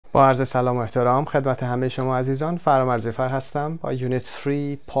با عرض سلام و احترام خدمت همه شما عزیزان، فرامرزی هستم با یونیت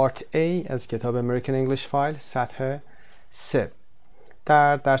 3 پارت A از کتاب امریکن انگلیش فایل سطح 3.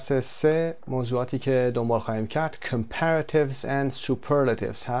 در درس 3 موضوعاتی که دنبال خواهیم کرد comparatives and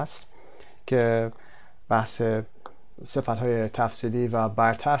superlatives هست که بحث صفت‌های تفضیلی و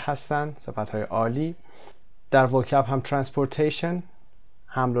برتر هستند، صفت‌های عالی. در وکب هم transportation،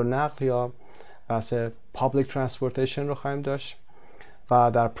 حمل و نقل یا بحث public transportation رو خواهیم داشت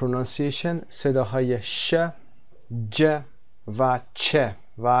و در pronunciation صداهای ش، ج و چ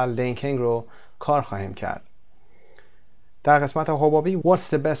و لینکینگ رو کار خواهیم کرد. در قسمت حبابی What's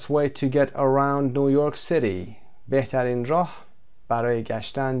the best way to get around New York City؟ بهترین راه برای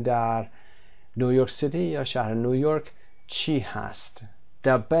گشتن در نیویورک سیتی یا شهر نیویورک چی هست؟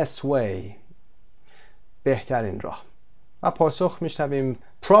 The best way، بهترین راه. و پاسخ میشنویم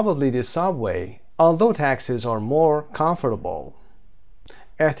Probably the subway although taxis are more comfortable.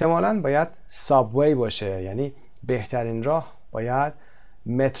 احتمالاً باید سابوی باشه، یعنی بهترین راه باید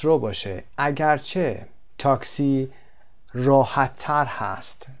مترو باشه، اگرچه تاکسی راحت تر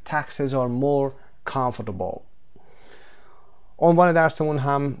هست. Taxis are more comfortable. عنوان درسمون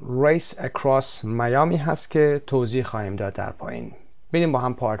هم Race Across Miami هست که توضیح خواهیم داد در پایین. ببینیم با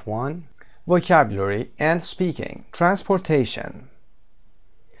هم Part 1 Vocabulary and Speaking. Transportation.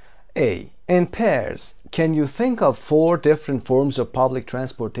 A. In pairs, can you think of 4 different forms of public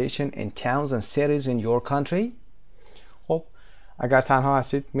transportation in towns and cities in your country? خب اگر تنها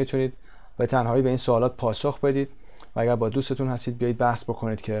هستید میتونید به تنهایی به این سوالات پاسخ بدید و اگر با دوستتون هستید بیایید بحث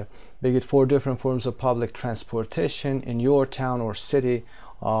بکنید که بگید 4 different forms of public transportation in your town or city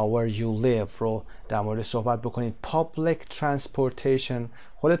where you live رو در مورد صحبت بکنید. Public transportation،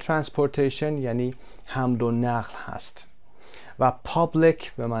 خود transportation یعنی حمل و نقل هست و public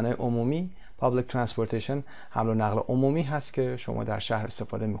به معنای عمومی. public transportation حمل و نقل عمومی هست که شما در شهر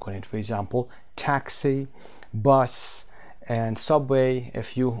استفاده میکنید. For example, taxi, bus and subway.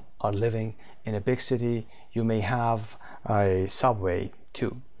 If you are living in a big city, you may have a subway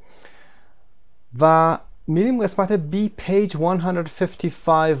too. و میریم قسمت B, page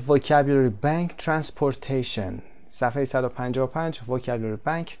 155, vocabulary bank, transportation. صفحه 155 vocabulary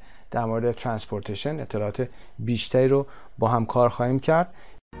bank در مورد transportation اطلاعات بیشتری رو با هم کار خواهیم کرد.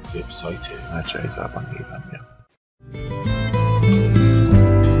 وبسایت مجموعه زبان ایرانی.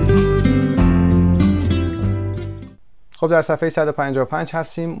 خب در صفحه 155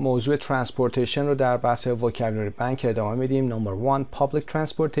 هستیم. موضوع transportation رو در بحث vocabulary bank ادامه میدیم. Number 1 public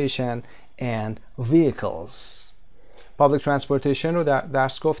transportation and vehicles. public transportation رو در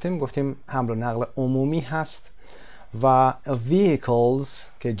درس گفتیم حمل و نقل عمومی هست و vehicles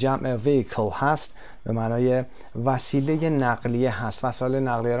که جمع vehicle هست به معنای وسیله نقلیه هست. وسایل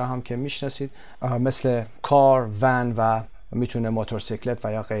نقلیه را هم که میشناسید مثل کار، ون و میتونه موتورسیکلت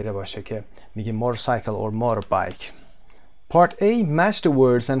و یا غیره باشه که میگه motorcycle or motorbike. Part A match the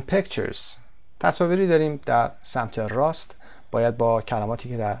words and pictures. تصاویری داریم در سمت راست، باید با کلماتی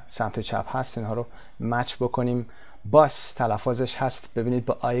که در سمت چپ هست اینها رو مچ بکنیم. باس تلفظش هست، ببینید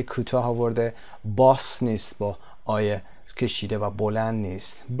با آی کوتاه آورده، باس نیست، با آی کشیده و بلند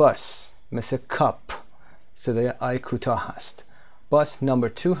نیست. باس مثل کاپ، صدای آی کوتاه هست. باس number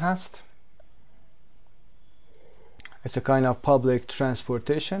 2 هست. It's a kind of public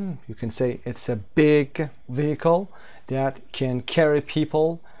transportation. You can say it's a big vehicle that can carry people.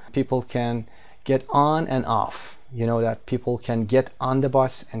 People can get on and off. You know that people can get on the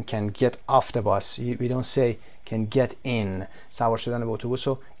bus and can get off the bus. We don't say can get in. سوار شدن به اتوبوس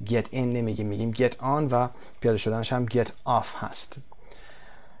رو get in نمیگیم، میگیم get on و پیاده شدنش هم get off هست.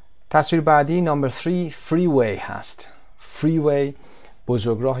 تصویر بعدی number 3 freeway هست. freeway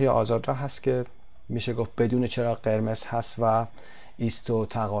بزرگراه یا آزادراه هست که میشه گفت بدون چراغ قرمز هست و ایست و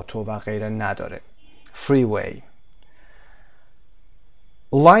تقاطع و غیره نداره. freeway.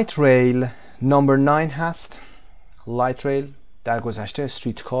 light rail number 9 هست. light rail در گذشته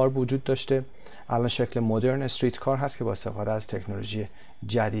استریت کار وجود داشته، الان شکل مدرن استریت کار هست که با استفاده از تکنولوژی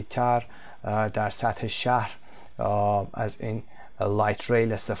جدیدتر در سطح شهر از این light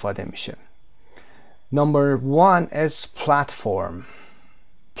rail استفاده میشه. number 1 is platform.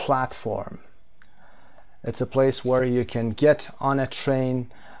 platform. It's a place where you can get on a train,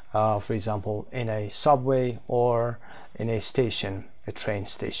 for example, in a subway or in a station, a train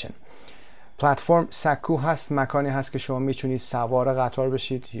station. پلتفرم سکو هست، مکانی هست که شما میتونید سوار قطار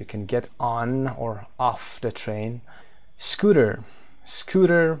بشید. You can get on or off the train. scooter.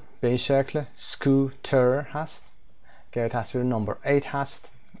 scooter به این شکل scooter هست که تصویر number 8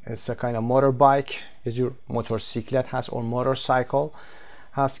 هست. It's a kind of motorbike. یه جور موتورسیکلت هست or motorcycle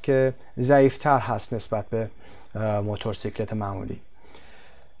هست که ضعیفتر هست نسبت به موتورسیکلت معمولی.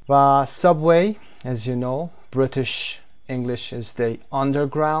 و subway as you know British English is the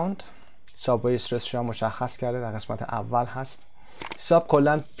underground. subway استرسش هم مشخص کرده، در قسمت اول هست. ساب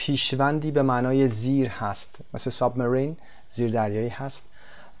کلا پیشوندی به معنای زیر هست، مثل submarine زیر دریایی هست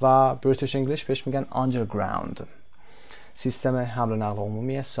و British English بهش میگن underground. سیستم حمل و نقل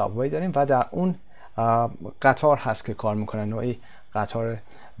عمومی subway داریم و در اون قطار هست که کار میکنه، نوعی قطار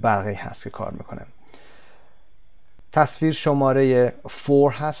برقی هست که کار میکنه. تصویر شماره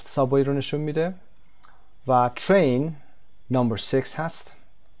 4 هست، subway رو نشون میده و train number 6 هست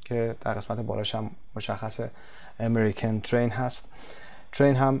که در قسمت بالاش هم مشخص امریکن ترین هست.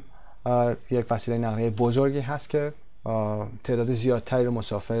 ترین هم یک وسیله نقلیه بزرگی هست که تعداد زیادتری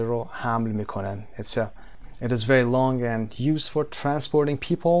مسافر رو حمل میکنن. It is very long and used for transporting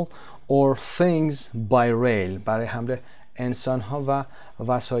people or things by rail. برای حمل انسان ها و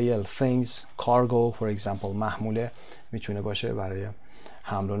وسایل. Things, cargo for example. محموله میتونه باشه برای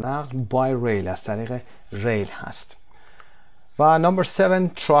حمل و نقل. By rail از طریق ریل هست. و نمبر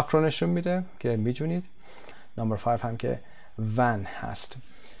 7 تراک رو نشون میده که میدونید. نمبر 5 هم که ون هست.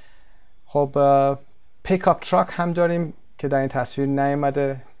 خب پیک اپ تراک هم داریم که در این تصویر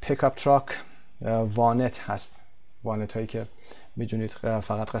نیامده. پیک اپ تراک وانت هست، وانت هایی که میدونید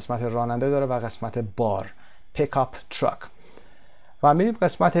فقط قسمت راننده داره و قسمت بار. پیک اپ تراک. و میریم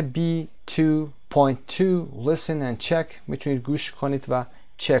قسمت B2.2 listen and check. میتونید گوش کنید و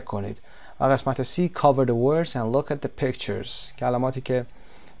چک کنید. و قسمت C cover the words and look at the pictures. کلماتی که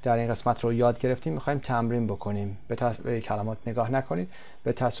در این قسمت رو یاد گرفتیم میخوایم تمرین بکنیم. به کلمات نگاه نکنید،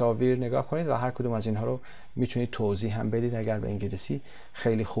 به تصاویر نگاه کنید و هر کدوم از اینها رو میتونید توضیح هم بدید. اگر به انگلیسی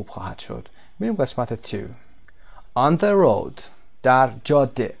خیلی خوب خواهد شد. میریم قسمت 2 on the road. در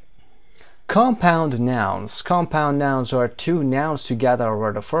جاده. Compound nouns. Compound nouns are two nouns together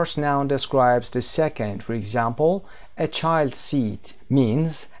where the first noun describes the second. For example, a child seat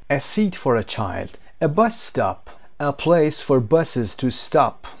means a seat for a child. A bus stop, a place for buses to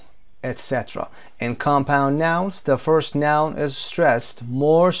stop, etc. In compound nouns, the first noun is stressed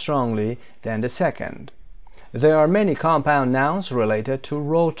more strongly than the second. There are many compound nouns related to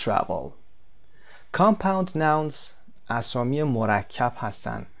road travel. Compound nouns اسامی مرکب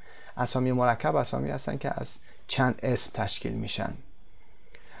هستند. اسامی مرکب اسامی هستند که از چند اسم تشکیل میشن.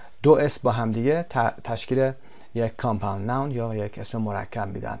 دو اسم با همدیگه تشکیل یک کامپاوند ناون یا یک اسم مرکب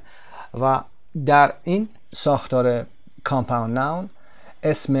میدن و در این ساختار کامپاوند ناون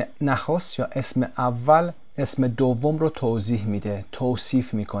اسم نخست یا اسم اول اسم دوم رو توضیح میده،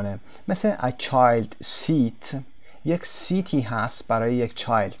 توصیف میکنه. مثل a child seat، یک سیتی هست برای یک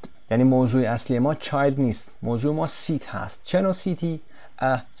چایلد. یعنی موضوع اصلی ما چایلد نیست، موضوع ما سیت هست. چه نوع سیتی؟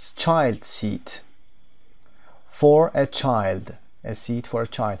 a child seat for a child, a seat for a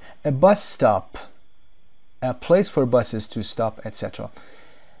child. A bus stop, a place for buses to stop, etc.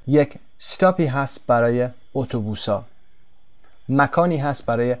 یک استاپی هست برای اتوبوس‌ها، مکانی هست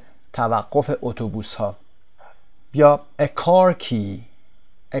برای توقف اتوبوس‌ها. یا a car key,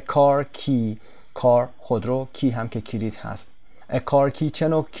 a car key، کار خودرو، کی هم که کلید هست. a car key چه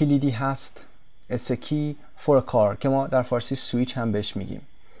نوع کلیدی هست؟ It's a key for a car که ما در فارسی سویچ هم بهش میگیم،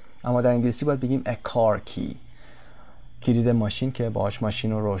 اما در انگلیسی باید بگیم a car key، کلید ماشین که باهاش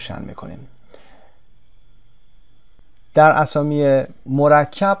ماشین رو روشن میکنیم. در اسامی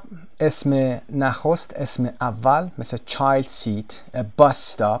مرکب اسم نخست، اسم اول مثل child seat، a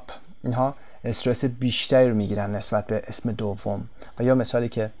bus stop، اینها استرس بیشتری رو میگیرن نسبت به اسم دوم. و یا مثالی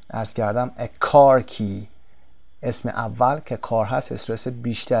که عرض کردم a car key، اسم اول که کار هست استرس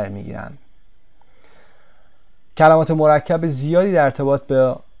بیشتری میگیرن. کلمات مرکب زیادی در ارتباط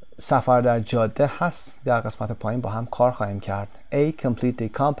به سفر در جاده هست. در قسمت پایین با هم کار خواهیم کرد. A. Complete the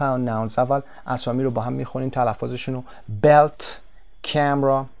compound nouns. اول اسامی رو با هم میخونیم، تلفظشون رو. Belt,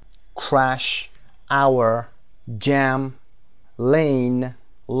 camera, crash, hour, jam, lane,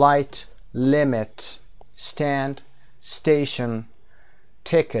 light, limit, stand, station,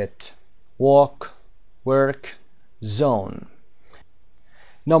 ticket, walk, work, zone.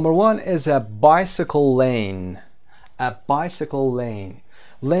 Number 1 is a bicycle lane. A bicycle lane.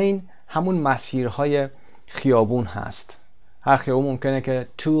 Lane همون مسیرهای خیابون هست. هر خیابون ممکنه که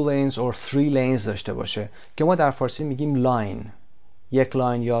 2 lanes or 3 lanes داشته باشه که ما در فارسی میگیم لاین. یک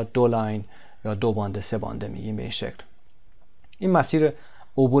لاین یا 2 لاین یا 2 بانده 3 بانده میگیم به این شکل. این مسیر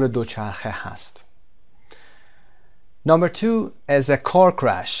عبور دوچرخه هست. Number 2 is a car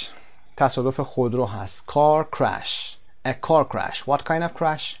crash. تصادف خودرو هست. Car crash. A car crash. What kind of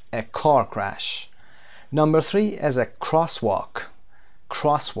crash? A car crash. Number 3 is a crosswalk.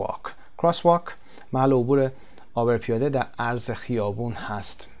 Crosswalk. Crosswalk محل عبور عابر پیاده در عرض خیابون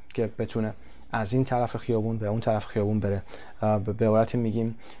هست که بتونه از این طرف خیابون به اون طرف خیابون بره. به عبارتی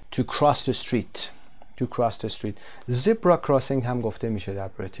میگیم to cross the street. to cross the street. zebra crossing هم گفته میشه در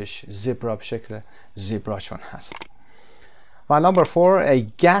بریتیش. zebra به شکل زیبرا چون هست. و number 4 a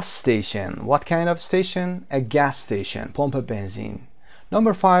gas station. What kind of station? A gas station. پمپ بنزین.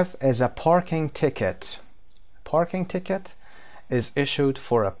 Number 5 is a parking ticket. Parking ticket is issued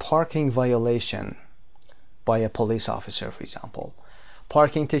for a parking violation by a police officer, for example.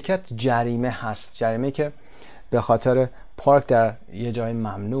 Parking ticket جریمه هست. جریمه که به خاطر پارک در یه جای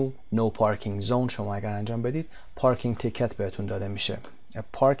ممنوع no parking zone شما اگر انجام بدید parking ticket بهتون داده میشه. A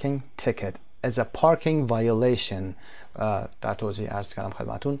parking ticket is a parking violation. در توضیح عرض کردم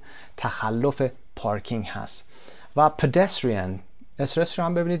خدمتون تخلف پارکینگ هست. و pedestrian استرس رو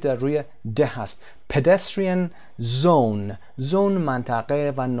هم ببینید در روی ده هست. pedestrian zone. zone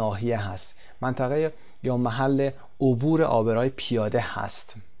منطقه و ناحیه هست. منطقه یا محل عبور عابرای پیاده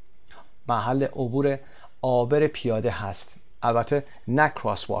هست. محل عبور عابر پیاده هست. البته نه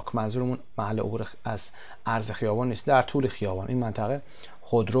کراس واک، منظورمون محل عبور از عرض خیابان نیست، در طول خیابان. این منطقه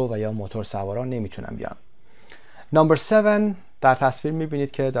خودرو و یا موتور سواران نمیتونن بیان. نمبر 7 در تصویر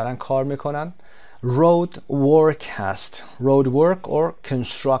میبینید که دارن کار میکنن. road work هست. road work or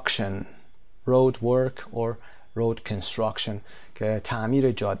construction. road work or road construction که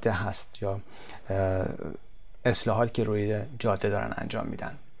تعمیر جاده هست یا اصلاحاتی که روی جاده دارن انجام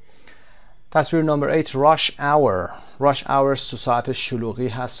میدن. تصویر نمبر 8 rush hour. rush hour ساعت شلوغی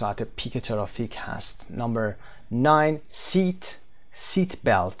هست، ساعت پیک ترافیک هست. نمبر 9 seat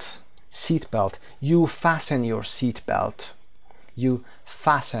belt. seat belt. You fasten your seat belt. You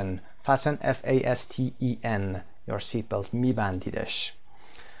fasten F-A-S-T-E-N your seat belt. میبندیدش.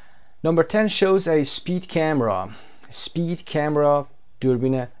 Number 10 shows a speed camera. speed camera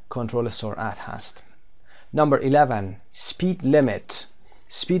دوربین کنترل سرعت هست. Number 11 speed limit.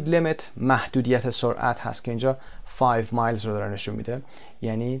 speed limit محدودیت سرعت هست که اینجا 5 miles رو داره نشون میده.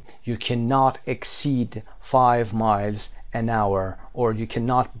 یعنی you cannot exceed 5 miles an hour or you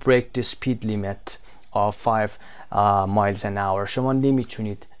cannot break the speed limit of 5 miles an hour. شما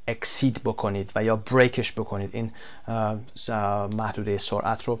نمیتونید exceed بکنید و یا بریکش بکنید، این محدوده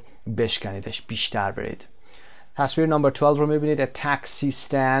سرعت رو بشکنیدش، بیشتر برید. تصویر نمبر 12 رو میبینید. a taxi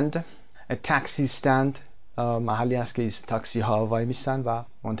stand. a taxi stand محلی است که تاکسی ها وای میستن و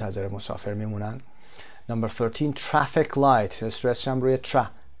منتظر مسافر میمونن. نمبر 13 traffic light. استرس هم روی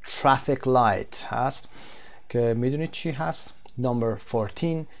traffic light هست که میدونید چی هست. نمبر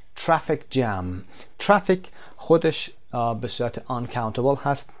 14 traffic jam. traffic خودش به صورت uncountable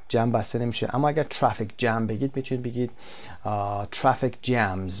هست، جمع بسته نمیشه، اما اگر traffic jam بگید میتونید بگید traffic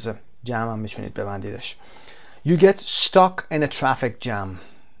jams. جمع هم میتونید ببندیدش. You get stuck in a traffic jam.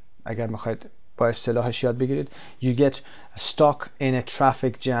 اگر میخواید با اصطلاحش یاد بگیرید you get stuck in a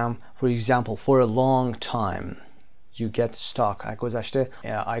traffic jam for example for a long time. you get stuck. گذشته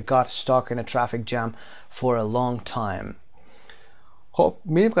I got stuck in a traffic jam for a long time. خب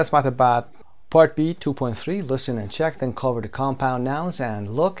میریم قسمت بعد. Part B 2.3 listen and check then cover the compound nouns and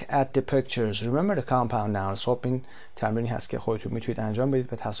look at the pictures. Remember the compound nouns. خب این تمرینی هست که خودتون میتونید انجام بدید،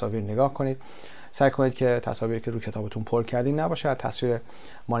 به تصاویر نگاه کنید. سعی کنید که تصاویری که روی کتابتون پر کردین نباشه، تصویر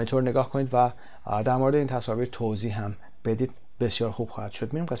مانیتور نگاه کنید و در مورد این تصاویر توضیح هم بدید. بسیار خوب خواهد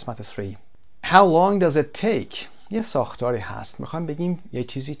شد. میریم قسمت 3. How long does it take؟ یه ساختاری هست، میخوایم بگیم یه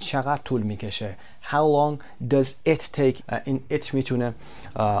چیزی چقدر طول میکشه. How long does it take؟ این it میتونه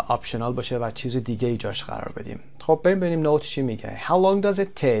آپشنال باشه و چیز دیگه ای جاش قرار بدیم. خب بریم ببینیم نوت چی میگه. How long does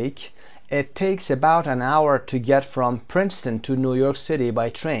it take؟ It takes about an hour to get from Princeton to New York City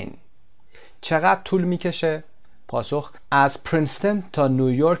by train. چقدر طول میکشه؟ پاسخ از پرینستون تا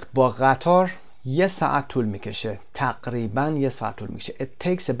نیویورک با قطار 1 ساعت طول میکشه. تقریبا 1 ساعت طول میکشه. It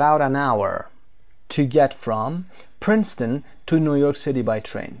takes about an hour to get from Princeton to New York City by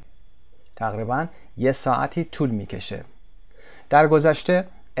train. تقریبا 1 ساعتی طول میکشه. در گذشته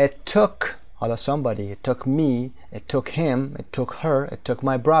it took، حالا somebody، it took me، it took him، it took her، it took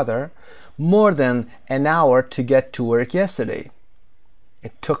my brother more than an hour to get to work yesterday.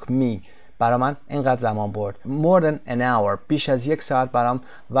 It took me، برای من اینقدر زمان برد. more than an hour، بیش از 1 ساعت برام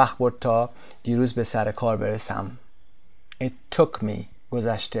وقت برد تا دیروز به سر کار برسم. it took me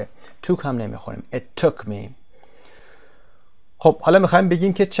گذشته، took هم نمیخوریم. it took me. خب حالا میخوایم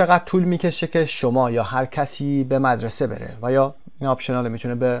بگیم که چقدر طول میکشه که شما یا هر کسی به مدرسه بره و یا این آپشنال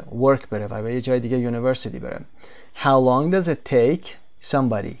میتونه به work بره و به یه جای دیگه یونیورسیتی بره. How long does it take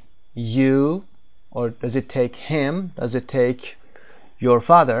somebody? You, or does it take him? Does it take your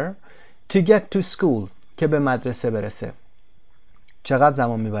father to get to school? که به مدرسه برسه. چقدر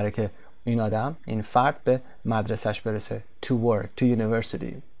زمان میبره که این آدم، این فرد به مدرسهش برسه. To work, to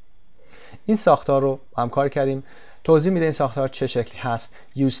university. این ساختار رو هم کار کردیم. توضیح میده این ساختار چه شکلی هست.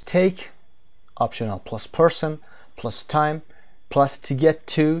 use take optional plus person plus time plus to get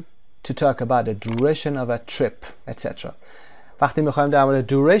to talk about the duration of a trip etc. وقتی میخوایم در مورد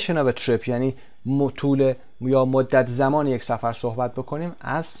duration of a trip یعنی طول یا مدت زمان یک سفر صحبت بکنیم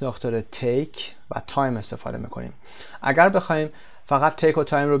از ساختار take و time استفاده میکنیم. اگر بخوایم فقط take و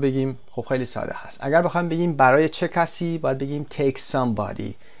time رو بگیم خب خیلی ساده هست. اگر بخوایم بگیم برای چه کسی باید بگیم take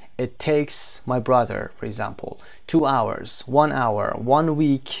somebody. It takes my brother for example 2 hours 1 hour 1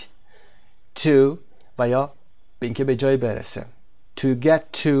 week to و یا اینکه به جای برسه to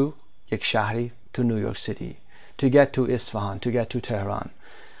get to یک شهری to New York City to get to اصفهان to get to تهران.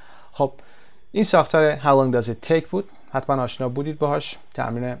 خب این ساختار how long does it take بود. حتما آشنا بودید باهاش.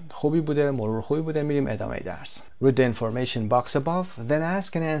 تمرین خوبی بوده، مرور خوبی بوده. میریم ادامه درس. Read the information box above then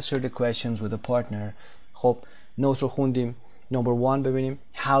ask and answer the questions with a partner. خب نوت رو خوندیم. Number 1 ببینیم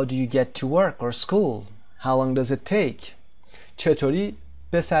how do you get to work or school. How long does it take. چطوری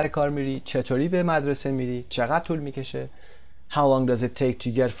به سر کار میری؟ چطوری به مدرسه میری؟ چقدر طول میکشه؟ How long does it take to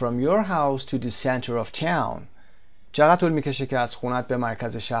get from your house to the center of town. چقدر طول میکشه که از خونت به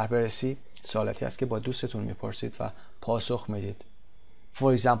مرکز شهر برسی؟ سوالاتی است که با دوستتون میپرسید و پاسخ میدید.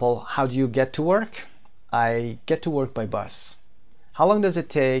 For example, how do you get to work? I get to work by bus. How long does it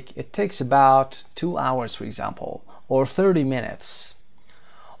take? It takes about 2 hours for example or 30 minutes.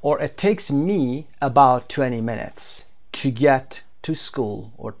 Or it takes me about 20 minutes to get to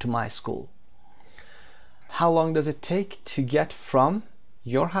school or to my school. How long does it take to get from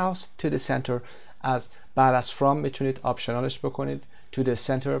your house to the center. از بعد از from میتونید آپشنالش بکنید. To the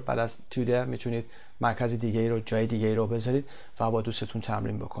center بعد از to the میتونید مرکز دیگه رو جای دیگه رو بذارید و با دوستتون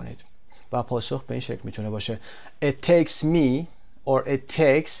تمرین بکنید. و پاسخ به این شکل میتونه باشه It takes me or it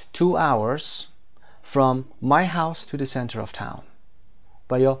takes 2 hours from my house to the center of town.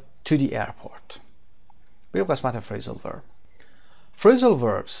 و یا to the airport. بریم قسمت phrasal verb. Phrasal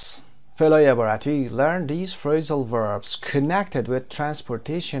verbs. فعلای عبارتی. Learn these phrasal verbs connected with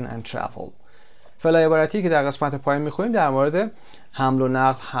transportation and travel. فعلای عبارتی که در قسمت پایین میخونیم در مورد حمل و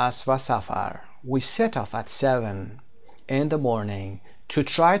نقل هست و سفر. We set off at 7 in the morning to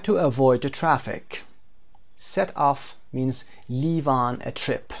try to avoid the traffic. Set off means leave on a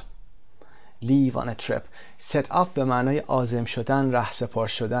trip. Leave on a trip. Set off به معنای عازم شدن، رهسپار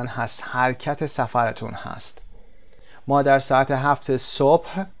شدن هست. حرکت سفرتون هست. ما در ساعت 7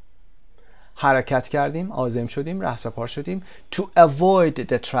 صبح حرکت کردیم، عازم شدیم، رهسپار شدیم. To avoid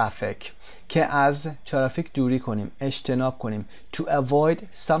the traffic که از ترافیک دوری کنیم، اجتناب کنیم. To avoid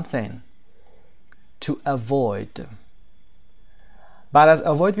something. To avoid. بعد از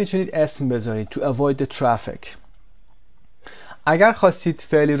avoid میتونید اسم بذارید. To avoid the traffic. اگر خواستید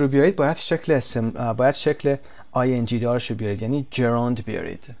فعلی رو بیارید باید شکل اسم باید شکل ing دارش رو بیارید، یعنی gerund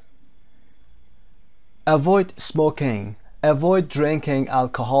بیارید. Avoid smoking. Avoid drinking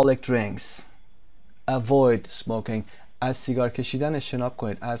alcoholic drinks. Avoid smoking. از سیگار کشیدن اجتناب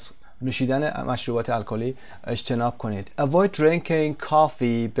کنید. از نوشیدن مشروبات الکلی اجتناب کنید. Avoid drinking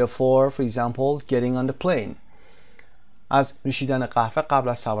coffee before, for example, getting on the plane. از نوشیدن قهوه قبل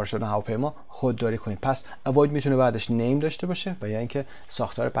از سوار شدن هواپیما خودداری کنید. پس avoid میتونه بعدش name داشته باشه و یا اینکه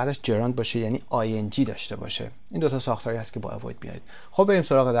ساختار بعدش gerund باشه، یعنی ing داشته باشه. این دو تا ساختاری هست که با avoid بیارید. خب بریم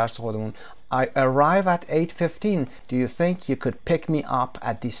سراغ درس خودمون. I arrive at 8:15. Do you think you could pick me up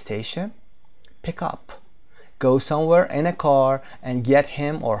at this station? Pick up. Go somewhere in a car and get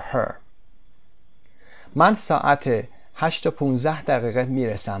him or her. من ساعت 8:15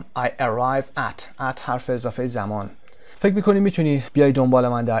 میرسم. I arrive at حرف اضافه زمان. فکر میکنی میتونی بیای دنبال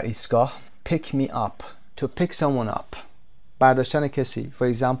من در ایستگاه. Pick me up. To pick someone up. برداشتن کسی.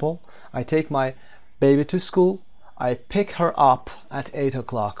 For example, I take my baby to school. I pick her up at 8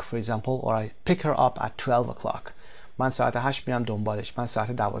 o'clock. For example, or I pick her up at 12 o'clock. من ساعت 8 میرم دنبالش. من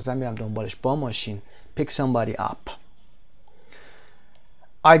ساعت 12 میرم دنبالش با ماشین. Pick somebody up.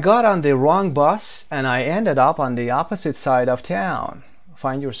 I got on the wrong bus and I ended up on the opposite side of town.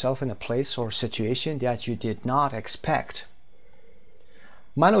 Find yourself in a place or situation that you did not expect.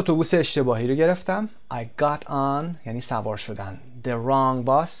 من اتوبوس اشتباهی رو گرفتم. I got on یعنی سوار شدن. The wrong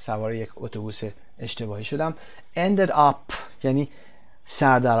bus سوار یک اتوبوس اشتباهی شدم. Ended up یعنی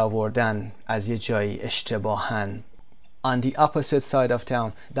سر در آوردن از یه جایی اشتباهاً. On the opposite side of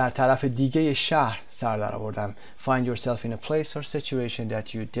town در طرف دیگه شهر سر در آوردم. Find yourself in a place or situation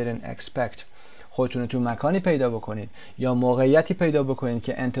that you didn't expect. خودتون تو مکانی پیدا بکنید یا موقعیتی پیدا بکنید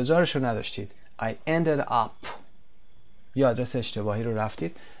که انتظارش رو نداشتید. I ended up یا آدرس اشتباهی رو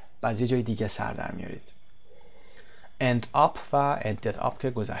رفتید بعد یه جای دیگه سر در میارید. End up و ended up که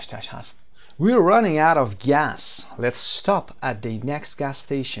گذشتهش هست. We're running out of gas. Let's stop at the next gas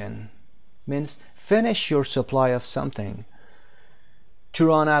station. means finish your supply of something. To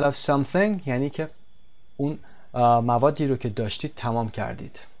run out of something یعنی که اون موادی رو که داشتید تمام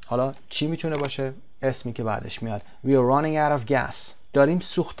کردید. حالا چی میتونه باشه؟ اسمی که بعدش میاد. We are running out of gas. داریم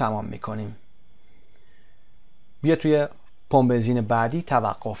سوخت تمام میکنیم. بیا توی پمپ بنزین بعدی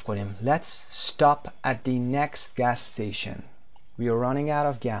توقف کنیم. Let's stop at the next gas station. We are running out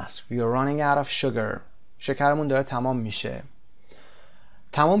of gas. We are running out of sugar. شکرمون داره تمام میشه.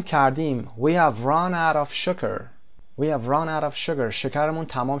 تمام کردیم. We have run out of sugar. We have run out of sugar. شکرمون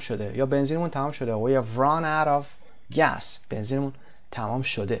تمام شده. یا بنزینمون تمام شده. We have run out of gas. بنزینمون تمام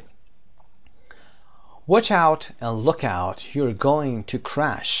شده. Watch out and look out. You're going to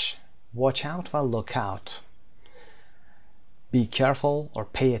crash. Watch out and look out. Be careful or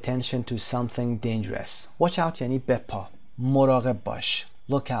pay attention to something dangerous. Watch out یعنی بپا. مراقب باش.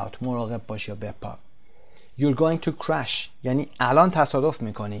 Look out. مراقب باش یا بپا. You're going to crash یعنی الان تصادف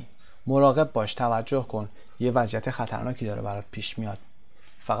میکنی. مراقب باش. توجه کن. یه وضعیت خطرناکی داره برات پیش میاد.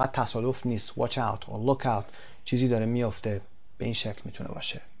 فقط تصادف نیست. Watch out or look out. چیزی داره میفته. به این شکل میتونه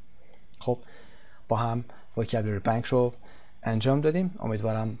باشه. خب با هم vocabulary bank رو انجام دادیم.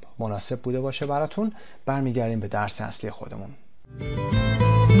 امیدوارم مناسب بوده باشه براتون. برمیگردیم به درس اصلی خودمون.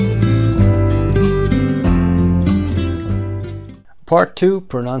 Part 2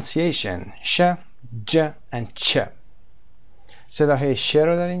 pronunciation. ش، ج and چ. صداهای ش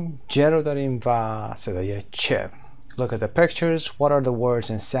رو داریم، ج رو داریم و صدای چ. Look at the pictures. What are the words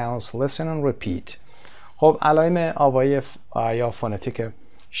and sounds? Listen and repeat. خب علائم آوایی یا فونتیک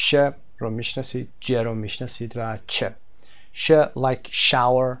ش رو میشناسید، ج رو میشناسید و چ. ش like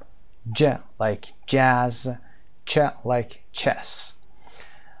shower, ج like jazz, چ like chess.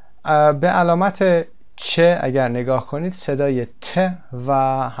 به علامت چ اگر نگاه کنید صدای ت و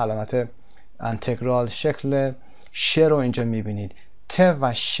علامت انتگرال شکل ش رو اینجا میبینید. ت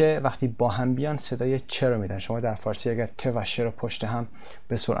و ش وقتی با هم بیان صدای چ رو میدن. شما در فارسی اگر ت و ش رو پشت هم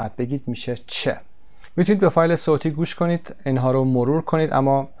به سرعت بگید میشه چ. میتونید به فایل صوتی گوش کنید، اینها رو مرور کنید،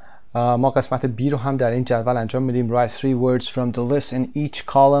 اما ما قسمت B رو هم در این جدول انجام میدیم. Write 3 words from the list in each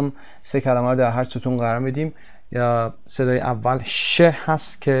column. 3 کلمه رو در هر ستون قرار میدیم. صدای اول ش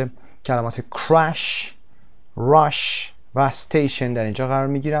هست که کلمات crash, rush و station در اینجا قرار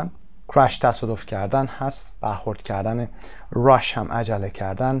میگیرن. crash تصادف کردن هست، برخورد کردن. rush هم عجله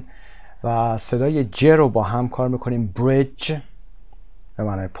کردن. و صدای ج رو با هم کار میکنیم. bridge به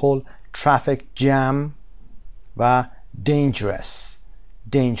معنی پل، traffic jam و dangerous.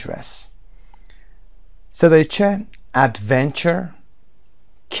 صدای چه adventure,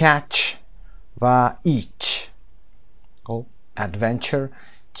 catch و each. adventure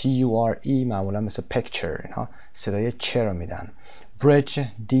T-U-R-E معمولا مثل picture اینها صدای چه رو میدن. bridge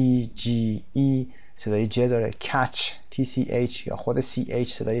D-G-E صدای ج داره. catch T-C-H یا خود C-H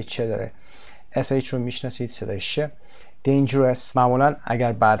صدای چه داره. S-H رو میشناسید صدای ش. dangerous معمولا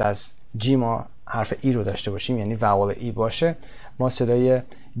اگر بعد از G ما حرف ای رو داشته باشیم یعنی وول ای باشه ما صدای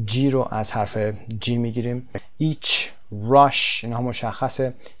جی رو از حرف جی میگیریم. each, rush اینها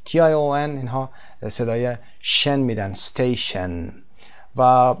مشخصه. T-I-O-N اینها صدای شن میدن. station.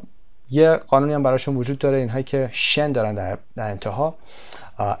 و یه قانونی هم براشون وجود داره، اینهایی که شن دارن در انتها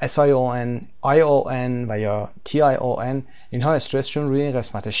S-I-O-N, I-O-N و یا T-I-O-N اینها استرسشون روی این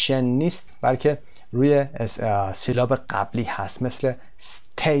قسمت شن نیست بلکه روی سیلاب قبلی هست، مثل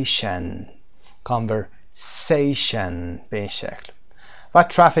station, conversation به این شکل. و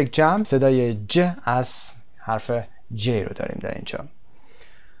traffic jam صدای ج از حرف j رو داریم در اینجا.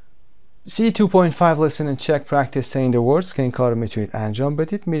 C2.5 listen and check practice saying the words که این کار رو میتونید انجام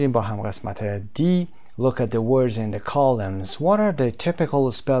بدید. میریم با هم قسمت D. Look at the words in the columns. What are the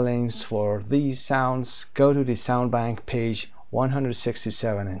typical spellings for these sounds? Go to the sound bank page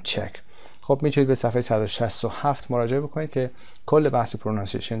 167 and check. خب میتونید به صفحه 167 مراجعه بکنید که کل بحث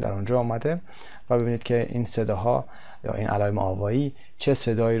پرونانسیشن در اونجا آمده و ببینید که این صداها یا این علائم آوایی چه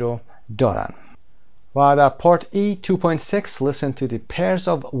صدایی رو دارن. و در Part E 2.6 listen to the pairs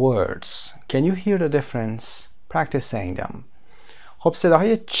of words. Can you hear the difference? Practice saying them. خب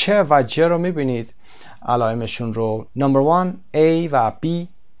صداهای چ و ج رو میبینید علائمشون رو. Number 1 A و B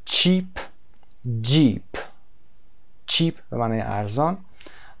cheap, jeep. cheap به معنی ارزان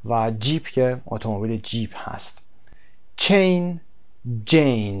و جیپ که اتومبیل جیپ هست. chain,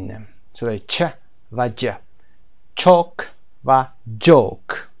 jane صدای چ و ج. choke و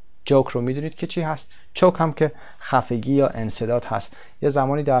joke. joke رو میدونید که چی هست. choke هم که خفگی یا انسداد هست. یه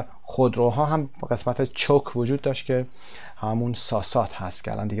زمانی در خودروها هم قسمت choke وجود داشت که همون ساسات هست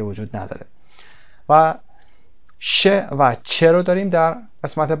که الان دیگه وجود نداره. و ش و چ رو داریم در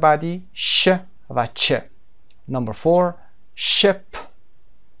قسمت بعدی. ش و چ. Number 4 ship,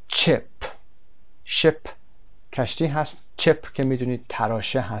 chip. ship کشتی هست. chip که میدونید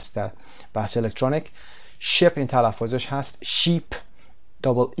تراشه هست در بحث الکترونیک. ship این تلفظش هست. sheep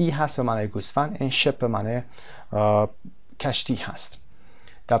دابل ای هست به معنی گوسفند. این ship به معنی کشتی هست.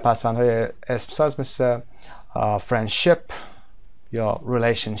 در پسوندهای اسمساز مثل friendship یا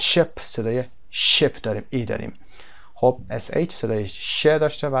relationship صدای ship داریم. ای داریم. خب sh صدای ش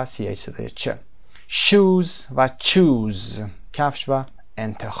داشته و ch صدای چ. shoes و choose کفش و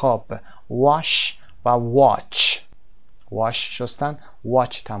انتخاب. wash و watch. wash شستن.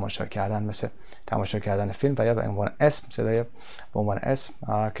 watch تماشا کردن مثل تماشا کردن فیلم و یا به عنوان اسم صدای به عنوان اسم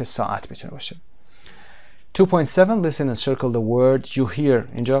که ساعت میتونه باشه. 2.7 listen and circle the word you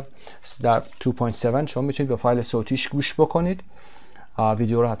hear. اینجا در 2.7 شما میتونید به فایل صوتیش گوش بکنید.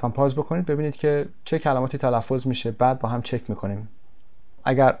 ویدیو رو حتما پاز بکنید ببینید که چه کلماتی تلفظ میشه. بعد با هم چک میکنیم.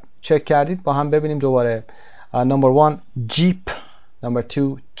 اگر چک کردید با هم ببینیم دوباره. number 1 jeep, number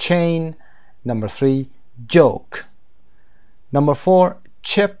 2 chain, number 3 joke, number 4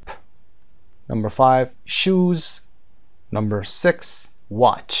 chip, number 5 shoes, number 6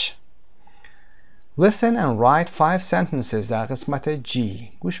 watch. Listen and write 5 sentences در قسمت G.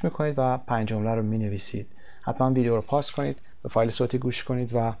 گوش میکنید و 5 جمله رو مینویسید. حتما ویدیو رو پاس کنید، به فایل صوتی گوش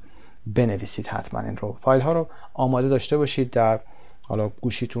کنید و بنویسید. حتما این رو فایل ها رو آماده داشته باشید در حالا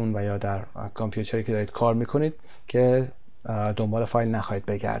گوشیتون و یا در کامپیوتری که دارید کار میکنید که دنبال فایل نخواهید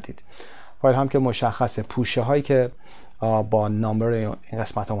بگردید. فایل هم که مشخصه. پوشه هایی که با نامبر این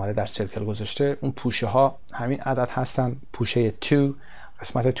قسمت اومده در سرکل گذاشته، اون پوشه ها همین عدد هستن. پوشه 2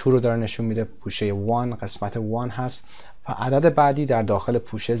 قسمت 2 رو داره نشون میده. پوشه 1 قسمت 1 هست و عدد بعدی در داخل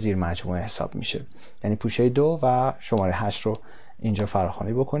پوشه زیر مجموعه حساب میشه. یعنی پوشه 2 و شماره 8 رو اینجا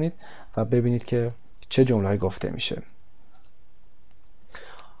فراخوانی بکنید و ببینید که چه جمله‌ای گفته میشه.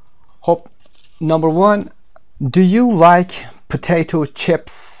 خب number 1 do you like potato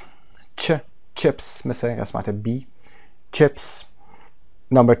chips. chips مثل این قسمت B. chips.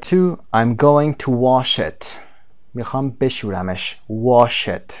 number 2 I'm going to wash it. میخوام بشورمش. wash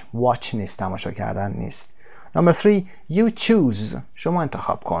it. watch نیست، تماشا کردن نیست. number 3 you choose. شما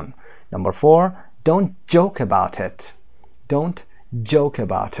انتخاب کن. number 4 don't joke about it. don't joke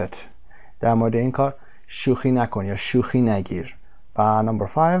about it. در مورد این کار شوخی نکن یا شوخی نگیر. و number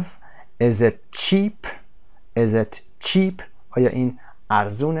 5 is it cheap. is it cheap. آیا این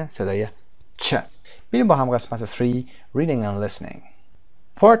ارزونه؟ صدای چ. بریم با هم قسمت 3 reading and listening.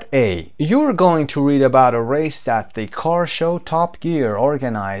 Part A. You're going to read about a race that the car show Top Gear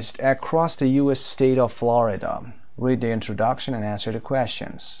organized across the US state of Florida. Read the introduction and answer the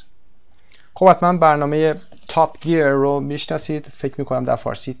questions. خب حتما برنامه تاپ گیر رو میشناسید. فکر میکنم در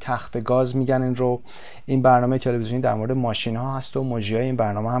فارسی تخت گاز میگن این رو. این برنامه تلویزیونی در مورد ماشین ها هست و مجریای این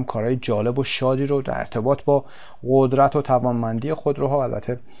برنامه هم کارهای جالب و شادی رو در ارتباط با قدرت و توانمندی خودروها،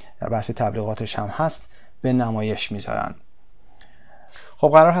 البته در بحث تبلیغاتش هم هست، به نمایش میذارن. خب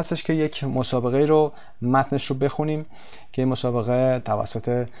قرار هستش که یک مسابقه رو متنش رو بخونیم که این مسابقه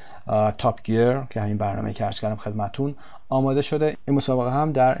توسط تاپ گیر که همین برنامه که عرض کردم خدمتتون آماده شده. این مسابقه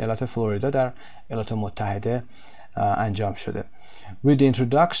هم در ایالت فلوریدا در ایالات متحده انجام شده. Read the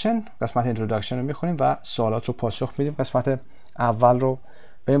introduction. قسمت introduction رو میخونیم و سوالات رو پاسخ میدیم. قسمت اول رو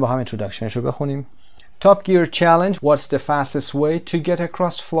بریم با هم introductionش رو بخونیم. Top Gear Challenge. What's the fastest way to get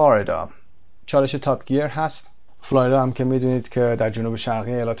across Florida? چالش تاپ گیر هست. فلوریدا هم که میدونید که در جنوب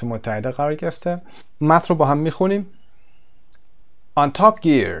شرقی ایالات متحده قرار گرفته. متن رو با هم میخونیم. On Top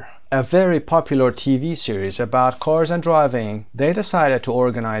Gear, a very popular TV series about cars and driving, they decided to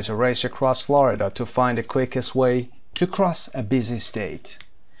organize a race across Florida to find the quickest way to cross a busy state.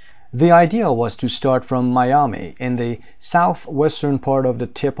 The idea was to start from Miami in the southwestern part of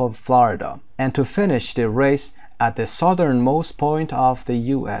the tip of Florida and to finish the race at the southernmost point of the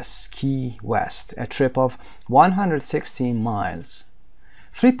U.S., Key West, a trip of 116 miles.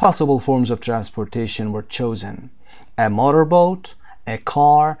 3 possible forms of transportation were chosen: a motorboat, a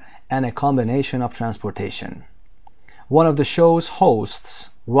car, and a combination of transportation. One of the show's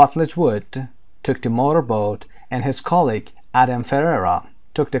hosts, Rutledge Wood, took the motorboat, and his colleague, Adam Ferreira,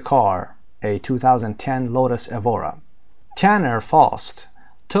 took the car, a 2010 Lotus Evora. Tanner Faust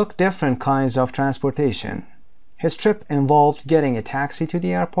took different kinds of transportation. His trip involved getting a taxi to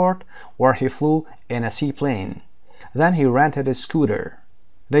the airport, where he flew in a seaplane. Then he rented a scooter.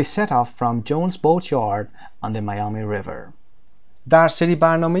 They set off from Jones Boat Yard on the Miami River. در سری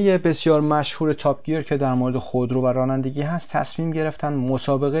برنامه بسیار مشهور تاپ گیر که در مورد خودرو و رانندگی هست، تصمیم گرفتن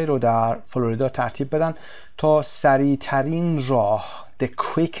مسابقه رو در فلوریدا ترتیب بدن تا سریعترین راه، the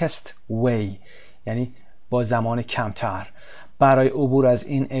quickest way، یعنی با زمان کمتر، برای عبور از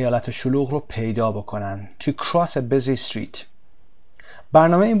این ایالت شلوغ رو پیدا بکنن. To cross a busy street.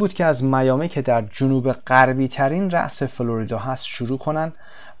 برنامه این بود که از میامی که در جنوب غربی ترین رأس فلوریدا هست شروع کنن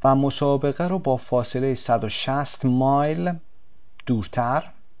و مسابقه رو با فاصله 160 مایل دورتر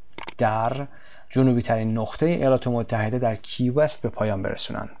در جنوبی ترین نقطه ایالات متحده در کی وست به پایان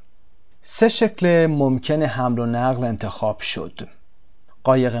برسونن. 3 شکل ممکن حمل و نقل انتخاب شد.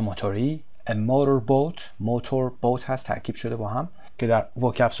 قایق موتوری، a motor boat، موتور بوت هست ترکیب شده با هم که در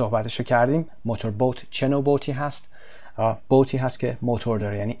وکب صحبتشو کردیم. موتور بوت چه نوع بوتی هست؟ بوتی هست که موتور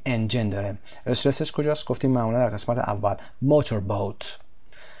داره، یعنی انجین داره. استرسش کجاست؟ گفتیم معمولا در قسمت اول موتور بوت.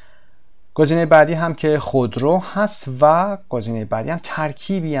 گزینه بعدی هم که خودرو هست و گزینه بعدی هم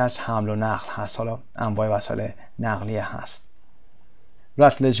ترکیبی از حمل و نقل هست. حالا انواع وسایل نقلیه هست.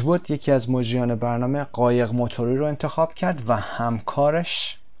 راتلج وود یکی از مجریان برنامه قایق موتوری رو انتخاب کرد و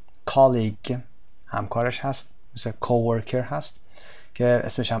همکارش کالیگ همکارش هست، مثل کوورکر هست که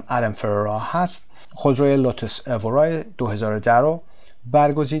اسمش هم ادم فررا هست. خودروی لوتس اورای 2010 رو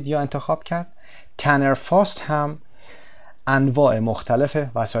برگزید یا انتخاب کرد. تنر فاست هم انواع مختلف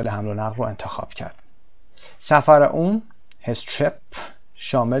وسایل حمل و نقل رو انتخاب کرد. سفر اون his trip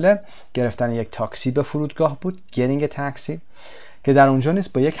شامل گرفتن یک تاکسی به فرودگاه بود، getting a taxi، که در اونجا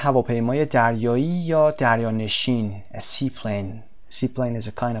نیست با یک هواپیمای دریایی یا دریانشین seaplane is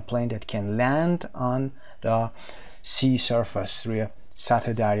a kind of plane that can land on the sea surface، روی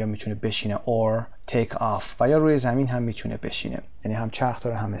سطح دریا میتونه بشینه or take off، و یا روی زمین هم میتونه بشینه، یعنی هم چرخ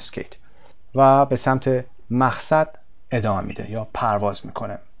داره هم اسکیت، و به سمت مقصد ادامه میده یا پرواز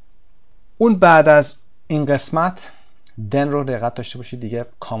میکنه. اون بعد از این قسمت then رو دقت داشته باشید دیگه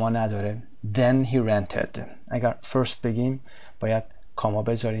کاما نداره. then he rented. اگر first بگیم باید کاما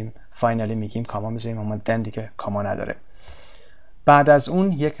بذاریم، finally میگیم کاما بذاریم، اما then دیگه کاما نداره. بعد از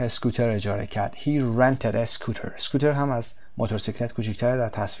اون یک اسکوتر اجاره کرد. he rented a scooter. اسکوتر هم از موتورسیکلت کوچیک‌تره، در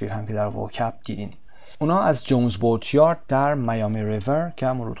تصویر هم که در وکب دیدین. اونا از جونز بوت یارد در میامی ریور که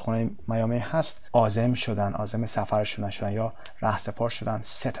هم رودخونه میامی هست عازم شدن، عازم سفرشون شدن یا رهسپار شدن،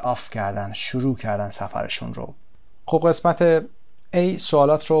 set off کردن، شروع کردن سفرشون رو. خب قسمت A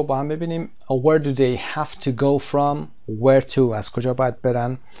سوالات رو با هم ببینیم. Where do they have to go from? Where to؟ از کجا باید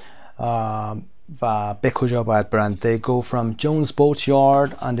برن و به کجا باید برن؟ They go from Jones Boat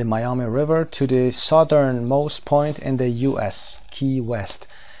Yard on the Miami River to the southernmost point in the US, Key West.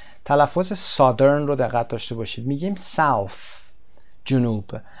 تلفظ southern رو دقت داشته باشید. میگیم south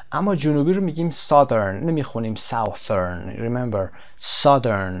جنوب، اما جنوبی رو میگیم southern، نمیخونیم southern. Remember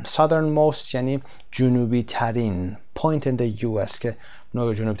southernmost یعنی جنوبی ترین، point in the US که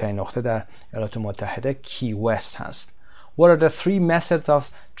جنوبی ترین نقطه در ایالات متحده Key West هست. What are the 3 methods of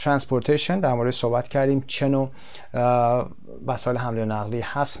transportation؟ در مورد صحبت کردیم چه نوع وسایل حمل و نقلی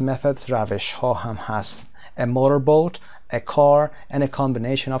هست. methods روش ها هم هست. A motorboat, a car, and a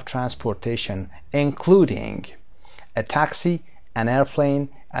combination of transportation including a taxi, an airplane,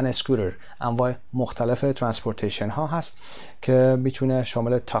 and a scooter. انواع مختلف ترانسپورتیشن ها هست که میتونه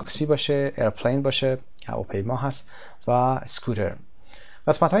شامل تاکسی باشه، ایرپلین باشه، هواپیما هست و سکوتر.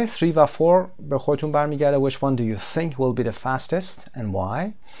 قسمت های 3 و 4 به خودتون برمیگرده. Which one do you think will be the fastest and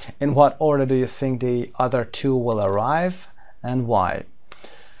why? In what order do you think the other two will arrive and why?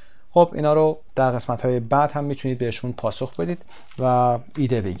 خب اینا رو در قسمت های بعد هم میتونید بهشون پاسخ بدید و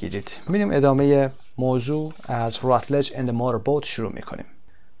ایده بگیرید. میریم ادامه موضوع از Rutledge in the motorboat شروع میکنیم.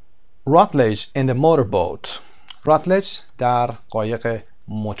 Rutledge in the motorboat. Rutledge در قایق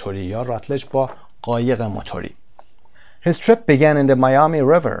موتوری یا Rutledge با قایق موتوری. His trip began in the Miami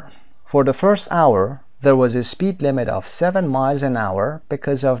River. For the first hour, there was a speed limit of 7 miles an hour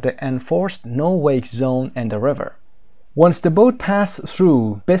because of the enforced no-wake zone in the river. Once the boat passed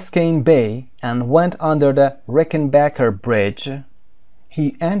through Biscayne Bay and went under the Rickenbacker Bridge, he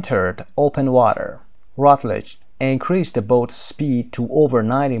entered open water. Rutledge increased the boat's speed to over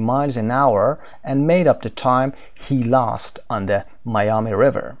 90 miles an hour and made up the time he lost on the Miami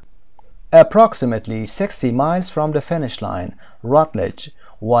River. Approximately 60 miles from the finish line, Rutledge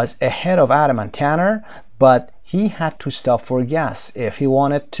was ahead of Adam and Tanner, but he had to stop for gas if he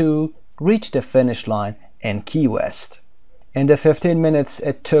wanted to reach the finish line in Key West. In the 15 minutes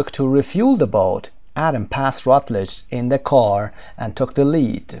it took to refuel the boat, Adam passed Rutledge in the car and took the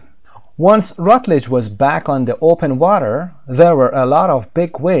lead. Once Rutledge was back on the open water, there were a lot of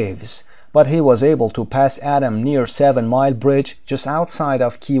big waves, but he was able to pass Adam near 7 Mile Bridge just outside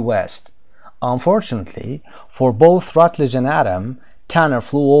of Key West. Unfortunately, for both Rutledge and Adam, Tanner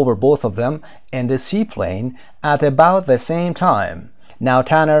flew over both of them in the seaplane at about the same time. Now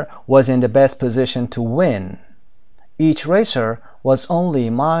Tanner was in the best position to win. Each racer was only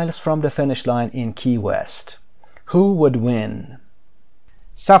miles from the finish line in Key West. Who would win?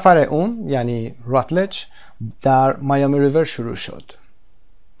 سفر اون یعنی راتلج در میامی ریور شروع شد.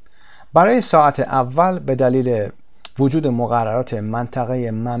 برای ساعت اول به دلیل وجود مقررات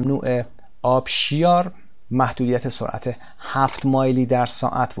منطقه ممنوع آبشیار محدودیت سرعت 7 مایلی در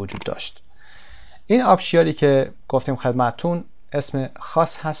ساعت وجود داشت. این آبشیاری که گفتیم خدمتتون اسم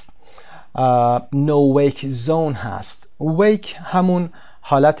خاص هست، No wake zone هست. wake همون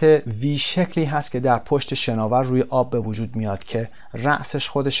حالت وی شکلی هست که در پشت شناور روی آب به وجود میاد که رأسش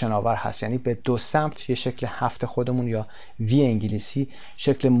خود شناور هست، یعنی به دو سمت یه شکل هفت خودمون یا وی انگلیسی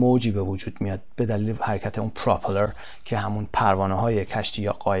شکل موجی به وجود میاد به دلیل حرکت اون پروپلر که همون پروانه های کشتی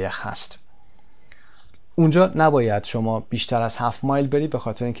یا قایق هست. اونجا نباید شما بیشتر از 7 مایل بری به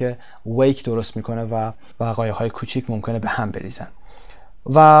خاطر اینکه ویک درست میکنه و قایق های کوچیک ممکنه به هم بریزن.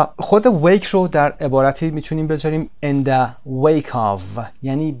 و خود wake رو در عبارتی میتونیم بذاریم in the wake of،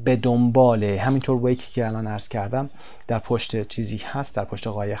 یعنی به دنباله. همینطور wake که الان عرض کردم در پشت چیزی هست، در پشت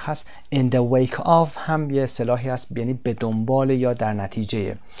قایق هست. in the wake of هم یه اصطلاحی هست، یعنی به دنباله یا در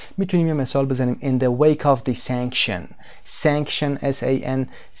نتیجه. میتونیم یه مثال بزنیم in the wake of the sanction. sanction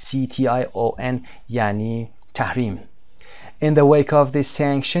S-A-N-C-T-I-O-N یعنی تحریم. in the wake of the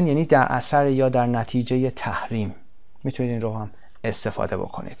sanction یعنی در اثر یا در نتیجه تحریم. میتونید این رو هم استفاده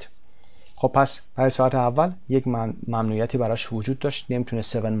بکنید. خب پس برای ساعت اول یک ممنوعیتی براش وجود داشت، نمیتونه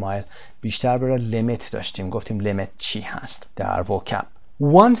 7 مایل بیشتر بره. لیمیت داشتیم، گفتیم لیمیت چی هست در وکب.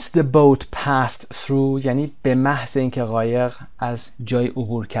 Once the boat passed through یعنی به محض اینکه قایق از جای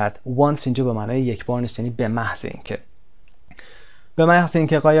عبور کرد. once اینجا به معنای یک بار نیست، یعنی به محض اینکه. به محض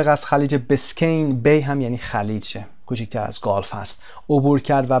اینکه قایق از خلیج بسکین بی هم یعنی خلیجه، کوچکتر از گالف هست، عبور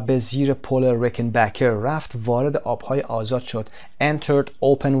کرد و به زیر پل ریکنبکر رفت، وارد آبهای آزاد شد. entered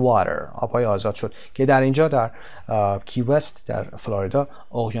open water آبهای آزاد شد که در اینجا در کی وست در فلوریدا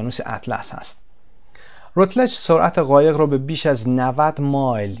اقیانوس اطلس هست. روتلج سرعت قایق رو به بیش از 90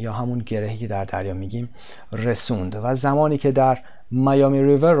 مایل یا همون گرهی که در دریا میگیم رسوند و زمانی که در میامی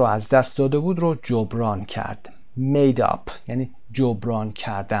ریور رو از دست داده بود رو جبران کرد. made up یعنی جبران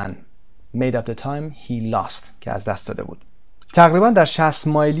کردن. made up the time he lost که از دست داده بود. تقریبا در 60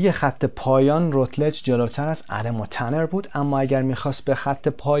 مایلی خط پایان روتلج جلوتر از ادم و تنر بود، اما اگر میخواست به خط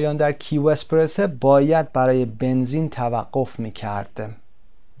پایان در کی وست برسه باید برای بنزین توقف میکرد.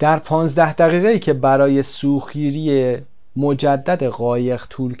 در 15 دقیقه‌ای که برای سوختگیری مجدد قایق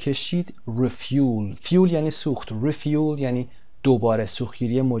طول کشید ریفیول، فیول یعنی سوخت، ریفیول یعنی دوباره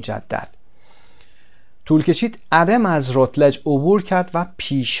سوختگیری مجدد طول کشید، ادم از روتلج عبور کرد و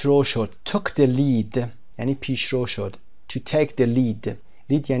پیشرو شد. took the lead یعنی پیشرو شد. to take the lead،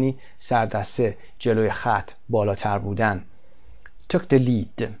 lead یعنی سردسته، جلوی خط، بالاتر بودن. took the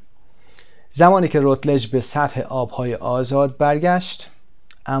lead. زمانی که روتلج به سطح آبهای آزاد برگشت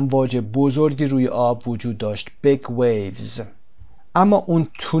امواج بزرگی روی آب وجود داشت. big waves. اما اون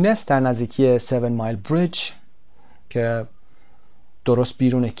تونست در نزدیکی 7 مایل بریج که درست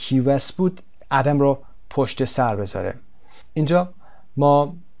بیرون کی وست بود ادم رو پشت سر بذاره. اینجا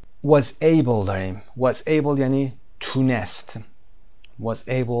ما was able داریم. was able یعنی تونست. was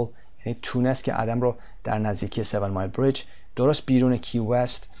able یعنی تونست که ادم رو در نزدیکی 7 مایل بریج درست بیرون کی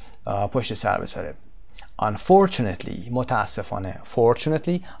وست پشت سر بذاره. unfortunately متاسفانه.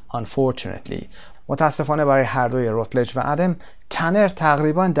 fortunately unfortunately متاسفانه برای هر دوی روتلج و ادم تنر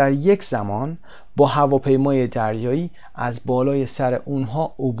تقریبا در یک زمان با هواپیمای دریایی از بالای سر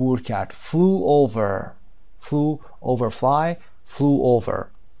اونها عبور کرد. flew over fly flew over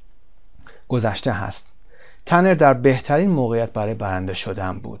گذشته هست. تنر در بهترین موقعیت برای برنده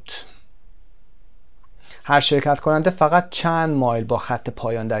شدن بود. هر شرکت کننده فقط چند مایل با خط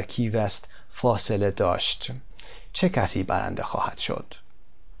پایان در کی وست فاصله داشت. چه کسی برنده خواهد شد؟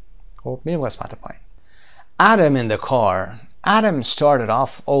 خب میریم قسمت پایین. Adam in the car. Adam started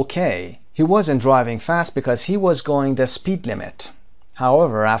off okay. He wasn't driving fast because he was going the speed limit.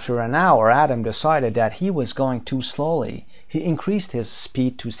 However, after an hour, Adam decided that he was going too slowly. He increased his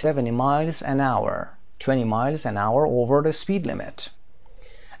speed to 70 miles an hour, 20 miles an hour over the speed limit.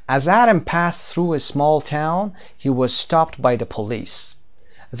 As Adam passed through a small town, he was stopped by the police.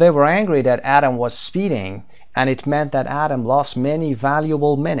 They were angry that Adam was speeding, and it meant that Adam lost many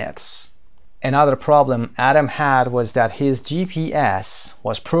valuable minutes. Another problem Adam had was that his GPS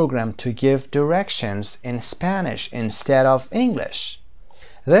was programmed to give directions in Spanish instead of English.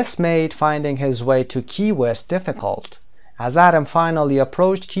 This made finding his way to Key West difficult. As Adam finally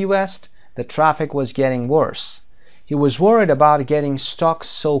approached Key West, the traffic was getting worse. He was worried about getting stuck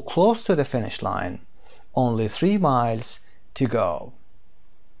so close to the finish line. Only 3 miles to go.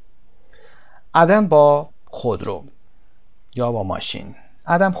 ادم با خودرو یا با ماشین.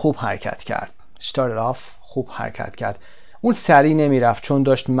 ادم خوب حرکت کرد. started off خوب حرکت کرد. اون سریع نمیرفت چون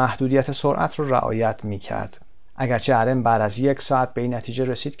داشت محدودیت سرعت رو رعایت میکرد. اگرچه ادم بعد از 1 ساعت به این نتیجه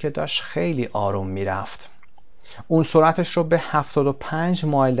رسید که داشت خیلی آروم میرفت. اون سرعتش رو به 75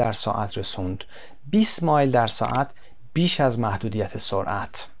 مایل در ساعت رسوند. 20 مایل در ساعت بیش از محدودیت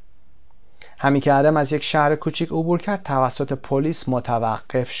سرعت. همین که ادم از یک شهر کوچیک عبور کرد توسط پلیس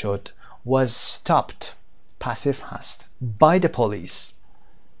متوقف شد. was stopped پاسیو هست. by the police.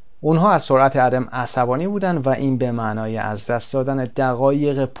 اونها از سرعت ادم عصبانی بودن و این به معنای از دست دادن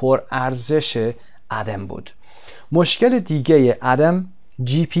دقایق پر ارزش ادم بود. مشکل دیگه ادم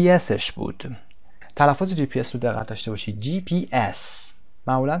GPS بود. تلفظ GPS رو دقت داشته باشید. GPS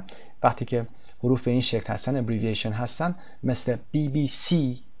معمولا وقتی که حروف به این شکل هستن abbreviation هستن مثل BBC،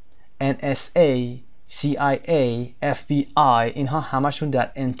 NSA، CIA، FBI، اینها همشون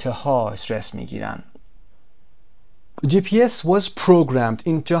در انتها استرس میگیرن. GPS was programmed.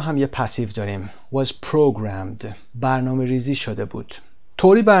 اینجا هم یه پسیو داریم. was programmed برنامه ریزی شده بود.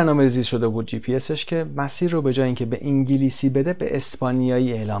 طوری برنامه ریزی شده بود GPSش که مسیر رو به جای اینکه به انگلیسی بده به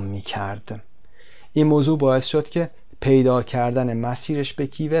اسپانیایی اعلام میکرد. این موضوع باعث شد که پیدا کردن مسیرش به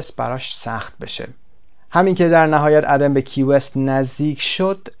کی وست براش سخت بشه. همین که در نهایت ادم به کی وست نزدیک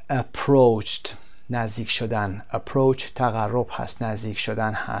شد approached نزدیک شدن. approach تقرب هست، نزدیک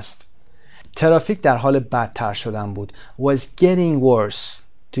شدن هست. ترافیک در حال بدتر شدن بود. was getting worse.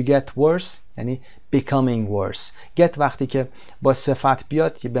 to get worse یعنی becoming worse. get وقتی که با صفت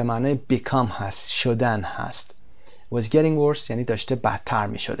بیاد به معنای become هست، شدن هست. was getting worse یعنی داشته بدتر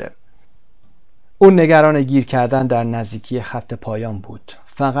می شده. اون نگران گیر کردن در نزدیکی خط پایان بود.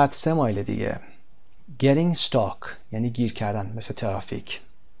 فقط 3 مایل دیگه. getting stuck یعنی گیر کردن مثل ترافیک.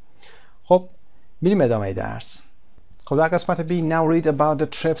 خب میریم ادامه درس. خب در قسمت B now read about the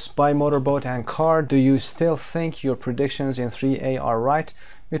trips by motorboat and car. Do you still think your predictions in 3A are right?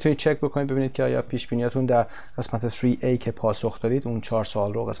 میتونید چک بکنید ببینید که آیا پیش بینیاتون در قسمت 3A که پاسخ دادید اون 4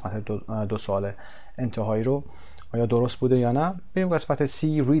 سوال رو قسمت 2 سوال انتهایی رو آیا درست بوده یا نه. بریم قسمت C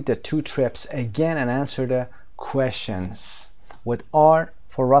read the 2 trips again and answer the questions with R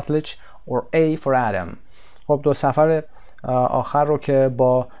for Rutledge or A for Adam. خب 2 سفر آخر رو که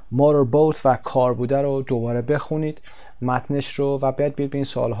با motorboat و کار بوده رو دوباره بخونید متنش رو و بعد بیاید به این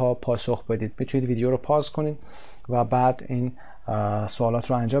سوالها پاسخ بدید. میتونید ویدیو رو پاز کنید و بعد این سوالات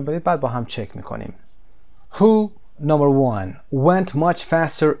رو انجام بدید، بعد با هم چک میکنیم. Who number 1 went much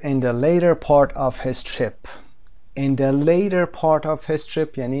faster in the later part of his trip. In the later part of his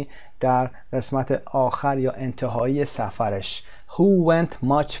trip یعنی در قسمت آخر یا انتهایی سفرش. Who went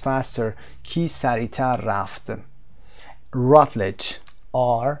much faster کی سریعتر رفت. Rutledge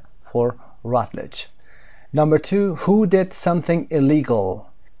R for Rutledge. Number 2 who did something illegal.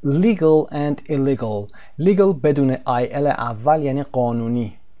 Legal and illegal. Legal بدون IL اول یعنی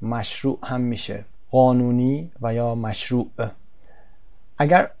قانونی، مشروع هم میشه. قانونی و یا مشروع.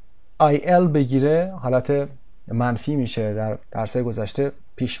 اگر IL بگیره حالت منفی میشه. در درس‌های گذشته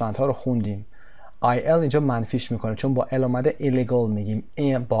پیشوندها رو خوندیم. IL اینجا منفیش میکنه چون با L اومده illegal میگیم.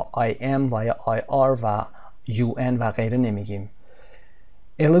 با IM و یا IR و UN و غیره نمیگیم.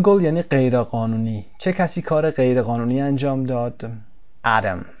 illegal یعنی غیر قانونی. چه کسی کار غیر قانونی انجام داد؟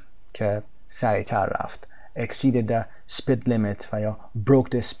 Adam که سریعتر رفت. exceeded the speed limit و یا broke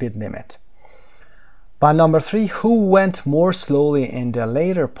the speed limit. و number 3 who went more slowly in the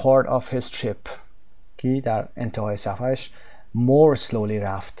later part of his trip کی در انتهای سفرش more slowly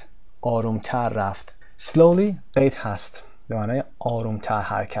رفت، آرومتر رفت. slowly قید هست به معنای آرومتر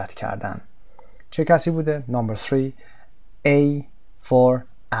حرکت کردن. چه کسی بوده؟ number 3 A for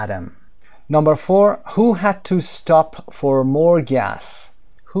Adam. Number 4 who had to stop for more gas.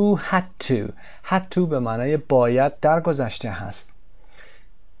 Who had to به معنای باید در گذشته هست.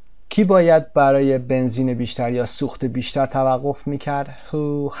 کی باید برای بنزین بیشتر یا سوخت بیشتر توقف میکرد؟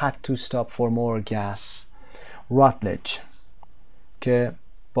 Who had to stop for more gas. Rutledge که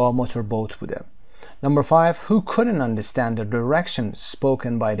با موتوربوت بوده. Number 5 who couldn't understand the direction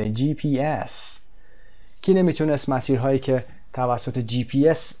spoken by the GPS. کی نمیتونست مسیرهایی که توسط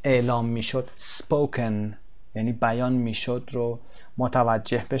GPS اعلام میشد spoken یعنی بیان میشد رو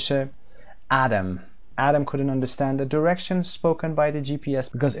متوجه بشه؟ Adam couldn't understand the directions spoken by the GPS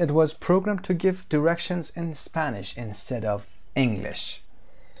because it was programmed to give directions in Spanish instead of English.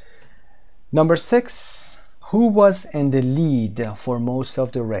 Number 6 who was in the lead for most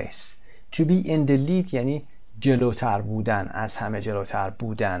of the race. To be in the lead یعنی جلوتر بودن، از همه جلوتر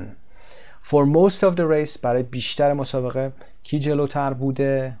بودن. For most of the race برای بیشتر مسابقه کی جلوتر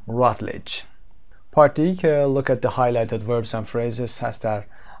بوده؟ Rutledge. Part D که look at the highlighted verbs and phrases هست در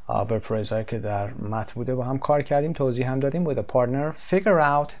verb phrase هایی که در متن بوده با هم کار کردیم، توضیح هم دادیم. with a partner figure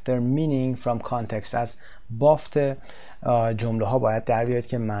out their meaning from context. از بافت جمله ها باید در بیارید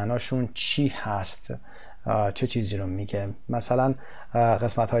که معناشون چی هست چه چیزی رو میگه. مثلا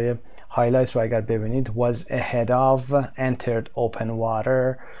قسمت های هایلایت رو اگر ببینید was ahead of, entered open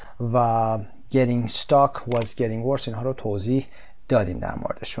water و getting stuck was getting worse، اینها رو توضیح دادیم در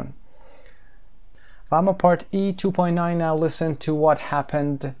موردشون. و اما پارت E 2.9 now listen to what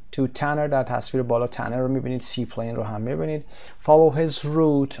happened to Tanner. در تصویر بالا تنر رو میبینید، سی پلین رو هم میبینید. follow his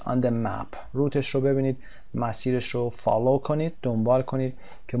route on the map. روتش رو ببینید، مسیرش رو فالو کنید، دنبال کنید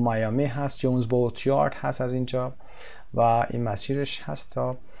که میامی هست، جونز بوت یارد هست از اینجا و این مسیرش هست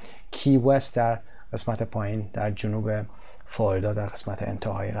تا کی وست در قسمت پایین در جنوب فلوریدا در قسمت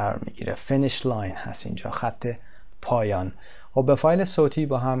انتهایی قرار میگیره. فینیش لاین هست اینجا، خط پایان. خب به فایل صوتی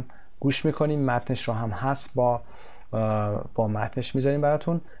با هم گوش میکنیم، متنش رو هم هست با متنش میذاریم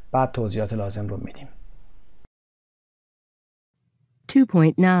براتون، بعد توضیحات لازم رو میدیم.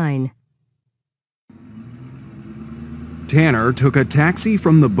 2.9 Tanner took a taxi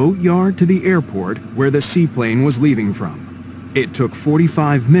from the boatyard to the airport where the seaplane was leaving from. It took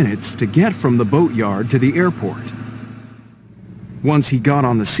 45 minutes to get from the boatyard to the airport. Once he got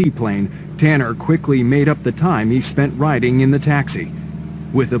on the seaplane, Tanner quickly made up the time he spent riding in the taxi.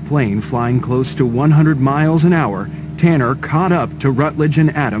 With the plane flying close to 100 miles an hour, Tanner caught up to Rutledge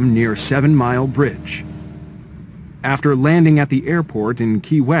and Adam near 7 Mile Bridge. After landing at the airport in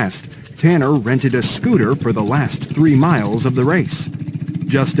Key West, Tanner rented a scooter for the last 3 miles of the race.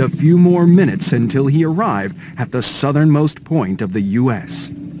 Just a few more minutes until he arrived at the southernmost point of the U.S.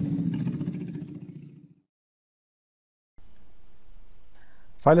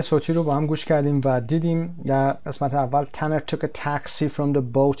 فایل صوتی رو با هم گوش کردیم و دیدیم در قسمت اول Tanner took a taxi from the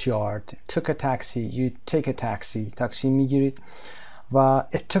boatyard. Took a taxi, you take a taxi. تاکسی میگیرید. و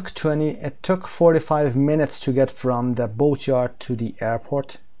it took 45 minutes to get from the boatyard to the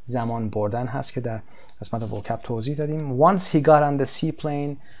airport. زمان بردن هست که در قسمت vocab توضیح دادیم. Once he got on the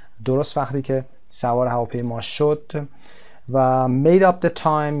seaplane. درست وقتی که سوار هواپیما شد. و made up the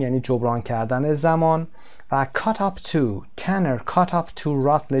time یعنی جبران کردن زمان. و caught up to, Tanner caught up to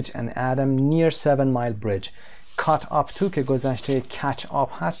Rutledge and Adam near 7 Mile Bridge. caught up to که گذشته catch up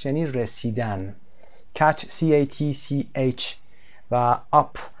هست یعنی رسیدن. catch C-A-T-C-H و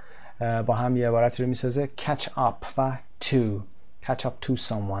up با هم یه عبارتی رو میسازه catch up و to, catch up to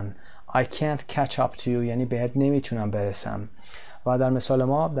someone. I can't catch up to you یعنی بهت نمیتونم برسم. و در مثال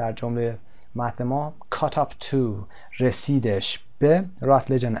ما در جمله متن ما caught up to رسیدش به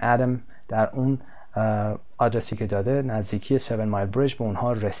Rutledge and Adam در اون آدرسی که داده نزدیکی 7 مایل بریج به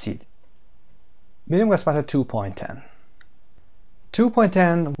اونها رسید. بریم قسمت 2.10.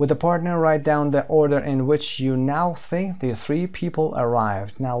 2.10 With the partner write down the order in which you now think the 3 people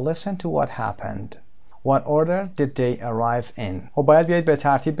arrived. Now listen to what happened. What order did they arrive in? خب باید بیایید به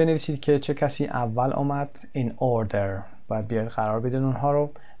ترتیب بنویسید که چه کسی اول آمد. In order باید بیایید قرار بدین اونها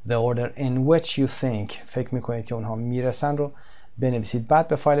رو. The order in which you think فکر میکنید که اونها میرسن رو بنویسید. بعد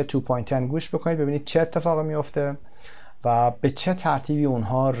به فایل 2.10 گوش بکنید ببینید چه اتفاقی میفته و به چه ترتیبی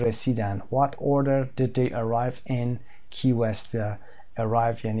اونها رسیدن. What order did they arrive in Key West.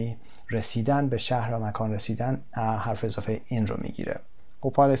 arrive یعنی رسیدن به شهر و مکان رسیدن، حرف اضافه این رو میگیره.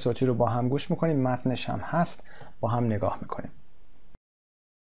 خب فایل صوتی رو با هم گوش میکنیم، متنش هم هست، با هم نگاه میکنیم.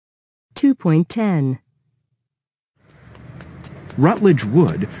 2.10 Rutledge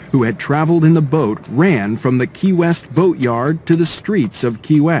Wood, who had traveled in the boat, ran from the Key West boatyard to the streets of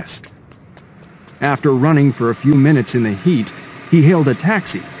Key West. After running for a few minutes in the heat, he hailed a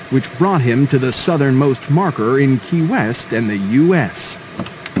taxi, which brought him to the southernmost marker in Key West and the U.S.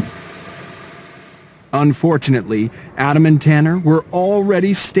 Unfortunately, Adam and Tanner were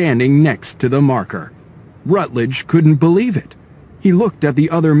already standing next to the marker. Rutledge couldn't believe it. He looked at the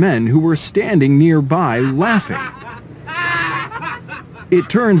other men who were standing nearby laughing. It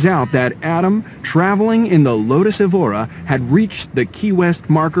turns out that Adam, traveling in the Lotus Evora, had reached the Key West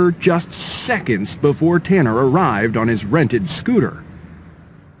marker just seconds before Tanner arrived on his rented scooter.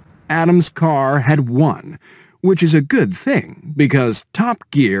 Adam's car had won, which is a good thing because Top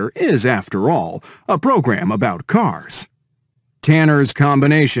Gear is, after all, a program about cars. Tanner's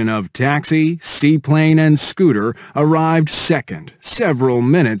combination of taxi, seaplane, and scooter arrived second, several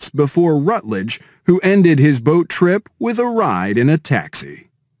minutes before Rutledge, who ended his boat trip with a ride in a taxi.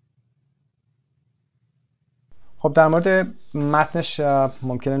 خب در مورد متنش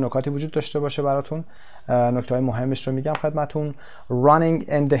ممکنه نکاتی وجود داشته باشه براتون. نکته های مهمش رو میگم خدمتون. running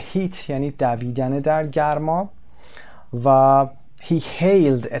in the heat یعنی دویدن در گرما و he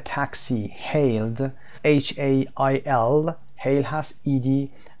hailed a taxi. hailed H-A-I-L hail هست ed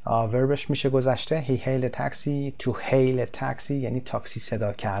وربش میشه گذشته. he hailed a taxi. to hail a taxi یعنی تاکسی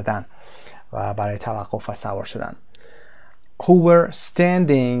صدا کردن و برای توقف و سوار شدن. who were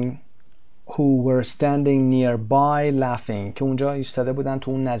standing who were standing nearby laughing که اونجا ایستاده بودن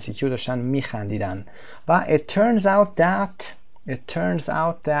تو اون نزدیکی و داشتن میخندیدن. و it turns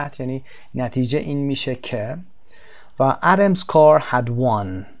out that یعنی نتیجه این میشه که و Adam's car had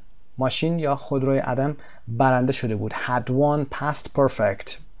won. ماشین یا خودروی ادم برنده شده بود. had won past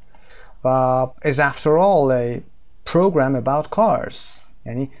perfect. و is after all a program about cars.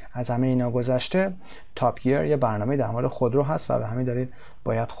 یعنی از همه اینا گذشته تاپ گیر یه برنامه در مورد خودرو هست و به همین دلیل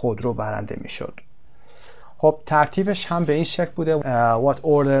باید خودرو برنده میشد. خب ترتیبش هم به این شکل بوده. What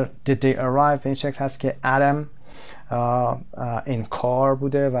order did they arrive؟ به این شکل هست که Adam in car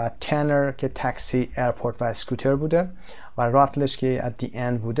بوده و Tanner که تاکسی، ایرپورت و اسکوتر بوده و راتلش که at the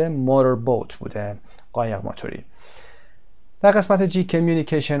end بوده motor boat بوده، قایق موتوری. در قسمت G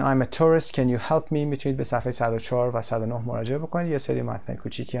communication I'm a tourist can you help me میتونید به صفحه 104 و 109 مراجعه بکنید. یه سری متن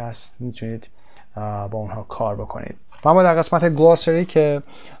کوچیکی هست میتونید با اونها کار بکنید. و اما در قسمت glossary که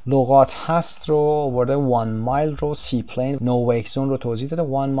لغات هست رو آورده 1 mile رو seaplane no wake zone رو توضیح داده. 1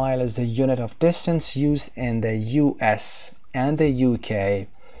 mile is the unit of distance used in the US and the UK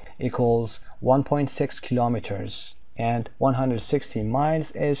equals 1.6 kilometers and 160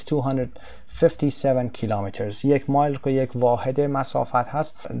 miles is 257 kilometers. یک مایل که یک واحد مسافت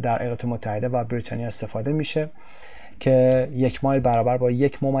هست در ایالات متحده و بریتانیا استفاده میشه که یک مایل برابر با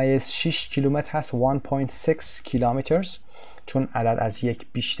 1.6 کیلومتر هست 1.6 کیلومترز چون عدد از یک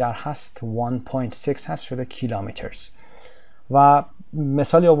بیشتر هست 1.6 هست شده کیلومترز. و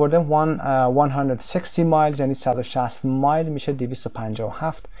مثالی آورده 160 miles یعنی 160 مایل میشه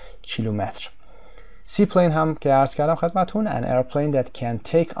 257 کیلومتر. seaplane هم که عرض کردم خدمتون an airplane that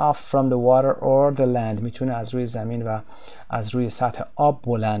can take off from the water or the land میتونه از روی زمین و از روی سطح آب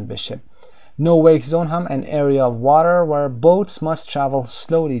بلند بشه. No wake zone هم an area of water where boats must travel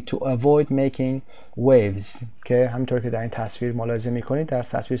slowly to avoid making waves که همینطور که در این تصویر ملاحظه میکنید در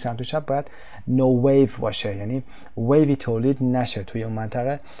تصویر سمت چپ باید no wave باشه یعنی ویوی تولید نشه توی اون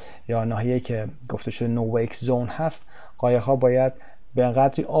منطقه یا ناحیه‌ای که گفته شده no wake zone هست. قایق‌ها باید به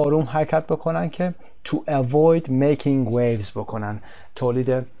قدری آروم حرکت بکنن که to avoid making waves بکنن،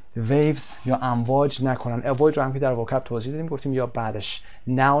 تولید waves یا امواج نکنن. avoid رو هم که در وکب توضیح دادیم گفتیم یا بعدش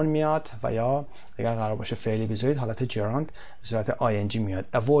noun میاد و یا اگر قرار باشه فعلی بذارید حالت gerund به صورت ing میاد.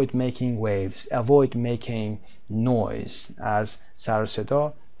 avoid making waves avoid making noise از سر و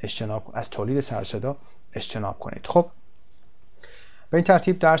صدا اجتناب، از تولید سر و صدا اجتناب کنید. خب به این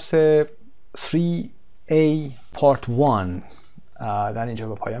ترتیب درس 3A Part 1 در اینجا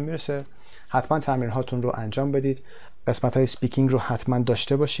به پایان میرسه. حتما تمرین هاتون رو انجام بدید. قسمت های سپیکینگ رو حتما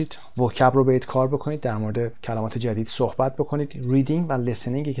داشته باشید. وکب رو برید کار بکنید. در مورد کلمات جدید صحبت بکنید. ریدینگ و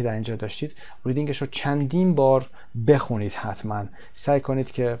لیسنینگی که در اینجا داشتید ریدینگش رو چندین بار بخونید. حتما سعی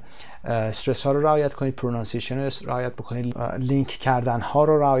کنید که استرس ها رو رعایت کنید، پرونانسیشن رو رعایت بکنید، لینک کردن ها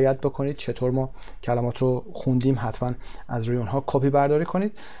رو رعایت بکنید. چطور ما کلمات رو خوندیم حتما از روی اونها کپی برداری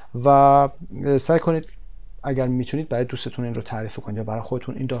کنید و سعی کنید اگر میتونید برای دوستتون این رو تعریف کنید یا برای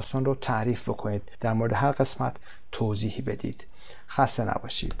خودتون این داستان رو تعریف بکنید. در مورد هر قسمت توضیحی بدید. خسته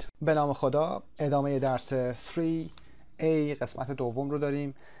نباشید. به نام خدا. ادامه درس 3A قسمت دوم رو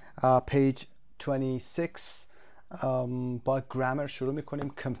داریم. page 26 با گرامر شروع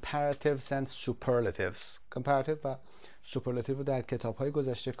میکنیم. comparatives and superlatives. comparative و superlative رو در کتاب های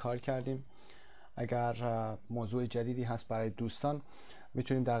گذشته کار کردیم. اگر موضوع جدیدی هست برای دوستان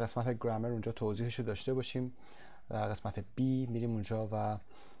میتونیم در قسمت گرامر اونجا توضیحش رو داشته باشیم. در قسمت B میریم اونجا و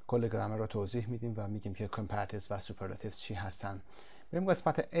کل گرامر رو توضیح میدیم و میگیم که comparatives و superlatives چی هستن. میریم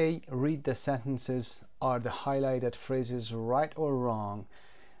قسمت A. Read the sentences. Are the highlighted phrases right or wrong?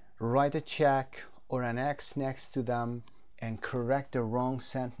 Write a check or an X next to them and correct the wrong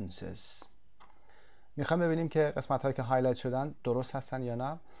sentences. میخوایم ببینیم که قسمت هایی که هایلایت شدن درست هستن یا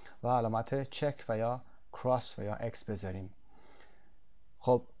نه و علامت چک و یا کراس و یا X بذاریم.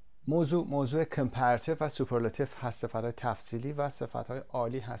 خب موضوع comparative و superlative هست. صفت‌های تفضیلی و صفت‌های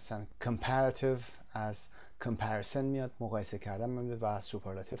عالی هستن. comparative از comparison میاد، مقایسه کردن میاد و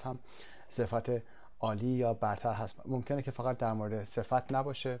superlative هم صفت عالی یا برتر هست. ممکنه که فقط در مورد صفت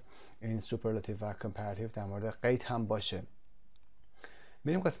نباشه، این superlative و comparative در مورد قید هم باشه.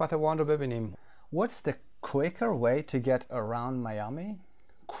 بریم قسمت 1 رو ببینیم. What's the quicker way to get around Miami?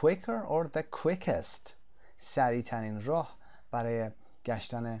 Quicker or the quickest? سریع‌ترین راه برای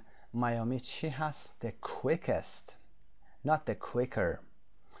گشتن میامی چی هست؟ The quickest, not the quicker.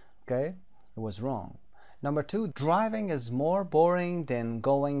 Okay, it was wrong. Number 2, driving is more boring than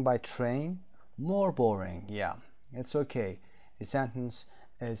going by train. More boring, yeah, it's okay. The sentence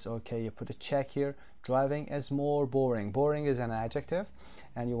is okay. You put a check here. Driving is more boring. Boring is an adjective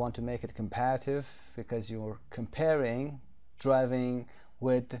and you want to make it comparative because you're comparing driving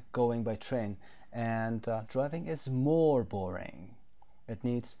with going by train, and driving is more boring. It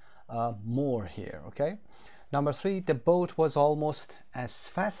needs more here. Okay. Number 3, the boat was almost as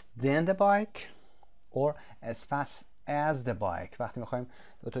fast than the bike or as fast as the bike. وقتی میخوایم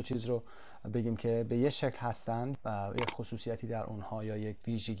دو تا چیز رو بگیم که به یه شکل هستن، یک خصوصیتی در اونها یا یک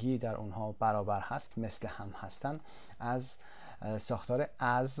ویژگی در اونها برابر هست، مثل هم هستن، از ساختار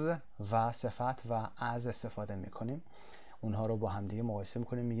از و صفت و از استفاده میکنیم. اونها رو با هم دیگه مقایسه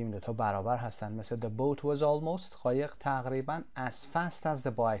میکنیم، میگیم این دو تا برابر هستن. مثل the boat was almost، قایق تقریبا as fast as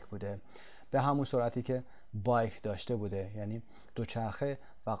the bike بوده، به همون سرعتی که بایک داشته بوده، یعنی دوچرخه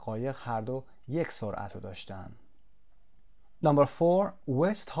و قایق هر دو یک سرعت رو داشتن. Number 4,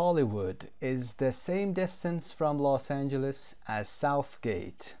 West Hollywood is the same distance from Los Angeles as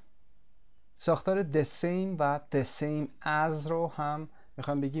Southgate. ساختار the same و the same as رو هم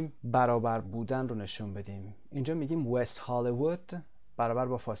میخوایم بگیم برابر بودن رو نشون بدیم. اینجا میگیم West Hollywood برابر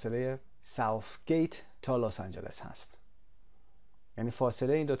با فاصله Southgate تا لس آنجلس هست، یعنی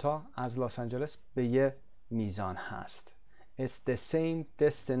فاصله این دوتا از لس آنجلس به یه میزان هست. It's the same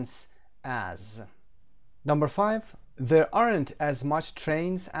distance as. Number 5, there aren't as much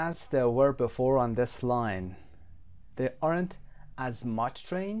trains as there were before on this line. There aren't as much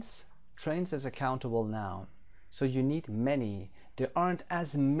trains. Trains is a countable noun, so you need many. There aren't as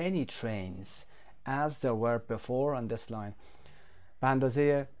many trains as there were before on this line. به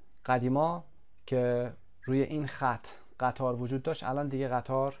اندازه قدیما که روی این خط قطار وجود داشت، الان دیگه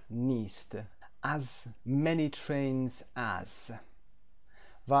قطار نیست. As many trains as.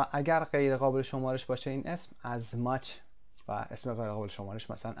 و اگر غیر قابل شمارش باشه این اسم as much، و اسم غیر قابل شمارش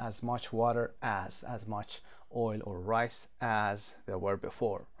مثلا as much water as much oil or rice as there were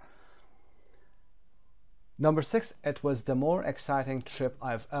before. Number 6, it was the more exciting trip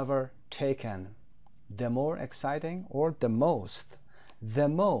I've ever taken. The more exciting or the most. The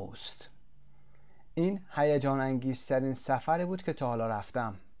most. این هیجان انگیزترین سفری بود که تا حالا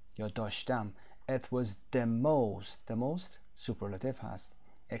رفتم یا داشتم. It was the most. The most superlative هست.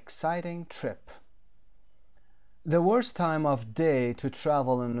 Exciting trip. The worst time of day to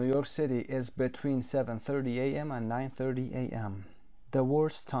travel in New York City is between 7:30 a.m. and 9:30 a.m. The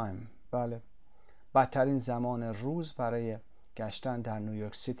worst time. بله. بدترین زمان روز برای گشتن در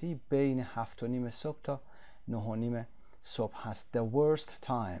نیویورک سیتی بین 7:30 صبح تا 9:30 صبح هست. The worst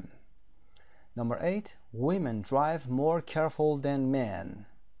time. Number 8, women drive more careful than men.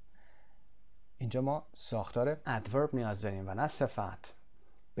 اینجا ما ساختار adverb نیاز داریم و نه صفت.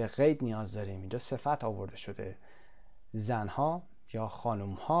 به قید نیاز داریم. اینجا صفت آورده شده. زنها یا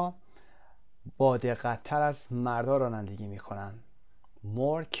خانومها با دقت تر از مردا رانندگی میکنن.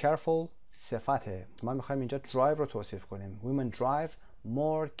 More careful صفته. ما میخوایم اینجا drive رو توصیف کنیم. Women drive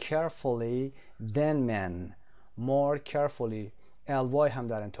more carefully than men. More carefully. ly هم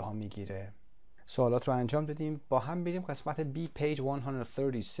در انتها میگیره. سوالات رو انجام دادیم. با هم بریم قسمت B, page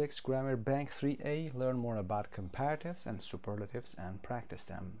 136, grammar bank 3A. Learn more about comparatives and superlatives and practice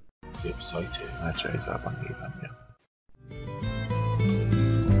them. وبسایت مجموعه زبان ایرانی.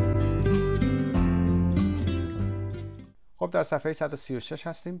 خب در صفحه 136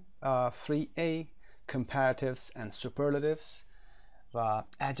 هستیم. 3A, comparatives and superlatives و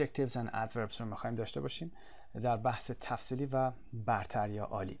adjectives and adverbs رو میخوایم داشته باشیم در بحث تفصیلی و برتر یا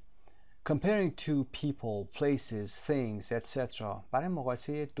عالی. Comparing two people, places, things, etc. برای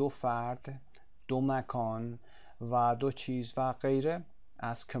مقایسه دو فرد، دو مکان و دو چیز و غیره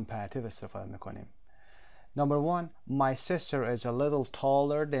از comparative استفاده میکنیم. Number 1, my sister is a little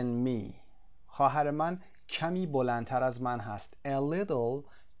taller than me. خواهر من کمی بلندتر از من هست. A little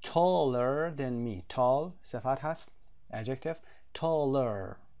taller than me. Tall صفت هست. Adjective.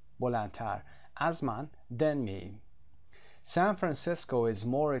 Taller بلندتر از من. Than me. San Francisco is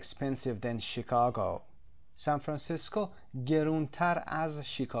more expensive than Chicago. San Francisco گرونتر از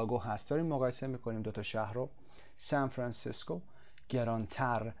شیکاگو هست. داریم مقایسه میکنیم دو تا شهر رو. San Francisco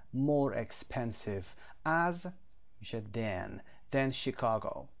گرانتر. More expensive از میشه than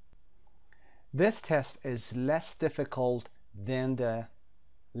Chicago. This test is less difficult than the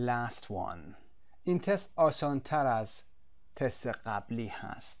last one. این تست آسانتر از تست قبلی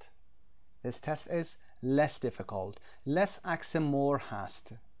هست. This test is less difficult. Less عکس more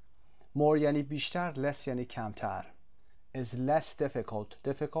هست. More یعنی بیشتر. Less یعنی کمتر. Is less difficult.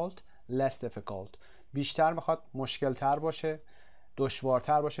 Difficult. Less difficult. بیشتر میخواد مشکل تر باشه.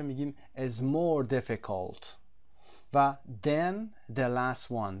 دشوارتر باشه میگیم is more difficult. و then the last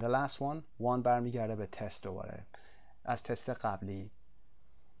one. The last one برمیگرده به تست دوباره از تست قبلی.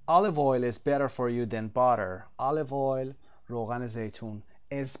 Olive oil is better for you than butter. Olive oil روغن زیتون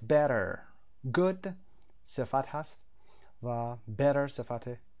is better. Good صفت هست. و better صفت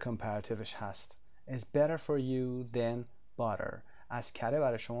comparativeش هست. It's better for you than butter. از کره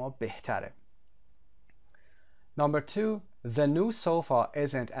برای شما بهتره. Number 2, the new sofa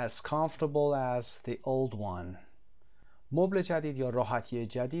isn't as comfortable as the old one. مبل جدید یا راحتی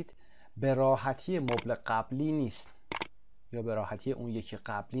جدید به راحتی مبل قبلی نیست یا به راحتی اون یکی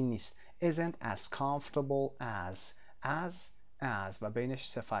قبلی نیست. Isn't as comfortable as و بینش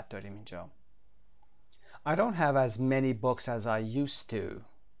صفت داریم اینجا. I don't have as many books as I used to.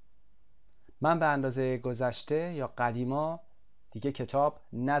 من به اندازه گذشته یا قدیما دیگه کتاب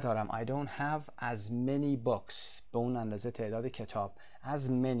ندارم. I don't have as many books. به اون اندازه تعداد کتاب. As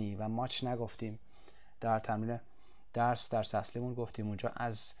many و much نگفتیم. در تمرین درس اصلیمون گفتیم اونجا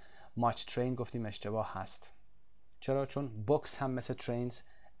از much train گفتیم اشتباه هست. چرا؟ چون books هم مثل trains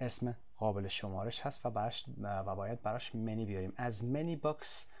اسم قابل شمارش هست و باید براش many بیاریم. As many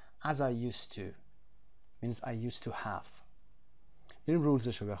books as I used to means I used to have. بریم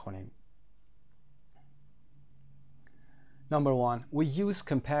رولزشو بخونیم. Number 1, we use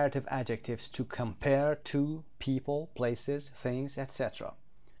comparative adjectives to compare two people, places, things, etc.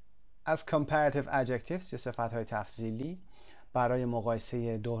 از comparative adjectives یا صفت‌های تفضیلی برای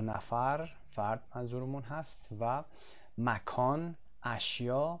مقایسه دو نفر، فرد منظورمون هست، و مکان،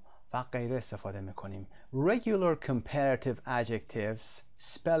 اشیا و غیره استفاده میکنیم. Regular comparative adjectives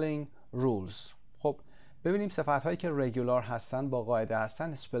spelling rules. خب ببینیم صفت‌هایی که regular هستن، با قاعده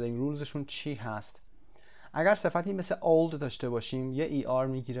هستن، spelling rulesشون چی هست. اگر صفتی مثل old داشته باشیم یه er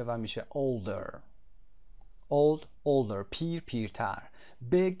میگیره و میشه older. old, older. پیر، پیرتر.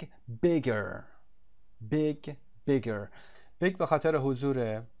 big, bigger. big, bigger. big به خاطر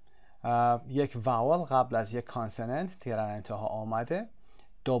حضور یک واول قبل از یک کانسوننت که در انتها آمده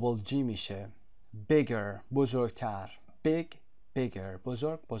double g میشه. bigger، بزرگتر. big, bigger.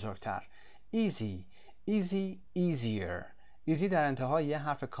 بزرگ، بزرگتر. easy, easy, easier. easy در انتها یه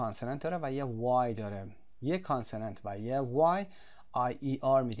حرف کانسوننت داره و یه y داره. یه کانسوننت و یه y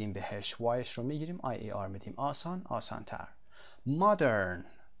IER میدیم بهش. yش رو میگیریم IER میدیم. آسان، آسانتر. modern.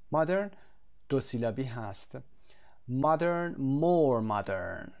 modern دو سیلابی هست. modern, more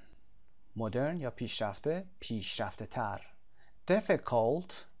modern. modern یا پیشرفته، پیشرفته تر.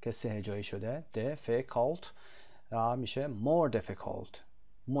 difficult که سه جایی شده difficult میشه more difficult.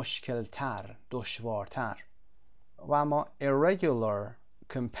 مشکل تر، دشوارتر. و اما irregular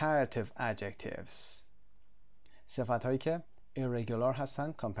comparative adjectives صفت هایی که irregular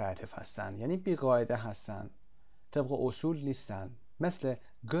هستن comparative هستن، یعنی بیقاعده هستن، طبق اصول نیستن. مثل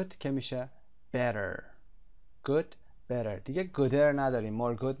good که میشه better. good, better. دیگه gooder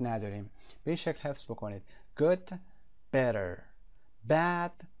نداریم، more good نداریم. به این شکل حفظ بکنید. good, better.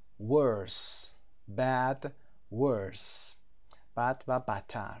 bad, worse. bad, worse. بد و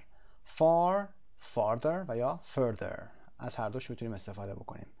بدتر. far, farther و یا further. از هر دوش میتونیم استفاده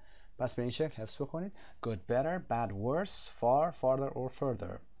بکنیم. پس به این شکل حفظ بکنید. good, better, bad, worse, far, farther or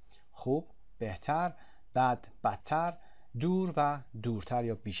further. خوب، بهتر، بد، بدتر، دور و دورتر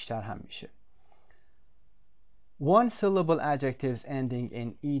یا بیشتر هم میشه. one syllable adjectives ending in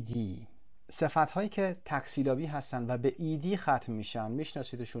ed صفت هایی که تکسیلابی هستن و به ed ختم میشن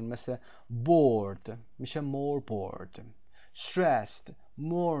میشناسیدشون. مثل bored میشه more bored. stressed,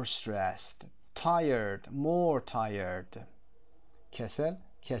 more stressed. tired, more tired. کسل،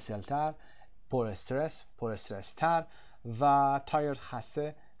 کسلتر. پر استرس، پر استرس تر. و tired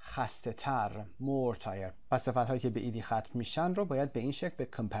خسته، خسته تر. more tired. پس صفت هایی که به ایدی ختم میشن رو باید به این شکل به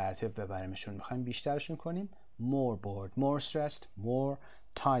comparative ببریمشون. میخوایم بیشترشون کنیم. more bored, more stressed, more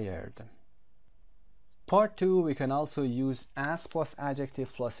tired. Part 2, we can also use as plus adjective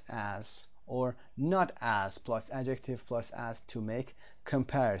plus as or not as plus adjective plus as to make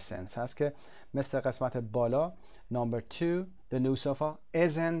comparisons. هست که مثل قسمت بالا number 2, the new sofa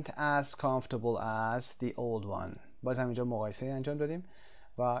isn't as comfortable as the old one. باز هم اینجا مقایسه انجام دادیم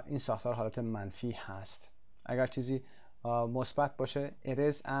و این ساختار حالت منفی هست. اگر چیزی مثبت باشه it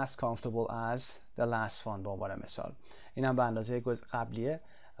is as comfortable as the last one به عنوان مثال. این هم به اندازه قبلیه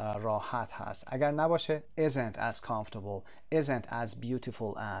راحت هست. اگر نباشه isn't as comfortable, isn't as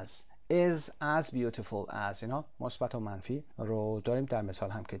beautiful as, is as beautiful as. اینا مثبت و منفی رو داریم در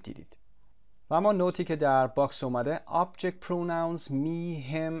مثال هم که دیدید. و اما نوتی که در باکس اومده object pronouns me,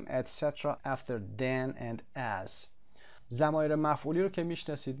 him, etc. after then and as. ضمایر مفعولی رو که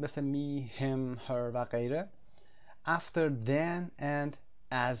میشناسید مثل me, him, her و غیره after then and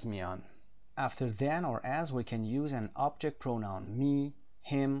as میان. After then or as we can use an object pronoun me,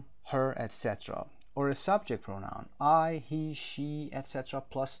 him, her, etc. or a subject pronoun I, he, she, etc.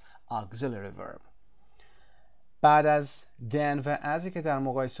 plus auxiliary verb. بعد از then و asی که در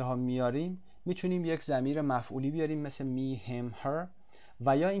مقایسه ها میاریم میتونیم یک ضمیر مفعولی بیاریم مثل me, him, her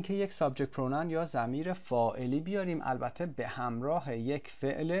و یا اینکه یک سابجکت پرونان یا ضمیر فاعلی بیاریم، البته به همراه یک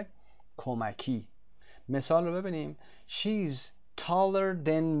فعل کمکی. مثال رو ببینیم. She's taller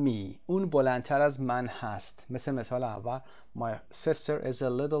than me. اون بلندتر از من هست. مثال اول My sister is a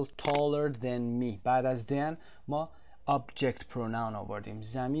little taller than me. بعد از than ما object pronoun آوردیم،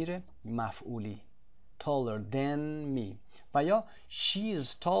 ضمیر مفعولی taller than me. و یا She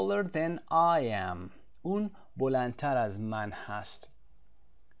is taller than I am. اون بلندتر از من هست.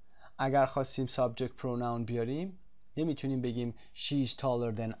 اگر خواستیم subject pronoun بیاریم نمیتونیم بگیم She is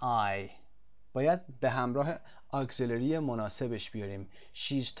taller than I. باید به همراه auxiliary مناسبش بیاریم.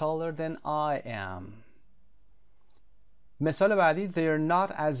 She is taller than I am. مثال بعدی They're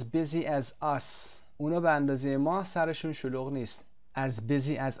not as busy as us. اونا به اندازه ما سرشون شلوغ نیست. As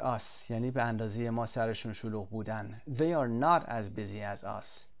busy as us یعنی به اندازه ما سرشون شلوغ بودن. They are not as busy as us.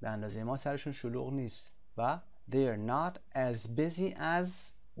 به اندازه ما سرشون شلوغ نیست. و They are not as busy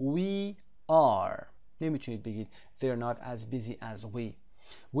as we are. نمیتونید بگید They are not as busy as we.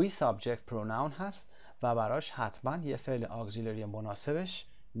 We subject pronoun هست و براش حتما یه فعل auxiliary مناسبش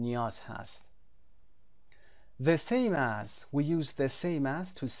نیاز هست. The same as. We use the same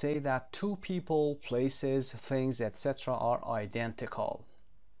as to say that two people, places, things, etc. are identical.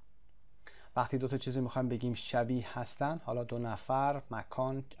 وقتی دو تا چیزی میخوایم بگیم شبیه هستن، حالا دو نفر،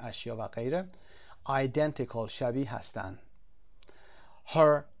 مکان، اشیا و غیره، identical شبیه هستن.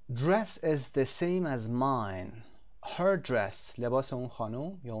 Her dress is the same as mine. Her dress لباس اون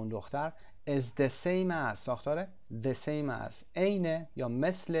خانم یا اون دختر is the same as ساختار the same as عین یا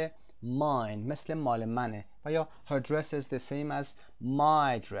مثل mine مثل مال منه و یا her dress is the same as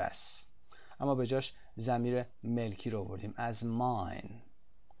my dress اما به جاش ضمیر ملکی رو بردیم as mine.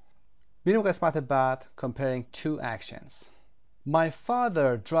 بریم قسمت بعد comparing two actions. My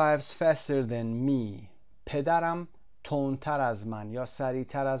father drives faster than me. پدرم تندتر از من یا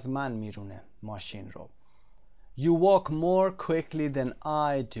سریعتر از من میرونه ماشین رو. You walk more quickly than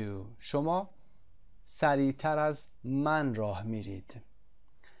I do. شما سریعتر از من راه میرید.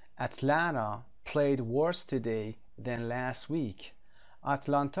 Atlanta played worse today than last week.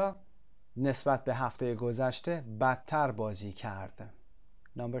 آتلانتا نسبت به هفته گذشته بدتر بازی کرد.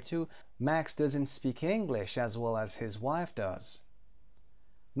 Number 2. Max doesn't speak English as well as his wife does.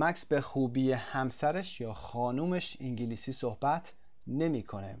 مکس به خوبی همسرش یا خانومش انگلیسی صحبت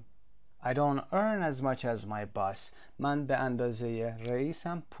نمیکنه. I don't earn as much as my boss. من به اندازه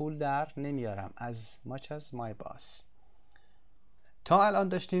رئیسم پول در نمیارم. As much as my boss. تا الان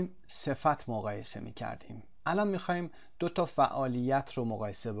داشتیم صفت مقایسه میکردیم. الان میخوایم دو تا فعالیت رو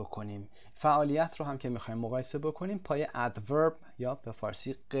مقایسه بکنیم. فعالیت رو هم که میخوایم مقایسه بکنیم پای adverb یا به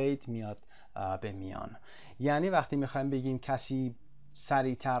فارسی قید میاد به میان. یعنی وقتی میخوایم بگیم کسی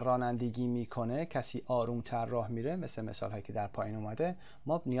سریعتر رانندگی میکنه، کسی آرومتر راه میره، مثل مثال هایی که در پایین اومده،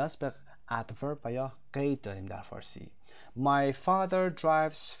 ما نیاز به adverb و یا قید داریم در فارسی. My father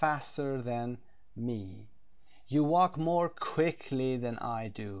drives faster than me. You walk more quickly than I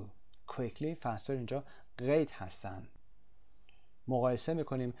do. Quickly, faster اینجا قید هستن. مقایسه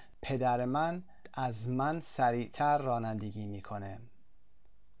میکنیم پدر من از من سریعتر رانندگی میکنه.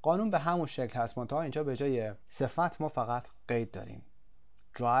 قانون به همون شکل هست، منتها اینجا به جای صفت ما فقط قید داریم.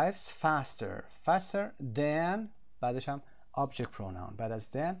 Drives faster. Faster than بعدش هم object pronoun. بعد از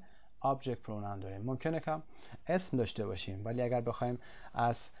than object pronoun داریم. ممکنه که اسم داشته باشیم ولی اگر بخوایم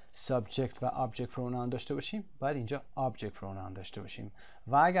از subject و object pronoun داشته باشیم باید اینجا object pronoun داشته باشیم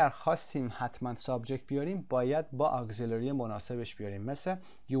و اگر خواستیم حتما subject بیاریم باید با auxiliary مناسبش بیاریم. مثل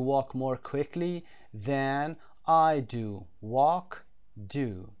you walk more quickly than I do. Walk,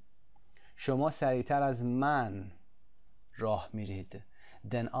 do. شما سریعتر از من راه میرید.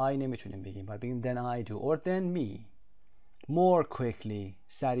 Than I نمیتونیم بگیم، باید بگیم than I do or than me. More quickly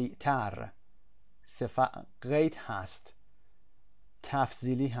سریعتر قید هست،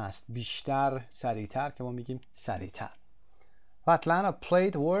 تفضیلی هست، بیشتر، سریعتر که ما میگیم سریعتر. و Atlanta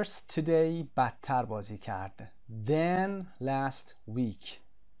played worse today بدتر بازی کرد than last week.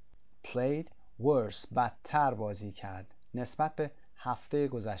 Played worse بدتر بازی کرد نسبت به هفته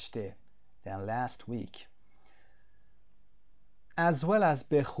گذشته than last week. As well as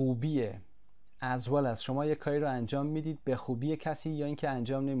به خوبیه. As well as شما یک کاری رو انجام میدید به خوبی کسی یا اینکه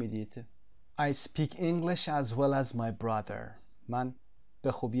انجام نمیدید. I speak English as well as my brother. من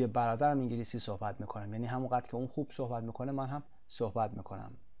به خوبی برادرم انگلیسی صحبت میکنم، یعنی همونقدر که اون خوب صحبت میکنه من هم صحبت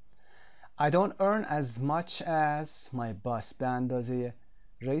میکنم. I don't earn as much as my boss. به اندازه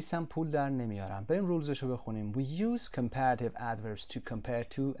رئیسم پول در نمیارم. بریم رولزشو بخونیم. We use comparative adverbs to compare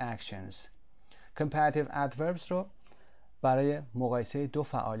two actions. Comparative adverbs رو برای مقایسه دو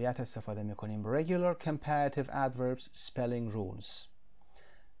فعالیت استفاده میکنیم. regular comparative adverbs spelling rules.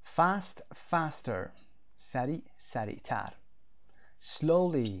 fast faster، سریع سریعتر.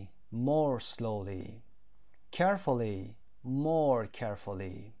 slowly more slowly. carefully more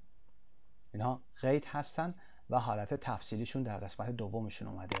carefully. اینها قید هستن و حالت تفصیلیشون در قسمت دومشون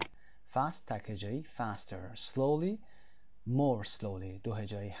اومده. fast تک هجایی faster، slowly more slowly دو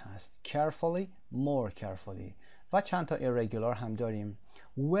هجایی هست، carefully more carefully و چند تا irregular هم داریم.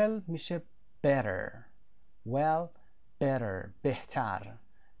 well میشه better، well better بهتر.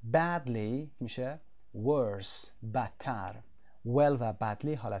 badly میشه worse بدتر. well و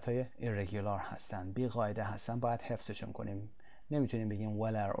badly حالتهای irregular هستن، بی قاعده هستن، باید حفظشون کنیم. نمیتونیم بگیم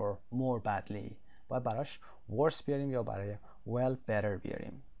weller or more badly، باید براش worse بیاریم یا برای well better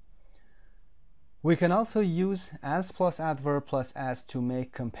بیاریم. We can also use as plus adverb plus as to make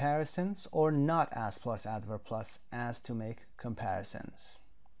comparisons or not as plus adverb plus as to make comparisons.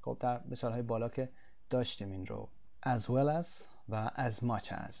 خب در مثال های بالا که داشتیم این رو as well as و as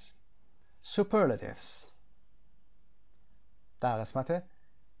much as. Superlatives. در قسمت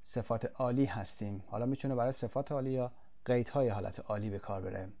صفات عالی هستیم. حالا میتونه برای صفات عالی یا قیدهای حالت عالی به کار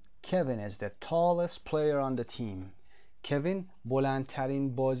بره. Kevin is the tallest player on the team. کوین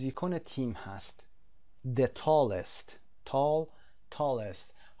بلندترین بازیکن تیم هست. The tallest.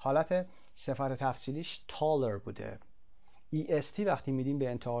 tallest. حالت صفت تفصیلیش taller بوده. est وقتی میدیم به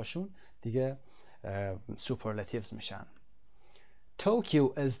انتهاشون دیگه superlatives میشن.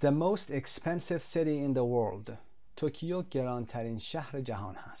 Tokyo is the most expensive city in the world. توکیو گرانترین شهر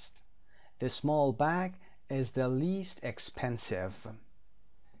جهان هست. The small bag is the least expensive.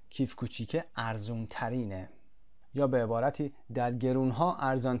 کیف کوچیکه ارزون ترینه، یا به عبارتی در گرونها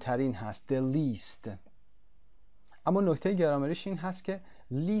ارزان ترین هست. The least. اما نکته گرامریش این هست که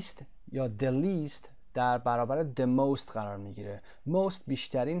least یا the least در برابر the most قرار میگیره. most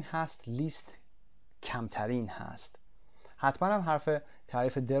بیشترین هست، least کمترین هست. حتما هم حرف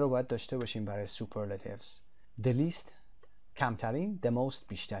تعریف the رو باید داشته باشیم برای superlatives. The least کمترین، the most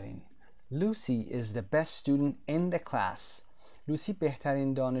بیشترین. Lucy is the best student in the class. لوسی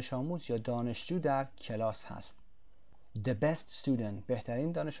بهترین دانش آموز یا دانشجو در کلاس هست. The best student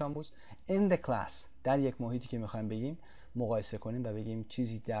بهترین دانش آموز in the class در یک محیطی که میخوایم بگیم مقایسه کنیم و بگیم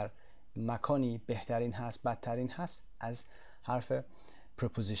چیزی در مکانی بهترین هست بدترین هست، از حرف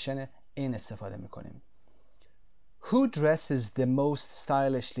preposition in استفاده میکنیم. Who dresses the most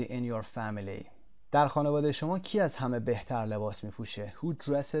stylishly in your family? در خانواده شما کی از همه بهتر لباس میپوشه؟ Who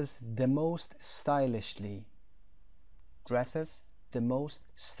dresses the most stylishly? dresses the most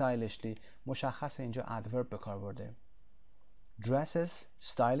stylishly مشخص اینجا adverb به کار برده. dresses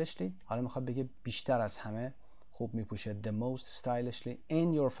stylishly حالا میخواد بگه بیشتر از همه خوب میپوشه. the most stylishly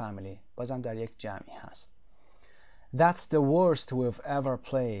in your family بازم در یک جمعی هست. That's the worst we've ever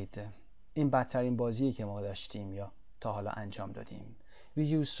played. این بدترین بازیه که ما داشتیم یا تا حالا انجام دادیم. We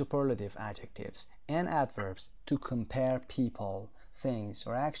use superlative adjectives and adverbs to compare people, things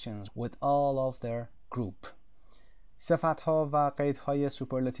or actions with all of their group. صفت‌ها و قیدهای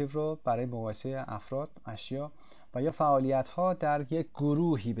سوپرلاتیو رو برای مقایسه افراد، اشیا و یا فعالیت‌ها در یک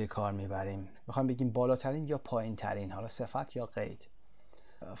گروهی به کار میبریم. میخوام بگیم بالاترین یا پایین‌ترین، حالا صفت یا قید.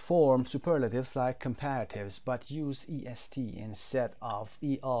 Form superlatives like comparatives but use est instead of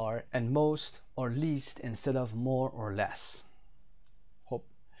er and most or least instead of more or less. خب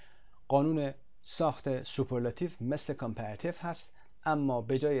قانون ساخت سوپرلاتیو مثل کامپراتیو هست، اما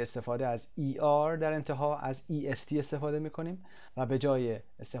به جای استفاده از er در انتها از est استفاده میکنیم و به جای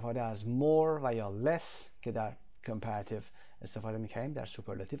استفاده از more و یا less که در comparative استفاده میکنیم در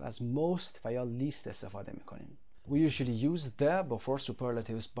superlative از most و یا least استفاده میکنیم. We usually use the before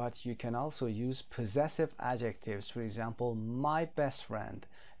superlatives, but you can also use possessive adjectives. For example, my best friend,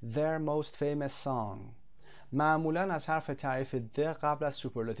 their most famous song. معمولا از حرف تعریف the قبل از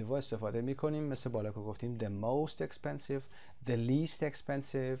سوپرلاتیو استفاده میکنیم، مثل بالا که گفتیم the most expensive, the least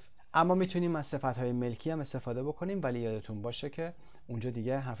expensive. اما میتونیم از صفتهای ملکی هم استفاده بکنیم، ولی یادتون باشه که اونجا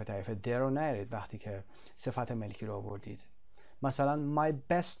دیگه حرف تعریف the رو نیارید وقتی که صفت ملکی رو آوردید. مثلا my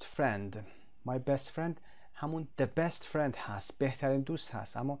best friend همون the best friend هست، بهترین دوست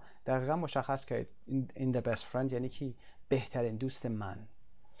هست، اما دقیقا مشخص کرد in the best friend یعنی کی؟ بهترین دوست من.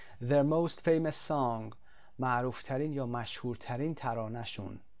 their most famous song معروفترین یا مشهورترین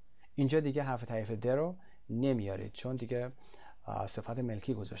ترانه‌شون. اینجا دیگه حرف تعریف the رو نمیارید چون دیگه صفت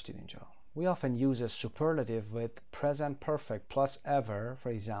ملکی گذاشتید اینجا. We often use a superlative with present perfect plus ever.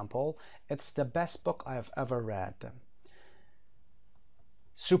 For example, it's the best book I've ever read.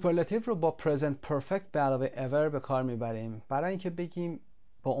 سوپرلاتیو رو با present perfect به علاوه ever به کار میبریم برای اینکه بگیم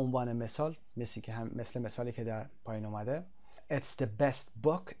با عنوان مثال مثل مثالی که در پایین اومده It's the best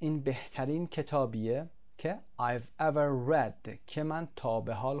book. این بهترین کتابیه که I've ever read که من تا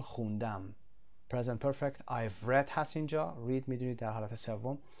به حال خوندم. Present perfect I've read هست اینجا. read میدونید در حالت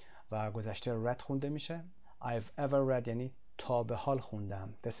سوم و گذشته read خونده میشه. I've ever read یعنی تا به حال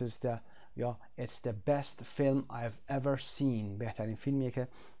خوندم. This is the یا It's the best film I've ever seen. بهترین فیلمیه که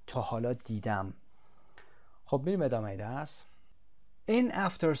تا حالا دیدم. خب بریم ادامه درس. In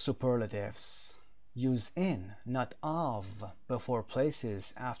after superlatives use in not of before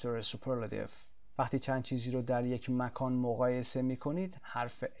places after a superlative. وقتی چند چیزی رو در یک مکان مقایسه می کنید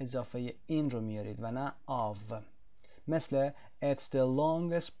حرف اضافه in رو میارید و نه of. مثل It's the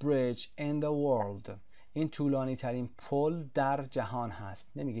longest bridge in the world. این طولانی ترین پل در جهان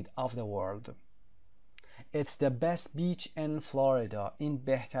هست. نمیگید of the world. It's the best beach in Florida. این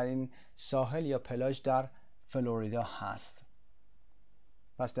بهترین ساحل یا پلاژ در فلوریدا هست.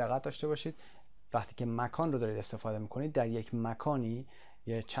 پس دقت داشته باشید وقتی که مکان رو دارید استفاده میکنید در یک مکانی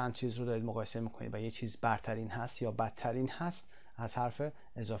یه چند چیز رو دارید مقایسه میکنید و یه چیز برترین هست یا بدترین هست از حرف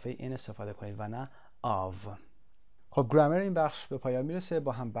اضافه این استفاده کنید و نه of. خب گرامر این بخش به پایان میرسه.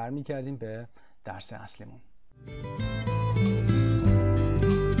 با هم برمیگردیم به درس اصلیمون.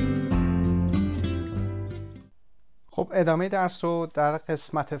 خب ادامه درس رو در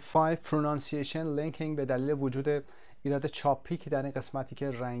قسمت 5 pronunciation linking به دلیل وجود ایراد چاپی که در این قسمتی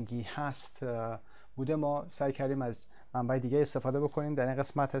که رنگی هست بوده ما سعی کردیم از منبع دیگه استفاده بکنیم. در این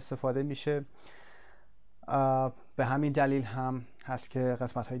قسمت استفاده میشه. به همین دلیل هم هست که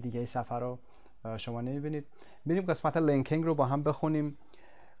قسمت های دیگه صفحه رو شما نمیبینید. میریم قسمت linking رو با هم بخونیم.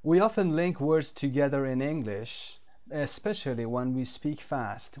 We often link words together in English, especially when we speak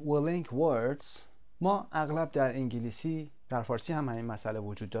fast. We link words. ما اغلب در انگلیسی، در فارسی هم همین مسئله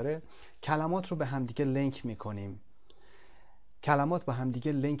وجود داره. کلمات رو به همدیگه لینک میکنیم. کلمات با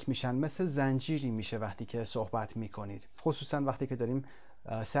همدیگه لینک میشن، مثل زنجیری میشه وقتی که صحبت میکنید، خصوصا وقتی که داریم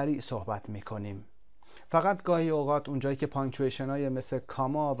سریع صحبت میکنیم. فقط گاهی اوقات اونجایی که پانکچویشن های مثل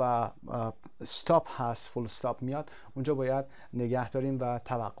کاما و استاپ هست، فول استاپ میاد، اونجا باید نگه داریم و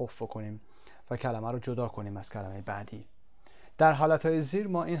توقف بکنیم و کلمه رو جدا کنیم از کلمه بعدی. در حالتهای زیر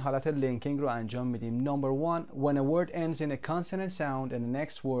ما این حالت لینکینگ رو انجام میدیم. Number 1, when a word ends in a consonant sound and the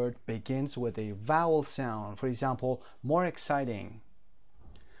next word begins with a vowel sound. For example, more exciting.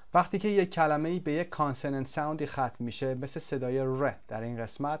 وقتی که یک کلمه‌ای به یک کانسوننت ساوندی ختم میشه، مثل صدای ر در این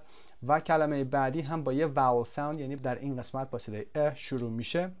قسمت، و کلمه بعدی هم با یه واول ساوند، یعنی در این قسمت با صدای ا شروع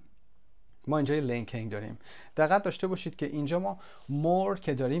میشه، ما اینجا لینکینگ داریم. دقت داشته باشید که اینجا ما more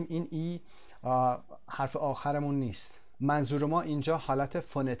که داریم، این ای حرف آخرمون نیست. منظور ما اینجا حالت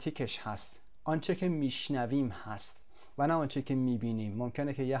فونتیکش هست، آنچه که میشنویم هست و نه آنچه که میبینیم.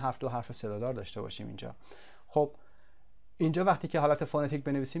 ممکنه که یه حرف دو حرف صدادار داشته باشیم اینجا. خب اینجا وقتی که حالت فونتیک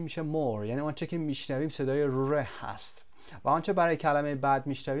بنویسیم میشه more، یعنی آنچه که میشنویم صدای ر هست و آنچه برای کلمه بعد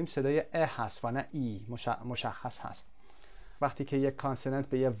میشنویم صدای ا هست و نه ای، مشخص هست. وقتی که یک کانسوننت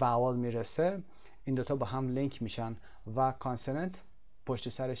به یه واول میرسه، این دوتا با هم لینک میشن و کانسوننت پشت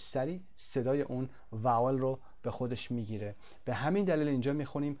سرش سری صدای اون واول رو به خودش میگیره. به همین دلیل اینجا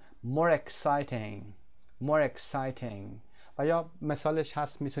میخونیم more exciting، more exciting. و یا مثالش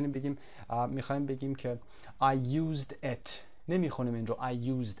هست، میتونیم بگیم میخوایم بگیم که I used it، نمیخونیم این رو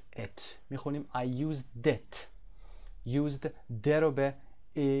I used it، میخونیم I used it. used د رو به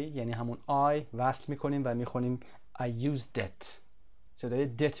ای، یعنی همون I وصل میکنیم و میخونیم I used it. صدای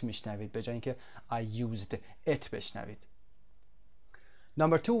دت میشنوید به جای اینکه I used it بشنوید.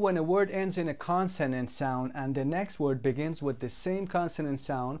 Number 2, when a word ends in a consonant sound and the next word begins with the same consonant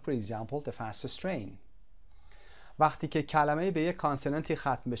sound, for example, the fastest train. وقتی که کلمه به یک کانسوننتی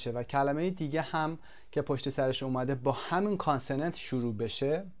ختم بشه و کلمه دیگه هم که پشت سرش اومده با همین کانسوننت شروع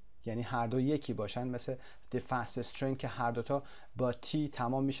بشه، یعنی هر دو یکی باشن، مثل the fastest train که هر دوتا با تی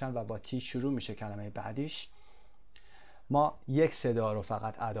تمام میشن و با تی شروع میشه کلمه بعدیش، ما یک صدا رو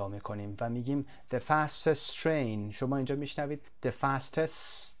فقط ادا میکنیم و میگیم the fastest train. شما اینجا میشنوید the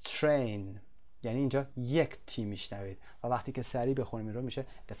fastest train، یعنی اینجا یک تی میشنوید و وقتی که سریع بخونیم این رو میشه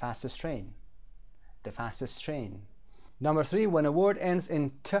the fastest train، the fastest train. Number 3, when a word ends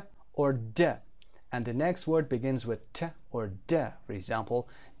in t or d and the next word begins with t or d, for example,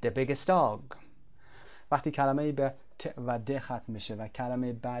 the biggest dog. وقتی کلمه به ت و د ختم میشه و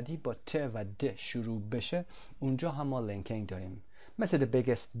کلمه بعدی با ت و د شروع بشه، اونجا هم ما لینکینگ داریم. مثل the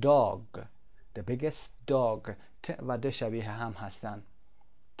biggest dog، the biggest dog، ت و د شبیه هم هستن،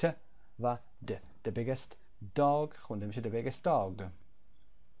 ت و د. the biggest dog خونده میشه the biggest dog.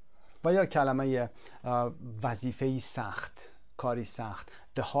 و یا کلمه وظیفه‌ای سخت، کاری سخت،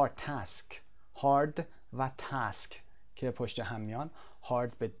 the hard task، hard و task که پشت هم میان،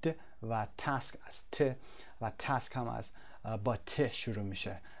 hard به د و task از ت و task هم از با ت شروع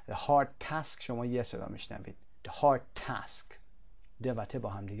میشه. the hard task شما یه صدا میشنوید. the hard task د و ت با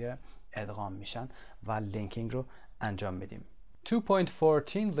هم دیگه ادغام میشن و لینکینگ رو انجام میدیم.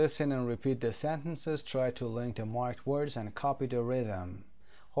 2.14 Listen and repeat the sentences. Try to link the marked words and copy the rhythm.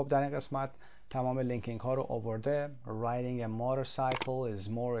 خب در این قسمت تمام لینکینگ ها رو آورده. Riding a motorcycle is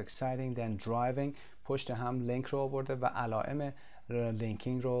more exciting than driving. پشت هم لینک رو آورده و علائم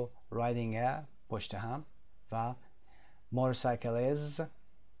لینکینگ رو riding a پشت هم و motorcycle is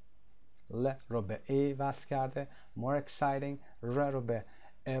ل رو به ای وصل کرده. more exciting ر رو به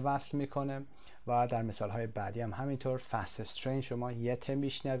ای وصل میکنه و در مثال های بعدی هم همینطور. fastest train شما یه ت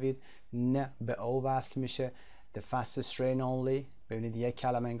میشنوید، ن به او وصل میشه. the fastest train only ببینید یک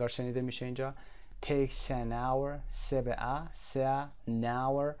کلمه انگار شنیده میشه اینجا. takes an hour سه به ا سه an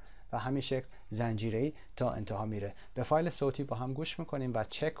hour و همین شکل زنجیره‌ای تا انتها میره. به فایل صوتی با هم گوش میکنیم و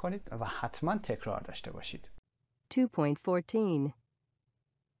چک کنید و حتما تکرار داشته باشید. 2.14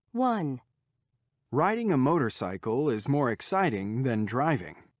 1. Riding a motorcycle is more exciting than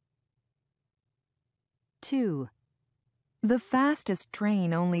driving. 2. The fastest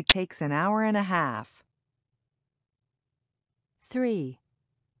train only takes an hour and a half. 3.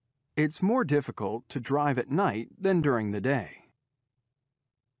 It's more difficult to drive at night than during the day.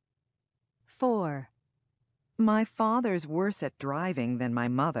 4. My father's worse at driving than my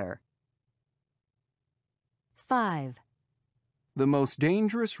mother. 5. The most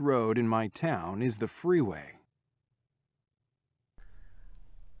dangerous road in my town is the freeway.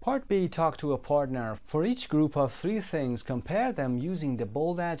 Part B, talk to a partner. For each group of 3 things, compare them using the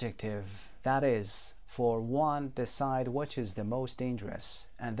bold adjective. That is, for 1, decide which is the most dangerous,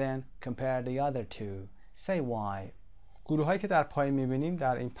 and then compare the other 2. Say why. گروه هایی که در پای میبینیم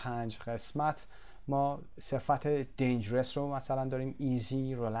در این 5 قسمت ما صفت dangerous رو مثلا داریم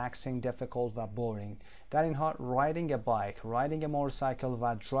easy, relaxing, difficult و boring. در اینها riding a bike, riding a motorcycle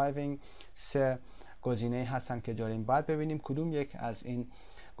و driving 3 گزینه هستن که داریم. بعد ببینیم کدوم یک از این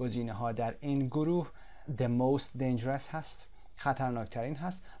گزینه ها در این گروه the most dangerous هست، خطرناکترین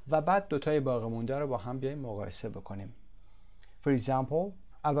هست و بعد دوتای باقی مونده رو با هم بیایم مقایسه بکنیم. For example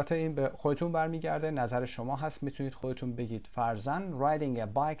البته این به خودتون برمیگرده، نظر شما هست، میتونید خودتون بگید فرضاً riding a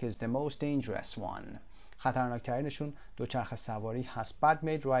bike is the most dangerous one. خطرناکترینشون دوچرخه سواری هست. بعد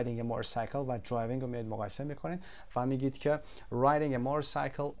میید riding a motorcycle و driving رو میید مقایسه میکنید و میگید که riding a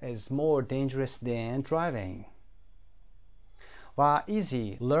motorcycle is more dangerous than driving. و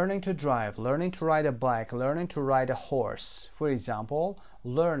easy, learning to drive, learning to ride a bike, learning to ride a horse. For example,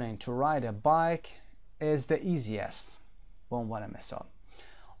 learning to ride a bike is the easiest. به عنوان مثال.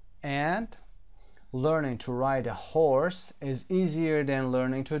 And learning to ride a horse is easier than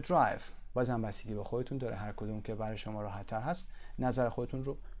learning to drive. بازم بستگی به خودتون داره، هر کدوم که برای شما راحت تر هست نظر خودتون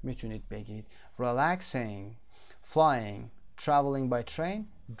رو میتونید بگید. Relaxing, flying, traveling by train,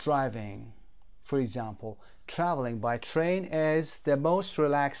 driving. For example, traveling by train is the most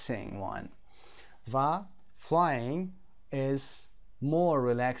relaxing one. و flying is more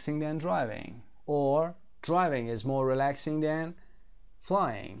relaxing than driving. Or driving is more relaxing than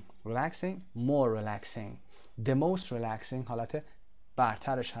flying. Relaxing, more relaxing. The most relaxing حالت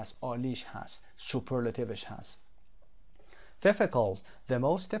برترش هست، عالیش هست، superlativeش هست. Difficult, the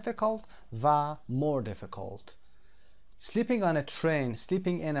most difficult و more difficult. Sleeping on a train,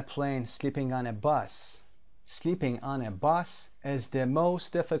 sleeping in a plane, sleeping on a bus. Sleeping on a bus is the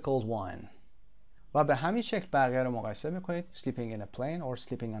most difficult one. و به همین شکل بقیه رو مقایسه میکنید. Sleeping in a plane or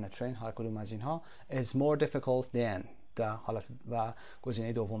sleeping on a train، هر کدوم از اینها is more difficult than در حالت و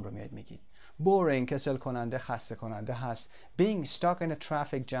گزینه دوم رو میگید. boring کسل کننده، خسته کننده هست. being stuck in a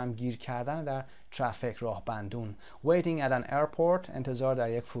traffic jam گیر کردن در ترافیک راه بندون. waiting at an airport انتظار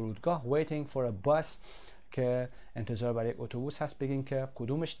در یک فرودگاه. waiting for a bus که انتظار برای یک اتوبوس هست. بگین که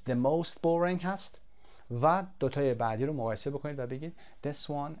کدومش the most boring هست و دوتای بعدی رو مقایسه بکنید و بگید this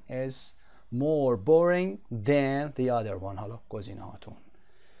one is more boring than the other one. حالا گزینه هاتون.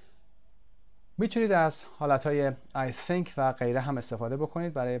 میتونید از حالتهای I think و غیره هم استفاده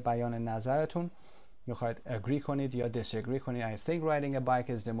بکنید برای بیان نظرتون. میخواید agree کنید یا disagree کنید. I think riding a bike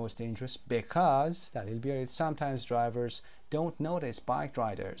is the most dangerous because دلیل بیارید. Sometimes drivers don't notice bike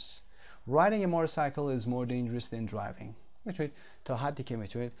riders. Riding a motorcycle is more dangerous than driving. میتونید تا حدی که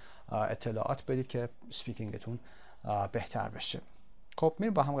میتونید اطلاعات بدید که سپیکینگتون بهتر بشه. خب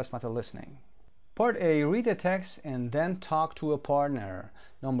میریم با هم قسمت listening. Part A, read the text and then talk to a partner.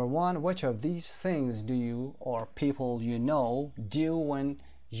 Number 1, which of these things do you or people you know do when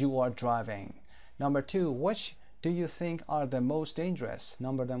you are driving? Number 2, which do you think are the most dangerous?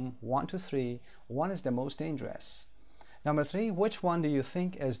 Number them 1 to 3. 1 is the most dangerous. Number 3, which one do you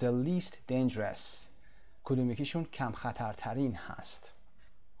think is the least dangerous? کدوم یکیشون کم خطرترین هست؟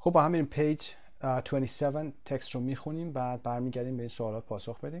 خب با همین پیج 27 تکست رو میخونیم، بعد برمیگردیم به این سوالات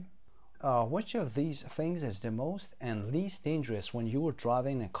پاسخ بدیم. Which of these things is the most and least dangerous when you are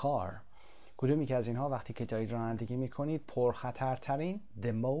driving a car? کدومی که از اینها وقتی که دارید رانندگی میکنید پرخطرترین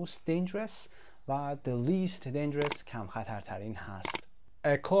the most dangerous و the least dangerous کم خطرترین هست.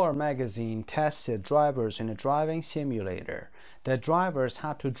 A car magazine tested drivers in a driving simulator. The drivers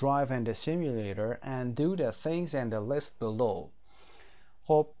had to drive in the simulator and do the things in the list below.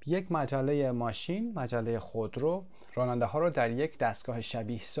 خب یک مجله ماشین، مجله خودرو، راننده ها رو در یک دستگاه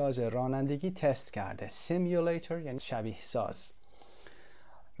شبیه ساز رانندگی تست کرده. سیمولیتور یعنی شبیه ساز.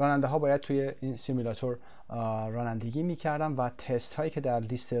 راننده ها باید توی این سیمولاتور رانندگی میکردن و تست هایی که در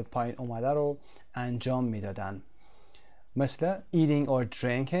لیست پایین اومده رو انجام میدادن، مثل eating or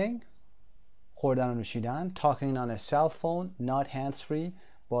drinking، خوردن و نوشیدن، talking on a cell phone, not hands free،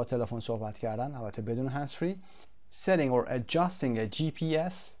 با تلفن صحبت کردن البته بدون hands free، setting or adjusting a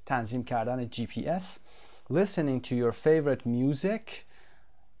GPS، تنظیم کردن GPS، listening to your favorite music،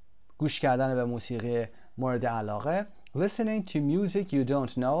 گوش کردن به موسیقی مورد علاقه، listening to music you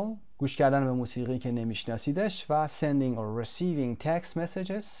don't know، گوش کردن به موسیقی که نمیشناسیدش، و sending or receiving text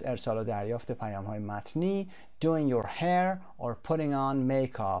messages، ارسال و دریافت پیام های متنی، doing your hair or putting on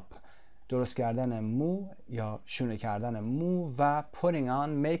makeup، درست کردن مو یا شونه کردن مو، و putting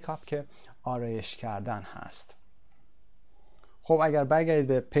on makeup که آرایش کردن هست. خب اگر برگردید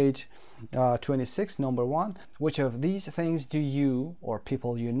به پیج 26 number 1, which of these things do you or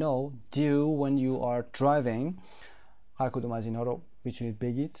people you know do when you are driving؟ هر کدوم از اینها رو میتونید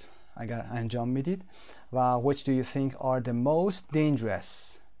بگید اگر انجام میدید. و which do you think are the most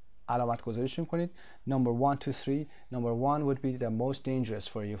dangerous؟ علامت گذاریشون کنید. number 1 to 3. number 1 would be the most dangerous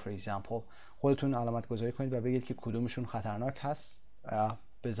for you, for example. خودتون علامت گذاری کنید و بگید که کدومشون خطرناک هست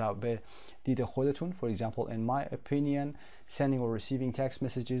به دید خودتون. For example, in my opinion, sending or receiving text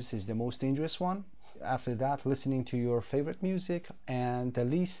messages is the most dangerous one. After that, listening to your favorite music, and the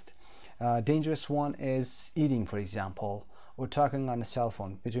least dangerous one is eating, for example, or talking on a cell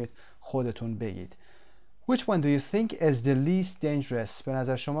phone. میتونید خودتون بگید. Which one do you think is the least dangerous؟ به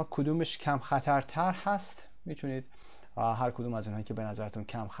نظر شما کدومش کم خطرتر هست؟ میتونید هر کدوم از اونها که به نظرتون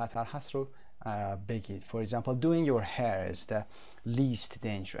کم خطر هست رو بگید. For example, doing your hair is the least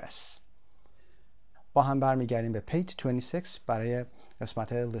dangerous. با هم برمیگردیم به page 26 برای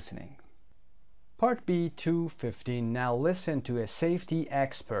قسمت listening. Part B 215. Now listen to a safety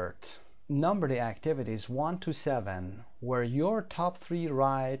expert. Number the activities 1 to 7 where your top 3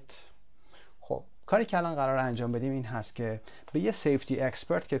 right. خب کاری که الان قرار انجام بدیم این هست که به یه سیفتی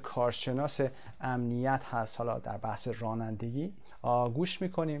اکسپرت که کارشناس امنیت هست، حالا در بحث رانندگی، گوش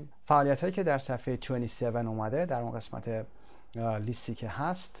میکنیم. فعالیت هایی که در صفحه 27 اومده در اون قسمت لیستی که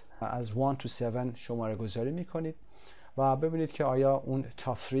هست از 1 to 7 شماره گذاری میکنید و ببینید که آیا اون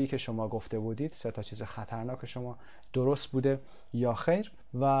تاپ 3 که شما گفته بودید، 3 تا چیز خطرناک شما، درست بوده یا خیر.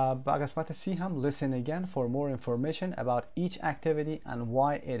 و با قسمت C هم listen again for more information about each activity and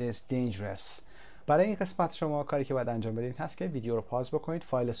why it is dangerous. برای این قسمت شما کاری که باید انجام بدید هست که ویدیو رو پاز بکنید،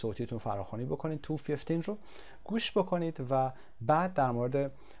 فایل صوتیتون فراخوانی بکنید، 215 رو گوش بکنید و بعد در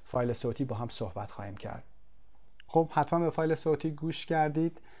مورد فایل صوتی با هم صحبت خواهیم کرد. خب حتما به فایل صوتی گوش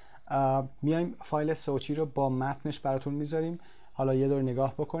کردید. میایم فایل صوتی رو با متنش براتون میذاریم. حالا یه دور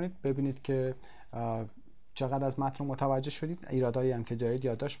نگاه بکنید ببینید که چقدر از متن رو متوجه شدید، ایرادایی هم که دارید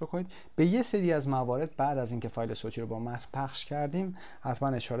یادداشت بکنید. به یه سری از موارد بعد از اینکه فایل صوتی رو با متن پخش کردیم حتما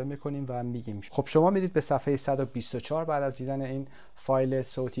اشاره میکنیم و میگیم. خب شما میرید به صفحه 124 بعد از دیدن این فایل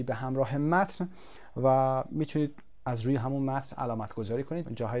صوتی به همراه متن و میتونید از روی همون متن علامت گذاری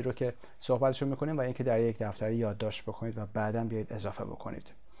کنید جاهایی رو که صحبتشو میکنیم و اینکه در یک دفتری یادداشت بکنید و بعداً بیاید اضافه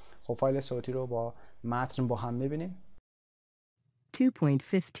بکنید. خب فایل صوتی رو با متن با هم میبینیم.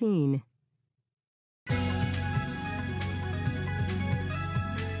 2.15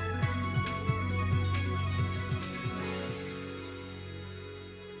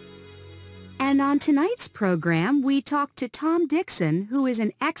 And on tonight's program, we talk to Tom Dixon, who is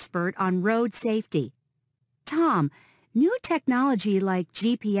an expert on road safety. Tom, new technology like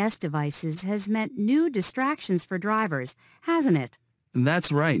GPS devices has meant new distractions for drivers, hasn't it?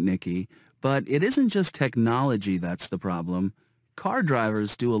 That's right, Nikki. But it isn't just technology that's the problem. Car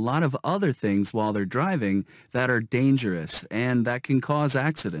drivers do a lot of other things while they're driving that are dangerous and that can cause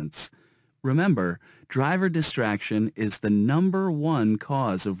accidents. Remember, driver distraction is the #1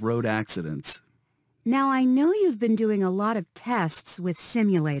 cause of road accidents. Now, I know you've been doing a lot of tests with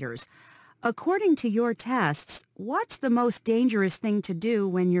simulators. According to your tests, what's the most dangerous thing to do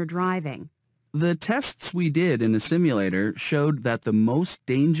when you're driving? The tests we did in a simulator showed that the most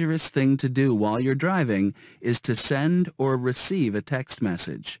dangerous thing to do while you're driving is to send or receive a text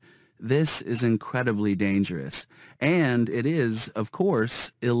message. This is incredibly dangerous, and it is, of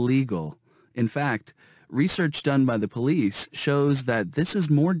course, illegal. In fact, research done by the police shows that this is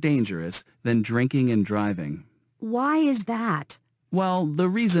more dangerous than drinking and driving. Why is that? Well, the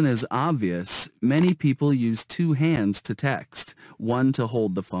reason is obvious. Many people use two hands to text, one to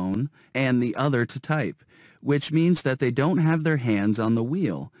hold the phone and the other to type, which means that they don't have their hands on the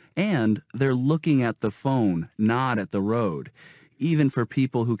wheel, and they're looking at the phone, not at the road. Even for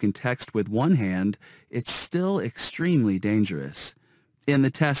people who can text with one hand, it's still extremely dangerous. In the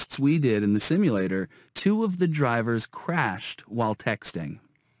tests we did in the simulator, 2 of the drivers crashed while texting.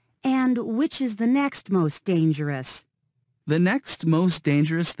 And which is the next most dangerous? The next most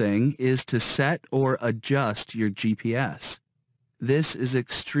dangerous thing is to set or adjust your GPS. This is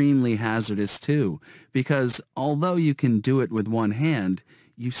extremely hazardous too, because although you can do it with one hand,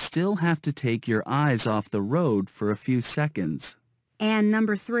 you still have to take your eyes off the road for a few seconds. And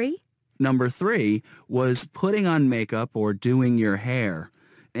number 3? Number 3 was putting on makeup or doing your hair.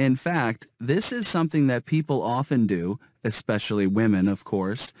 In fact, this is something that people often do, especially women, of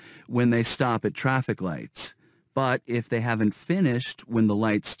course, when they stop at traffic lights. But if they haven't finished when the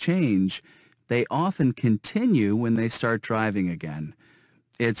lights change, they often continue when they start driving again.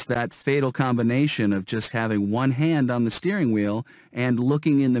 It's that fatal combination of just having one hand on the steering wheel and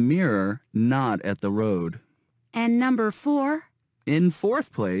looking in the mirror, not at the road. And number 4? In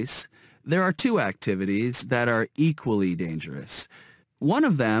 4th place, there are 2 activities that are equally dangerous. One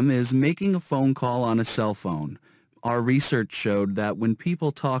of them is making a phone call on a cell phone. Our research showed that when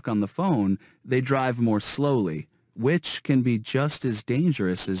people talk on the phone, they drive more slowly, which can be just as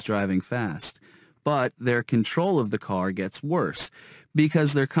dangerous as driving fast. But their control of the car gets worse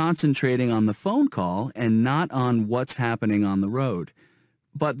because they're concentrating on the phone call and not on what's happening on the road.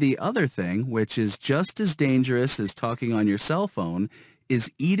 But the other thing, which is just as dangerous as talking on your cell phone,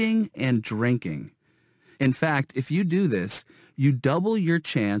 is eating and drinking. In fact, if you do this, you double your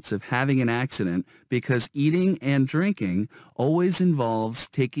chance of having an accident because eating and drinking always involves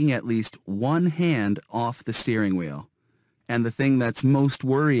taking at least one hand off the steering wheel. And the thing that's most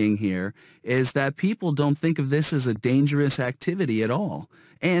worrying here is that people don't think of this as a dangerous activity at all,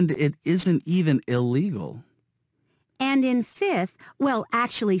 and it isn't even illegal. And in 5th, well,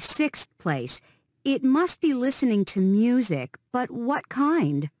 actually 6th place, it must be listening to music, but what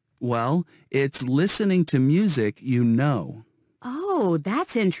kind? Well, it's listening to music you know. Oh,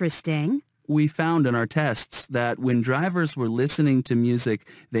 that's interesting. We found in our tests that when drivers were listening to music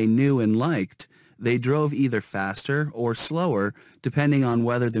they knew and liked, they drove either faster or slower, depending on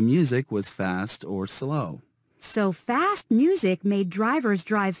whether the music was fast or slow. So fast music made drivers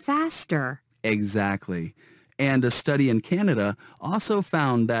drive faster. Exactly. And a study in Canada also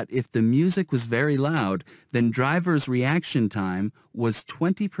found that if the music was very loud, then drivers' reaction time was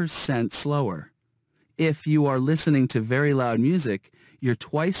 20% slower. If you are listening to very loud music, you're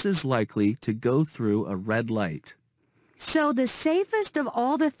twice as likely to go through a red light. So the safest of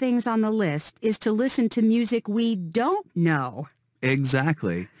all the things on the list is to listen to music we don't know.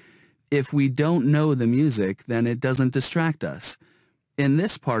 Exactly. If we don't know the music, then it doesn't distract us. In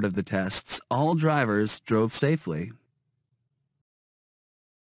this part of the tests, all drivers drove safely.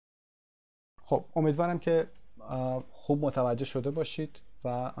 خب امیدوارم که خوب متوجه شده باشید و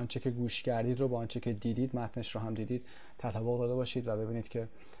آنچه که گوش کردید رو با آنچه که دیدید، متنش رو هم دیدید، تطابق داده باشید و ببینید که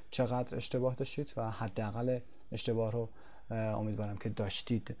چقدر اشتباه داشتید و حداقل اشتباه رو امیدوارم که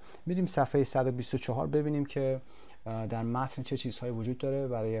داشتید. میریم صفحه 124 ببینیم که در متن چه چیزهایی وجود داره.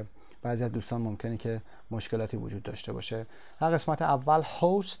 برای بعضی از دوستان ممکنه که مشکلاتی وجود داشته باشه. در قسمت اول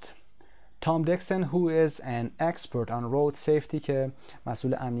host Tom Dixon who is an expert on road safety که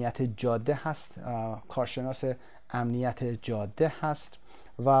مسئول امنیت جاده هست، کارشناس امنیت جاده هست.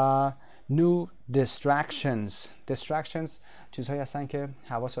 و new distractions چیزهایی هستن که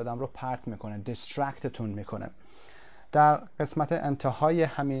حواس آدم رو پرت میکنه، distractتون میکنه. در قسمت انتهای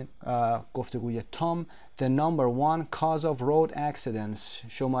همین گفتگوی تام the number 1 cause of road accidents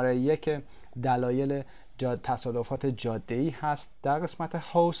شماره 1 دلایل تصادفات جاده‌ای هست. در قسمت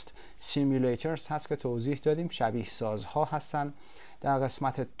host simulators هست که توضیح دادیم، شبیه سازها هستن. در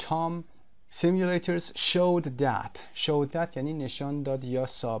قسمت تام simulators showed that یعنی نشان داد یا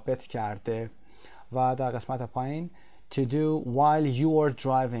ثابت کرده. و در قسمت پایین to do while you are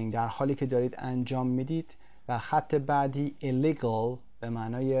driving در حالی که دارید انجام میدید. در خط بعدی illegal به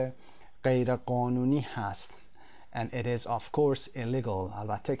معنای غیر قانونی هست and it is of course illegal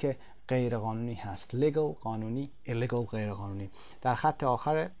البته که غیر قانونی هست. legal قانونی، illegal غیر قانونی. در خط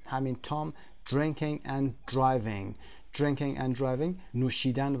آخر همین تام drinking and driving. drinking and driving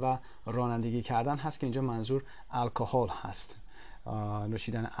نوشیدن و رانندگی کردن هست که اینجا منظور الکل هست،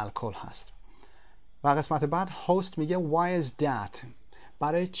 نوشیدن الکل هست. و قسمت بعد host میگه why is that،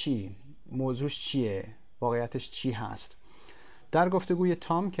 برای چی، موضوعش چیه، واقعیتش چی هست. در گفتگوی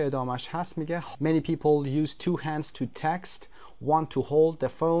تام که ادامش هست میگه many people use two hands to text, one to hold the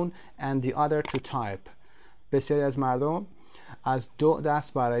phone and the other to type. بسیاری از مردم از دو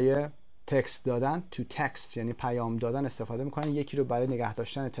دست برای تکست دادن to text یعنی پیام دادن استفاده میکنن، یکی رو برای نگه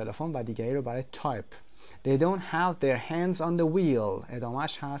داشتن تلفن و دیگری رو برای تایپ. They don't have their hands on the wheel.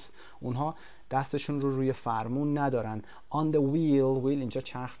 ادامهش هست اونها دستشون رو روی فرمون ندارن. On the wheel، wheel اینجا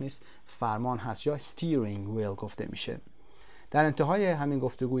چرخ نیست، فرمان هست یا steering wheel گفته میشه. در انتهای همین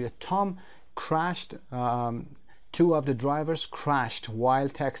گفتگوی تام crashed two of the drivers crashed while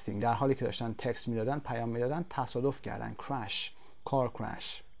texting. در حالی که داشتن تکست میدادن، پیام میدادن، تصادف کردن. crash، car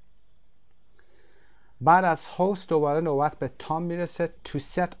crash. بعد از host دوباره نوبت به تام میرسه to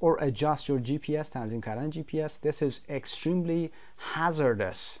set or adjust your GPS، تنظیم کردن GPS. This is extremely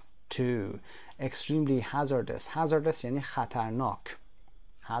hazardous too. extremely hazardous. hazardous یعنی خطرناک.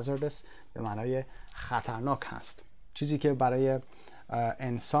 hazardous به معنای خطرناک هست. چیزی که برای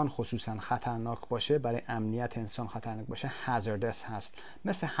انسان خصوصا خطرناک باشه، برای امنیت انسان خطرناک باشه hazardous هست.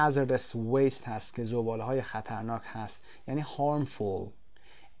 مثل hazardous waste هست که زباله های خطرناک هست، یعنی harmful،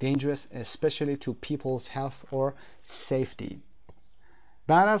 dangerous especially to people's health or safety.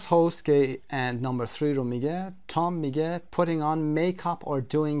 بعد از host که and number 3 رو میگه، تام میگه putting on makeup or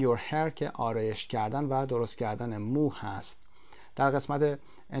doing your hair که آرایش کردن و درست کردن مو هست. در قسمت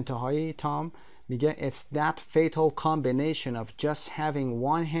انتهایی تام میگه it's that fatal combination of just having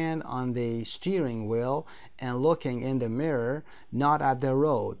one hand on the steering wheel and looking in the mirror not at the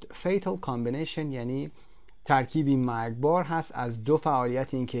road. fatal combination یعنی ترکیبی مرگبار هست از دو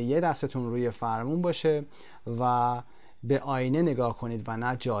فعالیت، این که یه دستتون روی فرمون باشه و به آینه نگاه کنید و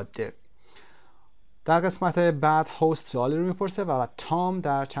نه جاده. در قسمت بعد هاست سوالی رو میپرسه و تام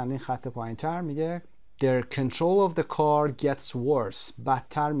در چندین خط پایین‌تر میگه their control of the car gets worse.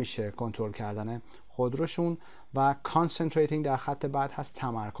 بدتر میشه کنترل کردن خودروشون. و concentrating در خط بعد هست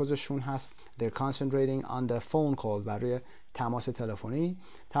تمرکزشون هست. they're concentrating on the phone call، برای تماس تلفنی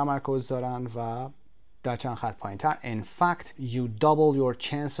تمرکز دارن. و در چند خط پایین‌تر in fact you double your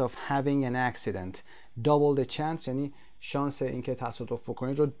chance of having an accident. double the chance یعنی شانس اینکه تصادف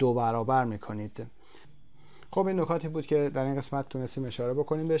بکنید رو 2 برابر میکنید. خب این نکاتی بود که در این قسمت تونستیم اشاره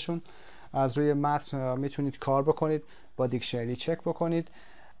بکنیم بهشون. از روی متن میتونید کار بکنید، با دیکشنری چک بکنید.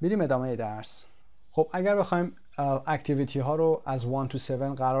 میریم ادامه درس. خب اگر بخوایم اکتیویتی ها رو از 1 تا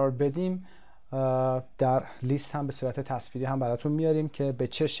 7 قرار بدیم، در لیست هم به صورت تصویری هم براتون میاریم که به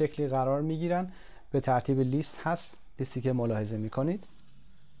چه شکلی قرار میگیرن. به ترتیب لیست هست، لیستی که ملاحظه میکنید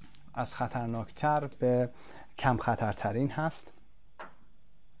از خطرناکتر به کم خطرترین هست.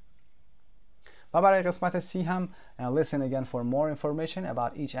 و برای قسمت C هم listen again for more information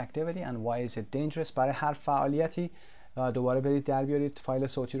about each activity and why is it dangerous. برای هر فعالیتی دوباره برید در بیارید فایل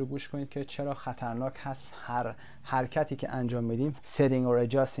صوتی رو گوش کنید که چرا خطرناک هست هر حرکتی که انجام میدیم. setting or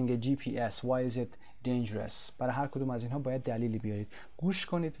adjusting a GPS, why is it dangerous. برای هر کدوم از اینها باید دلیلی بیارید، گوش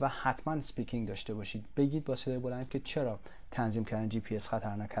کنید و حتما سپیکینگ داشته باشید. بگید با صدای بلند که چرا تنظیم کردن GPS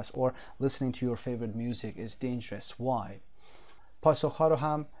خطرناک هست. or listening to your favorite music is dangerous, why. پاسخ‌ها رو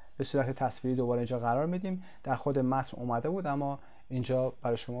هم به صورت تصویری دوباره اینجا قرار میدیم. در خود متن اومده بود اما اینجا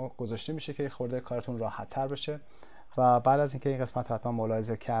برای شما گذاشته میشه که خورده کارتون راحت تر بشه. و بعد از اینکه این قسمت حتما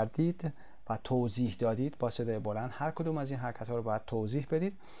ملاحظه کردید و توضیح دادید با صدای بلند هر کدوم از این حرکت‌ها رو باید توضیح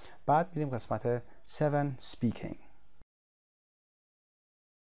بدید. بعد میریم قسمت 7 speaking.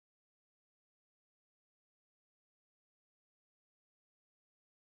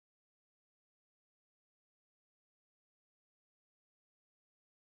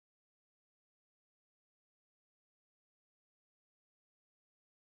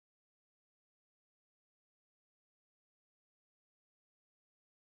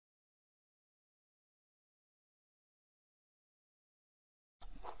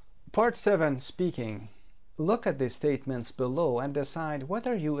 Part 7 speaking. Look at the statements below and decide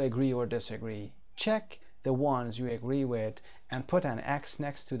whether you agree or disagree. Check the ones you agree with and put an X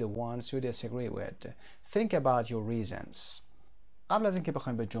next to the ones you disagree with. Think about your reasons. قبل از اینکه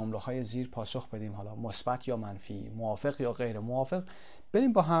بخوایم به جمله‌های زیر پاسخ بدیم، حالا مثبت یا منفی، موافق یا غیر موافق،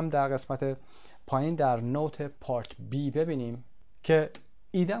 بریم با هم در قسمت پایین در نوت پارت بی ببینیم که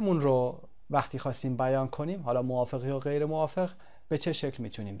ایدمون رو وقتی خواستیم بیان کنیم، حالا موافق یا غیر موافق، به چه شکل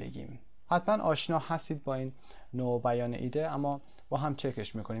میتونیم بگیم. حتما آشنا هستید با این نوع بیان ایده اما با هم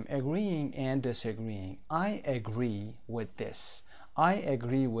چکش میکنیم. Agreeing and disagreeing. I agree with this. I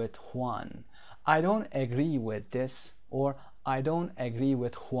agree with Juan. I don't agree with this or I don't agree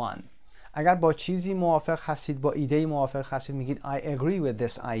with Juan. اگر با چیزی موافق هستید، با ایده موافق هستید، میگید I agree with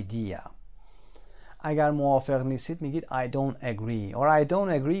this idea. اگر موافق نیستید میگید I don't agree or I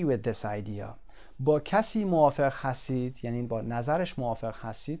don't agree with this idea. با کسی موافق هستید، یعنی با نظرش موافق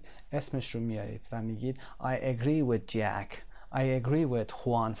هستید، اسمش رو میارید و میگید I agree with Jack. I agree with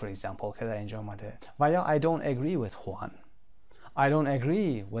Juan for example که در اینجا آمده. و یا I don't agree with Juan. I don't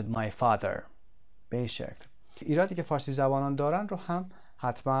agree with my father. به این شکل. ایرادی که فارسی زبانان دارن رو هم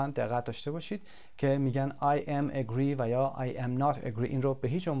حتما دقت داشته باشید که میگن I am agree و یا I am not agree. این رو به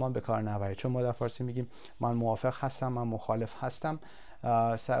هیچ عنوان به کار نبرید، چون ما در فارسی میگیم من موافق هستم، من مخالف هستم.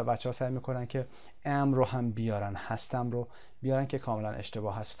 بچه ها سعی میکنن که am رو هم بیارن، هستم رو بیارن که کاملا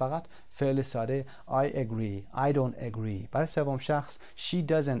اشتباه هست. فقط فعل ساده I agree, I don't agree. برای سوم شخص she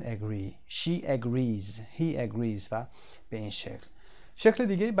doesn't agree, she agrees, he agrees و به این شکل. شکل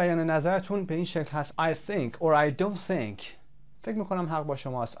دیگه بیان نظرتون به این شکل هست I think or I don't think. فکر میکنم حق با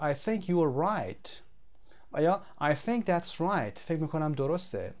شماست. I think you are right. و یا I think that's right. فکر میکنم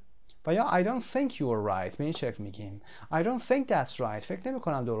درسته. و یا I don't think you are right. به این شکل میگیم I don't think that's right. فکر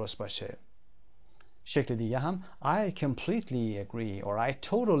نمیکنم درست باشه. شکل دیگه هم I completely agree or I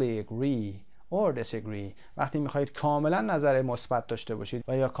totally agree or disagree. وقتی میخواهید کاملا نظر مثبت داشته باشید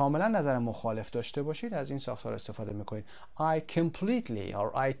و یا کاملا نظر مخالف داشته باشید، از این ساختار استفاده میکنید I completely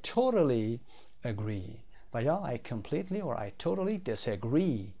or I totally agree و یا I completely or I totally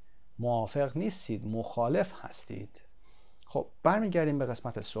disagree. موافق نیستید، مخالف هستید. خب برمیگردیم به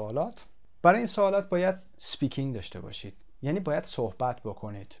قسمت سوالات. برای این سوالات باید speaking داشته باشید، یعنی باید صحبت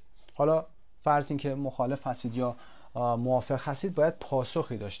بکنید. حالا فرض این که مخالف هستید یا موافق هستید، باید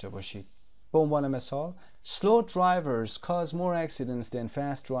پاسخی داشته باشید. به عنوان مثال slow drivers cause more accidents than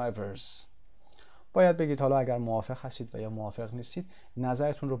fast drivers. باید بگید حالا اگر موافق هستید و یا موافق نیستید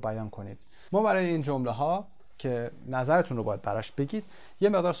نظرتون رو بیان کنید. ما برای این جمله ها که نظرتون رو باید براش بگید یه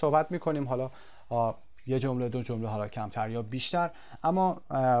مقدار صحبت میکنیم، حالا یه جمله دو جمله، حالا کمتر یا بیشتر، اما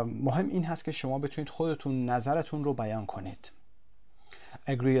مهم این هست که شما بتونید خودتون نظرتون رو بیان کنید.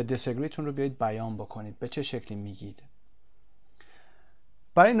 agree یا disagree تون رو بیایید بیان بکنید. به چه شکلی میگید؟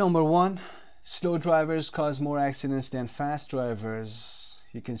 برای number 1 slow drivers cause more accidents than fast drivers.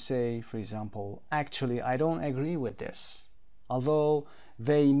 You can say, for example, actually I don't agree with this. Although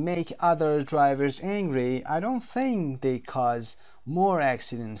they make other drivers angry, I don't think they cause more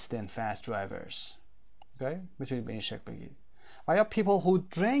accidents than fast drivers. Okay? میتونید به این شکل بگید. و یا people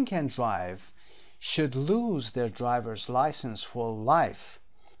who drink and drive should lose their driver's license for life.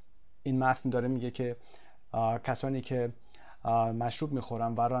 این متن داره میگه که کسانی که مشروب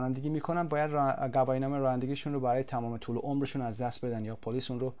میخورن و رانندگی میکنن باید گواهینامه رانندگیشون رو برای تمام طول عمرشون از دست بدن یا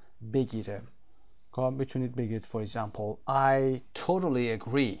پلیس اون رو بگیره. میتونید بگید for example I totally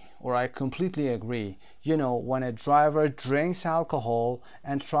agree or I completely agree. You know, when a driver drinks alcohol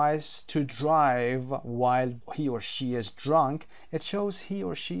and tries to drive while he or she is drunk, it shows he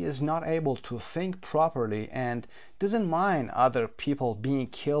or she is not able to think properly and doesn't mind other people being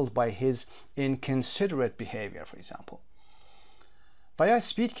killed by his inconsiderate behavior, for example. و یا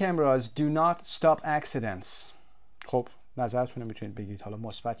speed cameras do not stop accidents. خب نظرتون رو میتونید بگید، حالا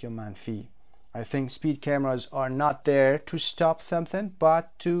مثبت یا منفی. I think speed cameras are not there to stop something but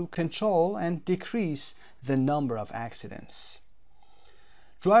to control and decrease the number of accidents.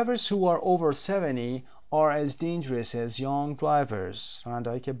 Drivers who are over 70 are as dangerous as young drivers.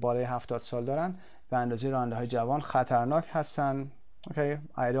 راننده‌هایی که بالای 70 سال دارن به اندازه راننده‌های جوان خطرناک هستن. Okay,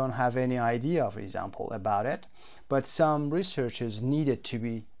 I don't have any idea, for example, about it, but some research is needed to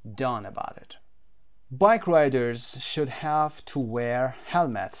be done about it. Bike riders should have to wear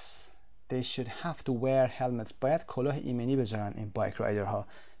helmets. They should have to wear helmets. باید کلاه ایمنی بذارن این بایک رایدر ها،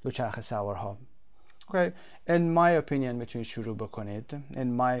 دوچرخه سوارها. Okay, in my opinion میتونید شروع بکنید.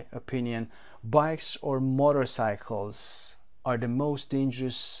 In my opinion, bikes or motorcycles are the most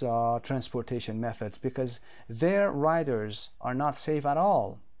dangerous transportation methods because their riders are not safe at all.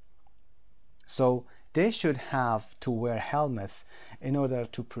 So they should have to wear helmets in order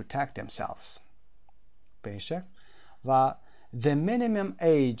to protect themselves. Basic. و the minimum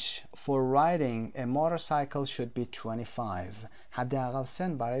age for riding a motorcycle should be 25. حداقل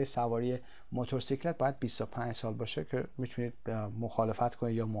سن برای سواری موتورسیکلت باید 25 سال باشه که میتونید مخالفت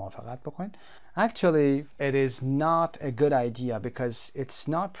کنید یا موافقت بکنید. Actually, it is not a good idea because it's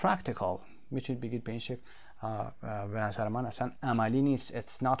not practical. میتونید بگید به این شکل به نظر من اصلا عملی نیست.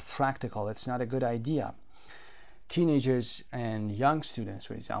 It's not practical. It's not a good idea. Teenagers and young students,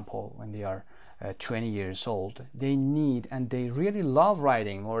 for example, when they are 20 years old, they need and they really love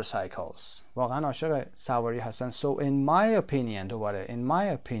riding motorcycles. واقعا عاشق سواری هستن. So in my opinion, دوباره, in my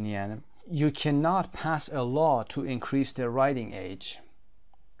opinion, You cannot pass a law to increase the writing age.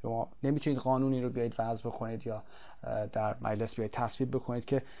 شما نمیتونید قانونی رو بیایید وضع بکنید یا در مجلس بیایید تصویب بکنید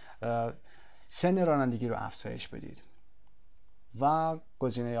که سن رانندگی رو افزایش بدید. و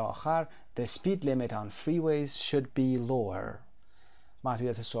گزینه آخر The speed limit on freeways should be lower.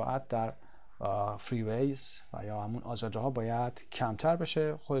 محدودیت سرعت در فریویز و یا همون آزادراه ها باید کمتر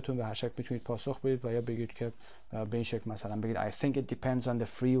بشه. خودتون به هر شکل میتونید پاسخ بدید و یا بگید که به این شکل مثلا بگید I think it depends on the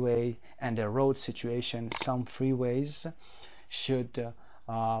freeway and the road situation. Some freeways should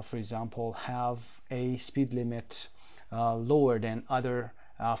for example have a speed limit lower than other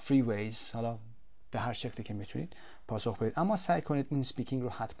freeways. حالا به هر شکلی که میتونید پاسخ بدید، اما سعی کنید این سپیکینگ رو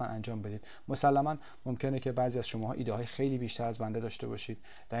حتما انجام بدید. مسلما ممکنه که بعضی از شماها ایده های خیلی بیشتر از بنده داشته باشید،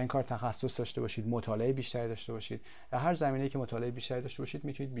 در این کار تخصص داشته باشید، مطالعه بیشتری داشته باشید. در هر زمینه‌ای که مطالعه بیشتری داشته باشید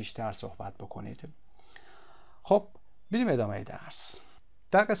میتونید بیشتر صحبت بکنید. خب بریم ادامه درس.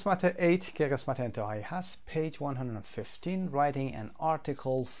 در قسمت 8 که قسمت انتهایی هست، page 115, writing an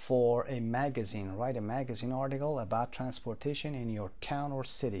article for a magazine. Write a magazine article about transportation in your town or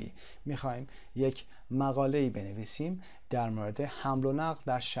city. میخوایم یک مقاله‌ای بنویسیم در مورد حمل و نقل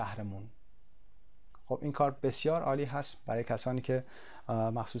در شهرمون. خب این کار بسیار عالی هست برای کسانی که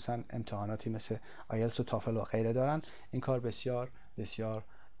مخصوصا امتحاناتی مثل آیلتس و تافل و غیره دارن. این کار بسیار بسیار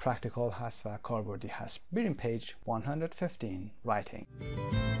پرکتیکال هست و کاربردی هست. بریم page 115 writing.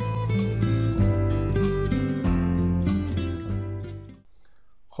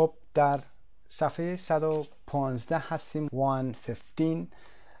 خب در صفحه 115 هستیم. 115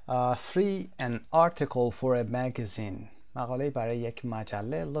 3 an article for a magazine. مقاله برای یک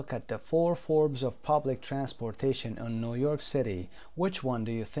مجله. Look at the 4 forms of public transportation in New York City. Which one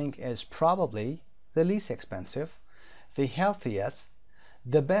do you think is probably the least expensive, the healthiest,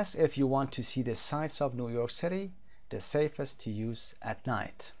 the best if you want to see the sights of New York City, the safest to use at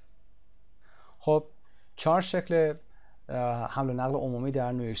night. خب 4 شکل حمل و نقل عمومی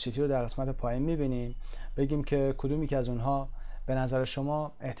در نیویورک سیتی رو در قسمت پایین می‌بینیم. بگیم که کدومی که از اونها به نظر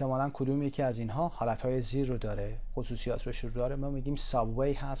شما احتمالاً کدومی که از اینها حالتهای زیر رو داره، خصوصیات رو داره. ما میگیم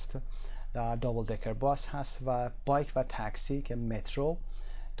سابوی هست، دابل دکر باس هست و بایک و تاکسی که مترو.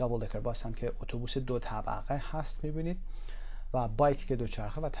 دابل دکر باس هم که اتوبوس 2 طبقه هست می‌بینید و بایک که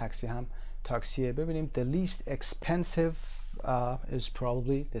دوچرخه و تاکسی هم تاکسیه. ببینیم the least expensive is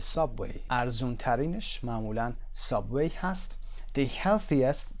probably the subway. ارزون ترینش معمولا subway هست. the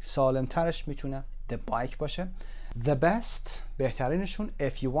healthiest سالم ترش میتونه the bike باشه. the best بهترینشون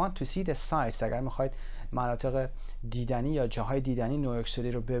if you want to see the sights. اگر میخواید مناطق دیدنی یا جاهای دیدنی نیویورک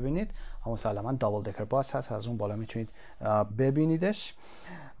سیتی رو ببینید، مسلما دابل دکر باس هست، از اون بالا میتونید ببینیدش.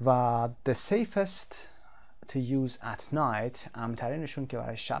 و the safest to use at night امن‌ترینشون که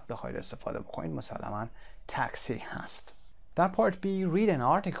برای شب بخواید استفاده بکنید مسلما تاکسی هست. در part B, read an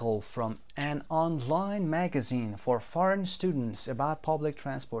article from an online magazine for foreign students about public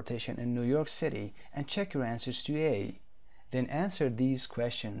transportation in New York City and check your answers to A. Then answer these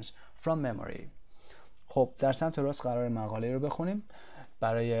questions from memory. خب در سمت راست قرار مقاله رو بخونیم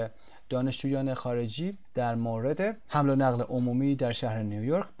برای دانشجویان خارجی در مورد حمل و نقل عمومی در شهر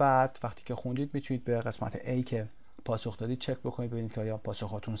نیویورک. بعد وقتی که خوندید میتونید به قسمت A که پاسخ دادید چک بکنید ببینید که آیا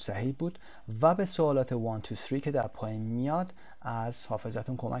پاسخاتون صحیح بود و به سوالات 1 2 3 که در پایین میاد از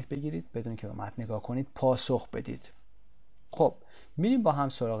حافظتون کمک بگیرید، بدون که به متن نگاه کنید پاسخ بدید. خب میریم با هم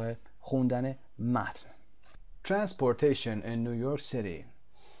سراغ خوندن متن. Transportation in New York City.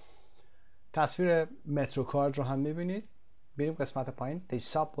 تصویر مترو کارد رو هم میبینید. بریم قسمت پایین. The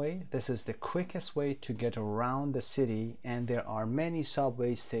subway, this is the quickest way to get around the city and there are many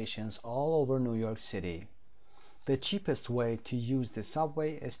subway stations all over New York City. The cheapest way to use the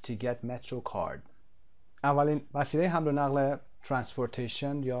subway is to get metro card. اولین وسیله حمل و نقل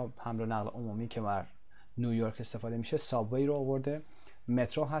transportation یا حمل و نقل عمومی که در نیویورک استفاده میشه سابوی رو آورده.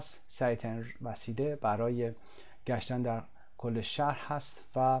 مترو هست، سریع‌ترین وسیله برای گشتن در کل شهر هست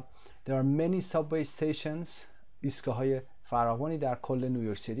و there are many subway stations. ایستگاه‌های فراوانی در کل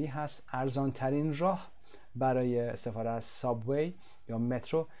نیویورک سیتی هست. ارزان ترین راه برای استفاده از سابوی یا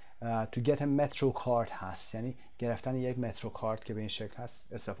مترو to get a metro card هست، یعنی گرفتن یک مترو کارت که به این شکل هست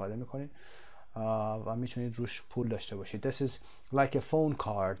استفاده میکنید و میتونید روش پول داشته باشید. This is like a phone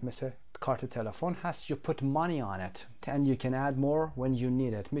card. مثل کارت تلفن هست. You put money on it and you can add more when you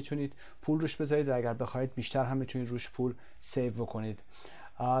need it. میتونید پول روش بذارید و اگر بخواید بیشتر هم میتونید روش پول سیو بکنید.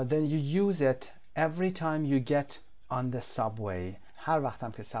 Then you use it every time you get on the subway. هر وقت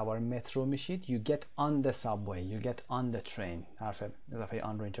هم که سوار مترو میشید you get on the subway, you get on the train. حرف اضافه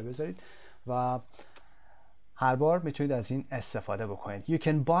آن رو اینجا بذارید و هر بار میتونید از این استفاده بکنید. You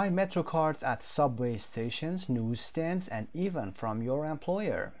can buy metro cards at subway stations, newsstands and even from your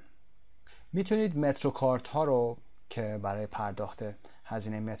employer. میتونید مترو کارت ها رو که برای پرداخت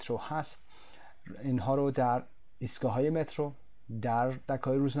هزینه مترو هست، اینها رو در ایستگاه های مترو، در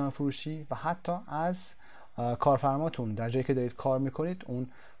دکه‌های روزنامه فروشی و حتی از کارفرماتون در جایی که دارید کار میکنید اون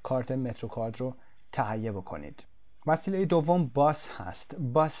کارت مترو کارت رو تهیه بکنید. وسیله دوم باس هست.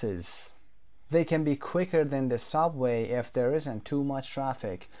 buses. They can be quicker than the subway if there isn't too much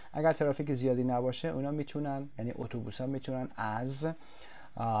traffic. اگر ترافیک زیادی نباشه اونا میتونن، یعنی اتوبوس‌ها میتونن از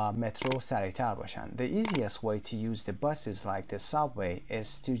مترو سریعتر باشن. The easiest way to use the buses like the subway is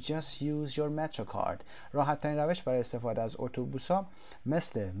to just use your metro card. راحت ترین روش برای استفاده از اتوبوس‌ها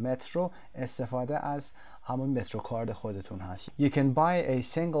مثل مترو استفاده از همون مترو کارت خودتون هست. You can buy a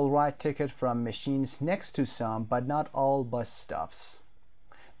single ride ticket from machines next to some but not all bus stops.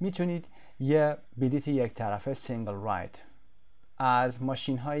 میتونید یه بلیت یک طرفه سینگل راید از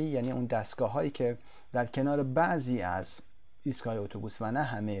ماشین هایی، یعنی اون دستگاه هایی که در کنار بعضی از ایستگاه اتوبوس و نه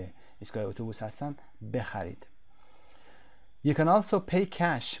همه ایستگاه اتوبوس هستن بخرید. You can also pay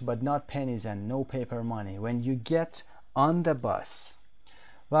cash but not pennies and no paper money when you get on the bus.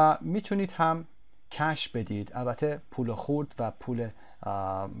 و میتونید هم کش بدید، البته پول خورد و پول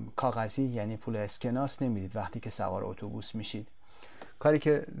کاغذی یعنی پول اسکناس نمیدید وقتی که سوار اتوبوس میشید. کاری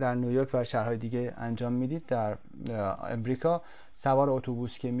که در نیویورک و شهرهای دیگه انجام میدید در امریکا، سوار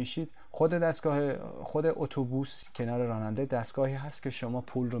اتوبوس که میشید خود اتوبوس کنار راننده دستگاهی هست که شما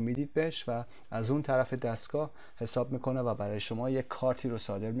پول رو میدید بهش و از اون طرف دستگاه حساب میکنه و برای شما یک کارتی رو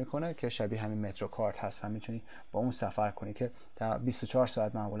صادر میکنه که شبیه همین مترو کارت هست و میتونی با اون سفر کنی که در 24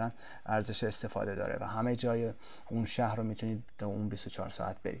 ساعت معمولا ارزش استفاده داره و همه جای اون شهر رو میتونید در اون 24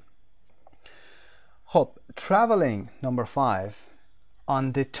 ساعت برید. خب traveling number 5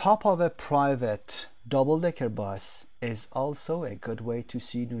 on the top of a private double-decker bus is also a good way to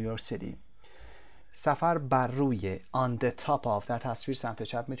see New York City. سفر بر روی on the top of، در تصویر سمت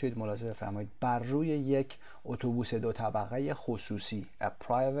چپ میتونید ملاحظه بفرمایید، بر روی یک اتوبوس دو طبقه خصوصی a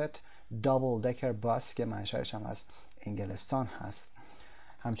private double-decker bus که منشأش هم از انگلستان هست.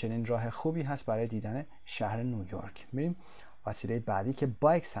 همچنین راه خوبی هست برای دیدن شهر نیویورک. میریم وسیله بعدی که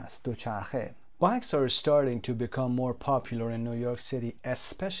بایکس هست، دوچرخه. Bikes are starting to become more popular in New York City,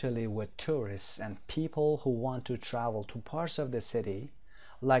 especially with tourists and people who want to travel to parts of the city,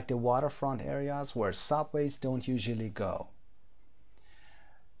 like the waterfront areas where subways don't usually go.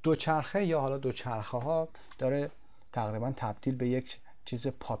 دوچرخه یا حالا دوچرخه ها داره تقریبا تبدیل به یک چیز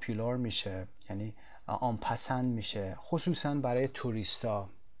پاپولار میشه، یعنی عام‌پسند میشه، خصوصا برای توریستا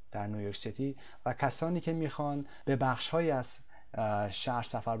در نیویورک سیتی و کسانی که میخوان به بخش‌هایی از شهر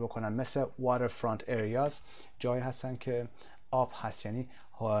سفر بکنن، مثل waterfront areas، جایی هستن که آب هست، یعنی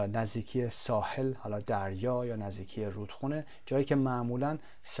نزدیکی ساحل، حالا دریا یا نزدیکی رودخونه، جایی که معمولا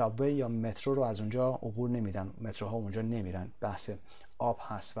سابوی یا مترو رو از اونجا عبور نمیدن، متروها اونجا نمیرن، بحث آب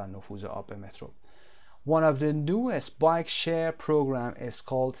هست و نفوذ آب به مترو. One of the newest bike share program is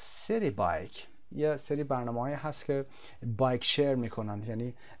called City Bike. یه سری برنامه‌هایی هست که بایک شیر میکنن،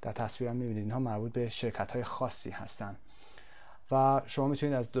 یعنی در تصویرم میبینید اینها مربوط به شرکت‌های خاصی هستن و شما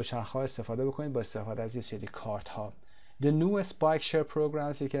میتونید از دوچرخه‌ها استفاده بکنید با استفاده از یه سری کارت ها. The newest bike share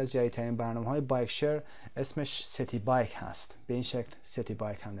programs، یکی از جدیدترین برنامه‌های بایک شیر اسمش سیتی بایک هست. به این شکل سیتی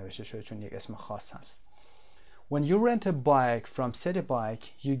بایک هم نوشته شده چون یک اسم خاص هست. When you rent a bike from City Bike,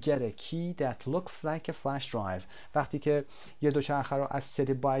 you get a key that looks like a flash drive. وقتی که یه دوچرخه رو از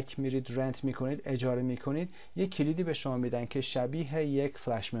City Bike میرید رنت میکنید، اجاره میکنید، یه کلیدی به شما میدن که شبیه یک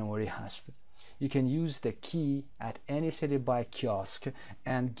فلش مموری هست. You can use the key at any City Bike kiosk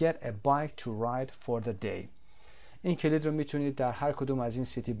and get a bike to ride for the day. این کلید رو میتونید در هر کدوم از این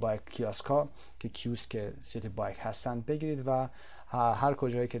سیتی بایک کیاسک ها که کیوسک سیتی بایک هستن بگیرید و هر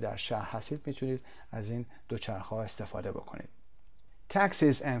کجایی که در شهر هستید میتونید از این دوچرخه ها استفاده بکنید.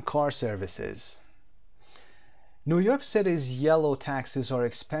 Taxis and car services. New York City's yellow taxis are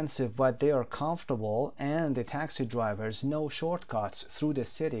expensive, but they are comfortable, and the taxi drivers know shortcuts through the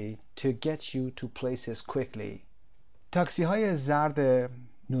city to get you to places quickly. تاکسی های زرد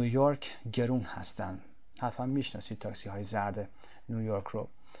نیویورک گرون هستند. حتما میشناسید تاکسی های زرد نیویورک رو.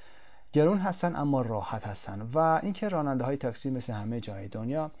 گرون هستن اما راحت هستن و اینکه راننده های تاکسی مثل همه جای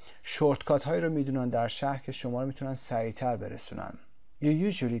دنیا شورتکات هایی رو میدونن در شهر که شما رو میتونن سریعتر برسونن.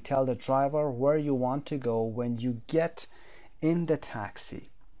 You usually tell the driver where you want to go when you get in the taxi.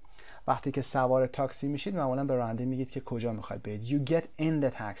 وقتی که سوار تاکسی میشید معمولا به راننده میگید که کجا میخواید برید. You get in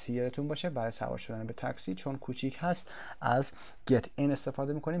the taxi. یادتون باشه برای سوار شدن به تاکسی چون کوچیک هست از get in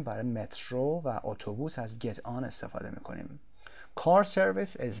استفاده میکنیم، برای مترو و اتوبوس از get on استفاده میکنیم. Car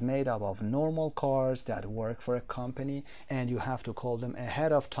service is made up of normal cars that work for a company and you have to call them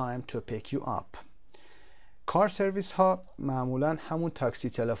ahead of time to pick you up. کار سرویس ها معمولا همون تاکسی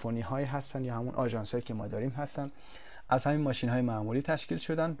تلفنی هایی هستن یا همون آژانس هایی که ما داریم هستن. از همین ماشین های معمولی تشکیل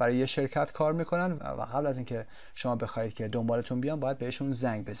شدن، برای یه شرکت کار میکنن و قبل از اینکه شما بخواید که دنبالتون بیان باید بهشون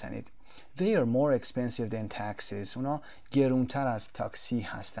زنگ بزنید. They are more expensive than taxis. اونا گرونتر از تاکسی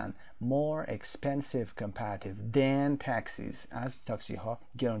هستن. More expensive comparative than taxis. از تاکسی ها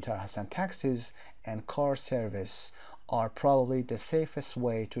گرونتر هستن. Taxis and car service are probably the safest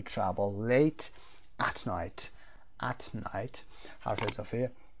way to travel late at night. At night حرف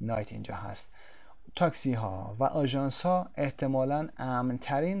اضافه night اینجا هست. تاکسی ها و آژانس ها احتمالاً امن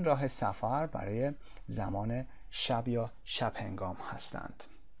ترین راه سفر برای زمان شب یا شب هنگام هستند.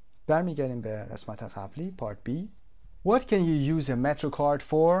 برمیگردیم به قسمت قبلی پارت B. What can you use a metro card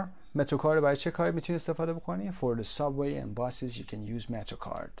for? metro card برای چه کاری میتونی استفاده بکنی؟ For the subway and buses you can use metro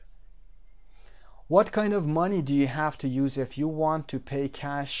card. What kind of money do you have to use if you want to pay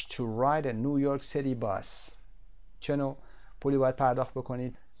cash to ride a New York City bus? چه نوع پولی باید پرداخت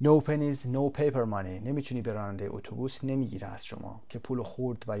بکنید؟ No pennies, no paper money. نمیتونی به راننده اتوبوس نمیگیره از شما که پول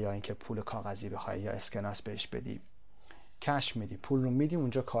خورد و یا اینکه پول کاغذی بخوای یا اسکناس بهش بدی. کش میدی، پول رو میدی،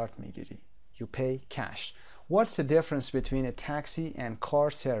 اونجا کارت میگیری. You pay cash. What's the difference between a taxi and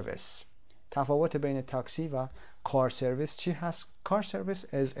car service? تفاوت بین تاکسی و car service چی هست؟ Car service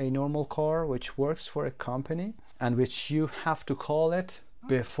is a normal car which works for a company and which you have to call it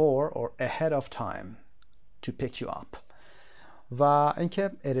before or ahead of time to pick you up. و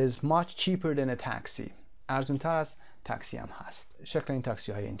اینکه it is much cheaper than a taxi. ارزونتر از تاکسی هم هست. شکل این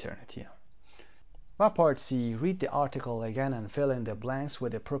تاکسی های اینترنتی هم. و پارت C. Read the article again and fill in the blanks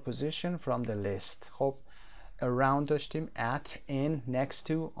with a preposition from the list. خب around داشتیم، at, in, next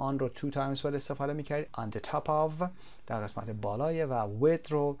to، on رو 2 times باید استفاده میکردید. On the top of در قسمت بالای و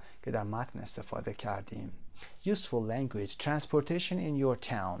with رو که در متن استفاده کردیم. Useful language. Transportation in your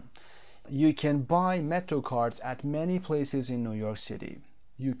town. You can buy metro cards at many places in New York City.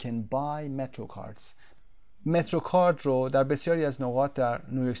 You can buy metro cards. مترو کارت رو در بسیاری از نقاط در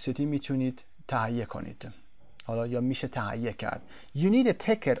نیویورک سیتی میتونید تهیه کنید. حالا یا میشه تهیه کرد. You need a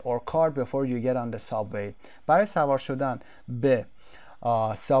ticket or card before you get on the subway. برای سوار شدن به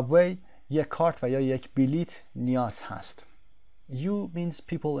subway یک کارت و یا یک بلیت نیاز هست. You means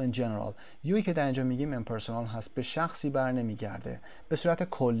people in general. You که در اینجا میگیم impersonal هست، به شخصی بر نمیگرده، به صورت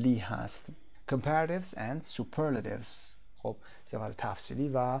کلی هست. Comparatives and superlatives. خب صفت تفصیلی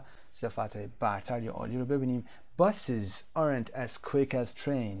و صفت برتر یا عالی رو ببینیم. Buses aren't as quick as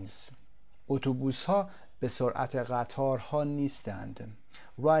trains. اتوبوس ها به سرعت قطارها نیستند.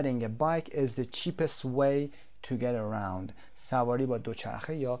 Riding a bike is the cheapest way to get around. سواری با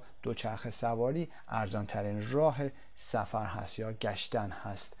دوچرخه یا دوچرخه سواری ارزان ترین راه سفر هست یا گشتن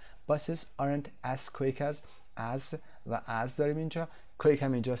هست. Buses aren't as quick as و as داریم اینجا. quick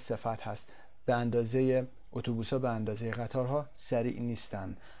هم اینجا صفت هست. به اندازه اتوبوس ها به اندازه قطارها سریع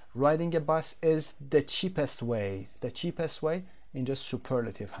نیستن. Riding a bus is the cheapest way. The cheapest way اینجا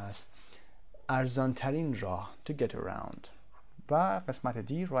superlative هست. ارزان ترین راه to get around. و قسمت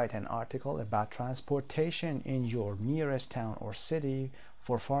D. Write an article about transportation in your nearest town or city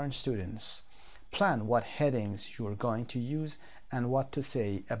for foreign students. Plan what headings you are going to use and what to say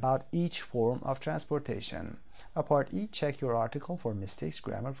about each form of transportation. Part E. Check your article for mistakes,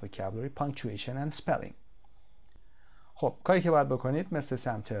 grammar, vocabulary, punctuation and spelling. خب کاری که باید بکنید مثل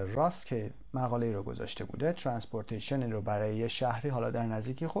سمت راست که مقاله رو گذاشته بوده، ترانسپورتیشن رو برای یه شهری حالا در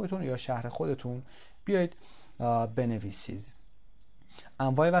نزدیکی خودتون یا شهر خودتون بیایید بنویسید.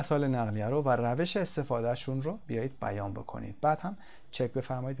 انواع وسایل نقلیه رو و روش استفادهشون رو بیایید بیان بکنید. بعد هم چک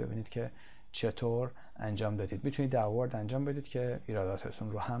بفرمایید ببینید که چطور انجام دادید. میتونید در وورد انجام بدید که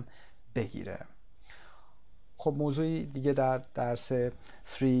ایراداتتون رو هم بگیره. خب موضوعی دیگه در درس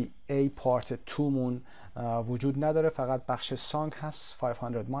 3A پارت 2 مون وجود نداره، فقط بخش سانگ هست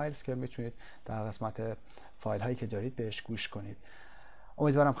 500 miles که میتونید در قسمت فایل هایی که دارید بهش گوش کنید.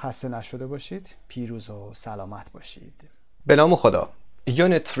 امیدوارم خسته نشده باشید. پیروز و سلامت باشید. به نام خدا.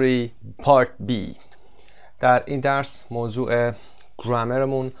 یونت 3 پارت B. در این درس موضوع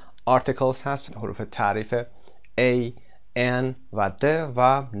گرامرمون articles هست، حروف تعریف A, N و D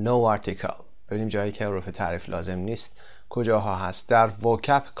و no article. ببینیم جایی که حروف تعریف لازم نیست کجاها هست. در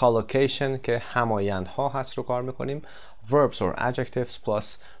vocab collocation که همایندها هست رو کار میکنیم. verbs or adjectives plus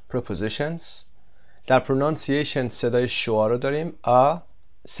prepositions. در pronunciation صدای شعار رو داریم a,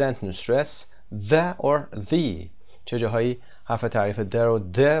 sentence stress, the or the. چه جاهایی حرف تعریف the رو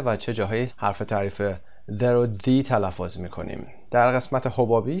the و چه جاهایی حرف تعریف the رو the تلفظ میکنیم. در قسمت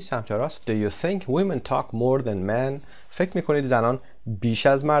حبابی سمت راست Do you think women talk more than men? فکر میکنید زنان بیش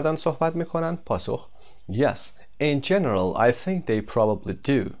از مردان صحبت میکنن؟ پاسخ Yes. In general, I think they probably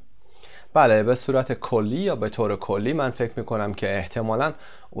do. بله، به صورت کلی یا به طور کلی من فکر میکنم که احتمالاً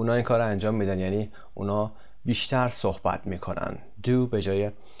اونا این کار رو انجام میدن، یعنی اونا بیشتر صحبت میکنن. do به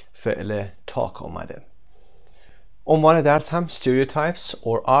جای فعل talk اومده. عنوان درس هم stereotypes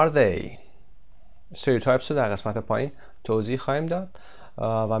or are they. stereotypes رو در قسمت پایین توضیح خواهیم داد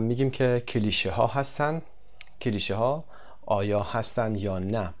و میگیم که کلیشه ها هستن. کلیشه ها آیا هستن یا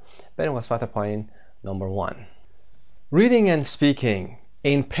نه. بریم قسمت پایین. number 1. Reading and speaking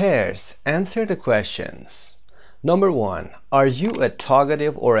in pairs. Answer the questions. Number 1. Are you a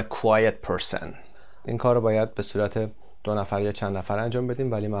talkative or a quiet person? این کار رو باید به صورت 2 نفر یا چند نفر انجام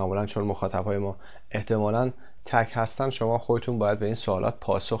بدیم، ولی معمولا چون مخاطبهای ما احتمالاً تک هستن، شما خودتون باید به این سوالات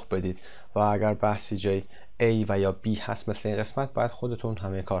پاسخ بدید و اگر بحثی جای A و یا B هست مثل این قسمت، باید خودتون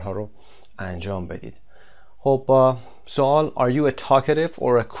همه کارها رو انجام بدید. خب سوال Are you a talkative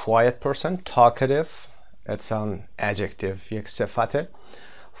or a quiet person? Talkative it's an adjective، یک صفته.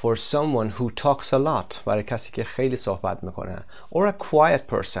 For someone who talks a lot، برای کسی که خیلی صحبت میکنه. Or a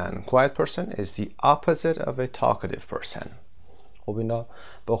quiet person. Quiet person is the opposite of a talkative person. خب اینا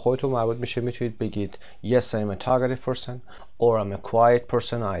با خودتون مربوط میشه. میتونید بگید Yes, I'm a talkative person or I'm a quiet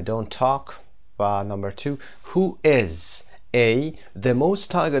person, I don't talk. و number 2. Who is A. the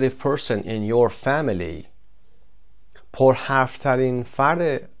most talkative person in your family؟ پرحرفترین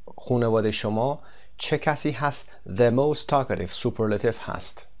فرد خانواده شما چه کسی هست؟ The most talkative superlative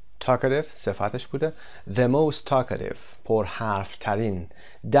هست. talkative صفتش بوده. The most talkative پرحرفترین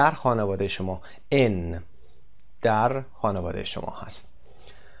در خانواده شما. in در خانواده شما هست.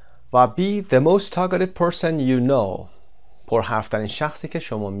 و B. the most talkative person you know پرحرفترین شخصی که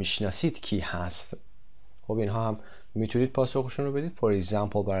شما میشناسید کی هست؟ خب اینها هم میتونید پاسخشون رو بدید. For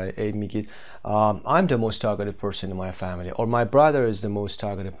example برای A میگید I'm the most talkative person in my family or my brother is the most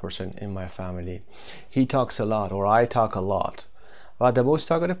talkative person in my family. He talks a lot or I talk a lot. و the most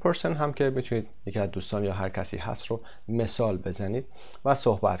talkative person هم که میتونید یکی از دوستان یا هر کسی هست رو مثال بزنید و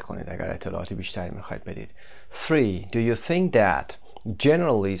صحبت کنید اگر اطلاعاتی بیشتری میخواید بدید. 3. Do you think that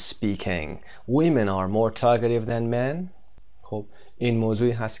generally speaking women are more talkative than men؟ خب این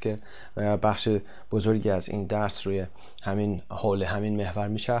موضوعی هست که بخش بزرگی از این درس روی همین حول همین محور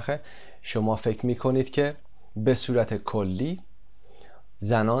میچرخه. شما فکر میکنید که به صورت کلی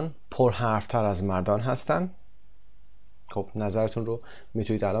زنان پرحرفتر از مردان هستند؟ خب نظرتون رو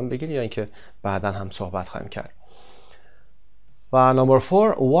میتونید الان بگید یا اینکه بعدا هم صحبت خواهیم کرد. و number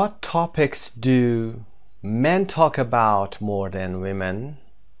 4. What topics do men talk about more than women?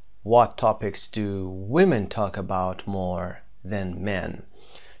 What topics do women talk about more than men؟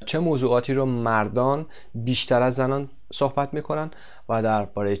 چه موضوعاتی رو مردان بیشتر از زنان صحبت میکنن و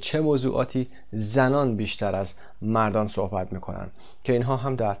درباره چه موضوعاتی زنان بیشتر از مردان صحبت میکنن، که اینها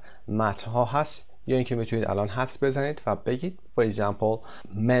هم در متن‌ها هست یا اینکه میتونید الان حدس بزنید و بگید. For example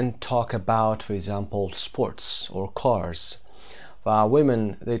men talk about for example sports or cars.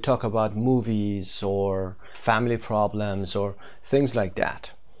 Women they talk about movies or family problems or things like that.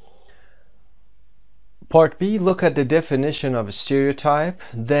 Part B, look at the definition of a stereotype.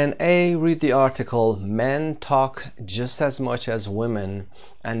 Then A, read the article men talk just as much as women,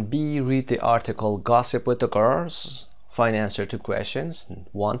 and B, read the article gossip with the girls. Find answer to questions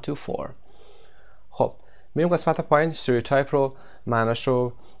 1 to 4. خب میریم قسمت پایین. stereotype رو معناش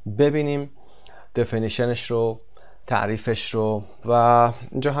رو ببینیم، definitionش رو، تعریفش رو، و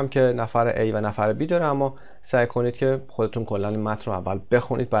اینجا هم که نفر A و نفر B داره، اما سعی کنید که خودتون کلا این متن رو اول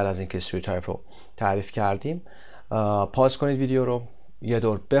بخونید بعد از اینکه stereotype رو تعریف کردیم. پاز کنید ویدیو رو، یه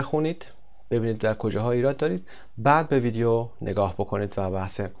دور بخونید، ببینید در کجاها ایراد دارید، بعد به ویدیو نگاه بکنید و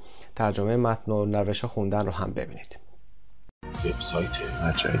بحث ترجمه متن و نوشته خوندن رو هم ببینید. وبسایت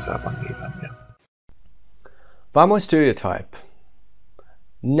مجموعه زبان ایرانی. و اما stereotype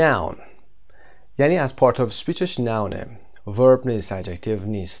noun یعنی از part of speechش nounه، verb نیست، adjective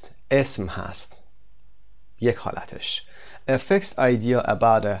نیست، اسم هست، یک حالتش. A fixed idea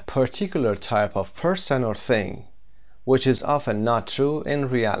about a particular type of person or thing which is often not true in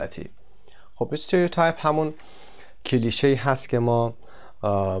reality. خب stereotype همون کلیشه‌ای هست که ما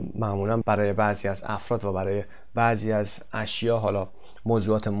معمولا برای بعضی از افراد و برای بعضی از اشیا، حالا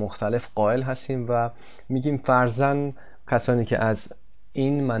موضوعات مختلف، قائل هستیم و میگیم فرضاً کسانی که از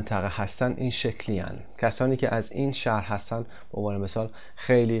این منطقه هستن این شکلی هن. کسانی که از این شهر هستن به عنوان مثال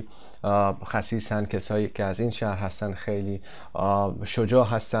خیلی خسیسن، کسایی که از این شهر هستن خیلی شجاع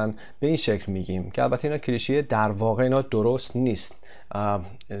هستن، به این شکل میگیم که البته اینا کلیشه، در واقع اینا درست نیست.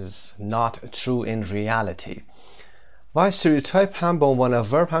 is not true in reality. و stereotype هم به عنوان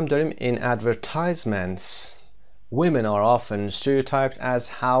verb هم داریم. in advertisements women are often stereotyped as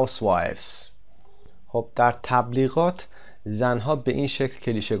housewives. خب در تبلیغات زنها به این شکل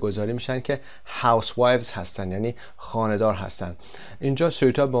کلیشه گذاری میشن که housewives هستن، یعنی خانه‌دار هستن. اینجا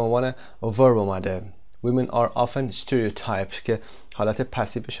stereotype به عنوان verb اومده. Women are often stereotyped که حالت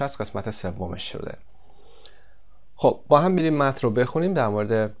پسیوش هست، قسمت سومش شده. خب با هم میریم متن رو بخونیم در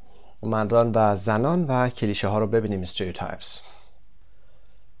مورد مردان و زنان و کلیشه ها رو ببینیم. stereotypes.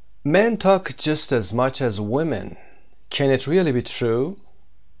 Men talk just as much as women. Can it really be true?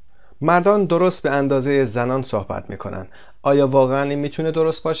 مردان درست به اندازه زنان صحبت میکنن. آیا واقعا این میتونه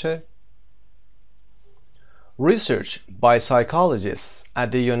درست باشه؟ Research by psychologists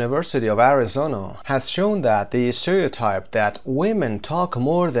at the University of Arizona has shown that the stereotype that women talk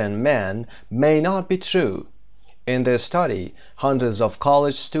more than men may not be true. In the study, hundreds of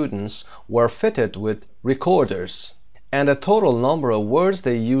college students were fitted with recorders, and the total number of words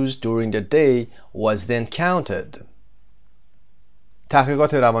they used during the day was then counted.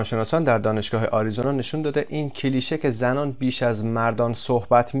 تحقیقات روانشناسان در دانشگاه آریزونا نشون داده این کلیشه که زنان بیش از مردان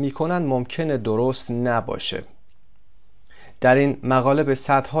صحبت میکنن ممکنه درست نباشه. در این مقاله به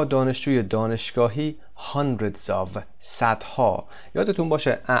صدها دانشجوی دانشگاهی hundreds of صدها، یادتون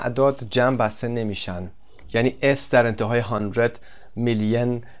باشه اعداد جمع بسته نمیشن، یعنی اس در انتهای 100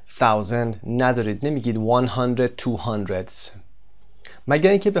 میلیون 1000 ندارید، نمیگید 100 200s، مگر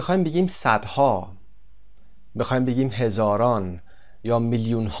اینکه بخوایم بگیم صدها، بخوایم بگیم هزاران یا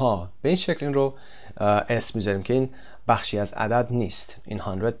میلیون ها، به این شکل این رو اس میذاریم که این بخشی از عدد نیست. این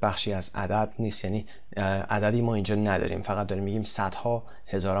 100 بخشی از عدد نیست، یعنی عددی ما اینجا نداریم، فقط داریم میگیم صدها،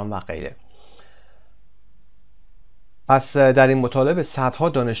 هزاران و غیره. پس در این مطالعه صدها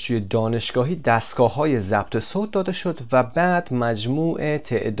دانشجوی دانشگاهی دستگاه‌های ضبط صوت داده شد و بعد مجموع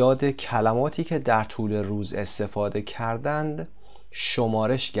تعداد کلماتی که در طول روز استفاده کردند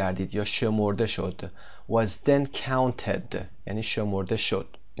شمارش گردید یا شمرده شد. was then counted، یعنی شمرده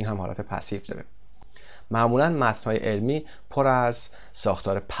شد. این هم حالت پسیو داره. معمولاً متن‌های علمی پر از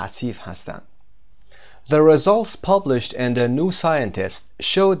ساختار پسیو هستند. The results published in the New Scientist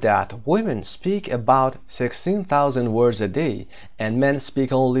showed that women speak about 16,000 words a day and men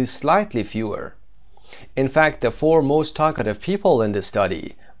speak only slightly fewer. In fact, the four most talkative people in the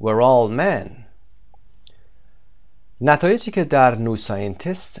study were all men. نتایجی که در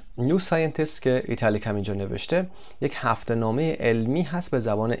نیو ساینتیست که ایتالیک هم اینجا نوشته، یک هفته‌نامه علمی هست به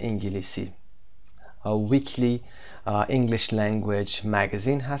زبان انگلیسی. Weekly English Language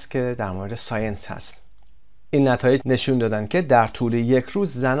Magazine هست که در مورد ساینس هست. این نتایج نشون دادن که در طول یک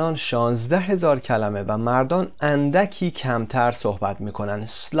روز زنان 16,000 کلمه و مردان اندکی کمتر صحبت میکنن.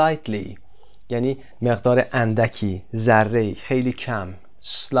 Slightly یعنی مقدار اندکی، ذره، خیلی کم.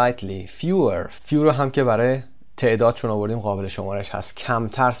 Slightly fewer هم که برای تعدادشون آوردیم قابل شمارش هست،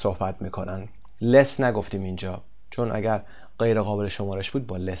 کمتر صحبت میکنن. less نگفتیم اینجا، چون اگر غیر قابل شمارش بود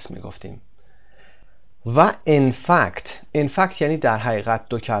با less میگفتیم. و in fact یعنی در حقیقت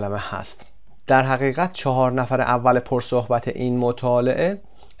دو کلمه هست. در حقیقت 4 نفر اول پرصحبت این مطالعه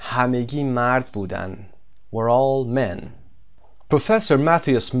همگی مرد بودن. were all men. Professor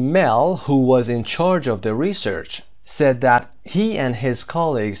Matthias Mell, who was in charge of the research, said that he and his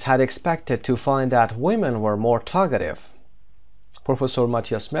colleagues had expected to find that women were more talkative. پروفسور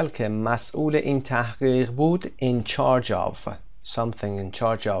ماتیاس مل که مسئول این تحقیق بود، in charge of something, in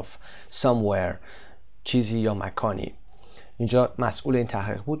charge of somewhere، چیزی یا مکانی، اینجا مسئول این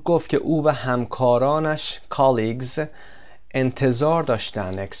تحقیق بود، گفت که او و همکارانش colleagues انتظار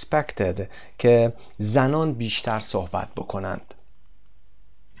داشتن expected که زنان بیشتر صحبت بکنند.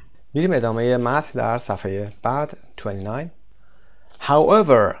 میریم ادامه متن در صفحه بعد 29.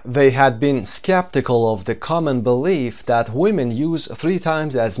 However, they had been skeptical of the common belief that women use 3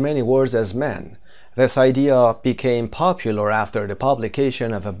 times as many words as men. This idea became popular after the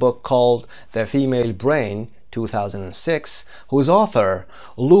publication of a book called The Female Brain, 2006, whose author,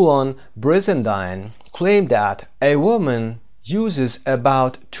 Luan Brizendine, claimed that a woman uses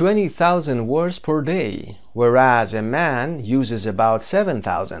about 20,000 words per day, whereas a man uses about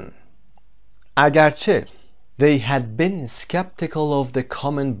 7,000. اگرچه they had been skeptical of the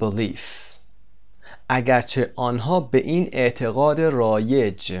common belief، اگرچه آنها به این اعتقاد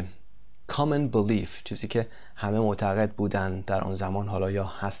رایج، common belief چیزی که همه معتقد بودن در آن زمان، حالا یا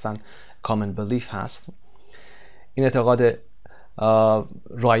هستن، common belief هست. این اعتقاد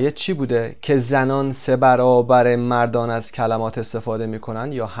رایج چی بوده؟ که زنان 3 برابر مردان از کلمات استفاده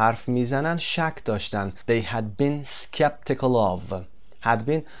میکنن یا حرف میزنن، شک داشتن. They had been skeptical of. had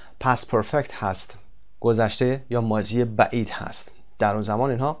been past perfect هست، گذشته یا ماضی بعید هست. در اون زمان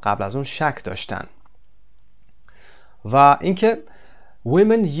اینها قبل از اون شک داشتن. و اینکه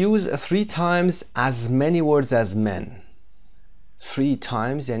women use 3 times as many words as men. 3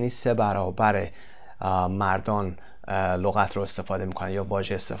 times یعنی 3 برابر مردان لغت رو استفاده میکنن یا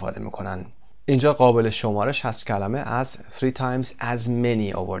واژه استفاده میکنن. اینجا قابل شمارش هست، کلمه از 3 times as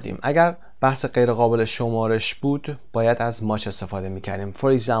many آوردیم. اگر بحث غیر قابل شمارش بود باید از much استفاده میکردیم.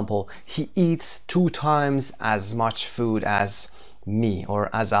 For example, he eats 2 times as much food as me or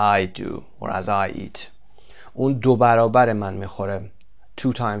as I do or as I eat. اون 2 برابر من میخوره.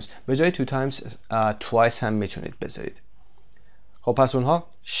 2 times به جای 2 times twice هم میتونید بذارید. خب پس اونها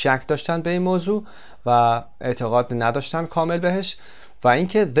شک داشتن به این موضوع و اعتقاد نداشتن کامل بهش و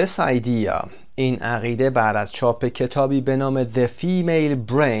اینکه this idea، این عقیده بعد از چاپ کتابی به نام The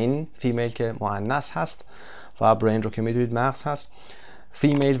Female Brain، female که مؤنث هست و brain رو که میدونید مغز هست،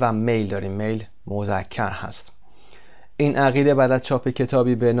 female و male داریم، male مذکر هست. این عقیده بعد از چاپ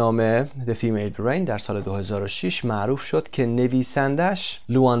کتابی به نام The Female Brain در سال 2006 معروف شد که نویسندش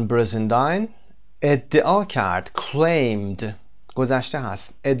لوان برزنداین ادعا کرد، claimed گذشته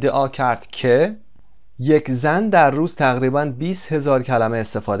هست، ادعا کرد که یک زن در روز تقریباً 20,000 کلمه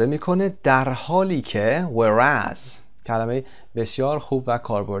استفاده میکنه، در حالی که whereas کلمه بسیار خوب و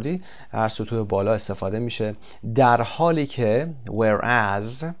کاربردی هر سطوح بالا استفاده میشه، در حالی که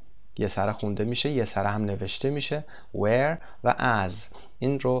whereas یه سر خونده میشه یه سر هم نوشته میشه where و as،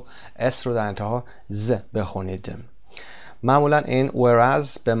 این رو اس رو در انتها ز بخونید. معمولا این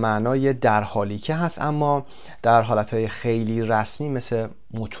whereas به معنای در حالی که هست، اما در حالتهای خیلی رسمی مثل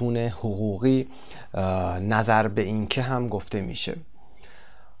متون حقوقی نظر به این که هم گفته میشه.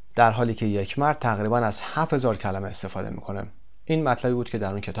 در حالی که یک مرد تقریبا از 7,000 کلمه استفاده میکنه. این مطلبی بود که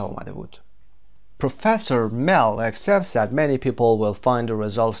در اون کتاب اومده بود. Professor Mel accepts that many people will find the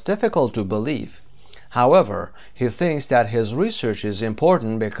results difficult to believe. However, he thinks that his research is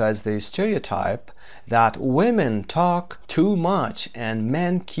important because the stereotype that women talk too much and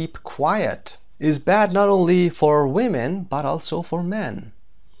men keep quiet is bad not only for women but also for men.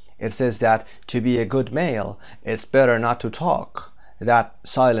 It says that to be a good male, it's better not to talk, that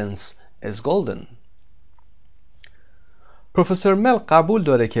silence is golden. پروفسور مل قبول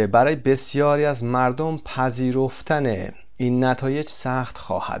داره که برای بسیاری از مردم پذیرفتن این نتایج سخت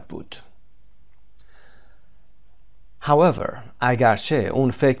خواهد بود. However، اگرچه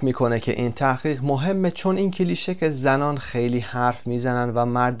اون فکر میکنه که این تحقیق مهمه چون این کلیشه که زنان خیلی حرف میزنن و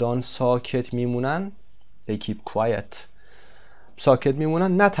مردان ساکت میمونن، they keep quiet، ساکت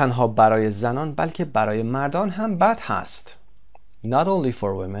میمونن، نه تنها برای زنان بلکه برای مردان هم بد هست. Not only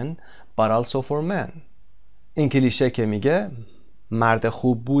for women but also for men. این کلیشه که میگه مرد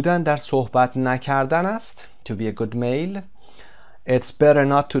خوب بودن در صحبت نکردن است، to be a good male، it's better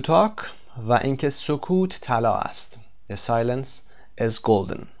not to talk، و اینکه سکوت طلا است، the silence is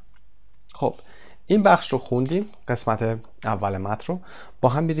golden. خب این بخش رو خوندیم، قسمت اول متن رو. با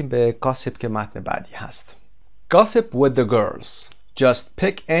هم میریم به گاسپ که متن بعدی هست. Gossip with the girls. Just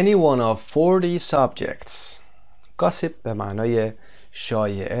pick any one of 40 subjects. Gossip به معنای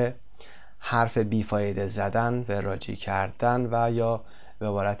شایعه، حرف بیفایده زدن، وراجی کردن و یا به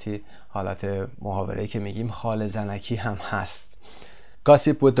عبارتی حالت محاوره‌ای که میگیم خال زنکی هم هست.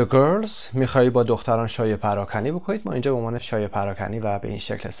 Gossip with the girls، میخوایی با دختران شایعه پراکنی بکنید. ما اینجا به عنوان شایعه پراکنی و به این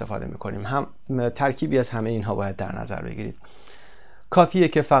شکل استفاده میکنیم. هم ترکیبی از همه اینها باید در نظر بگیرید. کافیه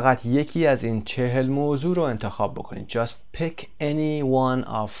که فقط یکی از این 40 موضوع رو انتخاب بکنید. Just pick any one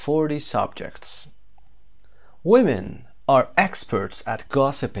of 40 subjects. Women are experts at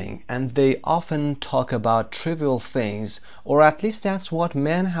gossiping and they often talk about trivial things, or at least that's what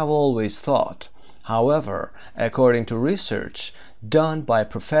men have always thought. However, according to research done by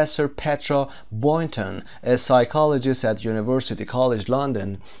Professor Petra Boynton, a psychologist at University College London,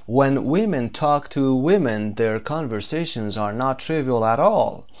 when women talk to women, their conversations are not trivial at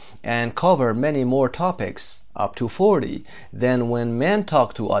all and cover many more topics, up to 40, than when men talk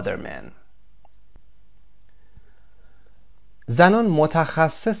to other men. زنان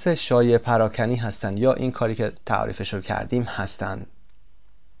متخصص شایعه پراکنی هستند یا این کاری که تعریفش رو کردیم هستند.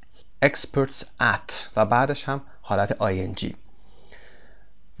 Experts at و بعدش هم حالت ing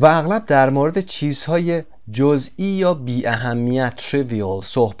و اغلب در مورد چیزهای جزئی یا بی اهمیت trivial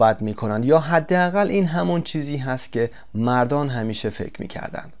صحبت میکنن یا حداقل این همون چیزی هست که مردان همیشه فکر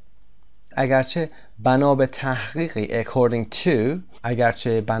میکردن. اگرچه بنابر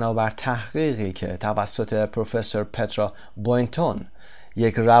تحقیقی که توسط پروفسور پترا بوینتون،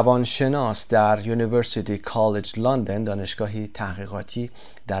 یک روانشناس در یونیورسیتی کالج لندن، دانشگاهی تحقیقاتی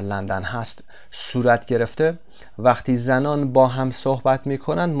در لندن هست، صورت گرفته، وقتی زنان با هم صحبت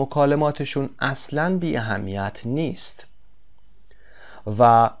میکنن مکالماتشون اصلاً بی اهمیت نیست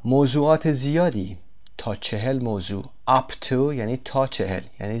و موضوعات زیادی تا 40 موضوع up to یعنی تا 40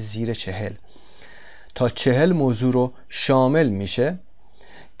 یعنی زیر 40 تا 40 موضوع رو شامل میشه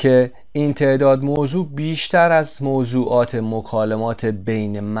که این تعداد موضوع بیشتر از موضوعات مکالمات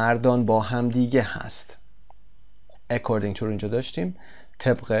بین مردان با همدیگه هست. according to رو اینجا داشتیم،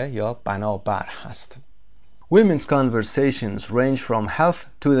 طبق یا بنابر هست. Women's conversations range from health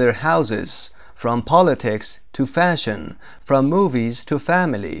to their houses, from politics to fashion, from movies to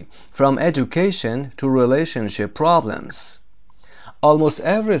family, from education to relationship problems. Almost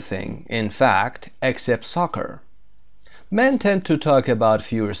everything, in fact, except soccer. Men tend to talk about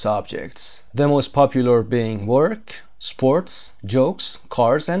fewer subjects, the most popular being work, sports, jokes,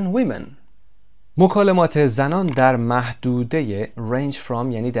 cars, and women. مکالمات زنان در محدوده range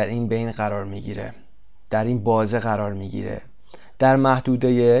from یعنی در این بین قرار میگیره، در این بازه قرار میگیره، در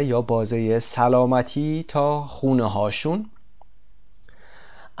محدوده یا بازه سلامتی تا خونه هاشون،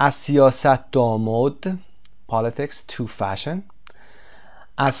 از سیاست تا مد politics to fashion،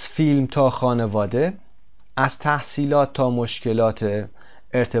 از فیلم تا خانواده، از تحصیلات تا مشکلات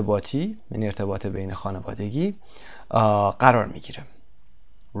ارتباطی یعنی ارتباط بین خانوادگی قرار میگیره.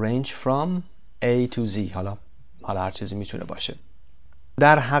 range from A to Z، حالا هر چیزی میتونه باشه.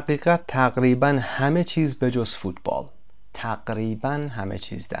 در حقیقت تقریبا همه چیز بجز فوتبال، تقریبا همه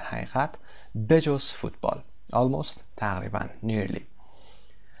چیز در حقیقت بجز فوتبال، almost تقریبا nearly.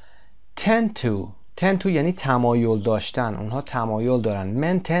 tend to یعنی تمایل داشتن، اونها تمایل دارن.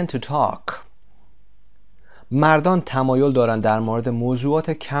 men tend to talk. مردان تمایل دارن در مورد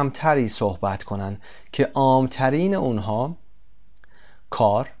موضوعات کمتری صحبت کنن که عامترین اونها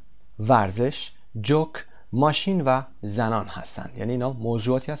کار، ورزش، جوک، ماشین و زنان هستند. یعنی اینا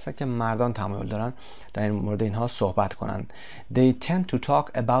موضوعاتی هستند که مردان تمایل دارن در این مورد اینها صحبت کنن. They tend to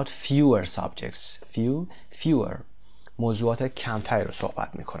talk about fewer subjects. fewer موضوعات کمتری رو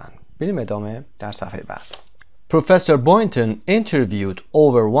صحبت میکنن. بریم ادامه در صفحه بعد. Professor Boynton interviewed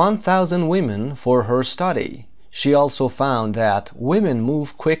over 1,000 women for her study. She also found that women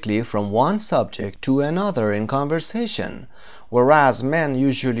move quickly from one subject to another in conversation, whereas men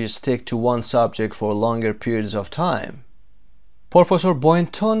usually stick to one subject for longer periods of time. پروفسور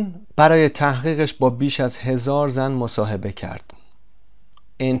بوینتون برای تحقیقش با بیش از 1000 زن مصاحبه کرد.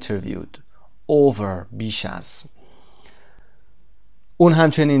 Interviewed over بیش از. اون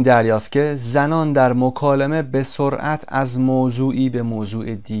همچنین دریافت که زنان در مکالمه به سرعت از موضوعی به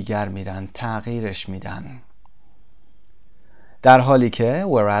موضوع دیگر میرن، تغییرش میدن. در حالی که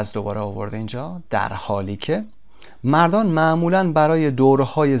whereas دوباره آورده اینجا، در حالی که مردان معمولاً برای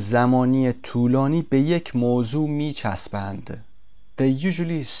دوره‌های زمانی طولانی به یک موضوع میچسبند. They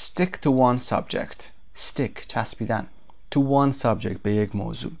usually stick to one subject. Stick چسبیدن. To one subject به یک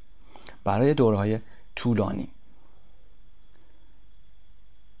موضوع برای دوره‌های طولانی.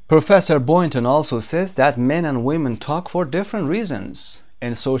 Professor Boynton also says that men and women talk for different reasons.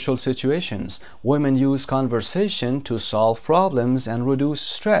 In social situations, women use conversation to solve problems and reduce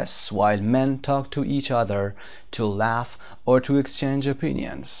stress, while men talk to each other to laugh or to exchange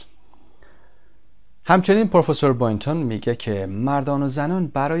opinions. همچنین پروفسور بوینتون میگه که مردان و زنان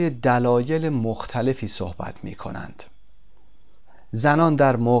برای دلایل مختلفی صحبت میکنند. زنان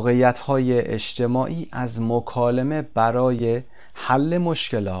در موقعیت‌های اجتماعی از مکالمه برای حل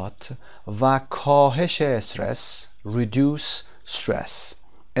مشکلات و کاهش استرس reduce stress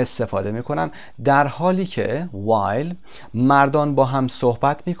استفاده میکنن، در حالی که while مردان با هم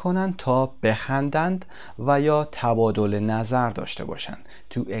صحبت میکنن تا بخندند و یا تبادل نظر داشته باشند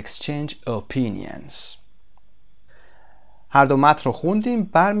to exchange opinions. هر دو متن رو خوندیم،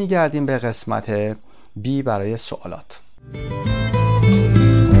 برمیگردیم به قسمت B برای سوالات.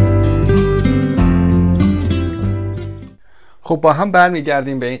 خب با هم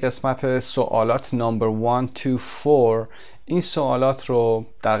برمیگردیم به این قسمت سوالات نمبر 1 to 4. این سوالات رو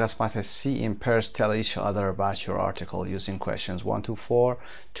در قسمت C in pairs tell each other about your article using questions 1 to 4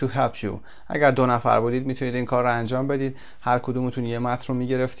 to help you. اگر 2 نفر بودید میتونید این کار رو انجام بدید. هر کدومتون یه متن رو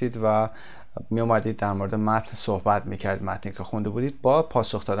میگرفتید و میومدید در مورد متن صحبت میکردید، متنی که خونده بودید، با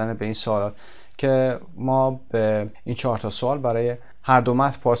پاسخ دادن به این سوالات که ما به این 4 تا سوال برای هر دو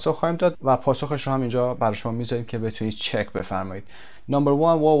متن پاسخ خواهیم داد و پاسخش رو هم اینجا برای شما میذاریم که بتونید چک بفرمایید. Number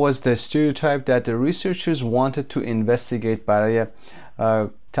 1, what was the stereotype that the researchers wanted to investigate؟ برای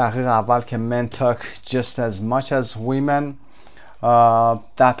تحقیق اول که men talk just as much as women,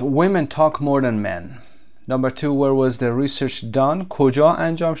 that women talk more than men. Number 2, where was the research done؟ کجا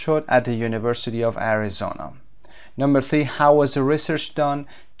انجام شد؟ At the University of Arizona. Number 3, how was the research done؟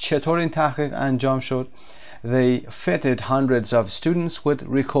 چطور این تحقیق انجام شد؟ They fitted hundreds of students with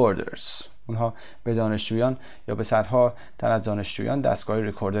recorders. اونها به دانشجویان یا به صدها تن از دانشجویان دستگاه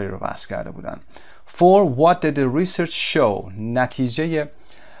ریکوردری رو وصل کرده بودن. 4. What did the research show؟ نتیجه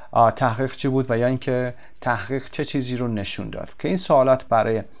تحقیق چی بود و یا اینکه تحقیق چه چیزی رو نشون داد، که این سوالات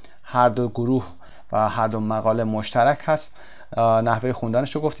برای هر دو گروه و هر دو مقاله مشترک هست. نحوه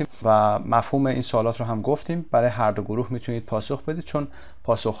خوندنش رو گفتیم و مفهوم این سوالات رو هم گفتیم. برای هر دو گروه میتونید پاسخ بدید، چون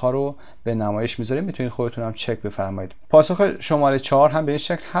پاسخ ها رو به نمایش میذاریم، میتونید خودتون هم چک بفرمایید. پاسخ شماره 4 هم به این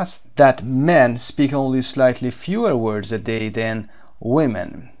شکل هست: that men speak only slightly fewer words a day than women.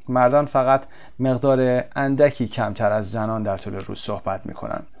 مردان فقط مقدار اندکی کمتر از زنان در طول روز صحبت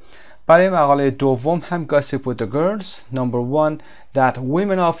میکنن. برای مقاله دوم هم gossip with the girls. Number 1 that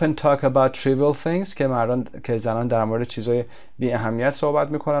women often talk about trivial things، که زنان در مورد چیزای بی اهمیت صحبت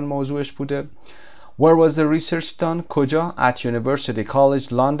میکنن موضوعش بوده. Where was the research done؟ کجا؟ At University College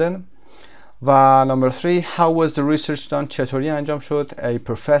London. و number 3 how was the research done؟ چطوری انجام شد؟ A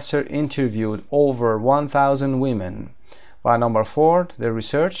professor interviewed over 1000 women. و number 4 the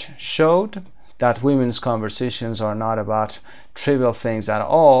research showed that women's conversations are not about trivial things at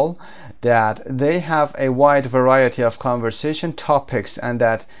all, that they have a wide variety of conversation topics and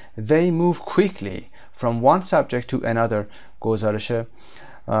that they move quickly from one subject to another. گزارش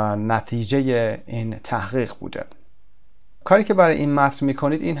نتیجه این تحقیق بوده. کاری که برای این متن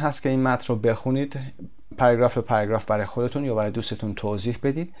میکنید این هست که این متن رو بخونید، پاراگراف به پاراگراف برای خودتون یا برای دوستتون توضیح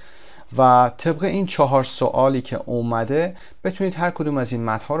بدید و طبق این 4 سوالی که اومده بتونید هر کدوم از این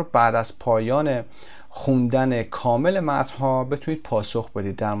متن‌ها رو بعد از پایان خوندن کامل متن‌ها بتونید پاسخ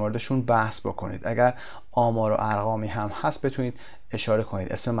بدید، در موردشون بحث بکنید. اگر آمار و ارقامی هم هست بتونید اشاره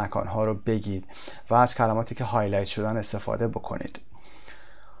کنید، اسم مکان‌ها رو بگید و از کلماتی که هایلایت شدن استفاده بکنید.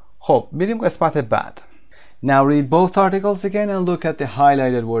 خب میریم قسمت بعد. Now read both articles again and look at the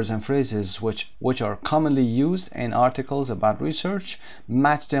highlighted words and phrases which are commonly used in articles about research.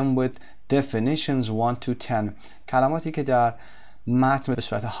 Match them with definitions 1 to 10. کلماتی که در متن به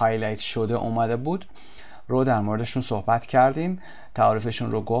صورت هایلایت شده اومده بود رو در موردشون صحبت کردیم،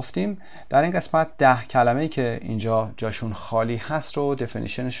 تعریفشون رو گفتیم. در این قسمت 10 کلمه‌ای که اینجا جاشون خالی هست رو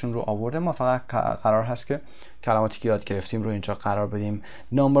دفینیشنشون رو آورده. ما فقط قرار هست که کلماتی که یاد گرفتیم رو اینجا قرار بدیم.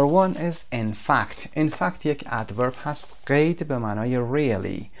 Number 1 is in fact. In fact یک adverb هست، قید به معنای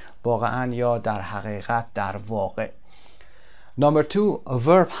really، واقعا یا در حقیقت، در واقع. Number 2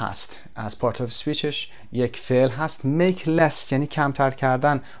 verb هست، از part of speechش یک فعل هست. make less یعنی کمتر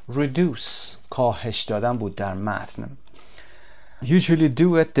کردن. reduce کاهش دادن بود در متن. usually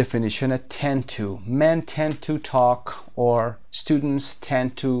do it definition tend to. men tend to talk or students tend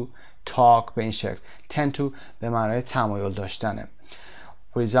to talk به این شکل. tend to به معنای تمایل داشتنه.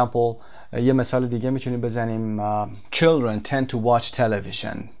 For example یه مثال دیگه میتونیم بزنیم children tend to watch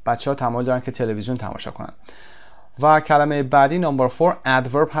television. بچه ها تمایل دارن که تلویزیون تماشا کنن. و کلمه بعدی number 4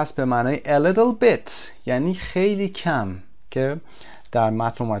 adverb هست به معنای a little bit یعنی خیلی کم، که در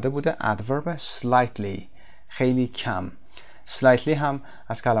متن اومده بوده adverb slightly خیلی کم. slightly هم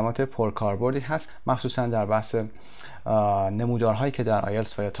از کلمات پرکاربردی هست، مخصوصا در بحث نمودارهایی که در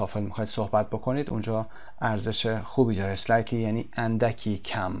آیلتس و یا تافل میخواید صحبت بکنید اونجا ارزش خوبی داره. slightly یعنی اندکی،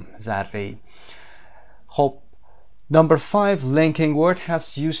 کم، ذره‌ای. خب Number 5 linking word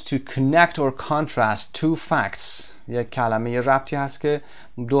has used to connect or contrast two facts. یک کلمه ربطی هست که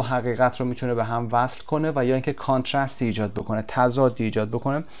دو حقیقت رو میتونه به هم وصل کنه و یا اینکه کانترست ایجاد بکنه، تضاد ایجاد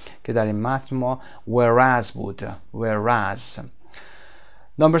بکنه، که در این متن ما whereas بود. whereas.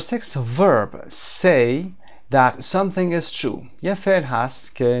 Number 6 verb say that something is true. یه فعل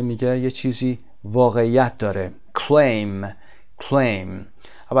هست که میگه یه چیزی واقعیت داره. claim.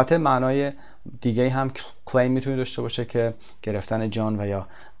 البته معنای دیگه هم claim میتونه داشته باشه که گرفتن جان و یا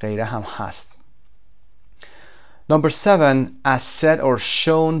غیره هم هست. Number 7 as said or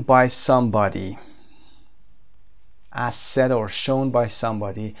shown by somebody. as said or shown by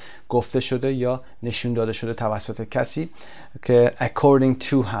somebody گفته شده یا نشون داده شده توسط کسی، که according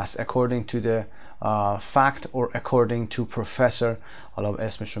to هست. according to the fact or according to professor، حالا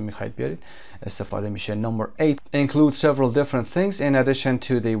اسمش رو میخواید بیارید، استفاده میشه. Number 8 include several different things in addition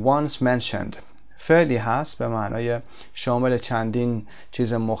to the ones mentioned. فعلی هست به معنای شامل چندین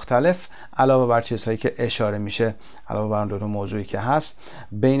چیز مختلف علاوه بر چیزهایی که اشاره میشه، علاوه بر دو موضوعی که هست.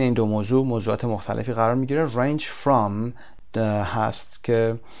 بین این دو موضوع موضوعات مختلفی قرار میگیره. range from هست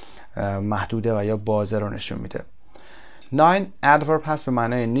که محدوده و یا بازه رو نشون میده. 9 adverb هست به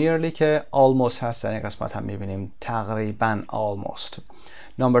معنای nearly که almost هست، در این قسمت هم میبینیم تقریبا almost.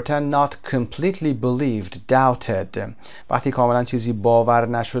 Number 10 not completely believed doubted. وقتی کاملا چیزی باور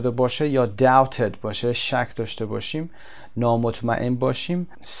نشده باشه یا doubted باشه، شک داشته باشیم، نامطمئن باشیم.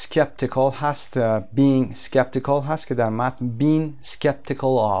 skeptical هست، being skeptical هست که در متن being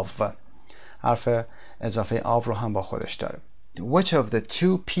skeptical of حرف اضافه of رو هم با خودش داره. Which of the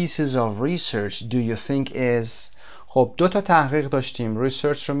two pieces of research do you think is؟ خب 2 تا تحقیق داشتیم.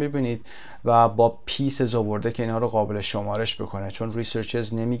 ریسرچ رو میبینید و با پیسز آورده که اینها رو قابل شمارش بکنه، چون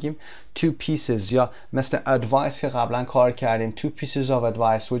ریسرچز نمیگیم. 2 pieces یا مثل advice که قبلا کار کردیم. 2 pieces of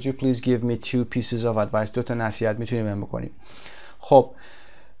advice. Would you please give me 2 pieces of advice. 2 تا نصیحت میتونیم بهم بکنیم. خب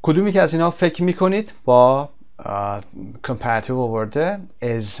کدومی که از اینا فکر میکنید با comparative آورده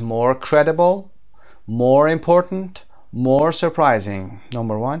is more credible, more important, more surprising.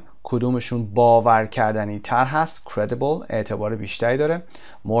 Number 1 کدومشون باور کردنی تر هست. credible اعتبار بیشتری داره.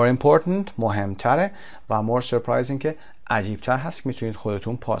 more important مهمتره و more surprising که عجیب تر هست. میتونید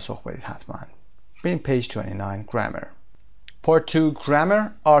خودتون پاسخ بدید حتما. بریم page 29 grammar. Part 2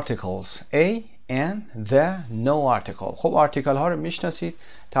 grammar articles a and the no article. خب آرتیکل ها رو میشناسید،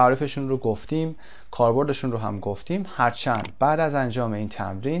 تعریفشون رو گفتیم، کاربردشون رو هم گفتیم. هرچند بعد از انجام این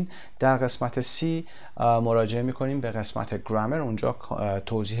تمرین در قسمت C مراجعه میکنیم به قسمت grammar، اونجا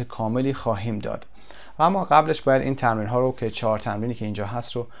توضیح کاملی خواهیم داد. و اما قبلش باید این تمرین ها رو که 4 تمرینی که اینجا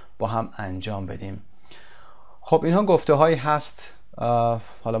هست رو با هم انجام بدیم. خب اینها گفته هایی هست،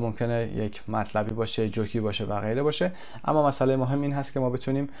 حالا ممکنه یک مطلبی باشه، جوکی باشه و غیره باشه، اما مسئله مهم این هست که ما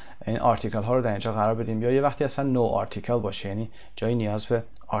بتونیم این آرتیکل ها رو در اینجا قرار بدیم، یا یه وقتی اصلا نو آرتیکل باشه، یعنی جایی نیاز به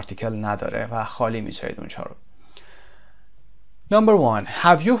آرتیکل نداره و خالی میذارید اونجا رو. Number 1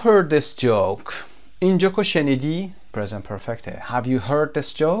 Have you heard this joke? این جوک رو شنیدی؟ Present perfect. Have you heard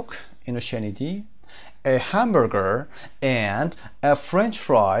this joke? اینو شنیدی؟ A hamburger and a French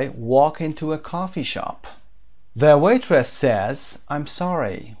fry walk into a coffee shop. The waitress says, I'm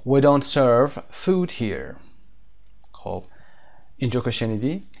sorry, we don't serve food here. خب این جوک رو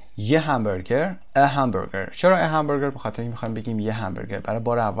شنیدی؟ یه همبرگر، a hamburger. چرا a hamburger؟ بخاطر اینکه میخوایم بگیم یه همبرگر. برای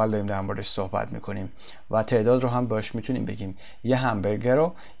بار اول داریم در موردش صحبت میکنیم و تعداد رو هم باش میتونیم بگیم. یه همبرگر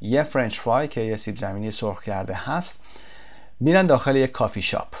و یه فرنچ فرای که یه سیب زمینی سرخ کرده هست میرن داخل یک کافی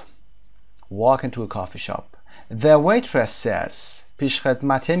شاپ. Walk into a coffee shop. The waitress says.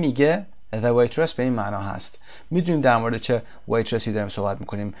 پیشخدمته میگه. The waitress به این معنا هست. میدونیم در مورد چه waitressی داریم صحبت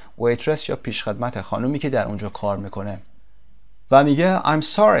میکنیم. waitress یا پیشخدمت، خانومی که در اونجا کار میکنه و میگه I'm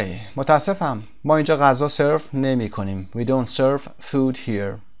sorry، متاسفم، ما اینجا غذا سرو نمی کنیم. We don't serve food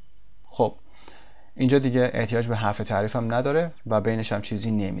here. خب اینجا دیگه احتیاج به حرف تعریف هم نداره و بینش هم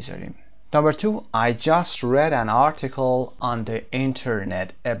چیزی نمیذاریم. Number 2 I just read an article on the internet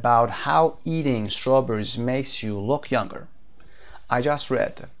about how eating strawberries makes you look younger. I just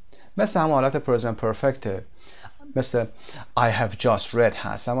read مثل هم حالت present perfect، مثل I have just read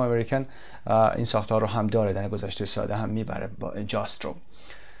هست، اما امریکن این ساختار رو هم داره، در گذشته ساده هم میبره با just رو.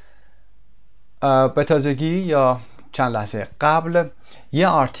 به تازگی یا چند لحظه قبل یه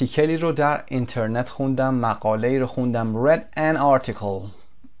آرتیکلی رو در اینترنت خوندم، مقاله‌ای رو خوندم. read an article.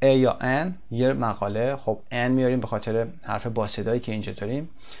 A یا an یه مقاله، خب an میاریم به خاطر حرف با صدایی که اینجا داریم.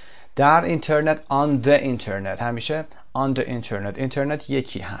 در اینترنت on the internet، همیشه on the internet. اینترنت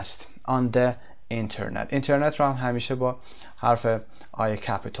یکی هست. on the internet. اینترنت رو هم همیشه با حرف I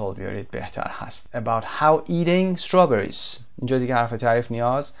capital بیارید بهتر هست. about how eating strawberries. اینجا دیگه حرف تعریف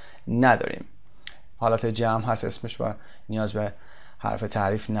نیاز نداریم. حالت جمع هست اسمش و نیاز به حرف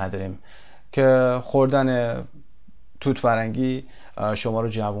تعریف نداریم که خوردن توت فرنگی شما رو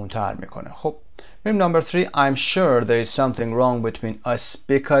جوان‌تر میکنه. خب بریم number 3 I'm sure there is something wrong between us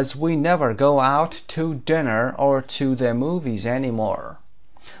because we never go out to dinner or to the movies anymore.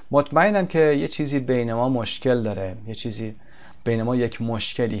 مطمئنم که یه چیزی بین ما مشکل داره، یه چیزی بین ما یک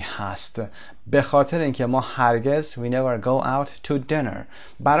مشکلی هست به خاطر اینکه ما هرگز we never go out to dinner.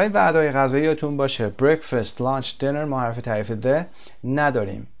 برای وعده‌های غذاییتون باشه breakfast, lunch, dinner ما حرف تعریف the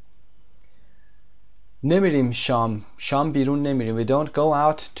نداریم. نمیریم شام بیرون نمیریم. we don't go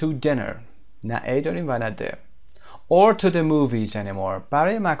out to dinner. نه A داریم و نه D. or to the movies anymore.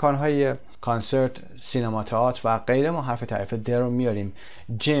 برای مکانهای کانسرت، سینما، تئاتر و غیره ما حرف تعریف د رو میاریم.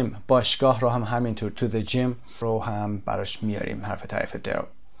 جیم، باشگاه رو هم همینطور to the gym رو هم براش میاریم حرف تعریف د رو.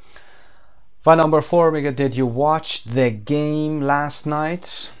 و نمبر 4 میگه did you watch the game last night؟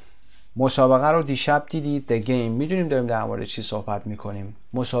 مسابقه رو دیشب دیدید. the game میدونیم داریم در مورد چی صحبت میکنیم.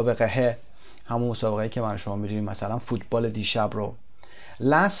 مسابقه همون مسابقه‌ای که من شما میدونیم، مثلا فوتبال دیشب رو.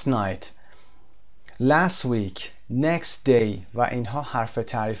 last night، last week، next day و اینها حرف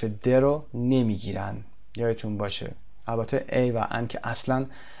تعریف د رو نمیگیرن، یادتون باشه. البته A و ان که اصلا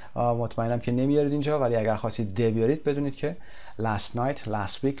مطمئنم که نمیارید اینجا، ولی اگر خواستید د بیارید بدونید که last night،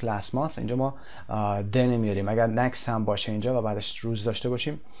 last week، last month اینجا ما د نمیاریم. اگر next هم باشه اینجا و بعدش روز داشته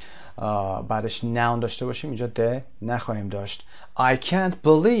باشیم، بعدش noun داشته باشیم، اینجا د نخواهیم داشت. I can't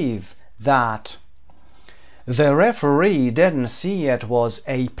believe that the referee didn't see it was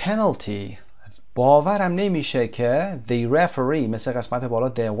a penalty. باورم نمیشه که the referee مثل قسمت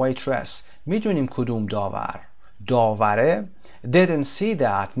بالا the waitress، میدونیم کدوم داور، داوره didn't see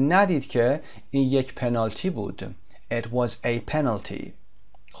that ندید که این یک پنالتی بود. It was a penalty.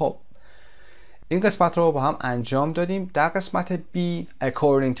 خب این قسمت رو با هم انجام دادیم. در قسمت B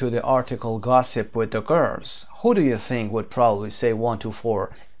according to the article gossip with the girls who do you think would probably say 1 to 4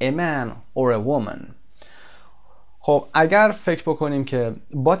 a man or a woman. خب اگر فکر بکنیم که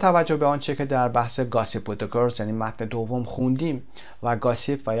با توجه به آنچه که در بحث gossip with the girls یعنی متن دوم خوندیم و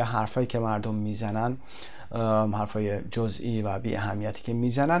گاسیپ و یا حرفایی که مردم میزنن، حرفای جزئی و بی اهمیتی که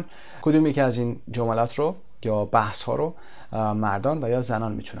میزنن، کدوم یکی از این جملات رو یا بحث ها رو مردان و یا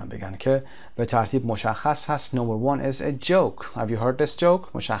زنان میتونن بگن که به ترتیب مشخص هست. Number 1 is a joke. Have you heard this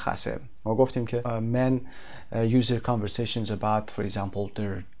joke؟ مشخصه. ما گفتیم که men use their conversations about, for example,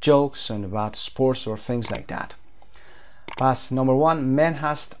 their jokes and about sports or things like that. پس number 1 men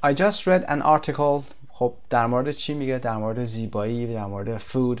هست. I just read an article. خب در مورد چی میگه؟ در مورد زیبایی، در مورد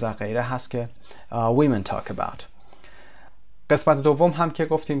food و غیره هست که women talk about. قسمت دوم هم که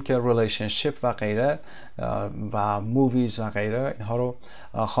گفتیم که relationship و غیره و movies و غیره اینها رو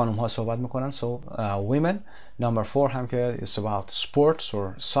خانم ها صحبت میکنن. So women. Number 4 هم که is about sports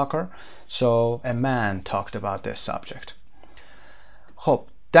or soccer. So a man talked about this subject. خب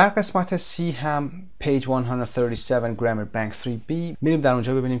در قسمت C هم page 137 grammar bank 3B میریم در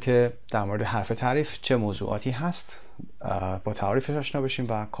اونجا ببینیم که در مورد حرف تعریف چه موضوعاتی هست، با تعریفش آشنا بشیم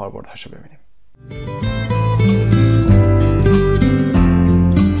و کاربردهاشو ببینیم.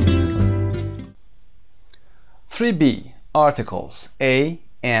 (3B) Articles A,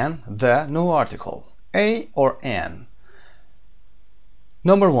 an, the, no article. A or an.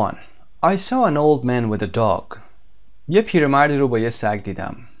 Number 1. I saw an old man with a dog. یه پیرمردی رو با یه سگ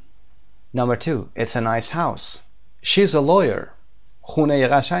دیدم. Number 2. It's a nice house. She's a lawyer. خونه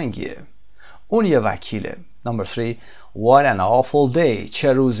قشنگیه. اون یه وکیله. Number 3. What an awful day.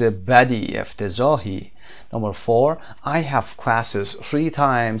 چه روز بدی، افتضاحی. Number 4. I have classes 3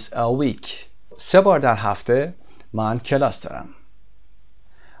 times a week. 3 بار در هفته من کلاس دارم.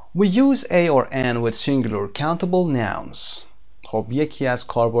 We use a or an with singular countable nouns. خب یکی از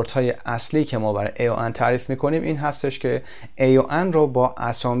کاربردهای اصلی که ما برای a و an تعریف میکنیم این هستش که a و an رو با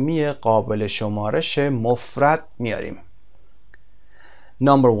اسامی قابل شمارش مفرد میاریم.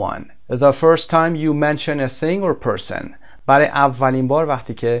 Number 1. The first time you mention a thing or person. برای اولین بار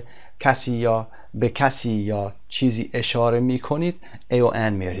وقتی که کسی یا به کسی یا چیزی اشاره میکنید a و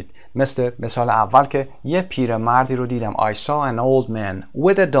an میارید. مثال اول که یه پیرمردی رو دیدم. I saw an old man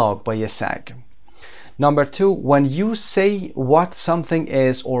with a dog. با یه سگ. Number 2. When you say what something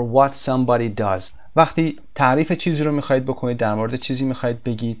is or what somebody does. وقتی تعریف چیزی رو میخواید بکنید، در مورد چیزی میخواید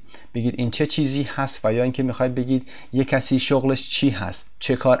بگید این چه چیزی هست و یا اینکه میخواید بگید یه کسی شغلش چی هست،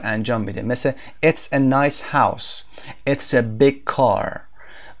 چه کار انجام میده. مثل It's a nice house. It's a big car.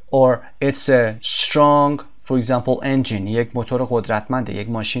 Or it's a strong, for example, engine. یک موتور قدرتمنده، یک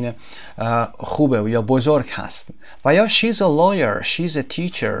ماشین خوبه یا بزرگ هست. و یا she's a lawyer, she's a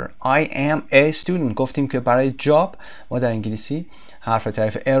teacher, I am a student. گفتیم که برای job ما در انگلیسی حرف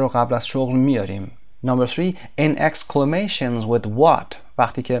تعریف a رو قبل از شغل میاریم. Number 3. In exclamations with what.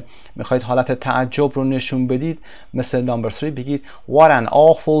 وقتی که میخواید حالت تعجب رو نشون بدید مثل number 3 بگید What an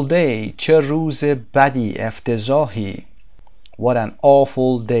awful day. چه روز بدی، افتضاحی. What an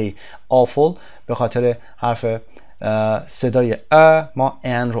awful day. Awful به خاطر حرف صدای ما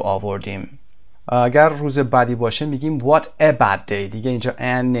ان رو آوردیم. اگر روز بدی باشه میگیم What a bad day. دیگه اینجا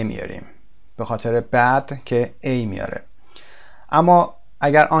ان نمیاریم به خاطر bad که a میاره. اما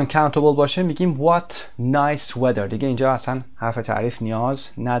اگر uncountable باشه میگیم What nice weather. دیگه اینجا اصلا حرف تعریف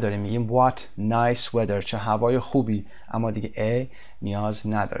نیاز نداره، میگیم What nice weather. چه هوای خوبی، اما دیگه a نیاز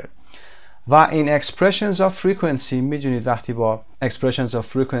نداره. و این expressions of frequency میدونید وقتی با expressions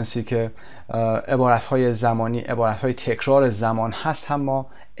of frequency که عبارتهای زمانی، عبارتهای تکرار زمان هست هم ما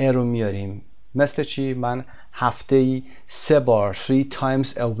a رو میاریم. مثل چی؟ من هفته‌ای 3 بار 3 times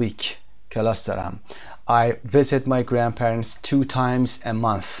a week کلاس دارم. I visit my grandparents 2 times a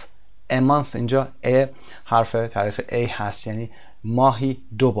month. A month اینجا a حرف تعریف a هست، یعنی ماهی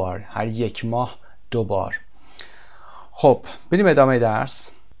 2 بار، هر یک ماه 2 بار. خب بریم ادامه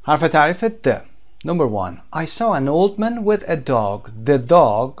درس. حرف تعریف the. Number 1. I saw an old man with a dog. The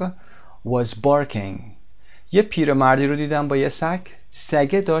dog was barking. یه پیرمردی رو دیدم با یه سگ.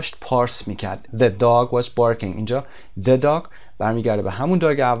 سگه داشت پارس میکرد. The dog was barking. اینجا the dog برمیگرده به همون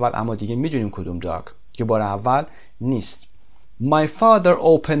داگ اول، اما دیگه میدونیم کدوم داگ که بار اول نیست. My father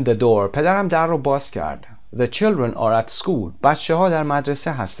opened the door. پدرم در رو باز کرد. The children are at school. بچه ها در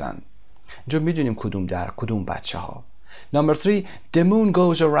مدرسه هستند. اینجا میدونیم کدوم در، کدوم بچه ها. Number 3. The moon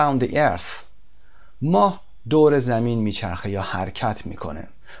goes around the earth. ماه دور زمین میچرخه یا حرکت میکنه.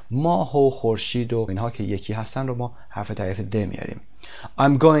 ماه و خورشید و اینها که یکی هستن رو ما حرف تعریف د میاریم.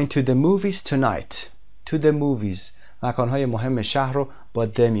 I'm going to the movies tonight. To the movies. مکانهای مهم شهر رو با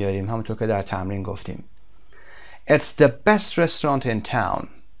د میاریم، همونطور که در تمرین گفتیم. It's the best restaurant in town.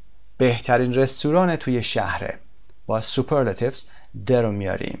 بهترین رستوران توی شهره. با superlatives د رو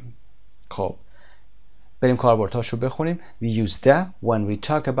میاریم. خب بریم کاربردهاشو بخونیم. We use the when we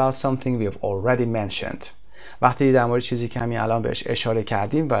talk about something we have already mentioned. وقتی در مورد چیزی که همین الان بهش اشاره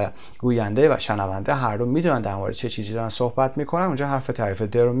کردیم و گوینده و شنونده هر دو میدونن در مورد چه چیزی دارن صحبت میکنن، اونجا حرف تعریف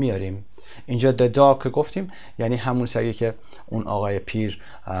د رو میاریم. اینجا the dog که گفتیم یعنی همون سگی که اون آقای پیر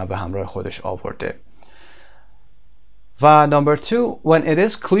به همراه خودش آورده. و number 2 when it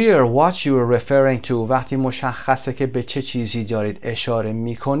is clear what you are referring to. وقتی مشخصه که به چه چیزی دارید اشاره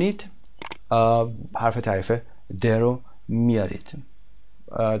میکنید، حرف تعریف د رو میارید.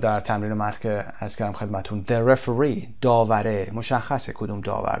 در تمرین متن که عرض کردم خدمتتون the referee داوره، مشخصه کدوم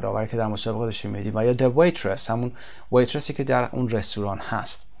داوره که در مسابقه داشتیم میدیم، و یا the waitress همون ویترسی که در اون رستوران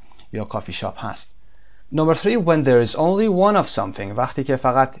هست یا کافی شاپ هست. Number 3 when there is only one of something. وقتی که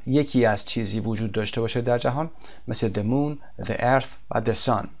فقط یکی از چیزی وجود داشته باشه در جهان، مثل the moon, the earth و the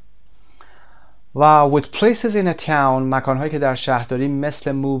sun. و with places in a town مکانهایی که در شهر داریم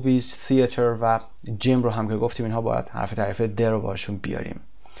مثل movies, theater و جیم رو هم که گفتیم اینها باید حرف تعریف د رو باشون بیاریم.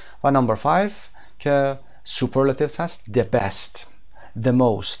 و number 5 که superlatives هست the best, the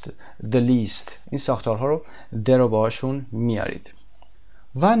most, the least. این ساختارها رو د رو باشون میارید.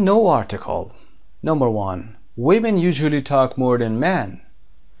 و no article. Number 1 women usually talk more than men.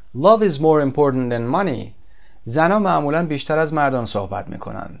 Love is more important than money. زنها معمولا بیشتر از مردان صحبت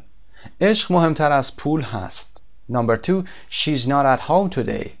میکنن. عشق مهمتر از پول هست. Number 2 she's not at home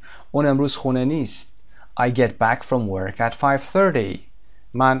today. اون امروز خونه نیست. I get back from work at 5:30.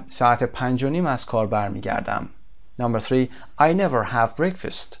 من ساعت 5:30 از کار برمیگردم. Number 3 I never have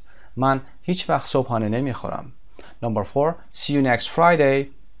breakfast. من هیچ وقت صبحانه نمیخورم. Number 4 see you next Friday.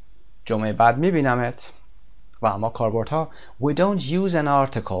 جمعه بعد میبینمت. و اما کاربردها we don't use an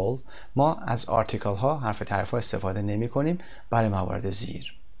article. ما از article ها حرف تعریف ها استفاده نمی کنیم برای موارد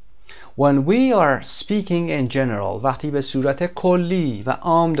زیر. When we are speaking in general وقتی به صورت کلی و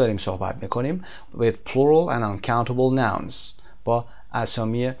عام داریم صحبت میکنیم with plural and uncountable nouns با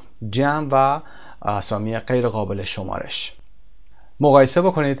اسامی جمع و اسامی غیر قابل شمارش. مقایسه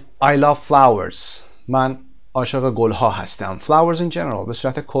بکنید. I love flowers. من عاشق گلها هستم. Flowers in general به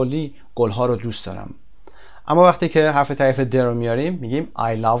صورت کلی گلها رو دوست دارم. اما وقتی که حرف تعریف د رو میاریم میگیم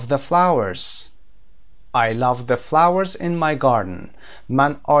I love the flowers. I love the flowers in my garden.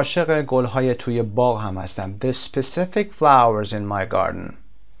 من عاشق گلهای توی باغ هم هستم. The specific flowers in my garden.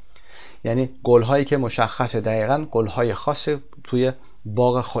 یعنی گلهایی که مشخصه دقیقاً گلهای خاص توی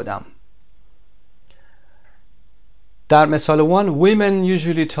باغ خودم. در مثال 1 women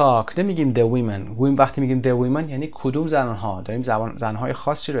usually talk نمیگیم the women. وقتی میگیم the women یعنی کدوم زنها، داریم زنهای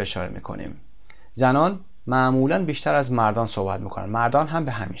خاصی رو اشاره میکنیم. زنان معمولاً بیشتر از مردان صحبت میکنن. مردان هم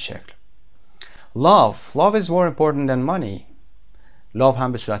به همین شکل. Love is more important than money. love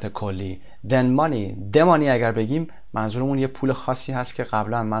هم به صورت کلی. Than money. the money اگر بگیم منظورمون یه پول خاصی هست که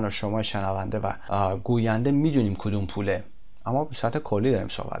قبلا من و شما شنونده و گوینده میدونیم کدوم پوله، اما به صورت کلی داریم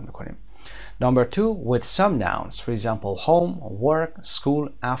صحبت میکنیم. Number 2 with some nouns. For example home, work, school,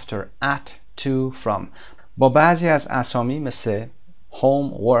 after, at, to, from. با بعضی از اسامی مثل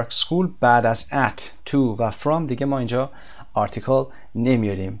home, work, school بعد از at, to و from دیگه ما اینجا article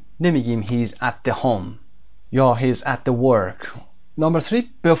نمیاریم. نمیگیم he's at the home یا he's at the work. Number 3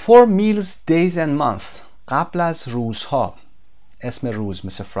 before meals, days and month. قبل از روزها. اسم روز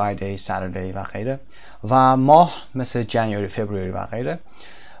مثل Friday, Saturday و غیره. و ماه مثل January, February و غیره.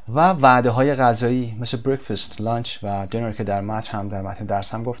 و وعده های غذایی مثل breakfast, lunch و dinner که در متن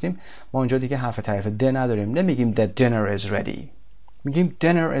درس هم گفتیم. ما اونجا دیگه حرف تعریف د نداریم. نمیگیم the dinner is ready. میگیم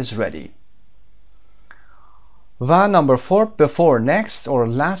dinner is ready. و number 4 before, next or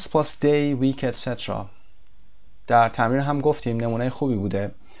last plus day, week etc. در تمرین هم گفتیم نمونه خوبی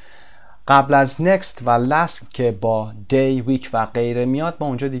بوده. قبل از next و last که با day, week و غیره میاد ما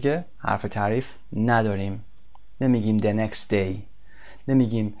اونجا دیگه حرف تعریف نداریم. نمیگیم the next day.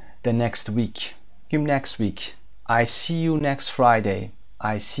 نمیگیم the next week. میگیم next week. I see you next Friday.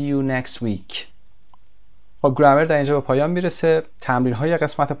 I see you next week. خب گرامر در اینجا به پایان میرسه. تمرین های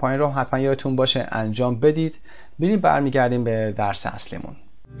قسمت پایین رو حتما یادتون باشه انجام بدید. بریم برمیگردیم به درس اصلیمون.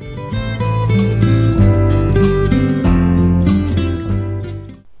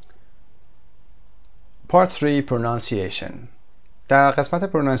 Part 3 Pronunciation. در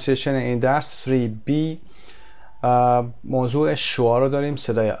قسمت Pronunciation این درس 3B موضوع شعار رو داریم.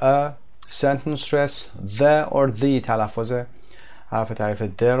 صدای sentence stress the or the تلفظ حرف تعریف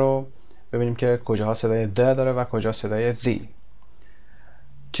the رو ببینیم که کجاها صدای the داره و کجا صدای the.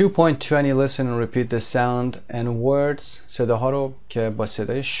 2.20 listen and repeat the sound and words. صداها رو که با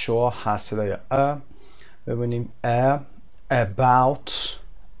صدای شو هست صدای ببینیم about,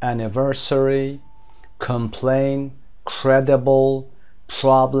 anniversary, complain, credible,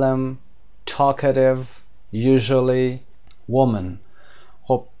 problem, talkative, usually, woman.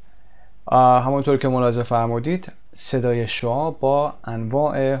 خب همونطور که ملاحظه فرمودید صدای شو با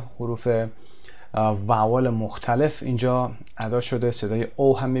انواع حروف واول مختلف اینجا ادا شده. صدای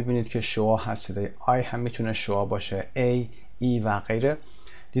او هم میبینید که شو هست، صدای آی هم میتونه شو باشه، ای، ای و غیره.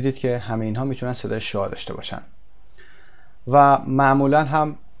 دیدید که همه اینها میتونن صدای شو داشته باشن و معمولا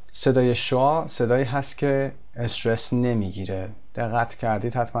هم صدای شو صدایی هست که استرس نمیگیره. دقت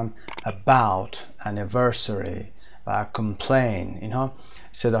کردید حتما about, anniversary و complain، اینها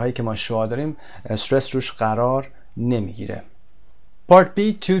صداهایی که ما شو داریم استرس روش قرار نمیگیره. Part B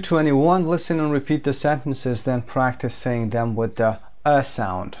 221 listen and repeat the sentences then practice saying them with the a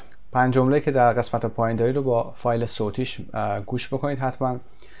sound. 5 جمله که در قسمت پایین دارید رو با فایل صوتیش گوش بکنید حتما.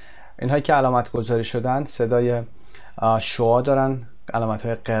 اینهایی که علامت گذاری شدن صدای شو دارن، علامت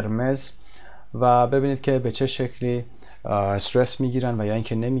های قرمز، و ببینید که به چه شکلی استرس میگیرن و یا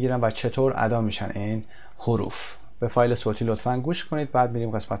اینکه نمیگیرن و چطور ادا میشن این حروف. به فایل صوتی لطفاً گوش کنید. بعد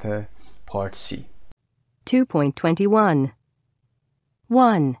میریم قسمت Part C. 2.21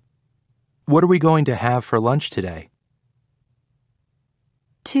 1, What are we going to have for lunch today?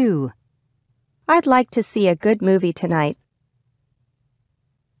 2, I'd like to see a good movie tonight.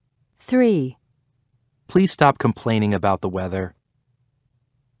 3, Please stop complaining about the weather.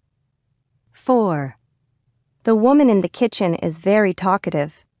 4, The woman in the kitchen is very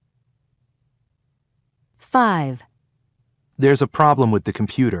talkative. 5, There's a problem with the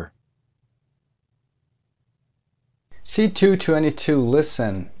computer. C222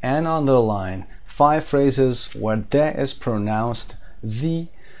 listen and underline 5 phrases where the is pronounced the,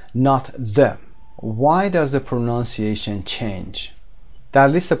 not the. Why does the pronunciation change? در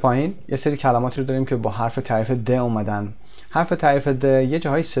لیست پایین یه سری کلماتی رو داریم که با حرف تعریف د اومدن. حرف تعریف د یه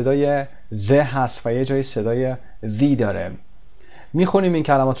جاهای صدای the هست و یه جای صدای the داره. میخونیم این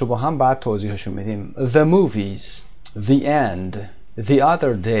کلمات رو با هم بعد توضیحشون میدیم. The movies, the end, the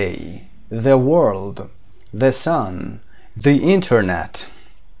other day, the world, the sun, the internet,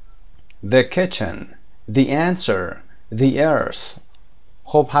 the kitchen, the answer, the earth.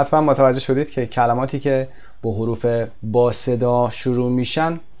 خب حتما متوجه شدید که کلماتی که با حروف با صدا شروع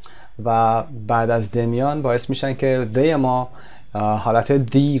میشن و بعد از دمیان باعث میشن که دی ما حالت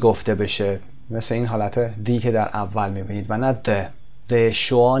دی گفته بشه، مثل این حالت دی که در اول میبینید و نه the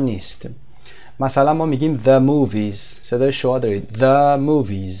شوا نیست. مثلا ما میگیم the movies، صدای شوا دارید the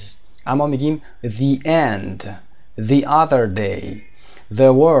movies، اما میگیم the end, the other day,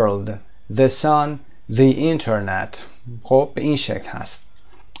 the world, the sun, the internet. خب به این شکل هست.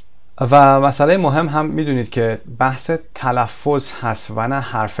 و مسئله مهم هم میدونید که بحث تلفظ هست و نه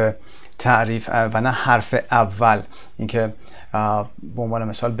حرف تعریف و نه حرف اول. اینکه به عنوان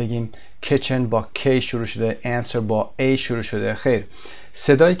مثال بگیم kitchen با K شروع شده، answer با A شروع شده. خیر،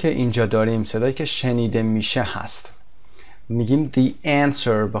 صدایی که اینجا داریم صدایی که شنیده میشه هست. میگیم the answer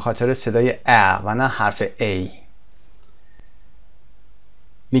به خاطر صدای A و نه حرف A.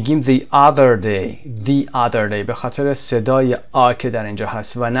 میگیم the other day به خاطر صدای آ که در اینجا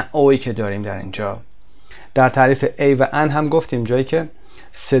هست و نه اوی که داریم در اینجا. در تعریف A و N هم گفتیم جایی که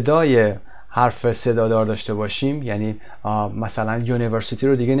صدای حرف صدادار داشته باشیم، یعنی مثلا یونیورسیتی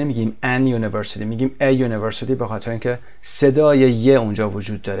رو دیگه نمیگیم an یونیورسیتی، میگیم a یونیورسیتی به خاطر اینکه صدای ی اونجا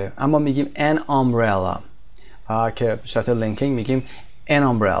وجود داره. اما میگیم an umbrella که به صورت لینکینگ میگیم an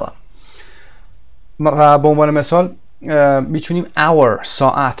umbrella. و به عنوان مثال میتونیم hour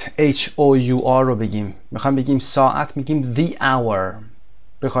ساعت HOUR رو بگیم. میخوام بگیم ساعت میگیم the hour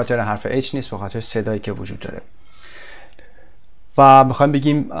به خاطر حرف H نیست، به خاطر صدایی که وجود داره. و میخوایم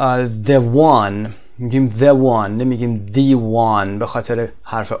بگیم the one میگیم the one، نمیگیم the one به خاطر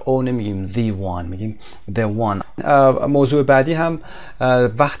حرف O نمیگیم the one، میگیم the one. موضوع بعدی هم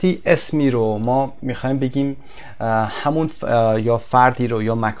وقتی اسمی رو ما میخوایم بگیم همون یا فردی رو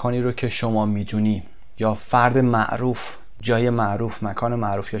یا مکانی رو که شما میدونی، یا فرد معروف، جای معروف، مکان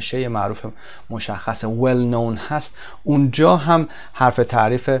معروف یا شی معروف مشخص well known هست، اونجا هم حرف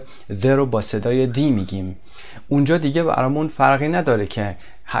تعریف the رو با صدای دی میگیم. اونجا دیگه برامون فرقی نداره که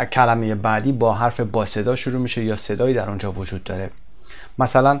کلمه بعدی با حرف با صدا شروع میشه یا صدایی در اونجا وجود داره.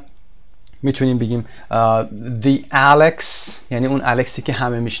 مثلا میتونیم بگیم the Alex، یعنی اون الکسی که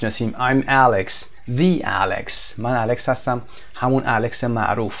همه میشناسیم. I'm Alex، the Alex، من الکس هستم، همون الکس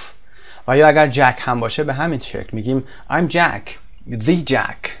معروف. و یا اگر جک هم باشه به همین شکل میگیم I'm Jack, the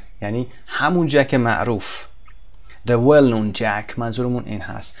Jack، یعنی همون جک معروف، the well-known Jack. منظورمون این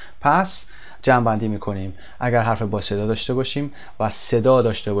هست. پس جمع بندی میکنیم. اگر حرف با صدا داشته باشیم و صدا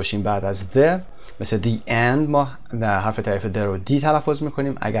داشته باشیم بعد از the، مثل the and، ما در حرف تعریف the رو دی تلفظ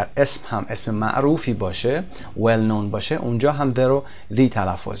میکنیم. اگر اسم هم اسم معروفی باشه، well-known باشه، اونجا هم the رو the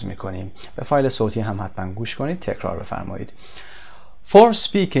تلفظ میکنیم. به فایل صوتی هم حتما گوش کنید، تکرار بفرمایید. For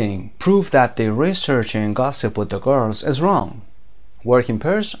speaking, prove that the research and gossip with the girls is wrong. Work in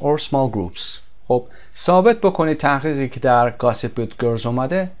pairs or small groups. خب ثابت بکنید تحقیقی که در gossip with girls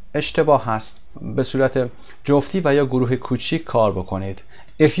اومده اشتباه هست. به صورت جفتی و یا گروه کوچیک کار بکنید.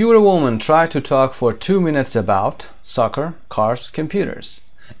 If you're a woman, try to talk for 2 minutes about soccer, cars, computers.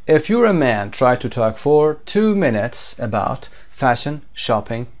 If you're a man, try to talk for 2 minutes about fashion,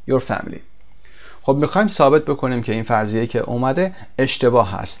 shopping, your family. خب میخوایم ثابت بکنیم که این فرضیه که اومده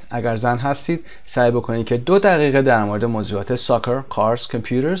اشتباه هست. اگر زن هستید سعی بکنید که 2 دقیقه در مورد موضوعات ساکر، کارز،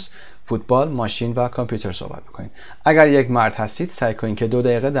 کامپیوترز، فوتبال، ماشین و کامپیوتر صحبت بکنید. اگر یک مرد هستید سعی کنید که 2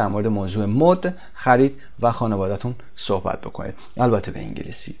 دقیقه در مورد موضوع مد، خرید و خانواده‌تون صحبت بکنید، البته به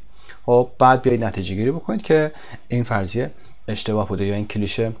انگلیسی. خب بعد بیایید نتیجه گیری بکنید که این فرضیه اشتباه بوده یا این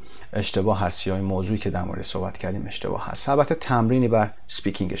کلیشه اشتباه هست یا این موضوعی که در مورد صحبت کردیم اشتباه هست. البته تمرینی بر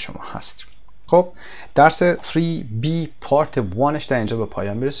سپیکینگ شما هست. خب درس 3B پارت 1ش در اینجا به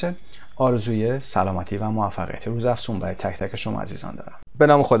پایان میرسه. آرزوی سلامتی و موفقیت روز افزون برای تک تک شما عزیزان دارم. به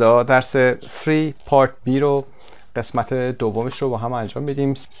نام خدا درس 3 پارت B رو قسمت دومش رو با هم انجام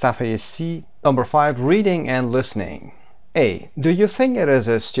میدیم. صفحه C number 5 reading and listening. A. Do you think it is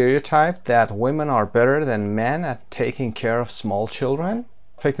a stereotype that women are better than men at taking care of small children?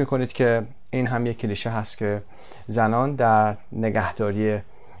 فکر میکنید که این هم یک کلیشه هست که زنان در نگهداری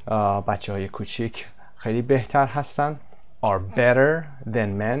بچه های کوچیک خیلی بهتر هستن؟ Are better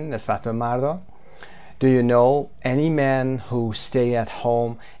than men نسبت به مردا. Do you know any men who stay at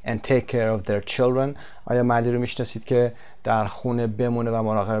home and take care of their children? آیا مردی رو میشناسید که در خونه بمونه و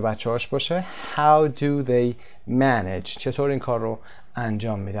مراقب بچه هاش باشه؟ How do they manage؟ چطور این کار رو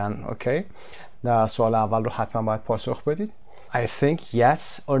انجام میدن؟ اوکی. در سوال اول رو حتما باید پاسخ بدید. I think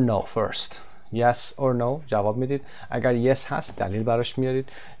yes or no first. Yes or no جواب میدید. اگر yes هست دلیل براش میارید.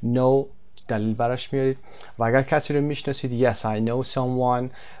 No دلیل براش میارید. و اگر کسی رو میشناسید yes I know someone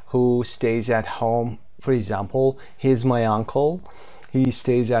who stays at home. For example, he's my uncle. He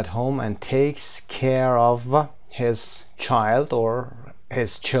stays at home and takes care of his child or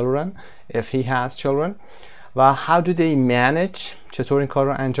his children if he has children. و how do they manage؟ چطور این کار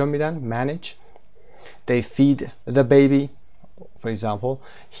رو انجام میدن؟ Manage. They feed the baby. For example,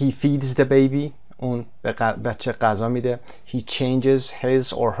 he feeds the baby. اون به بچه غذا میده. He changes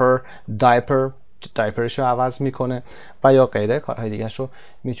his or her diaper. دایپرش رو عوض میکنه و یا غیره. کارهای دیگه رو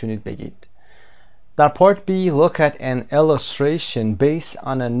میتونید بگید. در پارت B look at an illustration based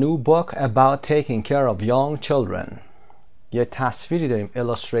on a new book about taking care of young children. یه تصویری داریم.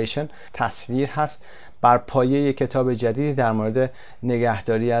 illustration تصویر هست بر پایه یک کتاب جدیدی در مورد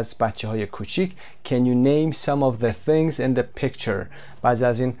نگهداری از بچه های کوچیک. Can you name some of the things in the picture؟ بعضی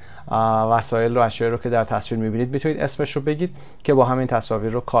از این وسایل رو، اشیاء رو که در تصویر میبینید میتونید اسمش رو بگید که با همین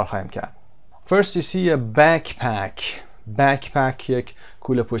تصاویر رو کار خواهیم کرد. First you see a backpack. Backpack یک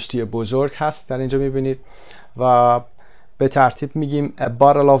کوله پشتی بزرگ هست در اینجا میبینید و به ترتیب میگیم a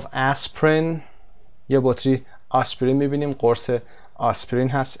bottle of aspirin. یه بطری آسپرین میبینیم، قرص آسپرین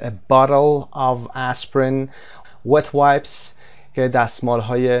هست. A bottle of aspirin. Wet wipes که دستمال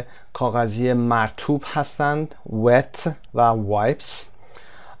های کاغذی مرطوب هستند. Wet و wipes.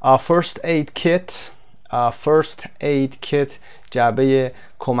 First aid kit. First aid kit جعبه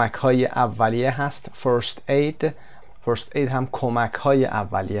کمک های اولیه هست. First aid. First aid هم کمک های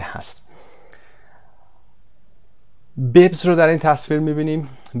اولیه هست. بیبز رو در این تصویر میبینیم.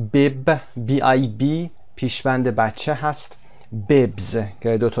 بیب B-I-B پیشبند بچه هست. بیبز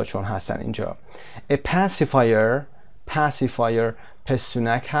که 2 تا چون هستن اینجا. A pacifier. Pacifier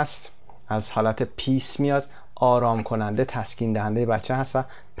پستونک هست، از حالت پیس میاد، آرام کننده، تسکین دهنده بچه هست و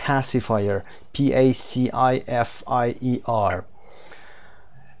pacifier P-A-C-I-F-I-E-R.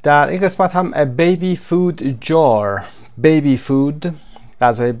 در این قسمت هم a baby food jar. baby food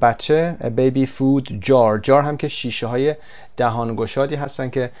غذای بچه. a baby food jar. jar هم که شیشه های دهانگشادی هستن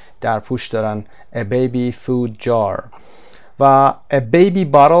که در پوش دارن. a baby food jar. و a baby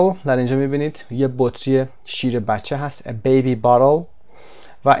bottle در اینجا میبینید یه بطری شیر بچه هست. a baby bottle.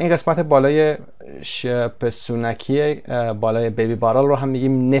 و این قسمت بالای پستونکی بالای baby bottle رو هم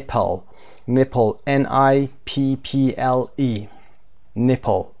میگیم nipple. nipple N-I-P-P-L-E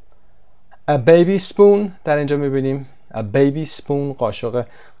nipple. a baby spoon در اینجا میبینیم baby spoon قاشق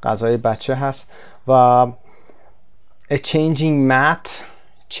غذای بچه هست و a changing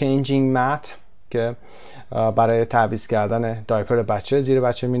mat که برای تعویض کردن دایپر بچه زیر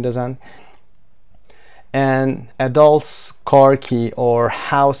بچه میندازن. an adult's car key or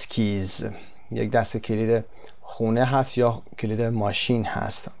house keys یک دسته کلید خونه هست یا کلید ماشین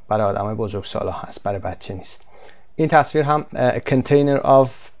هست، برای آدمای بزرگسالان هست، برای بچه نیست. این تصویر هم a container of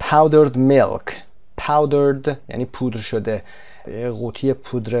powdered milk. powdered یعنی پودر شده، قوطی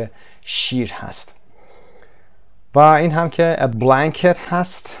پودر شیر هست. و این هم که a blanket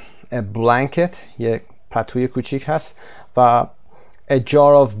هست. a blanket یک پتوی کوچیک هست و a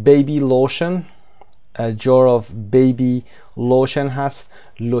jar of baby lotion. a jar of baby lotion هست،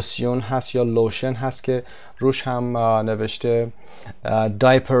 لوسیون هست یا لوشن هست که روش هم نوشته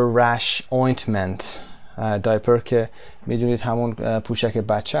diaper rash ointment. دایپر که میدونید همون پوشک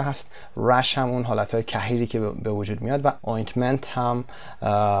بچه هست، رش همون حالتهای کهیری که به وجود میاد و اوینتمنت هم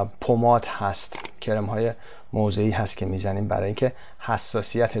پماد هست، کرم های موضعی هست که میزنیم برای اینکه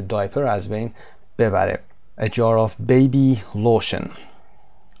حساسیت دایپر از بین ببره. a jar of baby lotion.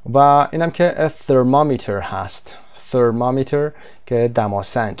 و اینم که a thermometer هست. thermometer که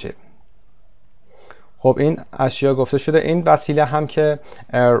دماسنجه. خب این اشیا گفته شده. این وسیله هم که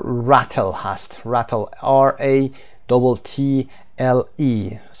rattle هست. rattle R-A-T-T-L-E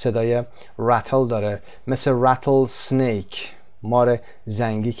صدای rattle داره، مثل rattle snake مار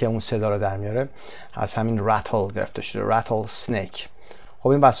زنگی که اون صدا رو در میاره، از همین rattle گرفته شده، rattle snake. خب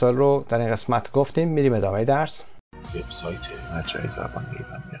این وسایل رو در این قسمت گفتیم. میریم ادامه درس. وبسایت مجموعه زبان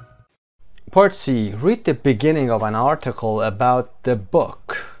ایرانی. Part C. Read the beginning of an article about the book.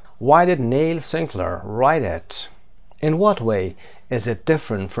 Why did Neil Sinclair write it? In what way is it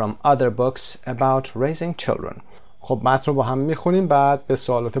different from other books about raising children? خب متن رو با هم میخونیم، بعد به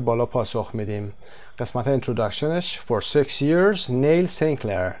سوالات بالا پاسخ میدیم. قسمت introductionش. For 6 years, Neil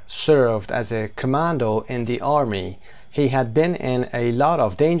Sinclair served as a commando in the army. He had been in a lot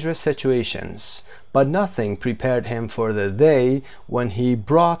of dangerous situations, but nothing prepared him for the day when he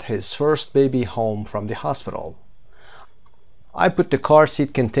brought his first baby home from the hospital. I put the car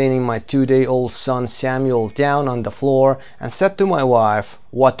seat containing my 2-day-old son Samuel down on the floor and said to my wife,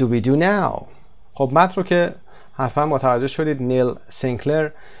 "What do we do now?" خب متن رو که حتما متوجه شدید، نیل سینکلر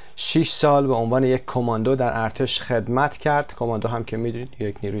 6 سال به عنوان یک کماندو در ارتش خدمت کرد. کماندو هم که میدونید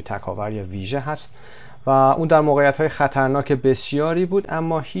یک نیروی تکاور یا ویژه هست و اون در موقعیت‌های خطرناک بسیاری بود،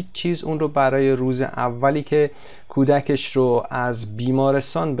 اما هیچ چیز اون رو برای روز اولی که کودکش رو از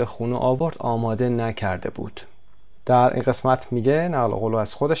بیمارستان به خونه آورد آماده نکرده بود. در این قسمت میگه، نقل قول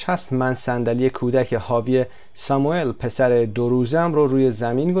از خودش هست، من صندلی کودک حاوی ساموئل پسر 2 روزم رو روی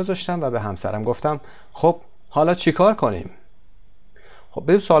زمین گذاشتم و به همسرم گفتم خب حالا چیکار کنیم؟ خب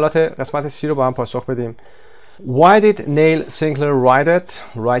بریم سوالات قسمت C رو با هم پاسخ بدیم. Why did Neil Sinclair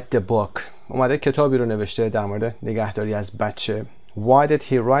write the book؟ اومده کتابی رو نوشته در مورد نگهداری از بچه. Why did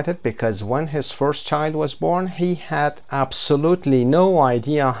he write it? Because when his first child was born, he had absolutely no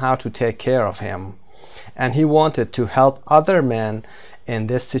idea how to take care of him. And he wanted to help other men in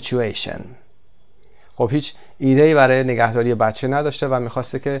this situation. خب هیچ ایده‌ای برای نگهداری بچه نداشته و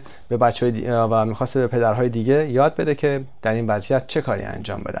می‌خواسته که به می‌خواسته به پدرهای دیگه یاد بده که در این وضعیت چه کاری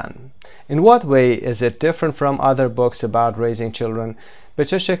انجام بدن. In what way is it different from other books about raising children? به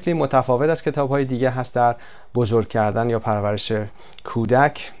چه شکلی متفاوت از کتاب‌های دیگه هست در بزرگ کردن یا پرورش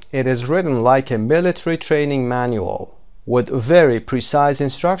کودک؟ It is written like a military training manual with very precise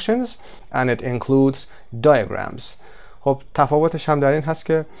instructions and it includes diagrams. خب تفاوتش هم در این هست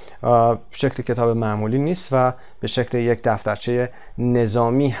که شکل کتاب معمولی نیست و به شکل یک دفترچه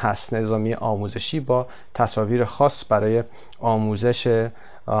نظامی هست، نظامی آموزشی با تصاویر خاص برای آموزش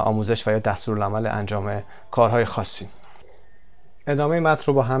و یا دستورالعمل انجام کارهای خاصی. ادامه متن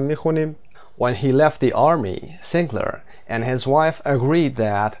رو با هم میخونیم. When he left the army, Sinclair and his wife agreed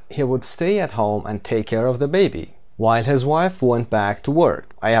that he would stay at home and take care of the baby, while his wife went back to work.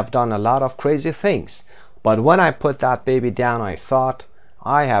 I have done a lot of crazy things, but when I put that baby down, I thought,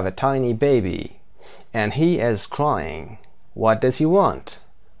 I have a tiny baby, and he is crying. What does he want?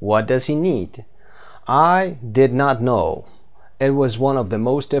 What does he need? I did not know. It was one of the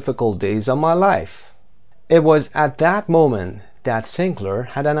most difficult days of my life. It was at that moment that Sinclair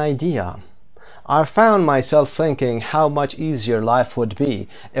had an idea. I found myself thinking how much easier life would be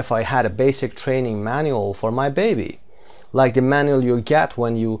if I had a basic training manual for my baby, like the manual you get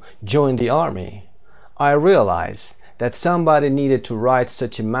when you join the army. I realized that somebody needed to write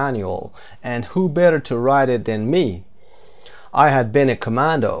such a manual, and who better to write it than me? I had been a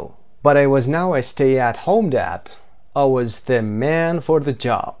commando, but I was now a stay-at-home dad. I was the man for the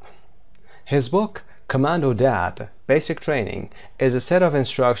job. His book, Commando Dad Basic Training is a set of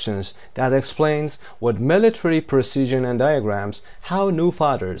instructions that explains with military precision and diagrams how new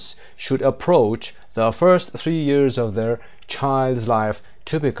fathers should approach the first 3 years of their child's life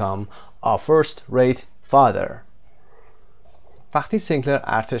to become a first-rate father. وقتی سینکلر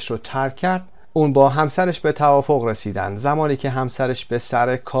ارتش رو ترک کرد، اون با همسرش به توافق رسیدن زمانی که همسرش به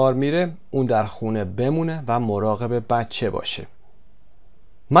سر کار میره اون در خونه بمونه و مراقب بچه باشه.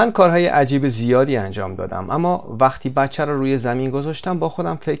 من کارهای عجیب زیادی انجام دادم، اما وقتی بچه رو روی زمین گذاشتم با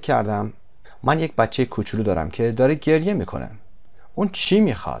خودم فکر کردم من یک بچه کوچولو دارم که داره گریه میکنه. اون چی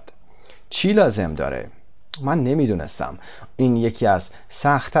میخواد؟ چی لازم داره؟ من نمیدونستم. این یکی از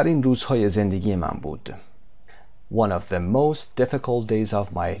سخت‌ترین روزهای زندگی من بود. One of the most difficult days of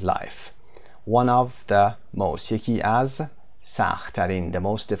my life. One of the most یکی از سخت‌ترین the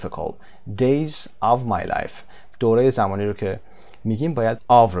most difficult days of my life. دوره زمانی رو که میگیم باید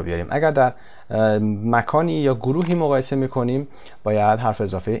of رو بیاریم. اگر در مکانی یا گروهی مقایسه میکنیم باید حرف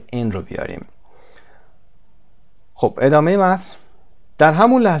اضافه in رو بیاریم. خب ادامه متن. در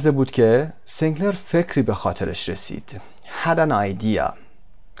همون لحظه بود که سینکلر فکری به خاطرش رسید. Had an idea.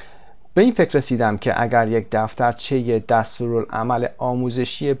 به این فکر رسیدم که اگر یک دفترچه دستورالعمل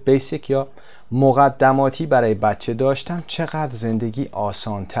آموزشی بیسیک یا مقدماتی برای بچه داشتم چقدر زندگی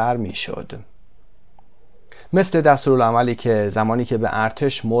آسانتر میشد. مثل دستورالعملی که زمانی که به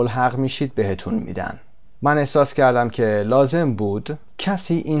ارتش ملحق میشید بهتون میدن. من احساس کردم که لازم بود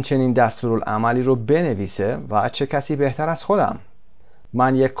کسی این چنین دستورالعملی رو بنویسه و چه کسی بهتر از خودم.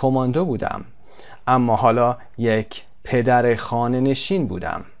 من یک کماندو بودم، اما حالا یک پدر خانه نشین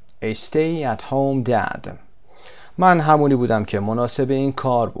بودم. A stay at home dad. من همونی بودم که مناسب این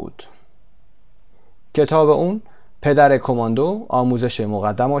کار بود. کتاب اون پدر کماندو آموزش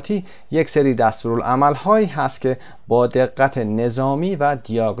مقدماتی یک سری دستورالعمل هایی هست که با دقت نظامی و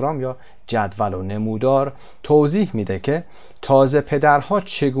دیاگرام یا جدول و نمودار توضیح میده که تازه پدرها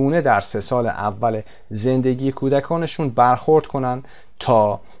چگونه در 3 سال اول زندگی کودکانشون برخورد کنن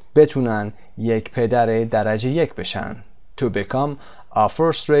تا بتونن یک پدر درجه 1 بشن. To become a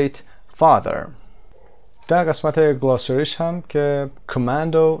first-rate father. در قسمت گلاسریش هم که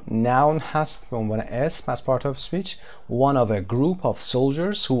commando noun هست به عنوان اسم از part of speech. One of a group of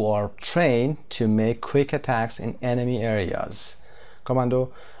soldiers who are trained to make quick attacks in enemy areas. commando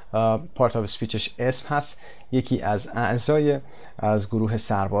part of speechش اسم هست. یکی از اعضای از گروه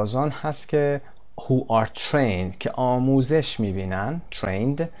سربازان هست که who are trained که آموزش میبینن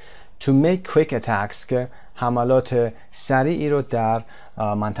trained to make quick attacks که حملات سریعی رو در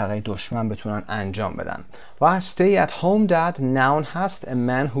منطقه دشمن بتونن انجام بدن. و stay at home dad noun هست. A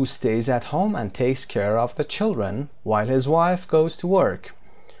man who stays at home and takes care of the children while his wife goes to work.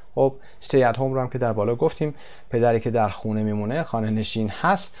 خب stay at home رو هم که در بالا گفتیم پدری که در خونه میمونه خانه نشین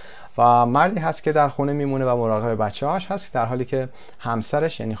هست و مردی هست که در خونه میمونه و مراقب بچه هاش هست در حالی که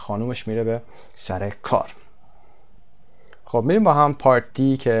همسرش یعنی خانومش میره به سر کار. خب میریم با هم part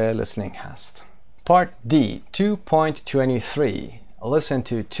D که listening هست. Part D 2.23. Listen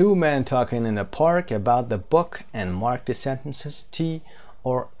to 2 men talking in a park about the book and mark the sentences T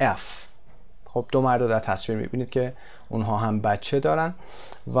or F. خب 2 مرد رو در تصویر میبینید که اونها هم بچه دارن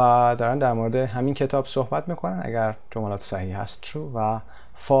و دارن در مورد همین کتاب صحبت میکنن. اگر جملات صحیح هست true و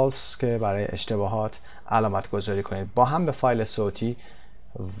false که برای اشتباهات علامت گذاری کنید. با هم به فایل صوتی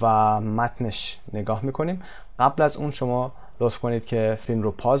و متنش نگاه میکنیم. قبل از اون شما لطف کنید که فیلم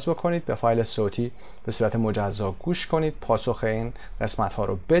رو پاز بکنید، به فایل صوتی به صورت مجزا گوش کنید، پاسخ این قسمت ها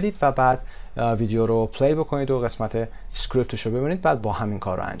رو بدید و بعد ویدیو رو پلی بکنید و قسمت اسکریپتش رو ببینید. بعد با همین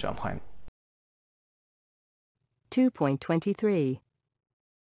کار رو انجام خواهیم. 2.23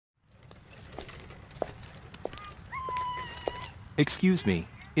 Excuse me,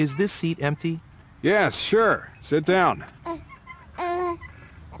 is this seat empty? Yes, sure. Sit down.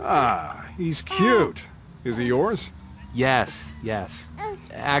 Ah, he's cute. Is he yours? Yes, yes.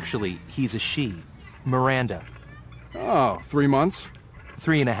 Actually, he's a she. Miranda. Oh, 3 months?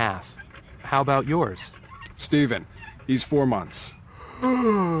 3.5. How about yours? Steven. He's 4 months.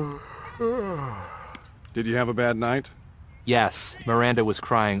 Did you have a bad night? Yes, Miranda was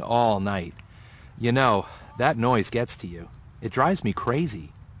crying all night. You know, that noise gets to you. It drives me crazy.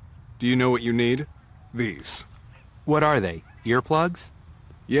 Do you know what you need? These. What are they? Earplugs?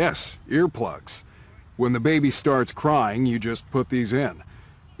 Yes, earplugs. When the baby starts crying, you just put these in.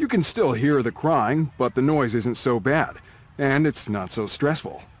 You can still hear the crying, but the noise isn't so bad, and it's not so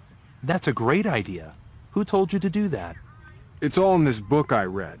stressful. That's a great idea. Who told you to do that? It's all in this book I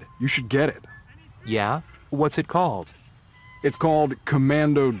read. You should get it. Yeah? What's it called? It's called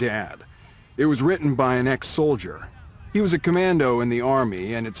Commando Dad. It was written by an ex-soldier. He was a commando in the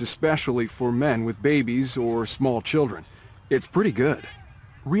Army, and it's especially for men with babies or small children. It's pretty good.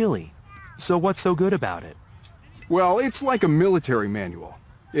 Really? So what's so good about it? Well, it's like a military manual.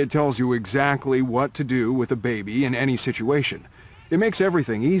 It tells you exactly what to do with a baby in any situation. It makes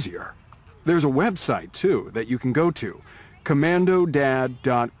everything easier. There's a website, too, that you can go to,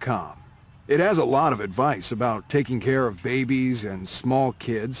 commandodad.com. It has a lot of advice about taking care of babies and small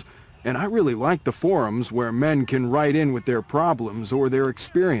kids, and I really like the forums where men can write in with their problems or their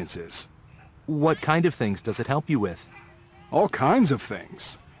experiences. What kind of things does it help you with? All kinds of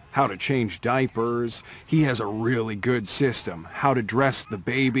things. How to change diapers. He has a really good system. How to dress the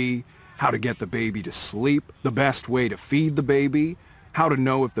baby. How to get the baby to sleep. The best way to feed the baby. How to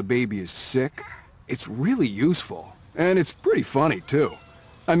know if the baby is sick. It's really useful. And it's pretty funny, too.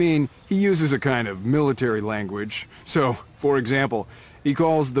 I mean, he uses a kind of military language. So, for example, he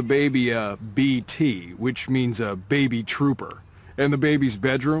calls the baby a BT, which means a baby trooper. And the baby's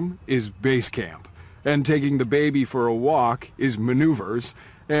bedroom is base camp. And taking the baby for a walk is maneuvers.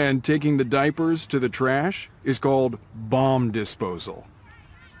 And taking the diapers to the trash is called bomb disposal.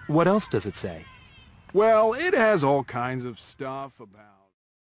 What else does it say? Well, it has all kinds of stuff about...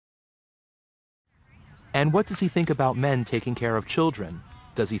 And what does he think about men taking care of children?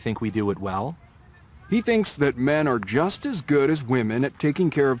 Does he think we do it well? He thinks that men are just as good as women at taking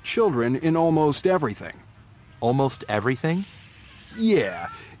care of children in almost everything. Almost everything? Yeah,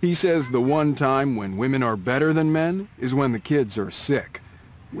 he says the one time when women are better than men is when the kids are sick.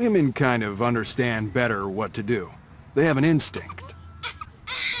 Women kind of understand better what to do. They have an instinct.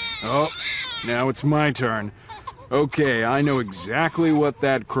 Oh, now it's my turn. Okay, I know exactly what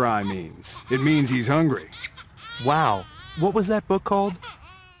that cry means. It means he's hungry. Wow. What was that book called?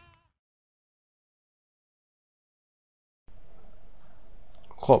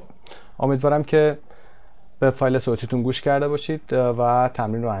 خب امیدوارم که به فایل صوتیتون گوش کرده باشید و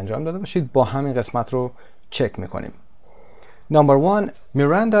تمرین رو انجام داده باشید. با همین قسمت رو چک میکنیم. Number 1.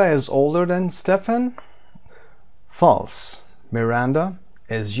 Miranda is older than Stephen. False. Miranda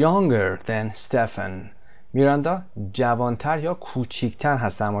is younger than Stephen. میراندا جوانتر یا کوچیکتر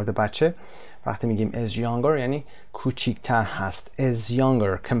هست در مورد بچه. وقتی میگیم is younger یعنی کوچیکتر هست. is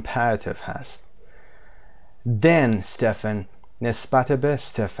younger comparative هست. Then Stephen نسبت به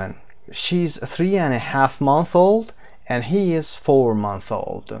Stephen. She's 3.5 months old and he is 4 months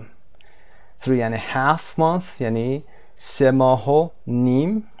old. 3.5 months یعنی 3 ماه و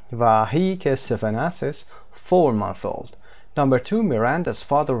نیم و he که Stephen هست is 4 months old. Number 2, Miranda's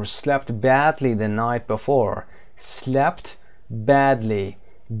father slept badly the night before. Slept badly.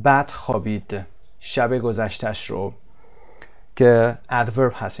 بد خوابید. شب گذشتش رو. که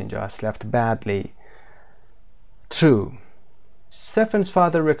adverb هست اینجا. Slept badly. True. Stephen's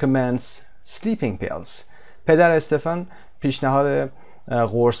father recommends sleeping pills. پدر استفن پیشنهاد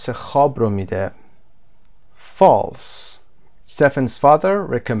قرص خواب رو میده. False. Stephen's father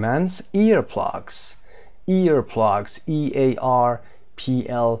recommends earplugs. Earplugs. E-A-R-P-L-U-G-S.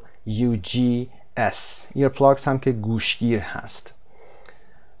 Earplugs هم که گوشگیر هست.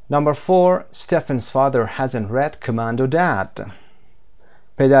 Number 4. Stephen's father hasn't read Commando Dad.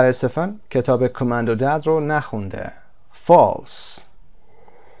 پدر استفن کتاب Commando Dad رو نخونده. False.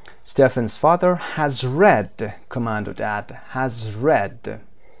 Stephen's father has read Commando Dad. Has read.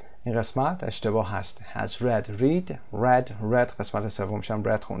 این قسمت اشتباه هست. Has read. Read. قسمت سومش هم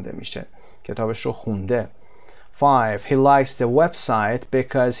read خونده میشه. کتابش رو خونده. 5. He likes the website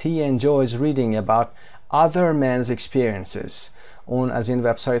because he enjoys reading about other men's experiences. اون از این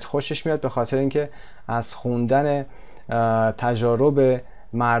وبسایت خوشش میاد به خاطر اینکه از خوندن تجارب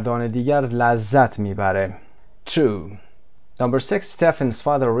مردان دیگر لذت میبره. True. Number 6. Stephen's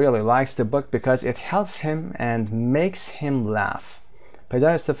father really likes the book because it helps him and makes him laugh.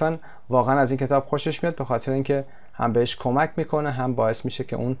 پدر استفن واقعا از این کتاب خوشش میاد به خاطر اینکه هم بهش کمک میکنه هم باعث میشه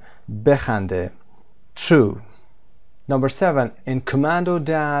که اون بخنده. True. Number 7. In Commando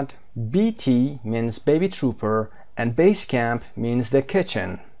Dad, BT means baby trooper and base camp means the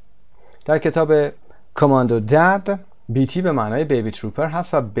kitchen. در کتاب Commando Dad BT به معنای baby trooper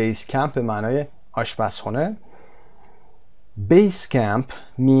هست و base camp به معنای آشپزخونه. Base camp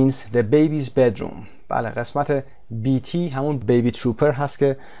means the baby's bedroom. بله قسمت BT همون baby trooper هست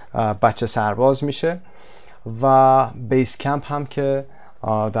که بچه سرباز میشه و بیس کمپ هم که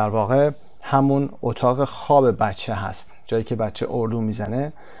در واقع همون اتاق خواب بچه هست، جایی که بچه اردو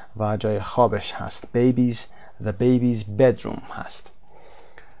میزنه و جای خوابش هست. The baby's bedroom هست.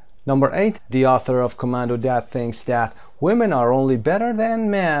 Number 8. The author of Commando Dad thinks that women are only better than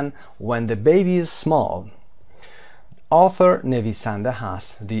men when the baby is small. Author نویسنده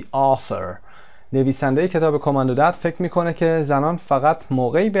هست. The author نویسنده کتاب کامل فکر میکنه که زنان فقط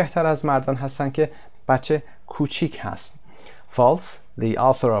موقعی بهتر از مردان هستن که بچه کوچیک هست. False. The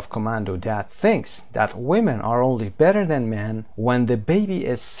author of Commando Dad thinks that women are only better than men when the baby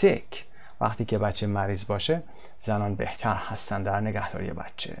is sick. وقتی که بچه مریض باشه زنان بهتر هستن در نگهداری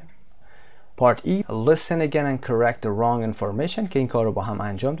بچه. Part E. Listen again and correct the wrong information که این کار رو با هم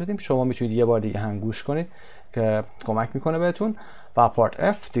انجام دادیم. شما میتونید یه بار دیگه هم گوش کنید که کمک میکنه بهتون. و Part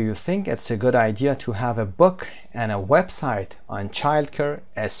F. Do you think it's a good idea to have a book and a website on childcare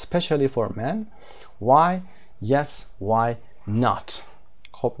especially for men? Why? Yes. Why not?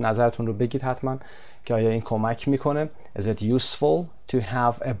 خب نظرتون رو بگید حتما که آیا این کمک میکنه. Is it useful to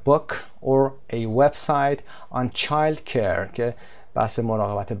have a book or a website on childcare که بحث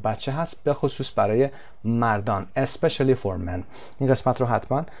مراقبت بچه هست به خصوص برای مردان especially for men. این قسمت رو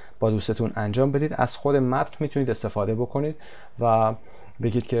حتما با دوستتون انجام بدید. از خود متن میتونید استفاده بکنید و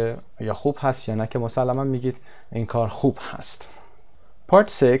بگید که یا خوب هست یا نه که مسلما میگید این کار خوب هست. Part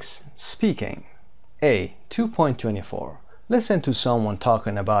 6. Speaking. A. 2.24. Listen to someone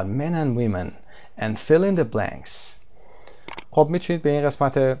talking about men and women and fill in the blanks. خب میتونید به این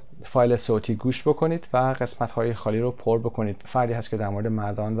قسمت فایل صوتی گوش بکنید و قسمت های خالی رو پر بکنید. فردی هست که در مورد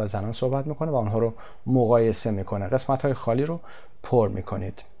مردان و زنان صحبت میکنه و اونها رو مقایسه میکنه. قسمت های خالی رو پر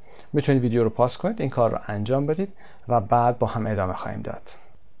میکنید. میتونید ویدیو رو پاس کنید، این کار رو انجام بدید و بعد با هم ادامه خواهیم داد.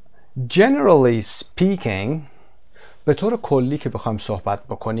 Generally speaking، به طور کلی که بخوایم صحبت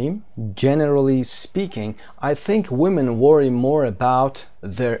بکنیم، generally speaking, I think women worry more about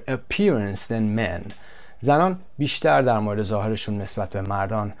their appearance than men. زنان بیشتر در مورد ظاهرشون نسبت به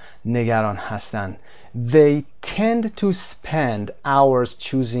مردان نگران هستند. They tend to spend hours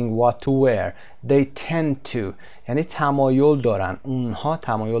choosing what to wear. They tend to یعنی تمایل دارن، اونها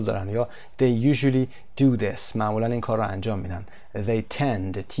تمایل دارن یا they usually do this، معمولا این کار رو انجام میدن. They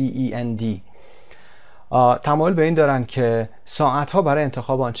tend, T-E-N-D. تمایل به این دارن که ساعتها برای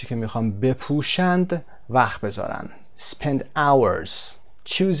انتخاب آنچه که میخوان بپوشند وقت بذارن. Spend hours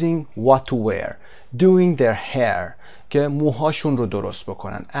choosing what to wear. Doing their hair که موهاشون رو درست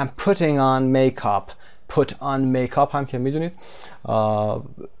بکنن. And putting on makeup. Put on makeup هم که میدونید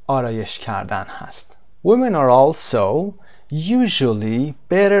آرایش کردن هست. Women are also usually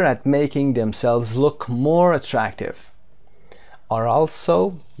better at making themselves look more attractive. Are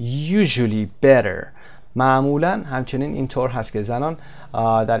also usually better. معمولا همچنین اینطور هست که زنان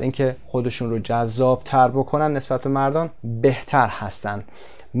در اینکه خودشون رو جذاب تر بکنن نسبت به مردان بهتر هستن.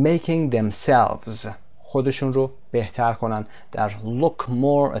 Making themselves خودشون رو بهتر کنن در look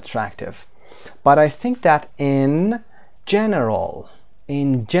more attractive. But I think that in general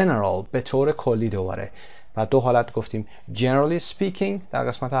به طور کلی دوباره و دو حالت گفتیم generally speaking در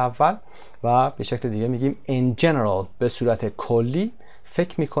قسمت اول و به شکل دیگه میگیم in general به صورت کلی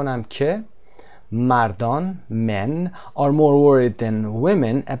فکر میکنم که مردان men are more worried than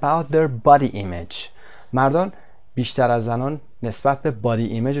women about their body image. مردان بیشتر از زنان نسبت به بادی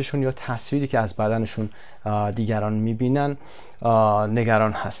ایمیجشون یا تصویری که از بدنشون دیگران میبینن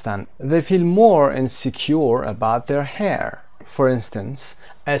نگران هستن. They feel more insecure about their hair, for instance,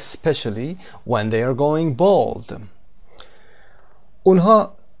 especially when they are going bald.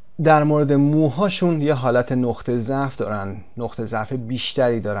 اونها در مورد موهاشون یه حالت نقطه ضعف دارن، نقطه ضعف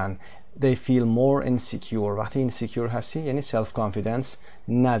بیشتری دارن. They feel more insecure. وقتی insecure هستی یعنی self confidence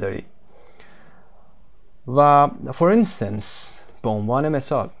نداری. و for instance به عنوان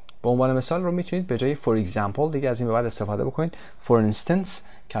مثال رو میتونید به جای for example دیگه از این به بعد استفاده بکنید. For instance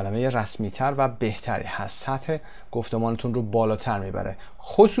کلمه رسمی تر و بهتری هست، سطح گفتمانتون رو بالاتر میبره،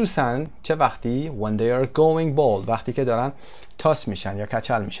 خصوصا چه وقتی when they are going bald، وقتی که دارن تاس میشن یا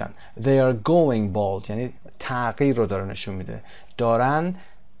کچل میشن. They are going bald یعنی تغییر رو داره نشون میده، دارن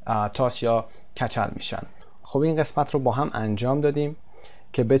تاس یا کچل میشن. خب این قسمت رو با هم انجام دادیم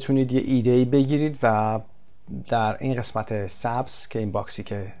که بتونید یه ایده‌ای بگیرید و در این قسمت سبز که این باکسی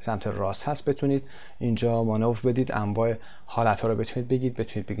که سمت راست هست بتونید اینجا مانور بدید، انواع حالت‌ها رو بتونید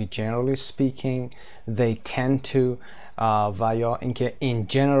بگید generally speaking, they tend to و یا اینکه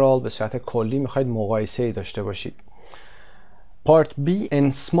in general به صورت کلی میخواید مقایسه‌ای داشته باشید. Part B. In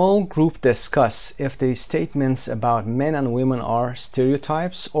small group discuss if the statements about men and women are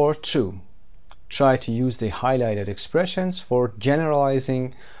stereotypes or true. Try to use the highlighted expressions for generalizing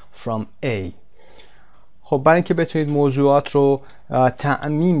from A. خب برای اینکه بتونید موضوعات رو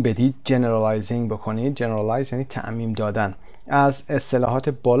تعمیم بدید، generalizing بکنید. generalize یعنی تعمیم دادن. از اصطلاحات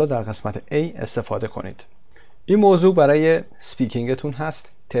بالا در قسمت A استفاده کنید. این موضوع برای سپیکینگتون هست.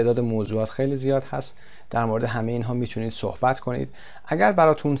 تعداد موضوعات خیلی زیاد هست. در مورد همه اینها میتونید صحبت کنید. اگر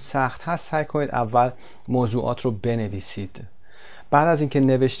براتون سخت هست سعی کنید اول موضوعات رو بنویسید. بعد از اینکه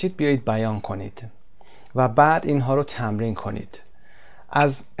نوشتید بیایید بیان کنید و بعد اینها رو تمرین کنید.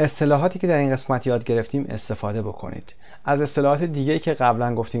 از اصطلاحاتی که در این قسمت یاد گرفتیم استفاده بکنید. از اصطلاحات دیگه‌ای که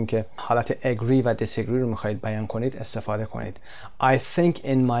قبلا گفتیم که حالت agree و disagree رو میخواهید بیان کنید استفاده کنید. I think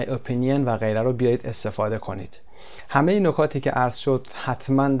in my opinion و غیره رو بیایید استفاده کنید. همه این نکاتی که عرض شد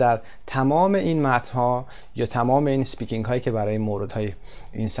حتما در تمام این متن‌ها یا تمام این سپیکینگ هایی که برای موردهای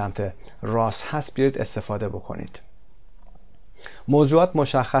این سمت راست هست بیایید استفاده بکنید. موضوعات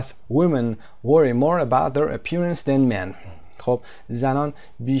مشخص. Women worry more about their appearance than men. خب زنان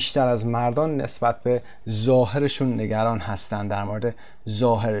بیشتر از مردان نسبت به ظاهرشون نگران هستند. در مورد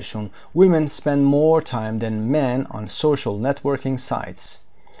ظاهرشون Women spend more time than men on social networking sites.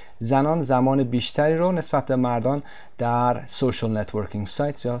 زنان زمان بیشتری رو نسبت به مردان در social networking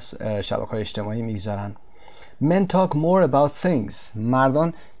sites یا شبکه‌های اجتماعی میگذارن. Men talk more about things.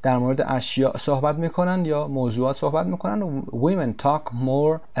 مردان در مورد اشیاء صحبت میکنن یا موضوعات صحبت میکنن. Women talk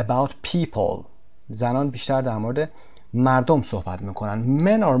more about people. زنان بیشتر در مورد مردم صحبت میکنن.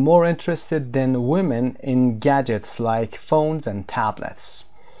 Men are more interested than women in gadgets like phones and tablets.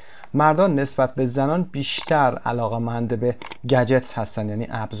 مردان نسبت به زنان بیشتر علاقه‌مند به گجتس هستن، یعنی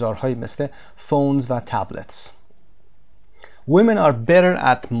ابزارهایی مثل phones و tablets. Women are better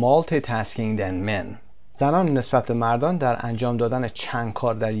at multitasking than men. زنان نسبت به مردان در انجام دادن چند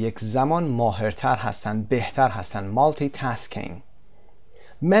کار در یک زمان ماهرتر هستند، بهتر هستند. Multitasking.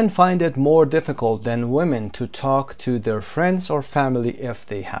 Men find it more difficult than women to talk to their friends or family if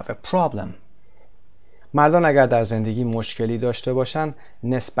they have a problem. مردان اگر در زندگی مشکلی داشته باشن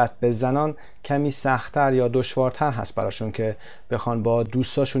نسبت به زنان کمی سخت‌تر یا دشوارتر هست براشون که بخوان با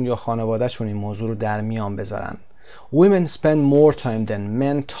دوستاشون یا خانوادهشون این موضوع رو در میان بذارن. Women spend more time than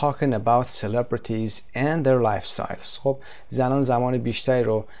men talking about celebrities and their lifestyles. خب زنان زمان بیشتری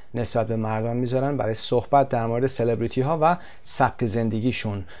رو نسبت به مردان میذارن برای صحبت در مورد سلبریتی ها و سبک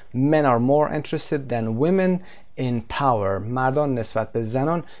زندگیشون. Men are more interested than women in power. مردان نسبت به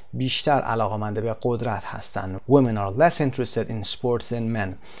زنان بیشتر علاقه‌مند به قدرت هستند. Women are less interested in sports than men.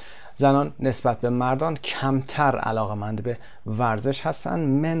 زنان نسبت به مردان کمتر علاقه‌مند به ورزش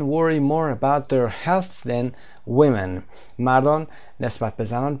هستند. Men worry more about their health than women. مردان نسبت به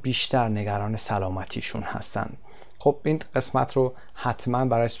زنان بیشتر نگران سلامتیشون هستند. خب این قسمت رو حتما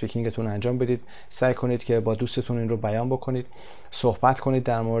برای سپیکینگتون انجام بدید. سعی کنید که با دوستتون این رو بیان بکنید، صحبت کنید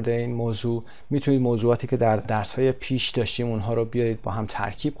در مورد این موضوع. میتونید موضوعاتی که در درس‌های پیش داشتیم اونها رو بیارید با هم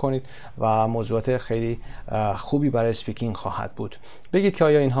ترکیب کنید و موضوعات خیلی خوبی برای سپیکینگ خواهد بود. بگید که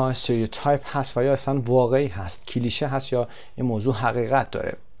آیا اینها استریوتایپ هست و یا اصلا واقعی هست، کلیشه هست یا این موضوع حقیقت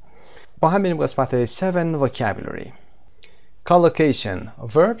داره. با هم بریم قسمت 7 vocabulary. Collocation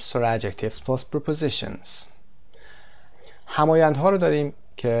verbs or adjectives plus prepositions. همایندها رو داریم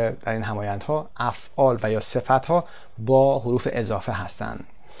که در این همایندها افعال و یا صفتها با حروف اضافه هستند.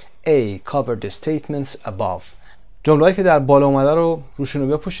 A. Cover the statements above. جمله‌ای که در بالا اومده رو روشون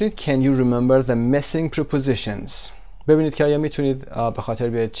رو بپوشید. Can you remember the missing prepositions؟ ببینید که آیا میتونید به خاطر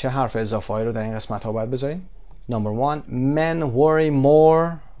بیارید چه حرف اضافه هایی رو در این قسمت ها باید بذاریم. Number 1. Men worry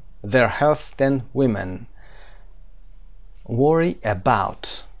more their health than women. Worry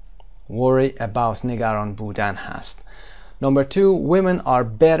about نگران بودن هست. Number 2, women are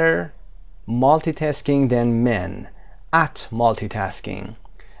better multitasking than men at multitasking.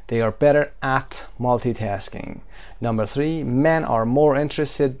 They are better at multitasking. Number 3, men are more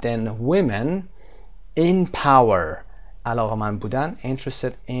interested than women in power. علاقه‌مند بودن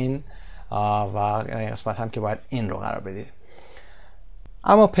interested in و این قسمت هم که باید این رو قرار بدید.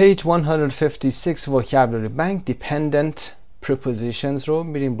 اما page 156 vocabulary bank dependent prepositions رو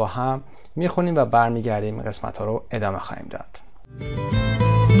میریم با هم میخونیم و برمیگردیم این قسمت ها رو ادامه خواهیم داد.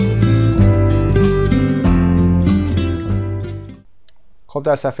 خب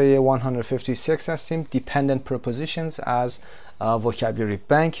در صفحه 156 هستیم. Dependent prepositions از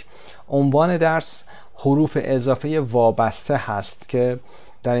vocabulary bank. عنوان درس حروف اضافه وابسته هست که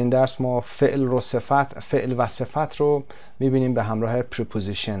در این درس ما فعل و صفت رو میبینیم به همراه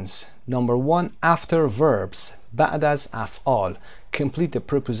prepositions. Number 1, after verbs. بعد از افعال. Complete the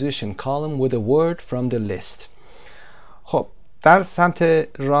preposition column with a word from the list. خب در سمت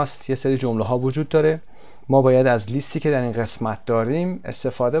راست یه سری جمله ها وجود داره. ما باید از لیستی که در این قسمت داریم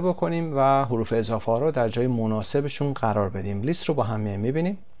استفاده بکنیم و حروف اضافه ها رو در جای مناسبشون قرار بدیم. لیست رو با هم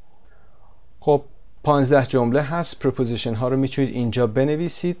میبینیم. خب 15 جمله هست. preposition ها رو میتونید اینجا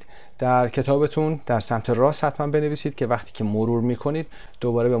بنویسید در کتابتون، در سمت راست حتما بنویسید که وقتی که مرور میکنید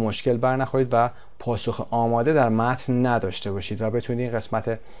دوباره به مشکل برنخورید و پاسخ آماده در متن نداشته باشید و بتونید این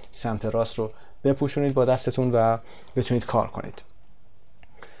قسمت سمت راست رو بپوشونید با دستتون و بتونید کار کنید.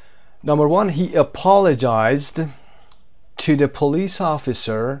 Number 1, he apologized to the police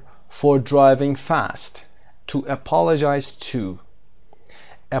officer for driving fast. To apologize to.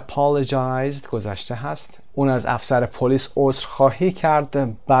 Apologized گذشته هست. اون از افسر پلیس عذرخواهی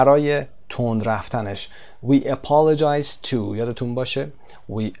کرد برای تند رفتنش. We apologize to. یادتون باشه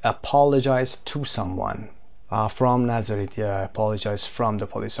we apologize to someone. From نذارید. apologize from the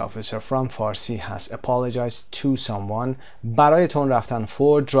police officer. From فارسی هست. apologize to someone برای تند رفتن.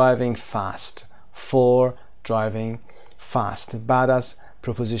 For driving fast. For driving fast. بعد از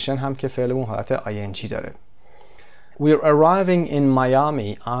preposition هم که فعلمون حالت ing داره. We're arriving in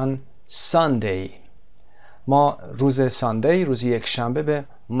Miami on Sunday. ما روز ساندی، روز یک شنبه به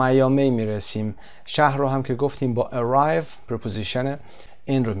میامی میرسیم. شهر رو هم که گفتیم با arrive preposition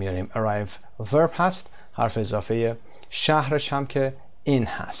این رو میاریم. arrive verb هست. حرف اضافه شهرش هم که in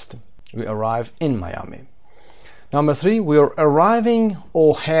هست. We arrive in Miami. Number 3, we're arriving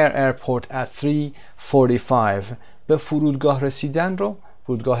O'Hare Airport at 3:45. به فرودگاه رسیدن رو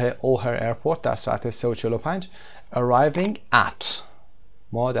فرودگاه O'Hare Airport در ساعت 3:45 arriving at.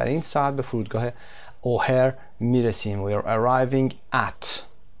 ما در این ساعت به فرودگاه O'Hare میرسیم. We're arriving at.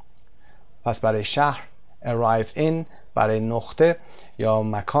 پس برای شهر arrive in، برای نقطه یا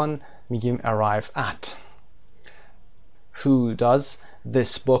مکان میگیم arrive at. Who does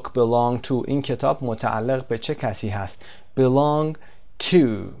this book belong to? این کتاب متعلق به چه کسی هست؟ belong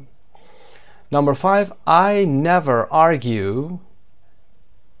to. Number 5, I never argue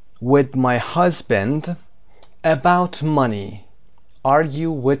with my husband about money.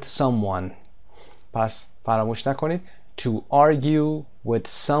 Argue with someone. پس فراموش نکنید to argue with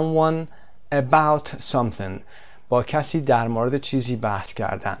someone about something. با کسی در مورد چیزی بحث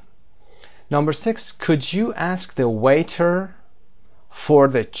کردن. Number 6, could you ask the waiter for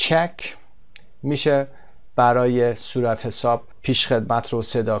the check? میشه برای صورت حساب پیش خدمت رو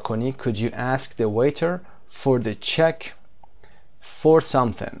صدا کنی. Could you ask the waiter for the check for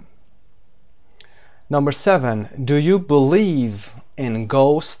something? Number 7, do you believe in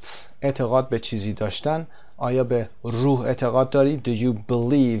ghosts? اعتقاد به چیزی داشتن. آیا به روح اعتقاد داری؟ Do you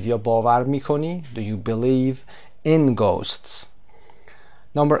believe یا باور میکنی؟ Do you believe in ghosts?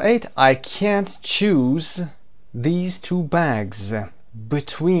 Number 8, I can't choose these two bags.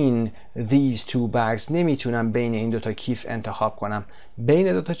 Between these two bags. نمیتونم بین این دوتا کیف انتخاب کنم.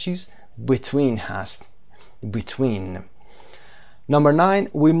 بین دوتا چیز between هست. Between. Number 9,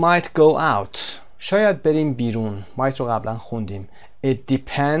 we might go out. شاید بریم بیرون. might رو قبلا خوندیم. It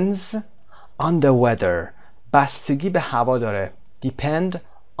depends on the weather. بستگی به هوا داره. Depend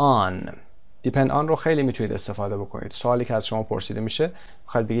on. Depend on رو خیلی میتونید استفاده بکنید. سوالی که از شما پرسیده میشه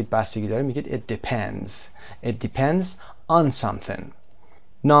میخواید بگید بستگی داره میگید it depends. It depends on something.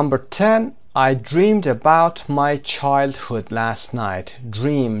 Number 10, I dreamed about my childhood last night.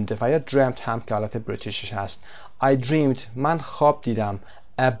 Dreamed و یا dreamt هم که حالت بریتیشش هست. I dreamed من خواب دیدم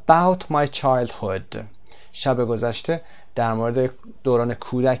about my childhood. شب گذشته در مورد دوران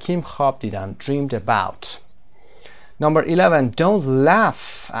کودکیم خواب دیدم. Dreamed about. Number 11, don't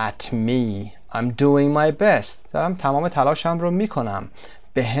laugh at me. I'm doing my best. دارم تمام تلاشم رو میکنم.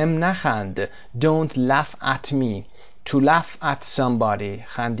 به هم نخند. Don't laugh at me. To laugh at somebody.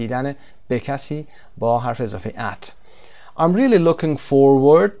 خندیدن به کسی با حرف اضافه at. I'm really looking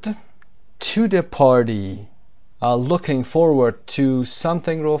forward to the party. Looking forward to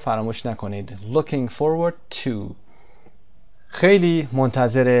something رو فراموش نکنید. Looking forward to. خیلی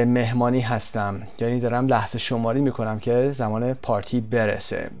منتظر مهمانی هستم. یعنی دارم لحظه شماری میکنم که زمان پارتی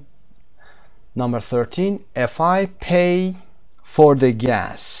برسه. Number 13, if I pay for the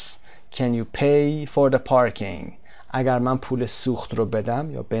gas, can you pay for the parking? اگر من پول سوخت رو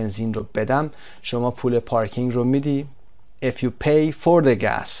بدم یا بنزین رو بدم شما پول پارکینگ رو میدی. If you pay for the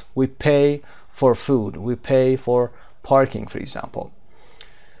gas, we pay for food, we pay for parking, for example.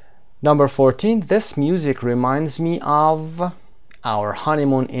 Number 14, this music reminds me of our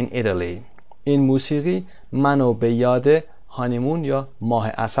honeymoon in Italy. این موسیقی منو به یاد هانیمون یا ماه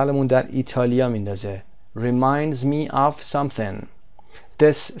عسلمون در ایتالیا میندازه. Reminds me of something.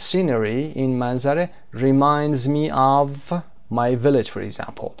 This scenery, این منظره reminds me of my village, for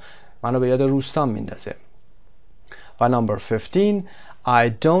example. منو به یاد روستام میندازه. و number 15, I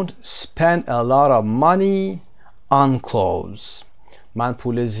don't spend a lot of money on clothes. من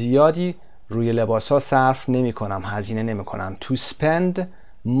پول زیادی روی لباس ها صرف نمی کنم، هزینه نمی کنم. To spend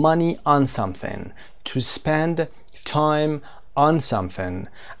money on something. To spend time on something.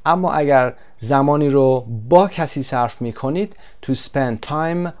 اما اگر زمانی رو با کسی صرف می کنید to spend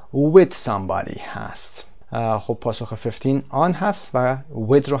time with somebody هست. خب پاسخ 15 آن هست و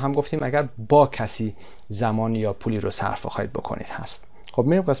with رو هم گفتیم اگر با کسی زمانی یا پولی رو صرف خواهید بکنید هست. خب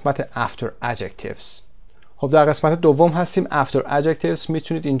میریم قسمت after adjectives. خب در قسمت دوم هستیم. after adjectives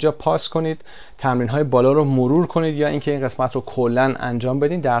میتونید اینجا پاس کنید، تمرین های بالا رو مرور کنید یا اینکه این قسمت رو کلا انجام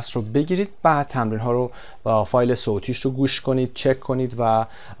بدین، درس رو بگیرید، بعد تمرین ها رو با فایل صوتیش رو گوش کنید، چک کنید و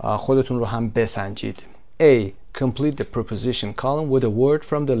خودتون رو هم بسنجید. A. Complete the preposition column with a word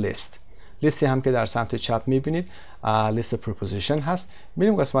from the list. لیستی هم که در سمت چپ میبینید لیست preposition هست.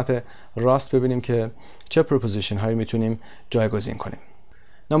 میریم قسمت راست ببینیم که چه preposition هایی میتونیم جایگزین کنیم.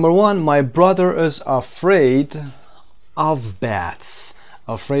 Number 1, my brother is afraid of bats.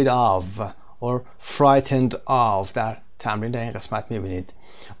 Afraid of or frightened of در تمرین در این قسمت میبینید.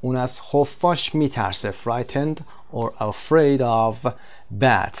 اون از خفاش میترسه. Frightened or afraid of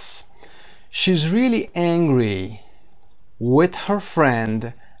bats. She's really angry with her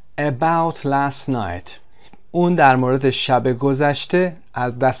friend about last night. اون در مورد شب گذشته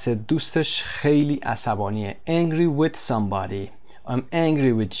از دست دوستش خیلی عصبانیه. Angry with somebody. I'm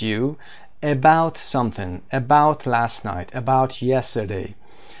angry with you about something, about last night, about yesterday.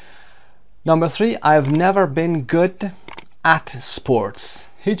 Number 3, I've never been good at sports.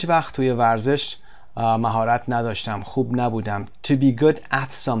 هیچ وقت توی ورزش مهارت نداشتم، خوب نبودم. To be good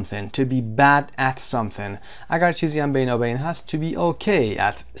at something, to be bad at something. اگر چیزی هم بینابین هست, to be okay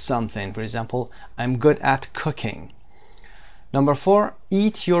at something. For example, I'm good at cooking. Number 4,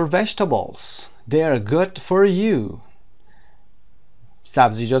 eat your vegetables. They are good for you.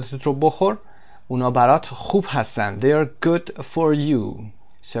 سبزیجاتت رو بخور، اونا برات خوب هستن. They are good for you.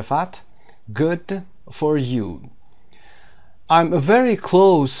 صفت good for you. I'm very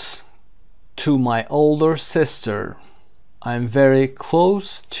close to my older sister. I'm very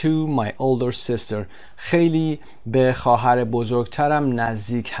close to my older sister. خیلی به خواهر بزرگترم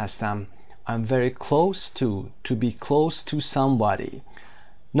نزدیک هستم. I'm very close to be close to somebody.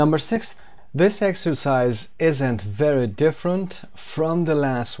 Number 6, this exercise isn't very different from the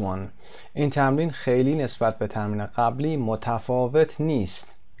last one. این تمرین خیلی نسبت به تمرین قبلی متفاوت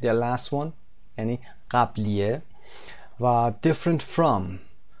نیست. The last one یعنی قبلیه و different from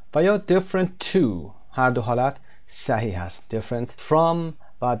و یا different to هر دو حالت صحیح هست. different from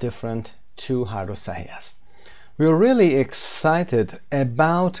و different to هر دو صحیح هست. We're really excited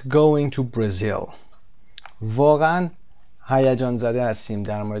about going to Brazil. واقعا هیجان زده هستیم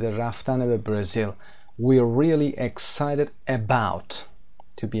در مورد رفتن به برزیل. We're really excited about.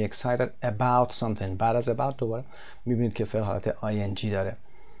 To be excited about something. بعد از about دوباره میبینید که فعل حالت ing داره.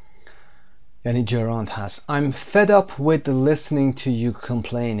 یعنی جراند هست. I'm fed up with listening to you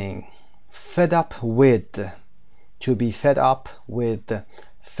complaining. Fed up with. To be fed up with.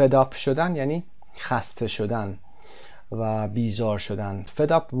 Fed up شدن یعنی خسته شدن و بیزار شدن. Fed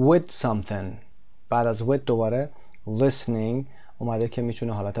up with something. بعد از with دوباره listening اومده که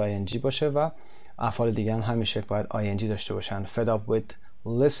میتونه حالت ing باشه و افعال دیگه هم همیشه باید ing داشته باشن. Fed up with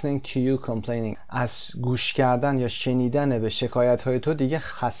listening to you complaining. از گوش کردن یا شنیدن به شکایت های تو دیگه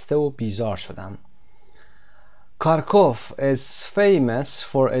خسته و بیزار شدم. Kharkov is famous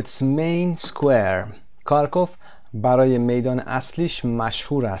for its main square. کارکوف برای میدان اصلیش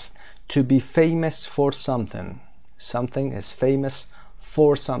مشهور است. To be famous for something. Something is famous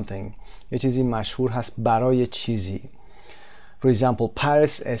for something. یه چیزی مشهور هست برای چیزی. For example,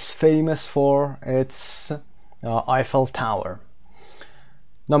 Paris is famous for its Eiffel Tower.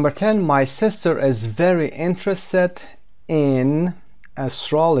 Number 10, my sister is very interested in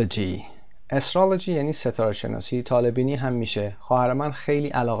astrology. Astrology یعنی ستاره شناسی. طالبینی هم میشه. خواهر من خیلی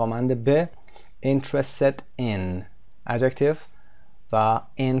علاقمند به interested in adjective و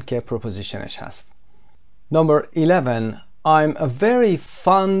in که prepositionش هست. Number 11, I'm very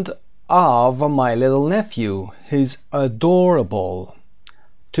fond of my little nephew. He's adorable.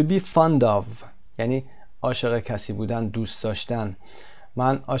 To be fond of یعنی عاشق کسی بودن، دوست داشتن.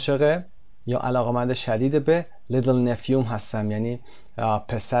 من عاشق یا علاقمند شدید به little nephew هستم، یعنی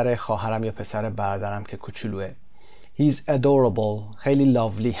پسر خواهرم یا پسر برادرم که کوچولوه. He's adorable. خیلی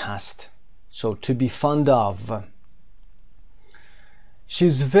lovely هست. So to be fond of.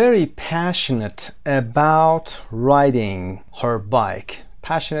 She's very passionate about riding her bike.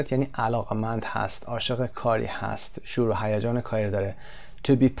 Passionate یعنی علاقمند هست، عاشق کاری هست، شور و هیجان کاری داره.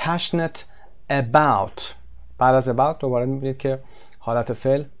 To be passionate about. بعد از about دوباره میبینید که حالت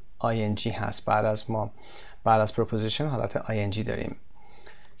فعل ing هست. بعد از preposition حالت ing داریم.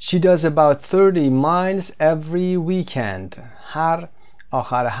 She does about 30 miles every weekend. هر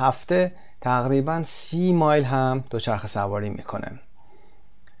آخر هفته تقریبا 30 مایل هم دوچرخه سواری میکنه.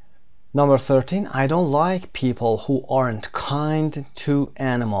 Number 13, I don't like people who aren't kind to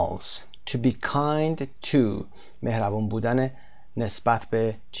animals. To be kind to مهربون بودن نسبت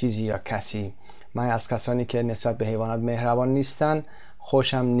به چیزی یا کسی. من از کسانی که نسبت به حیوانات مهربان نیستن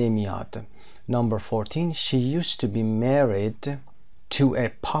خوشم نمیاد. Number 14. She used to be married to a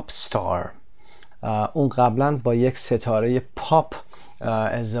pop star. اون قبلا با یک ستاره پاپ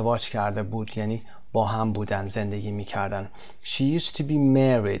ازدواج کرده بود، یعنی با هم بودن، زندگی میکردن. She used to be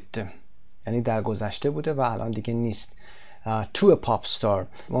married یعنی در گذشته بوده و الان دیگه نیست. To a pop star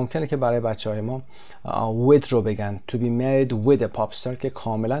ممکنه که برای بچه های ما with رو بگن. To be married with a pop star که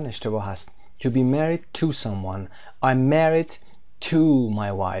کاملا اشتباه هست. To be married to someone. I'm married to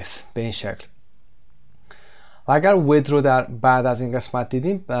my wife. به این شکل. و اگر with رو در بعد از این قسمت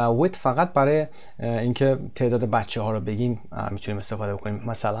دیدیم، with فقط برای اینکه تعداد بچه ها رو بگیم میتونیم استفاده بکنیم.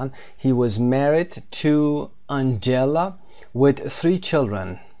 مثلا he was married to Angela with 3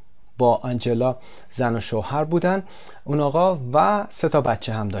 children. با آنجلا زن و شوهر بودن اون آقا و 3 تا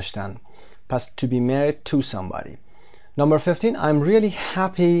بچه هم داشتن. پس to be married to somebody. Number 15. I'm really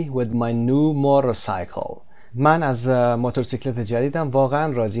happy with my new motorcycle. من از موتورسیکلت جدیدم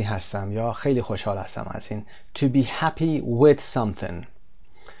واقعا راضی هستم یا خیلی خوشحال هستم از این. To be happy with something.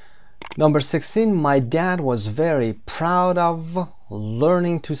 Number 16. My dad was very proud of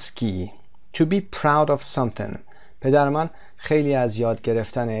learning to ski. To be proud of something. پدر من خیلی از یاد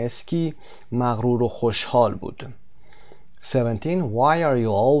گرفتن اسکی مغرور و خوشحال بود. 17. Why are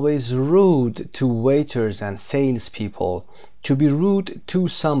you always rude to waiters and salespeople? To be rude to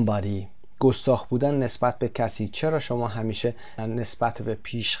somebody. گستاخ بودن نسبت به کسی. چرا شما همیشه نسبت به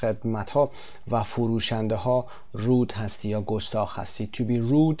پیش خدمت ها و فروشنده ها رود هستی یا گستاخ هستی؟ To be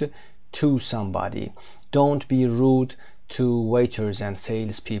rude to somebody. Don't be rude to waiters and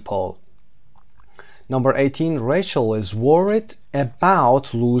salespeople. Number 18. Rachel is worried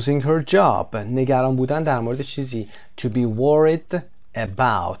about losing her job. نگران بودن در مورد چیزی. To be worried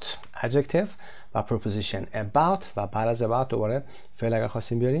about. Adjective و preposition. About و بعد از about دوباره فعل اگر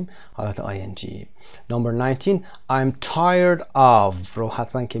خواستیم بیاریم حالت ing. Number 19. I'm tired of. رو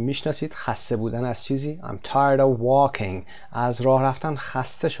حتما که میشناسید. خسته بودن از چیزی. I'm tired of walking. از راه رفتن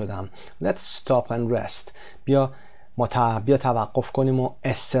خسته شدم. Let's stop and rest. بیا توقف کنیم و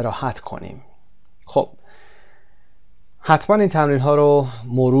استراحت کنیم. خب حتما این تمرین ها رو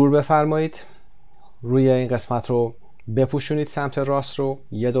مرور بفرمایید. روی این قسمت رو بپوشونید سمت راست رو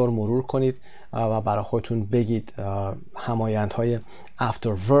یه دور مرور کنید و برای خودتون بگید همایندهای after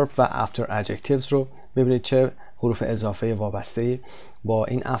verb و after adjectives رو ببینید چه حروف اضافه وابسته با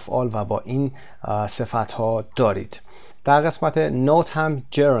این افعال و با این صفت ها دارید. در قسمت note هم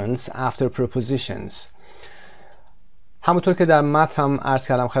gerunds after prepositions. همونطور که در متن هم عرض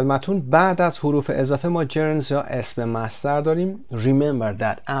کردم خدمتون بعد از حروف اضافه ما gerunds یا اسم مصدر داریم. Remember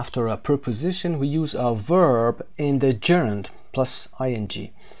that after a preposition we use a verb in the gerund plus ing.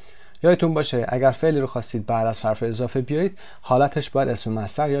 یادتون باشه اگر فعلی رو خواستید بعد از حرف اضافه بیارید حالتش باید اسم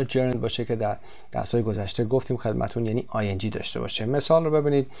مصدر یا gerund باشه که در درس‌های گذشته گفتیم خدمتون، یعنی ing داشته باشه. مثال رو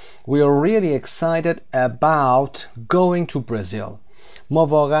ببینید. We are really excited about going to Brazil. ما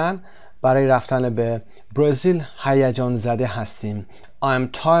واقعا برای رفتن به برزیل هیجان زده هستیم.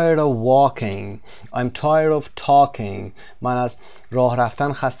 I'm tired of walking. I'm tired of talking. من از راه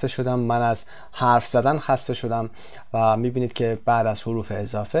رفتن خسته شدم. من از حرف زدن خسته شدم. و میبینید که بعد از حروف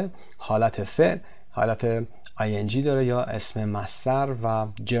اضافه حالت فعل حالت ing داره یا اسم مصدر و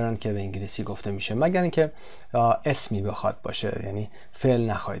gerund که به انگلیسی گفته میشه، مگر اینکه اسمی بخواد باشه، یعنی فعل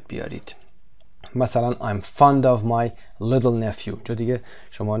نخواهید بیارید. مثلا I'm fond of my little nephew. جو دیگه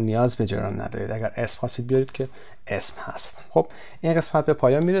شما نیاز به gerund ندارید. اگر اسم خواستید بیارید که اسم هست. خب این قسمت به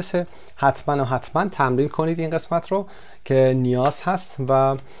پایان میرسه. حتما تمرین کنید این قسمت رو که نیاز هست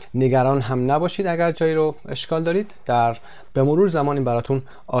و نگران هم نباشید اگر جایی رو اشکال دارید. به مرور زمان این براتون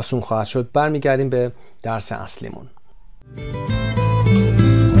آسون خواهد شد. برمیگردیم به درس اصلیمون.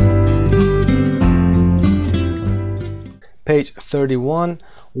 Page 31.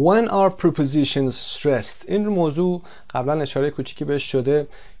 When are prepositions stressed? این موضوع قبلا اشاره کوچیکی بهش شده.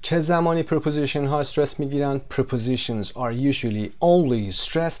 چه زمانی preposition ها استرس میگیرن؟ Prepositions are usually only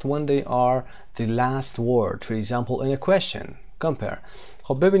stressed when they are the last word. For example, in a question. Compare.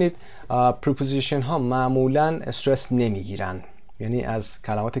 خب ببینید preposition ها معمولا استرس نمیگیرن، یعنی از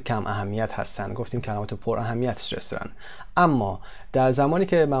کلمات کم اهمیت هستن. گفتیم کلمات پر اهمیت استرس دارن. اما در زمانی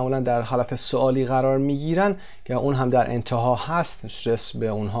که معمولا در حالت سوالی قرار میگیرن که اون هم در انتها هست استرس به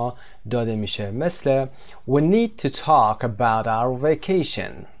اونها داده میشه. مثل We need to talk about our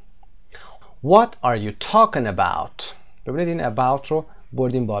vacation. What are you talking about? ببینید این about رو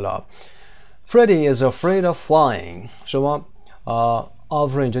بردیم بالا. Freddie is afraid of flying. شما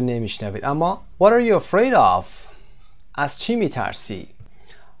of رو اینجا نمیشنوید. اما What are you afraid of? از چی میترسی؟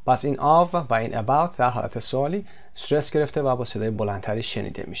 پس این of و این about در حالت سوالی استرس گرفته و با صدای بلندتری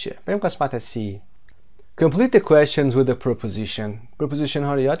شنیده میشه. بریم قسمت C. Complete the questions with the preposition. preposition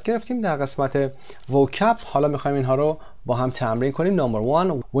ها رو یاد گرفتیم در قسمت vocab. حالا میخوایم اینها رو با هم تمرین کنیم. Number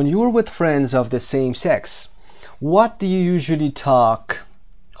 1. When you are with friends of the same sex, what do you usually talk?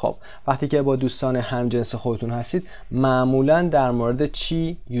 خب وقتی که با دوستان همجنس خودتون هستید معمولا در مورد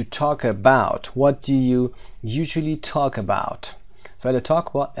چی you talk about. What do you usually talk about? فعل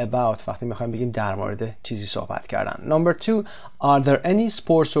talk با about وقتی میخوایم بگیم در مورد چیزی صحبت کردن. Number 2. Are there any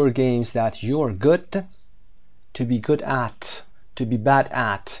sports or games that you're good to be good at, to be bad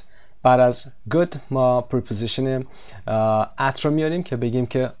at? بعد از good ما preposition at رو میاریم که بگیم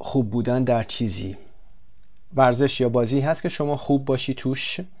که خوب بودن در چیزی. ورزش یا بازی هست که شما خوب باشی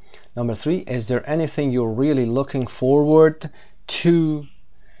توش. Number 3. Is there anything you're really looking forward to?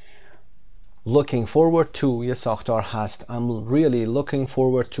 Looking forward to یه ساختار هست. I'm really looking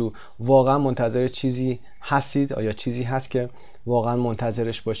forward to. واقعا منتظر چیزی هستید؟ آیا چیزی هست که واقعا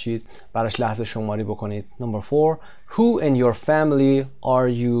منتظرش باشید؟ براش لحظه شماری بکنید. Number 4. Who in your family are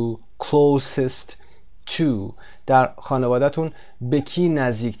you closest to? در خانواده‌تون به کی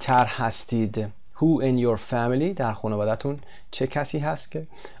نزدیکتر هستید؟ Who in your family در خانواده‌تون چه کسی هست که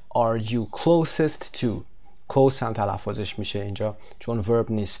are you closest to؟ close هم تلفظش میشه اینجا چون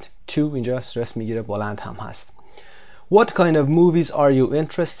verb نیست. to اینجا استرس میگیره بلند هم هست. What kind of movies are you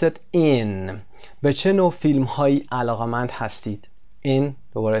interested in? به چه نوع فیلم هایی علاقمند هستید؟ in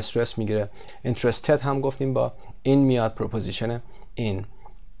دوباره استرس میگیره. interested هم گفتیم با in میاد preposition in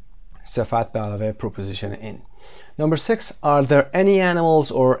صفت به علاوه preposition in. Number 6. Are there any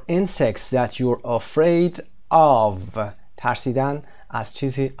animals or insects that you're afraid of? ترسیدن از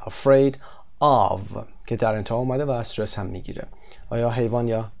چیزی afraid of که در انتها اومده و استرس هم میگیره. آیا حیوان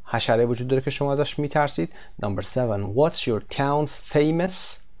یا حشره وجود داره که شما ازش میترسید؟ Number 7. What's your town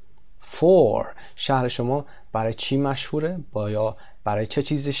famous for? شهر شما برای چی مشهوره؟ یا برای چه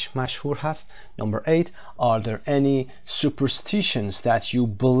چیزش مشهور هست؟ Number 8. Are there any superstitions that you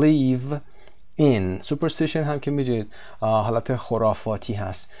believe in? superstition هم که میدونید حالت خرافاتی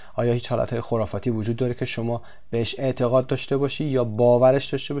هست. آیا هیچ حالت خرافاتی وجود داره که شما بهش اعتقاد داشته باشی یا باورش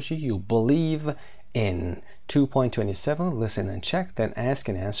داشته باشی؟ You believe in. 2.27. Listen and check, then ask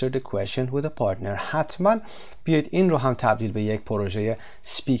and answer the question with a partner. حتما بیاید این رو هم تبدیل به یک پروژه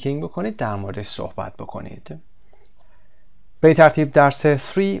سپیکینگ بکنید، در موردش صحبت بکنید. به این ترتیب درس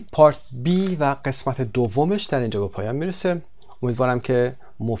 3 پارت B و قسمت دومش در اینجا به پایان میرسه. امیدوارم که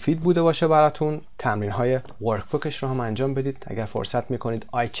مفید بوده باشه براتون. تمرین های ورکبوکش رو هم انجام بدید. اگر فرصت میکنید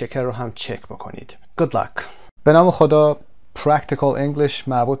آی چکر رو هم چک بکنید. Good luck. به نام خدا Practical English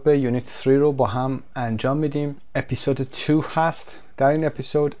مربوط به یونیت 3 رو با هم انجام میدیم. اپیزود 2 هست. در این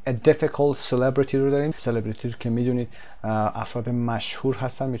اپیزود A Difficult Celebrity رو داریم. سلبریتی رو که میدونید افراد مشهور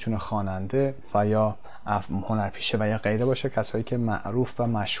هستن، میتونه خواننده و یا هنرپیشه و یا غیره باشه، کسایی که معروف و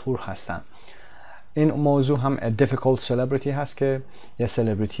مشهور هستن. این موضوع هم A Difficult Celebrity هست که یه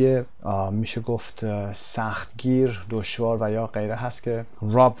سلبریتی میشه گفت سختگیر، دشوار و یا غیره هست که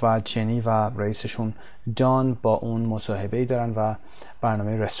راب و جنی و رئیسشون دان با اون مصاحبه‌ای دارن و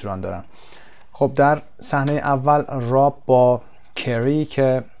برنامه رستوران دارن. خب در صحنه اول راب با کری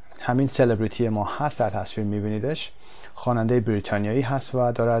که همین سلبریتی ما هست در تصویر میبینیدش، خواننده بریتانیایی هست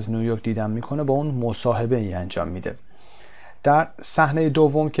و داره از نیویورک دیدن میکنه، با اون مصاحبه ای انجام میده. در صحنه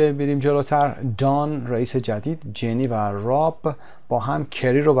دوم که بریم جلوتر، دان رئیس جدید، جنی و راب با هم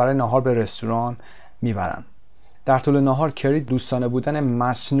کری رو برای نهار به رستوران میبرن. در طول نهار کری دوستانه بودن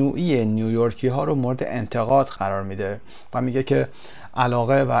مصنوعی نیویورکی ها رو مورد انتقاد قرار میده و میگه که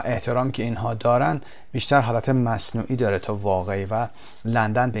علاقه و احترام که اینها دارن بیشتر حالت مصنوعی داره تا واقعی و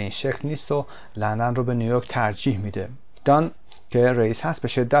لندن به این شکل نیست و لندن رو به نیویورک ترجیح میده. دان که رئیس هست به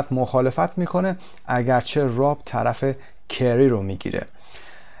شدت مخالفت میکنه، اگرچه راب طرف کری رو میگیره.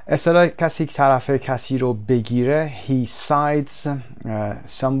 اصطلاح کسی طرف کسی رو بگیره he sides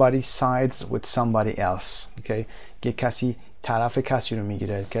somebody sides with somebody else. okay. یک کسی طرف کسی رو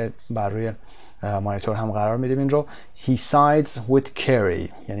میگیره که بر روی مانیتور هم قرار میدیم این رو. he sides with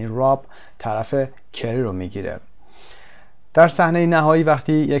Carrie یعنی راب طرف کری رو میگیره. در صحنه نهایی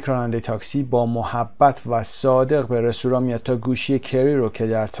وقتی یک راننده تاکسی با محبت و صادق به رستوران میاد تا گوشی کری رو که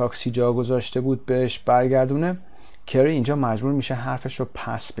در تاکسی جا گذاشته بود بهش برگردونه، کری اینجا مجبور میشه حرفش رو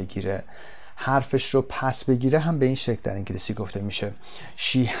پس بگیره. حرفش رو پس بگیره هم به این شکل در انگلیسی گفته میشه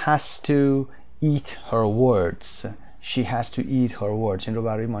She has to eat her words. She has to eat her words. این رو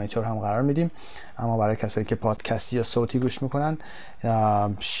برای مانیتور هم قرار میدیم، اما برای کسایی که پادکستی یا صوتی گوش میکنن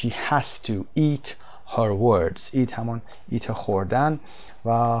She has to eat her words. eat همون eat خوردن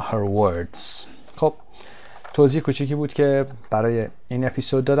و her words. خب توضیح کوچیکی بود که برای این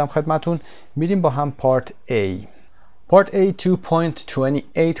اپیزود دادم خدمتون. میریم با هم پارت A. Part A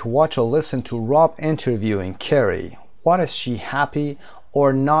 2.28. Watch or listen to Rob interviewing Carrie. What is she happy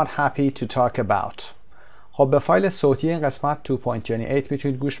or not happy to talk about? خب به فایل صوتی این قسمت 2.28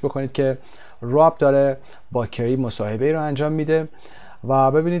 میتونید گوش بکنید که راب داره با کری مصاحبه رو انجام میده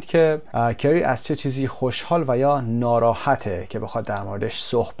و ببینید که کری از چه چیزی خوشحال و یا ناراحته که بخواد در موردش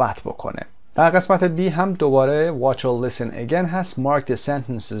صحبت بکنه. در قسمت B هم دوباره watch or listen again هست. Mark the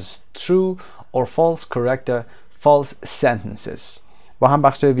sentences true or false, correct the false sentences. با هم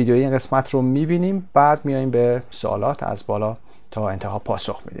بخش ویدیویی این قسمت رو میبینیم، بعد میاییم به سوالات از بالا تا انتها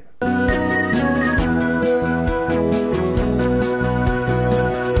پاسخ میدیم.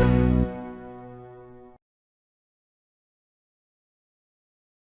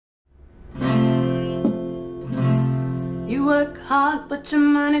 You work hard but your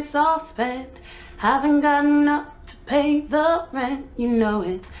money's all spent. Haven't got enough to pay the rent. You know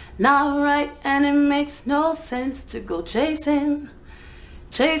it's not right and it makes no sense to go chasing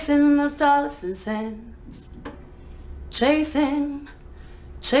those dollars and cents. Chasing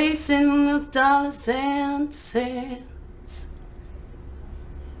those dollars and cents.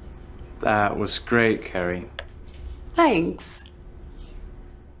 That was great, Carrie. Thanks.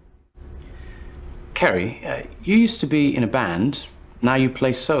 Carrie, you used to be in a band, now you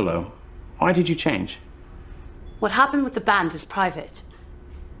play solo. Why did you change? What happened with the band is private.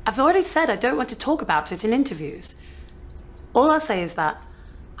 I've already said I don't want to talk about it in interviews. All I'll say is that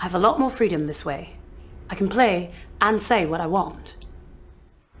I have a lot more freedom this way. I can play and say what I want.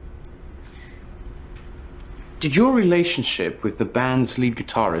 Did your relationship with the band's lead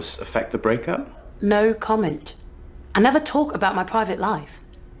guitarist affect the breakup? No comment. I never talk about my private life.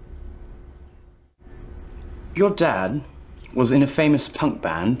 Your dad was in a famous punk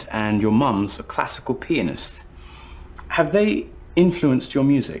band and your mum's a classical pianist. Have they influenced your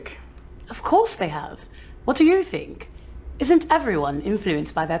music? Of course they have. What do you think? Isn't everyone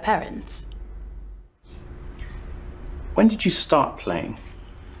influenced by their parents? When did you start playing?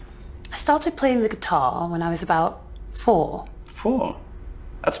 I started playing the guitar when I was about 4. 4?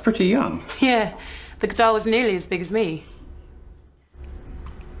 That's pretty young. Yeah, the guitar was nearly as big as me.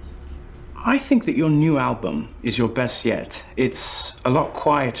 I think that your new album is your best yet. It's a lot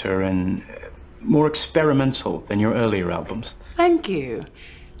quieter and more experimental than your earlier albums. Thank you.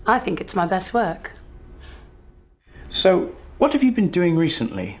 I think it's my best work. So, what have you been doing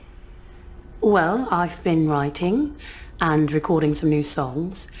recently? Well, I've been writing and recording some new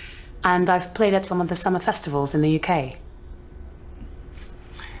songs, and I've played at some of the summer festivals in the UK.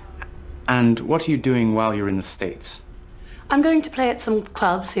 And what are you doing while you're in the States? I'm going to play at some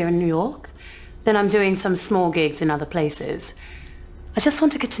clubs here in New York. Then I'm doing some small gigs in other places. I just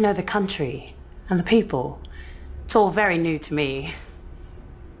want to get to know the country and the people. It's all very new to me.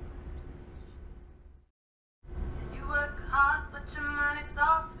 You work hard, but your money's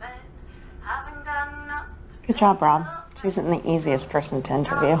all spent. Haven't got enough. Good job, Rob. She isn't the easiest person to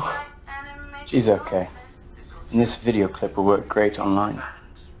interview. She's okay. And this video clip will work great online.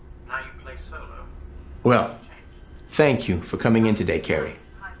 Well, thank you for coming in today, Carrie.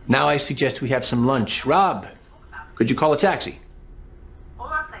 Now I suggest we have some lunch. Rob, could you call a taxi? All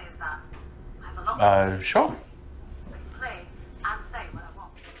I'll say is that I have a lot Sure. to play and say what I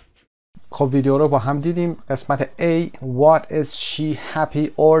want. خب ویدیو رو با هم دیدیم. قسمت A. What is she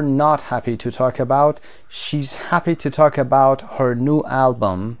happy or not happy to talk about? She's happy to talk about her new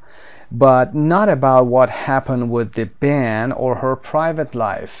album, but not about what happened with the band or her private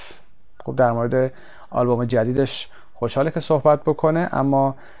life. خب در مورد آلبوم جدیدش خوشحاله که صحبت بکنه،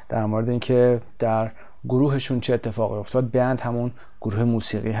 اما در مورد اینکه در گروهشون چه اتفاقی افتاد، بند همون گروه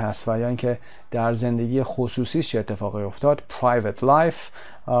موسیقی هست، و یا اینکه در زندگی خصوصی چه اتفاقی افتاد، private life،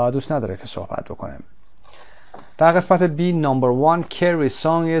 دوست نداره که صحبت بکنه. در قسمت B number 1 Carrie's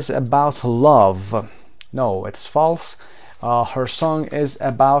song is about love. No, it's false. Her song is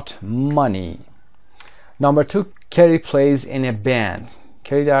about money. Number 2 Carrie plays in a band.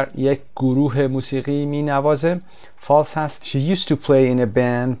 کری در یک گروه موسیقی می نوازه. false هست. She used to play in a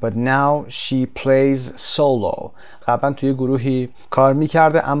band but now she plays solo. قبلا توی گروهی کار می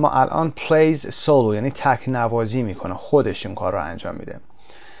کرده اما الان plays solo یعنی تک نوازی میکنه، خودش این کار رو انجام میده.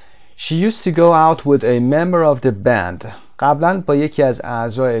 She used to go out with a member of the band. قبلا با یکی از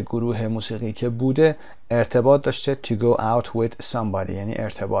اعضای گروه موسیقی که بوده ارتباط داشته. To go out with somebody یعنی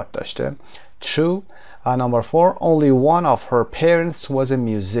ارتباط داشته. True. Number 4 only one of her parents was a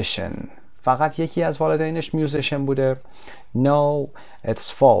musician. فقط یکی از والدینش musician بوده. No,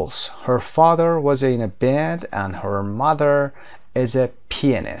 it's false. Her father was in a band and her mother is a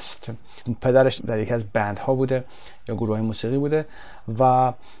pianist. پدرش در یکی از بندها بوده یا گروه موسیقی بوده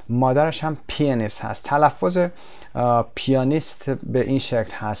و مادرش هم پیانیست هست. تلفظ پیانیست به این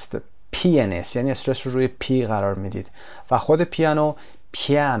شکل هست پیانیست، یعنی استرس رو روی پی قرار میدید و خود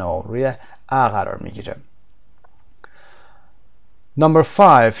پیانو روی ا قرار میگیره. Number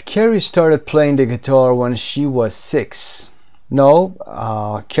 5. Carrie started playing the guitar when she was 6. No,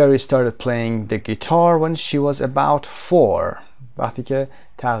 Carrie started playing the guitar when she was about 4. وقتی که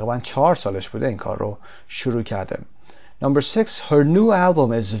تقریبا 4 سالش بوده این کار رو شروع کرده. Number 6. Her new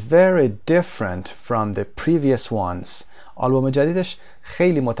album is very different from the previous ones. آلبوم جدیدش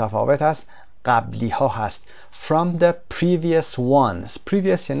خیلی متفاوت است. قبلی ها هست. From the previous ones.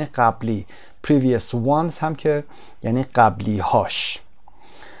 Previous یعنی قبلی. Previous ones هم که یعنی قبلی هاش.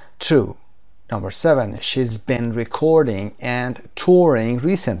 True. Number 7. She's been recording and touring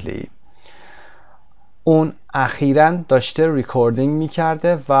recently. اون اخیراً داشته ریکوردینگ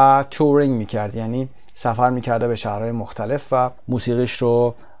میکرده و تورینگ میکرده، یعنی سفر میکرده به شهرهای مختلف و موسیقیش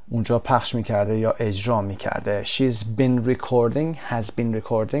رو اونجا پخش میکرده یا اجرا میکرده. She's been recording, has been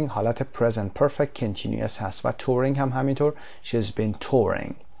recording حالت present perfect continuous هست و touring هم همینطور. She's been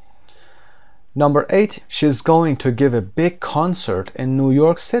touring. Number 8. She's going to give a big concert in New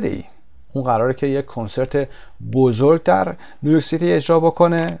York City. اون قراره که یک کنسرت بزرگ در نیویورک سیتی اجرا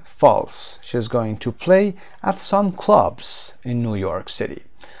بکنه. False. She's going to play at some clubs in New York City.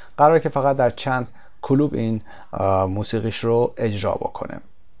 قراره که فقط در چند کلوب این موسیقیش رو اجرا بکنه.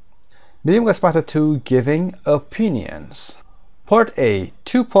 بریم قسمت 2. Giving opinions. Part A.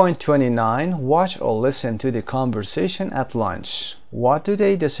 2.29. Watch or listen to the conversation at lunch. What do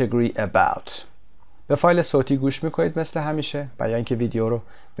they disagree about? به فایل صوتی گوش میکنید مثل همیشه و یا اینکه ویدیو رو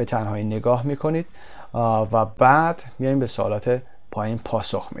به تنهایی نگاه میکنید و بعد میایم به سوالات پایین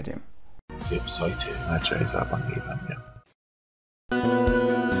پاسخ میدیم. وبسایت مجموعه زبان ایرانی.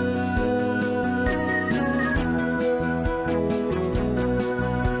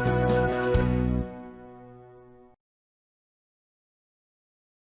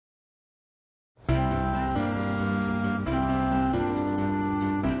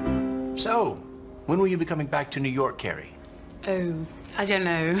 So, when will you be coming back to New York, Carrie? Oh, I don't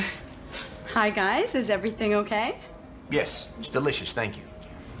know. Hi guys, is everything okay? Yes, it's delicious, thank you.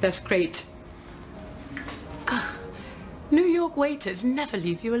 That's great. New York waiters never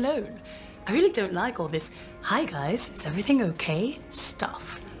leave you alone. I really don't like all this, hi guys, is everything okay stuff.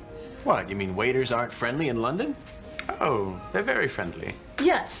 What, you mean waiters aren't friendly in London? Oh, they're very friendly.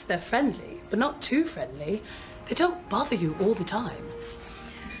 Yes, they're friendly, but not too friendly. They don't bother you all the time.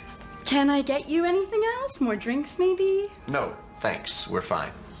 Can I get you anything else? More drinks, maybe? No, thanks. We're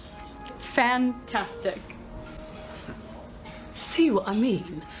fine. Fantastic. See what I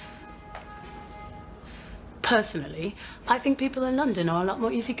mean? Personally, I think people in London are a lot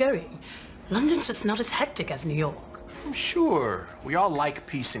more easygoing. London's just not as hectic as New York. I'm sure. We all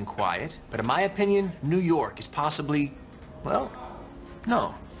like peace and quiet, but in my opinion, New York is possibly, well, no,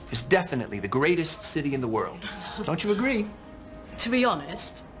 it's definitely the greatest city in the world. Don't you agree? To be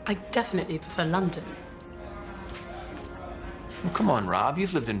honest, I definitely prefer London. Well, come on, Rob.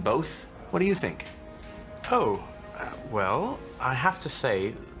 You've lived in both. What do you think? Oh, well, I have to say,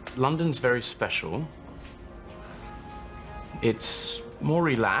 London's very special. It's more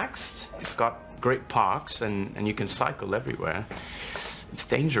relaxed. It's got great parks and you can cycle everywhere. It's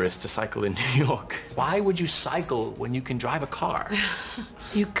dangerous to cycle in New York. Why would you cycle when you can drive a car?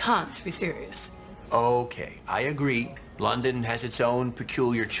 You can't be serious. Okay, I agree. London has its own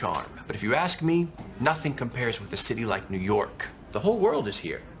peculiar charm. But if you ask me, nothing compares with a city like New York. The whole world is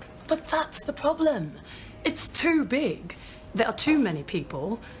here. But that's the problem. It's too big. There are too many people.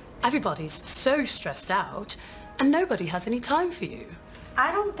 Everybody's so stressed out, and nobody has any time for you.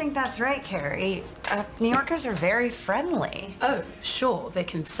 I don't think that's right, Carrie. New Yorkers are very friendly. Oh, sure, they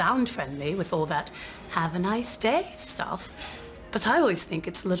can sound friendly with all that have a nice day stuff, but I always think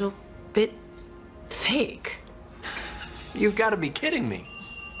it's a little bit fake. You've got to be kidding me.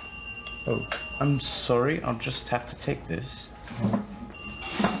 Oh, I'm sorry. I'll just have to take this.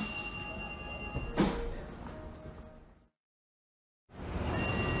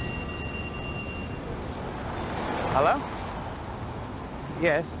 Hello?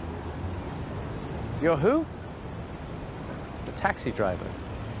 Yes. You're who? The taxi driver.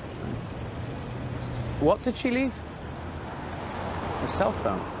 What did she leave? A cell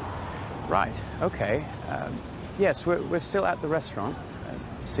phone. Right, okay. Yes, we're still at the restaurant.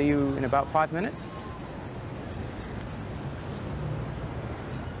 See you in about 5 minutes.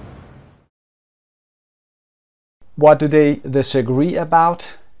 What do they disagree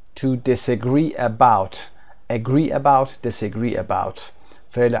about? To disagree about. Agree about, disagree about.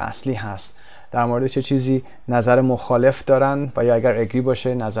 فعل اصلی هست. در مورد چه چیزی نظر مخالف دارند و یا اگر اگری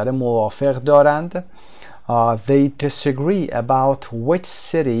باشه نظر موافق دارند. They disagree about which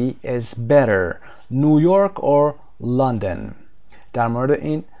city is better, New York or London. در مورد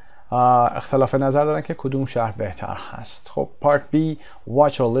این اختلاف نظر دارن که کدوم شهر بهتر هست. خب part B,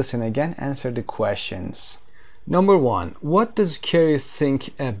 watch or listen again, answer the questions. Number 1, what does Carrie think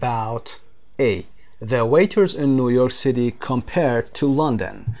about A, the waiters in New York City compared to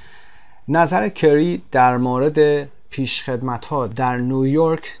London? نظر کری در مورد پیشخدمت ها در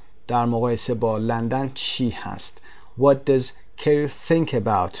نیویورک در مقایسه با لندن چی هست؟ What does Carrie think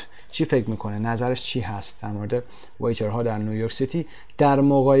about? چی فکر میکنه؟ نظرش چی هست در مورد ویترها در نیویورک سیتی در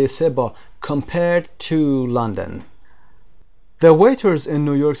مقایسه با compared to London. The waiters in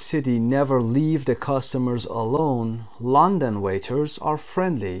New York City never leave the customers alone. London waiters are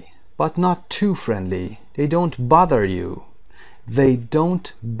friendly, but not too friendly. They don't bother you. They don't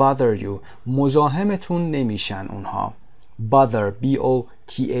bother you. مزاحمتون نمیشن اونها. Bother,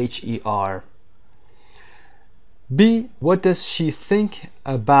 B-O-T-H-E-R. B, what does she think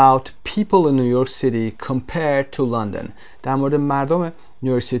about people in New York City compared to London? در مورد مردم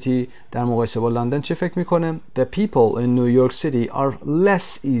نیویورک سیتی در مقایسه با لندن چه فکر میکنه؟ The people in New York City are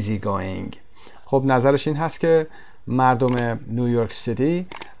less easygoing. خب نظرش این هست که مردم نیویورک سیتی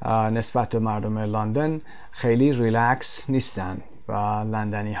نسبت به مردم لندن خیلی ریلکس نیستن و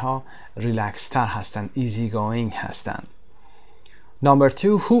لندنی ها ریلکس تر هستن، easygoing هستن. Number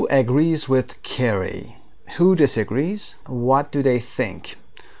 2, who agrees with Carrie? Who disagrees? What do they think?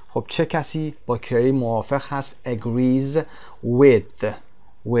 خب چه کسی با کری موافق هست؟ agrees with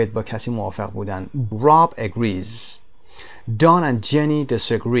با کسی موافق بودن. Rob agrees. Don and Jenny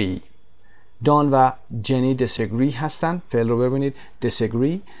disagree. Don و Jenny disagree هستن. فعل رو ببینید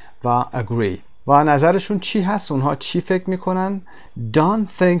disagree و agree. و نظرشون چی هست؟ اونها چی فکر میکنن؟ Don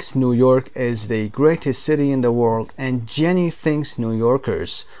thinks New York is the greatest city in the world and Jenny thinks New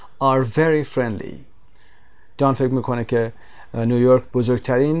Yorkers are very friendly. دان فکر میکنه که نیویورک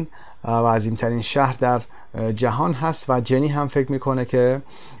بزرگترین و عظیمترین شهر در جهان هست و جنی هم فکر میکنه که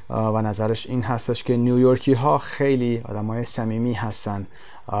و نظرش این هستش که نیویورکی ها خیلی آدمای صمیمی هستن،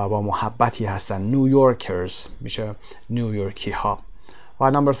 با محبتی هستن. نیویورکرز میشه نیویورکی ها.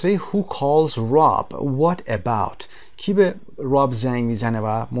 و نمبر 3, who calls Rob? What about? کی به راب زنگ میزنه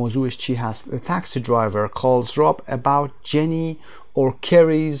و موضوعش چی هست؟ The taxi driver calls Rob about Jenny or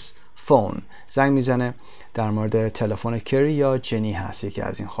Carrie's phone. زنگ میزنه در مورد تلفن کری یا جنی هست، یکی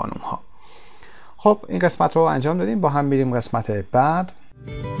از این خانم ها. خب این قسمت رو انجام دادیم، با هم میریم قسمت بعد.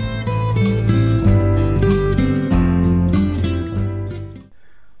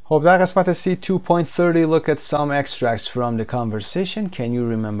 خب در قسمت C 2.30 look at some extracts from the conversation. Can you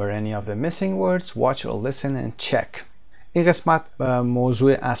remember any of the missing words? Watch or listen and check. این قسمت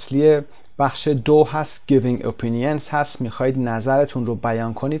موضوع اصلی بخش 2 هست، giving opinions هست. میخواید نظرتون رو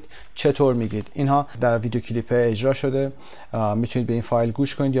بیان کنید، چطور میگید؟ اینها در ویدیو کلیپ اجرا شده، میتونید به این فایل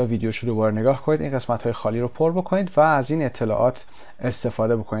گوش کنید یا ویدیوشو دوباره نگاه کنید. این قسمت های خالی رو پر بکنید و از این اطلاعات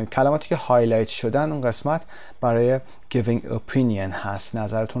استفاده بکنید. کلماتی که هایلایت شدن اون قسمت برای giving opinion هست.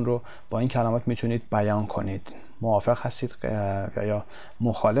 نظرتون رو با این کلمات میتونید بیان کنید. موافق هستید یا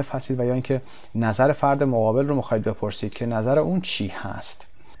مخالف هستید و یا اینکه نظر فرد مقابل رو میخواید بپرسید که نظر اون چی هست.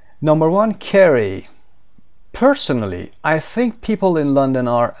 Number 1, Carrie. Personally, I think people in London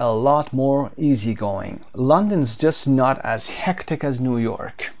are a lot more easygoing. London's just not as hectic as New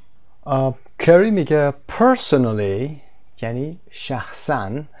York. Carrie میگه personally یعنی شخصاً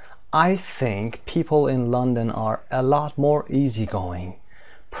I think people in London are a lot more easygoing.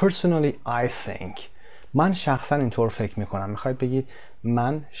 Personally, I think. من شخصاً اینطور فکر میکنم. میخواید بگید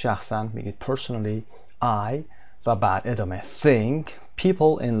من شخصاً، میگید personally I و بعد ادامه think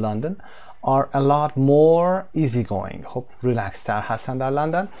people in London are a lot more easygoing. خب ریلکس تر هستن در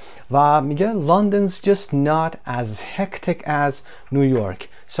لندن و میگه London's just not as hectic as New York.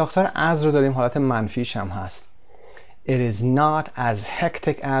 ساختار as رو داریم، حالت منفیش هم هست. It is not as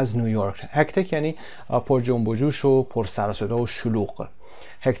hectic as New York. hectic یعنی پر جنب و جوش و پر سر و صدا و شلوغ.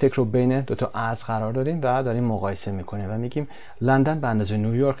 هکتیک رو بین دو تا از قرار داریم و داریم مقایسه میکنیم و میگیم لندن به اندازه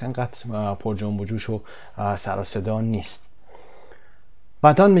نیویورک انقدر پر جنب و جوش و سر و صدا نیست.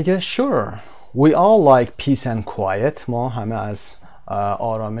 بعدان میگه sure we all like peace and quiet. ما همه از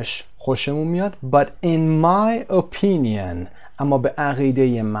آرامش خوشمون میاد. But in my opinion, اما به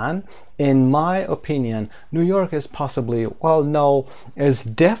عقیده من, in my opinion, New York is possibly, well no, is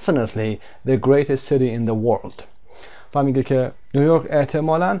definitely the greatest city in the world. و میگه که نیویورک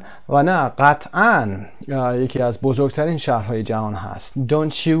احتمالاً و نه قطعاً یکی از بزرگترین شهرهای جهان هست.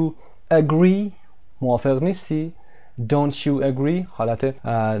 Don't you agree? موافق نیستی؟ don't you agree حالت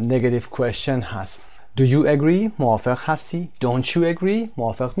negative question هست. do you agree موافق هستی؟ don't you agree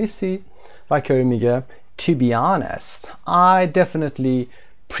موافق نیستی؟ و کری میگه to be honest I definitely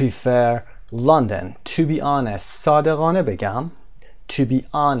prefer London. to be honest صادقانه بگم to be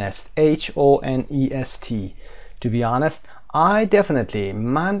honest H-O-N-E-S-T to be honest I definitely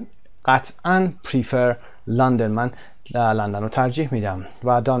من قطعا prefer London من لندن رو ترجیح میدم.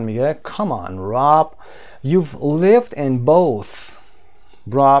 و دان میگه come on Rob you've lived in both.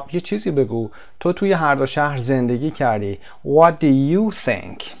 راب یه چیزی بگو تو توی هر دو شهر زندگی کردی. what do you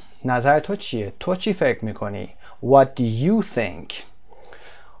think نظر تو چیه؟ تو چی فکر میکنی؟ what do you think.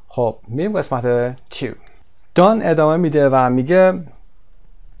 خب میریم قسمت 2. دان ادامه میده و میگه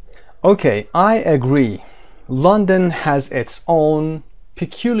okay I agree London has its own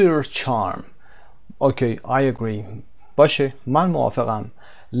peculiar charm. okay I agree باشه من موافقم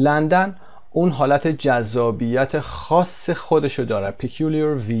لندن اون حالت جذابیت خاص خودشو داره.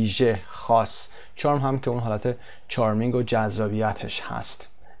 peculiar ویژه خاص charm هم که اون حالت charming و جذابیتش هست.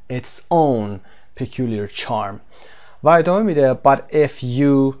 its own peculiar charm. و ادامه میده but if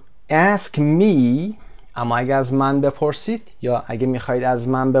you ask me اما اگه از من بپرسید یا اگه میخواید از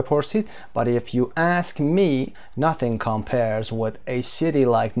من بپرسید but if you ask me nothing compares with a city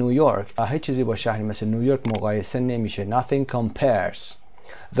like New York هیچ چیزی با شهری مثل نیویورک مقایسه نمیشه. nothing compares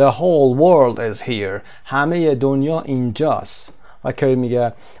the whole world is here همه دنیا اینجاست. و کری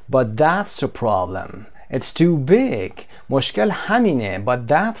میگه but that's the problem it's too big مشکل همینه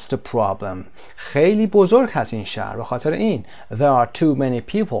but that's the problem خیلی بزرگ هست این شهر به خاطر این there are too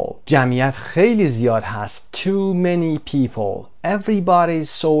many people جمعیت خیلی زیاد هست too many people everybody is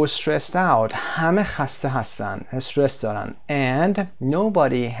so stressed out همه خسته هستن استرس دارن and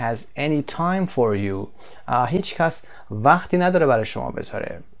nobody has any time for you هیچ کس وقتی نداره برای شما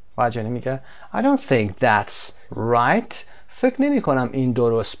بذاره. و جنی میگه I don't think that's right فکر نمی کنم این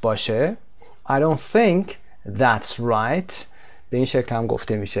درست باشه. I don't think that's right به این شکل هم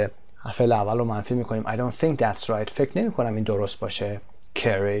گفته میشه. فعل اول رو منفی میکنیم. I don't think that's right فکر نمی کنم این درست باشه.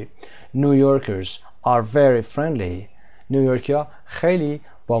 Carrie New Yorkers are very friendly نیویورکیا خیلی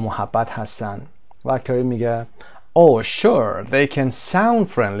با محبت هستن. و کری میگه Oh sure they can sound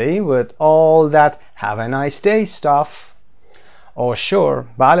friendly with all that have a nice day stuff. Oh sure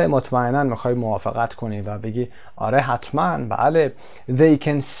بله مطمئنا میخوای موافقت کنی و بگی آره حتما بله they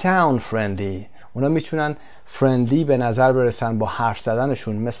can sound friendly اونا میتونن friendly به نظر برسن با حرف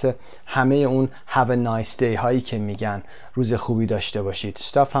زدنشون مثل همه اون have a nice day هایی که میگن روز خوبی داشته باشید.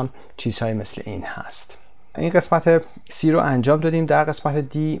 stuff هم چیزهای مثل این هست. این قسمت C رو انجام دادیم. در قسمت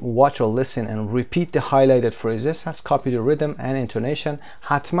D watch or listen and repeat the highlighted phrases هست. copy the rhythm and intonation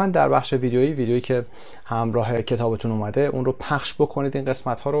حتما در بخش ویدیویی که همراه کتابتون اومده اون رو پخش بکنید. این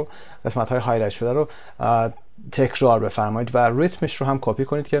قسمت های هایلایت شده رو تکرار بفرمایید و ریتمش رو هم کپی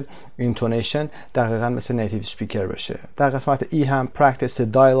کنید که اینتونیشن دقیقاً مثل نیتیو سپیکر بشه. در قسمت E هم practice the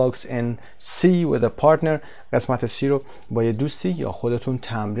dialogues in C with a partner قسمت C رو با یه دوستی یا خودتون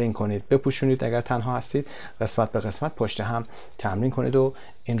تمرین کنید. بپوشونید اگر تنها هستید قسمت به قسمت پشت هم تمرین کنید و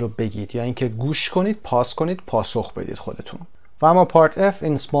این رو بگید یا اینکه گوش کنید پاس کنید پاسخ بدید خودتون. و اما part F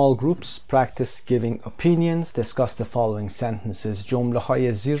in small groups practice giving opinions discuss the following sentences جمله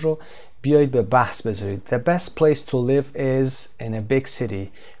های زیر رو بیایید به بحث بذارید. The best place to live is in a big city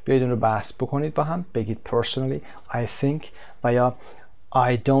بیایید اون رو بحث بکنید با هم بگید personally I think و یا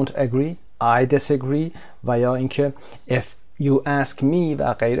I don't agree I disagree و یا اینکه if you ask me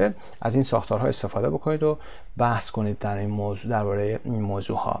و غیره از این ساختارها استفاده بکنید و بحث کنید در این موضوع درباره این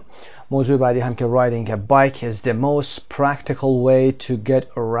موضوع ها. موضوع بعدی هم که riding a bike is the most practical way to get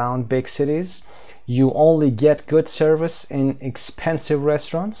around big cities. You only get good service in expensive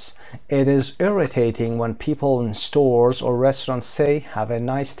restaurants. It is irritating when people in stores or restaurants say have a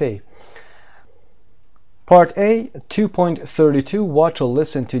nice day. Part A 2.32 watch or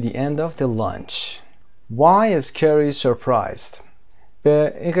listen to the end of the lunch. Why is Carrie surprised?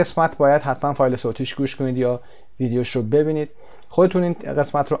 به این قسمت باید حتما فایل صوتیش گوش کنید یا ویدیوش رو ببینید. خودتون این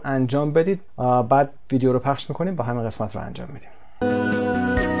قسمت رو انجام بدید بعد ویدیو رو پخش میکنیم با همین قسمت رو انجام میدیم.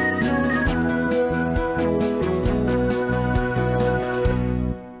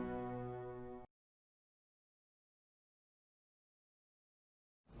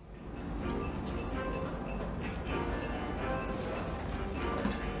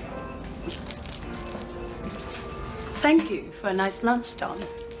 Thank you for a nice lunch, Tom.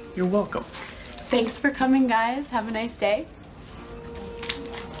 You're welcome. Thanks for coming, guys. Have a nice day.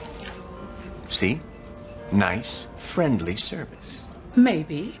 See? Nice, friendly service.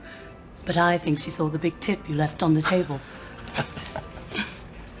 Maybe, but I think she saw the big tip you left on the table.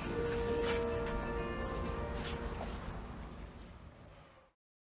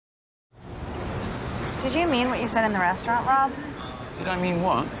 Did you mean what you said in the restaurant, Rob? Did I mean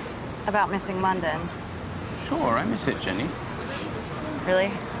what? About missing London. Sure, I miss it, Jenny. Really?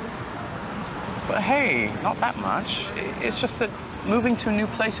 But hey, not that much. It's just that moving to a new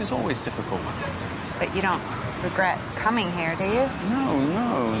place is always difficult. But you don't regret coming here, do you?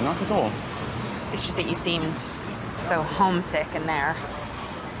 No, not at all. It's just that you seemed so homesick in there.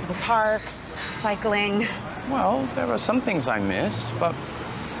 The parks, cycling. Well, there are some things I miss, but...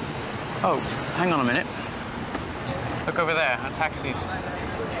 Oh, hang on a minute. Look over there, our taxi's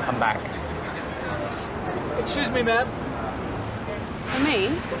come back. Excuse me, ma'am. For me?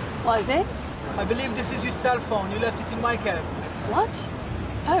 What is it? I believe this is your cell phone. You left it in my cab. What?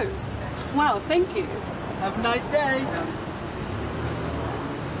 Oh, wow, thank you. Have a nice day.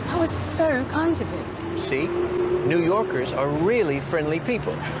 That was so kind of him. See? New Yorkers are really friendly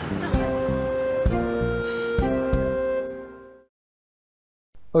people.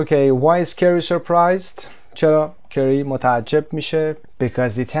 Okay, why is Carrie surprised? چرا کری متعجب میشه؟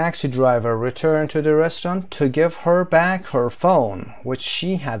 Because the taxi driver returned to the restaurant to give her back her phone which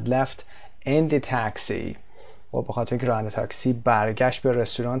she had left in the taxi. و به خاطر اینکه راننده تاکسی برگشت به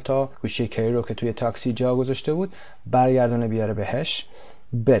رستوران تا گوشی کری رو که توی تاکسی جا گذاشته بود برگردونه بیاره بهش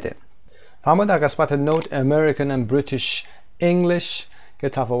بده. اما در قسمت نوت American and British English که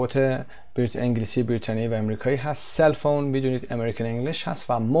تفاوت انگلیسی بریتانیایی و امریکایی هست. سل فون میدونید امریکن انگلیش هست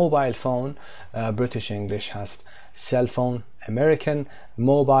و موبایل فون بریتیش انگلیش هست. سل فون امریکن،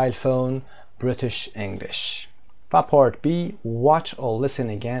 موبایل فون بریتیش انگلیش. و پارت B watch or listen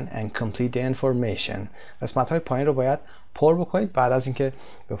again and complete the information. قسمت های پایین رو باید پر بکنید بعد از اینکه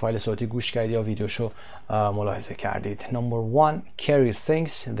به فایل صوتی گوش کردید یا ویدیوشو ملاحظه کردید. Number 1 Carrie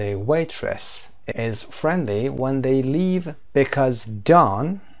thinks the waitress is friendly when they leave because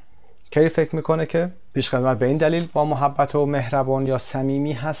Don کری فکر میکنه که پیشخدمت به این دلیل با محبت و مهربان یا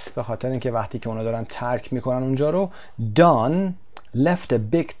صمیمی هست به خاطر اینکه وقتی که اونا دارن ترک میکنن اونجا رو Don left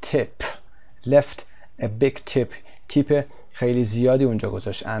a big tip تیپ خیلی زیادی اونجا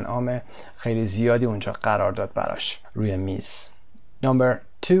گذاشت انعام خیلی زیادی اونجا قرار داد براش روی میز. Number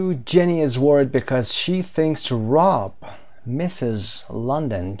 2 Jenny is worried because she thinks Rob misses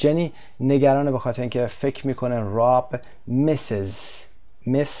London. جنی نگرانه به خاطر اینکه فکر میکنه راب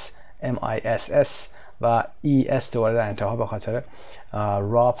miss M-I-S-S و E-S دوباره در انتها به خاطر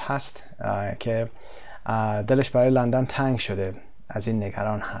راب هست که دلش برای لندن تنگ شده از این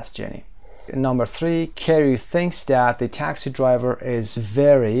نگران هست جنی. Number 3 Carrie thinks that the taxi driver is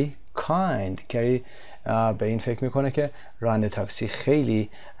very kind. کری به این فکر میکنه که راننده تاکسی خیلی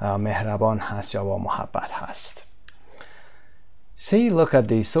مهربان هست یا با محبت هست. See, look at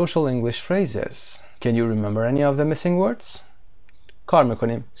the social English phrases. Can you remember any of the missing words? کار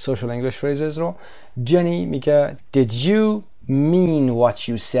میکنیم social English phrases رو. جنی میگه Did you mean what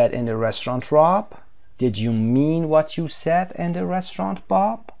you said in the restaurant, Rob? Did you mean what you said in the restaurant,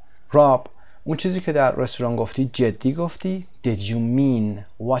 Bob? Rob اون چیزی که در رستوران گفتی جدی گفتی؟ Did you mean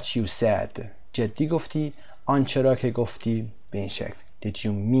what you said? جدی گفتی؟ آنچه را که گفتی به این شکل. Did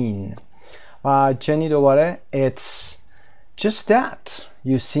you mean? و جنی دوباره It's just that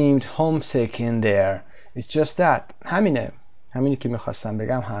you seemed homesick in there. It's just that. همینی که میخواستم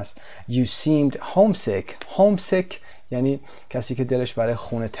بگم هست. You seemed homesick یعنی کسی که دلش برای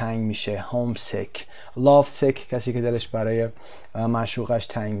خونه تنگ میشه. homesick. lovesick کسی که دلش برای معشوقش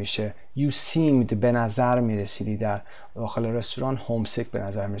تنگ میشه. You seemed به نظر میرسیدی در داخل رستوران homesick به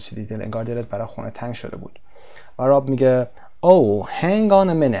نظر میرسیدی انگار دلت برای خونه تنگ شده بود. و راب میگه Oh hang on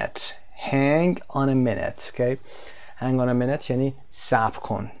a minute okay? hang on a minute یعنی صبر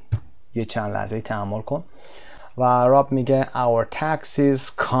کن یه چند لحظه تحمل کن. و راب میگه Our taxis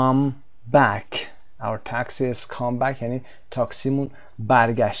come back یعنی تاکسیمون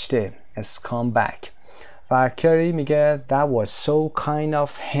برگشته It's come back. و کری میگه That was so kind of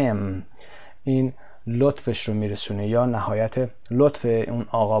him. این لطفش رو میرسونه یا نهایت لطف اون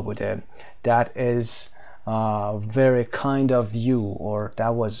آقا بوده. That is very kind of you or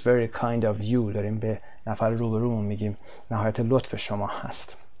that was very kind of you. داریم به نفر روبرومون میگیم نهایت لطف شما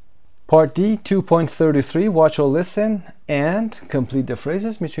هست. Part D 2.33 Watch or listen and complete the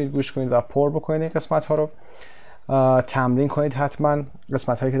phrases. میتونید گوش کنید و پر بکنید این قسمت ها رو. تمرین کنید حتما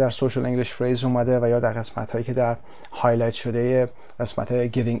قسمت هایی که در social English phrase اومده و یا در قسمت هایی که در هایلایت شده قسمت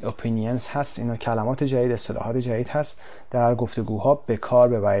های giving opinions هست. اینا کلمات جدید اصطلاحات جدید هست در گفتگوها به کار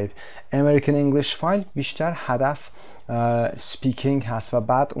ببرید. امریکن انگلیش فایل بیشتر هدف سپیکینگ هست و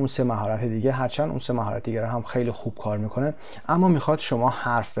بعد اون سه مهارت دیگه هرچند اون سه مهارت دیگه هم خیلی خوب کار میکنه اما میخواد شما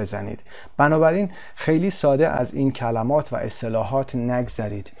حرف بزنید. بنابراین خیلی ساده از این کلمات و اصطلاحات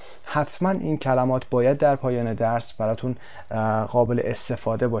نگذرید. حتما این کلمات باید در پایان درس براتون قابل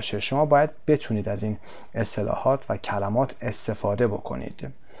استفاده باشه. شما باید بتونید از این اصطلاحات و کلمات استفاده بکنید.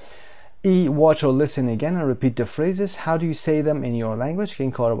 E. Watch or listen again and repeat the phrases. How do you say them in your language؟ که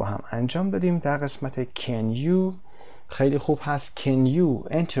این کار رو با هم انجام بدیم. در قسمت Can you خیلی خوب هست. Can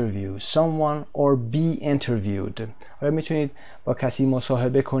you interview someone or be interviewed؟ آیا میتونید با کسی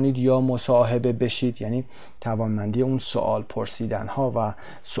مصاحبه کنید یا مصاحبه بشید؟ یعنی توانمندی اون سوال پرسیدن ها و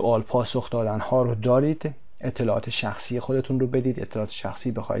سوال پاسخ دادن ها رو دارید. اطلاعات شخصی خودتون رو بدید. اطلاعات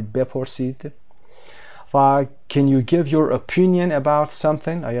شخصی بخواید بپرسید. و can you give your opinion about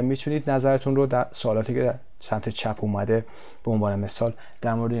something؟ آیا میتونید نظرتون رو در سوالاتی که در سمت چپ اومده به عنوان مثال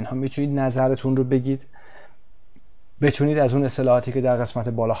در مورد اینها میتونید نظرتون رو بگید. بتونید از اون اصطلاحاتی که در قسمت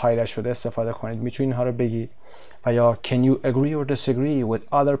بالا هایلایت شده استفاده کنید. میتونید اینها رو بگید. و یا can you agree or disagree with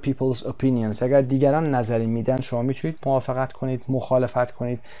other people's opinions؟ اگر دیگران نظری میدن شما میتونید موافقت کنید، مخالفت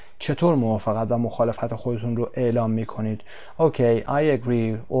کنید. چطور موافقت و مخالفت خودتون رو اعلام میکنید؟ Okay, I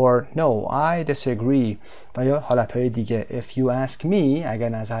agree or no, I disagree. و یا حالتهای دیگه if you ask me، اگر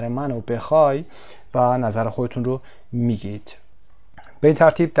نظر منو بخوای و نظر خودتون رو میگید. به این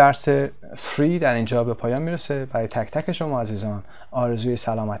ترتیب درس 3 در اینجا به پایان میرسه. برای تک تک شما عزیزان آرزوی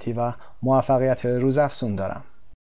سلامتی و موفقیت روزافزون دارم.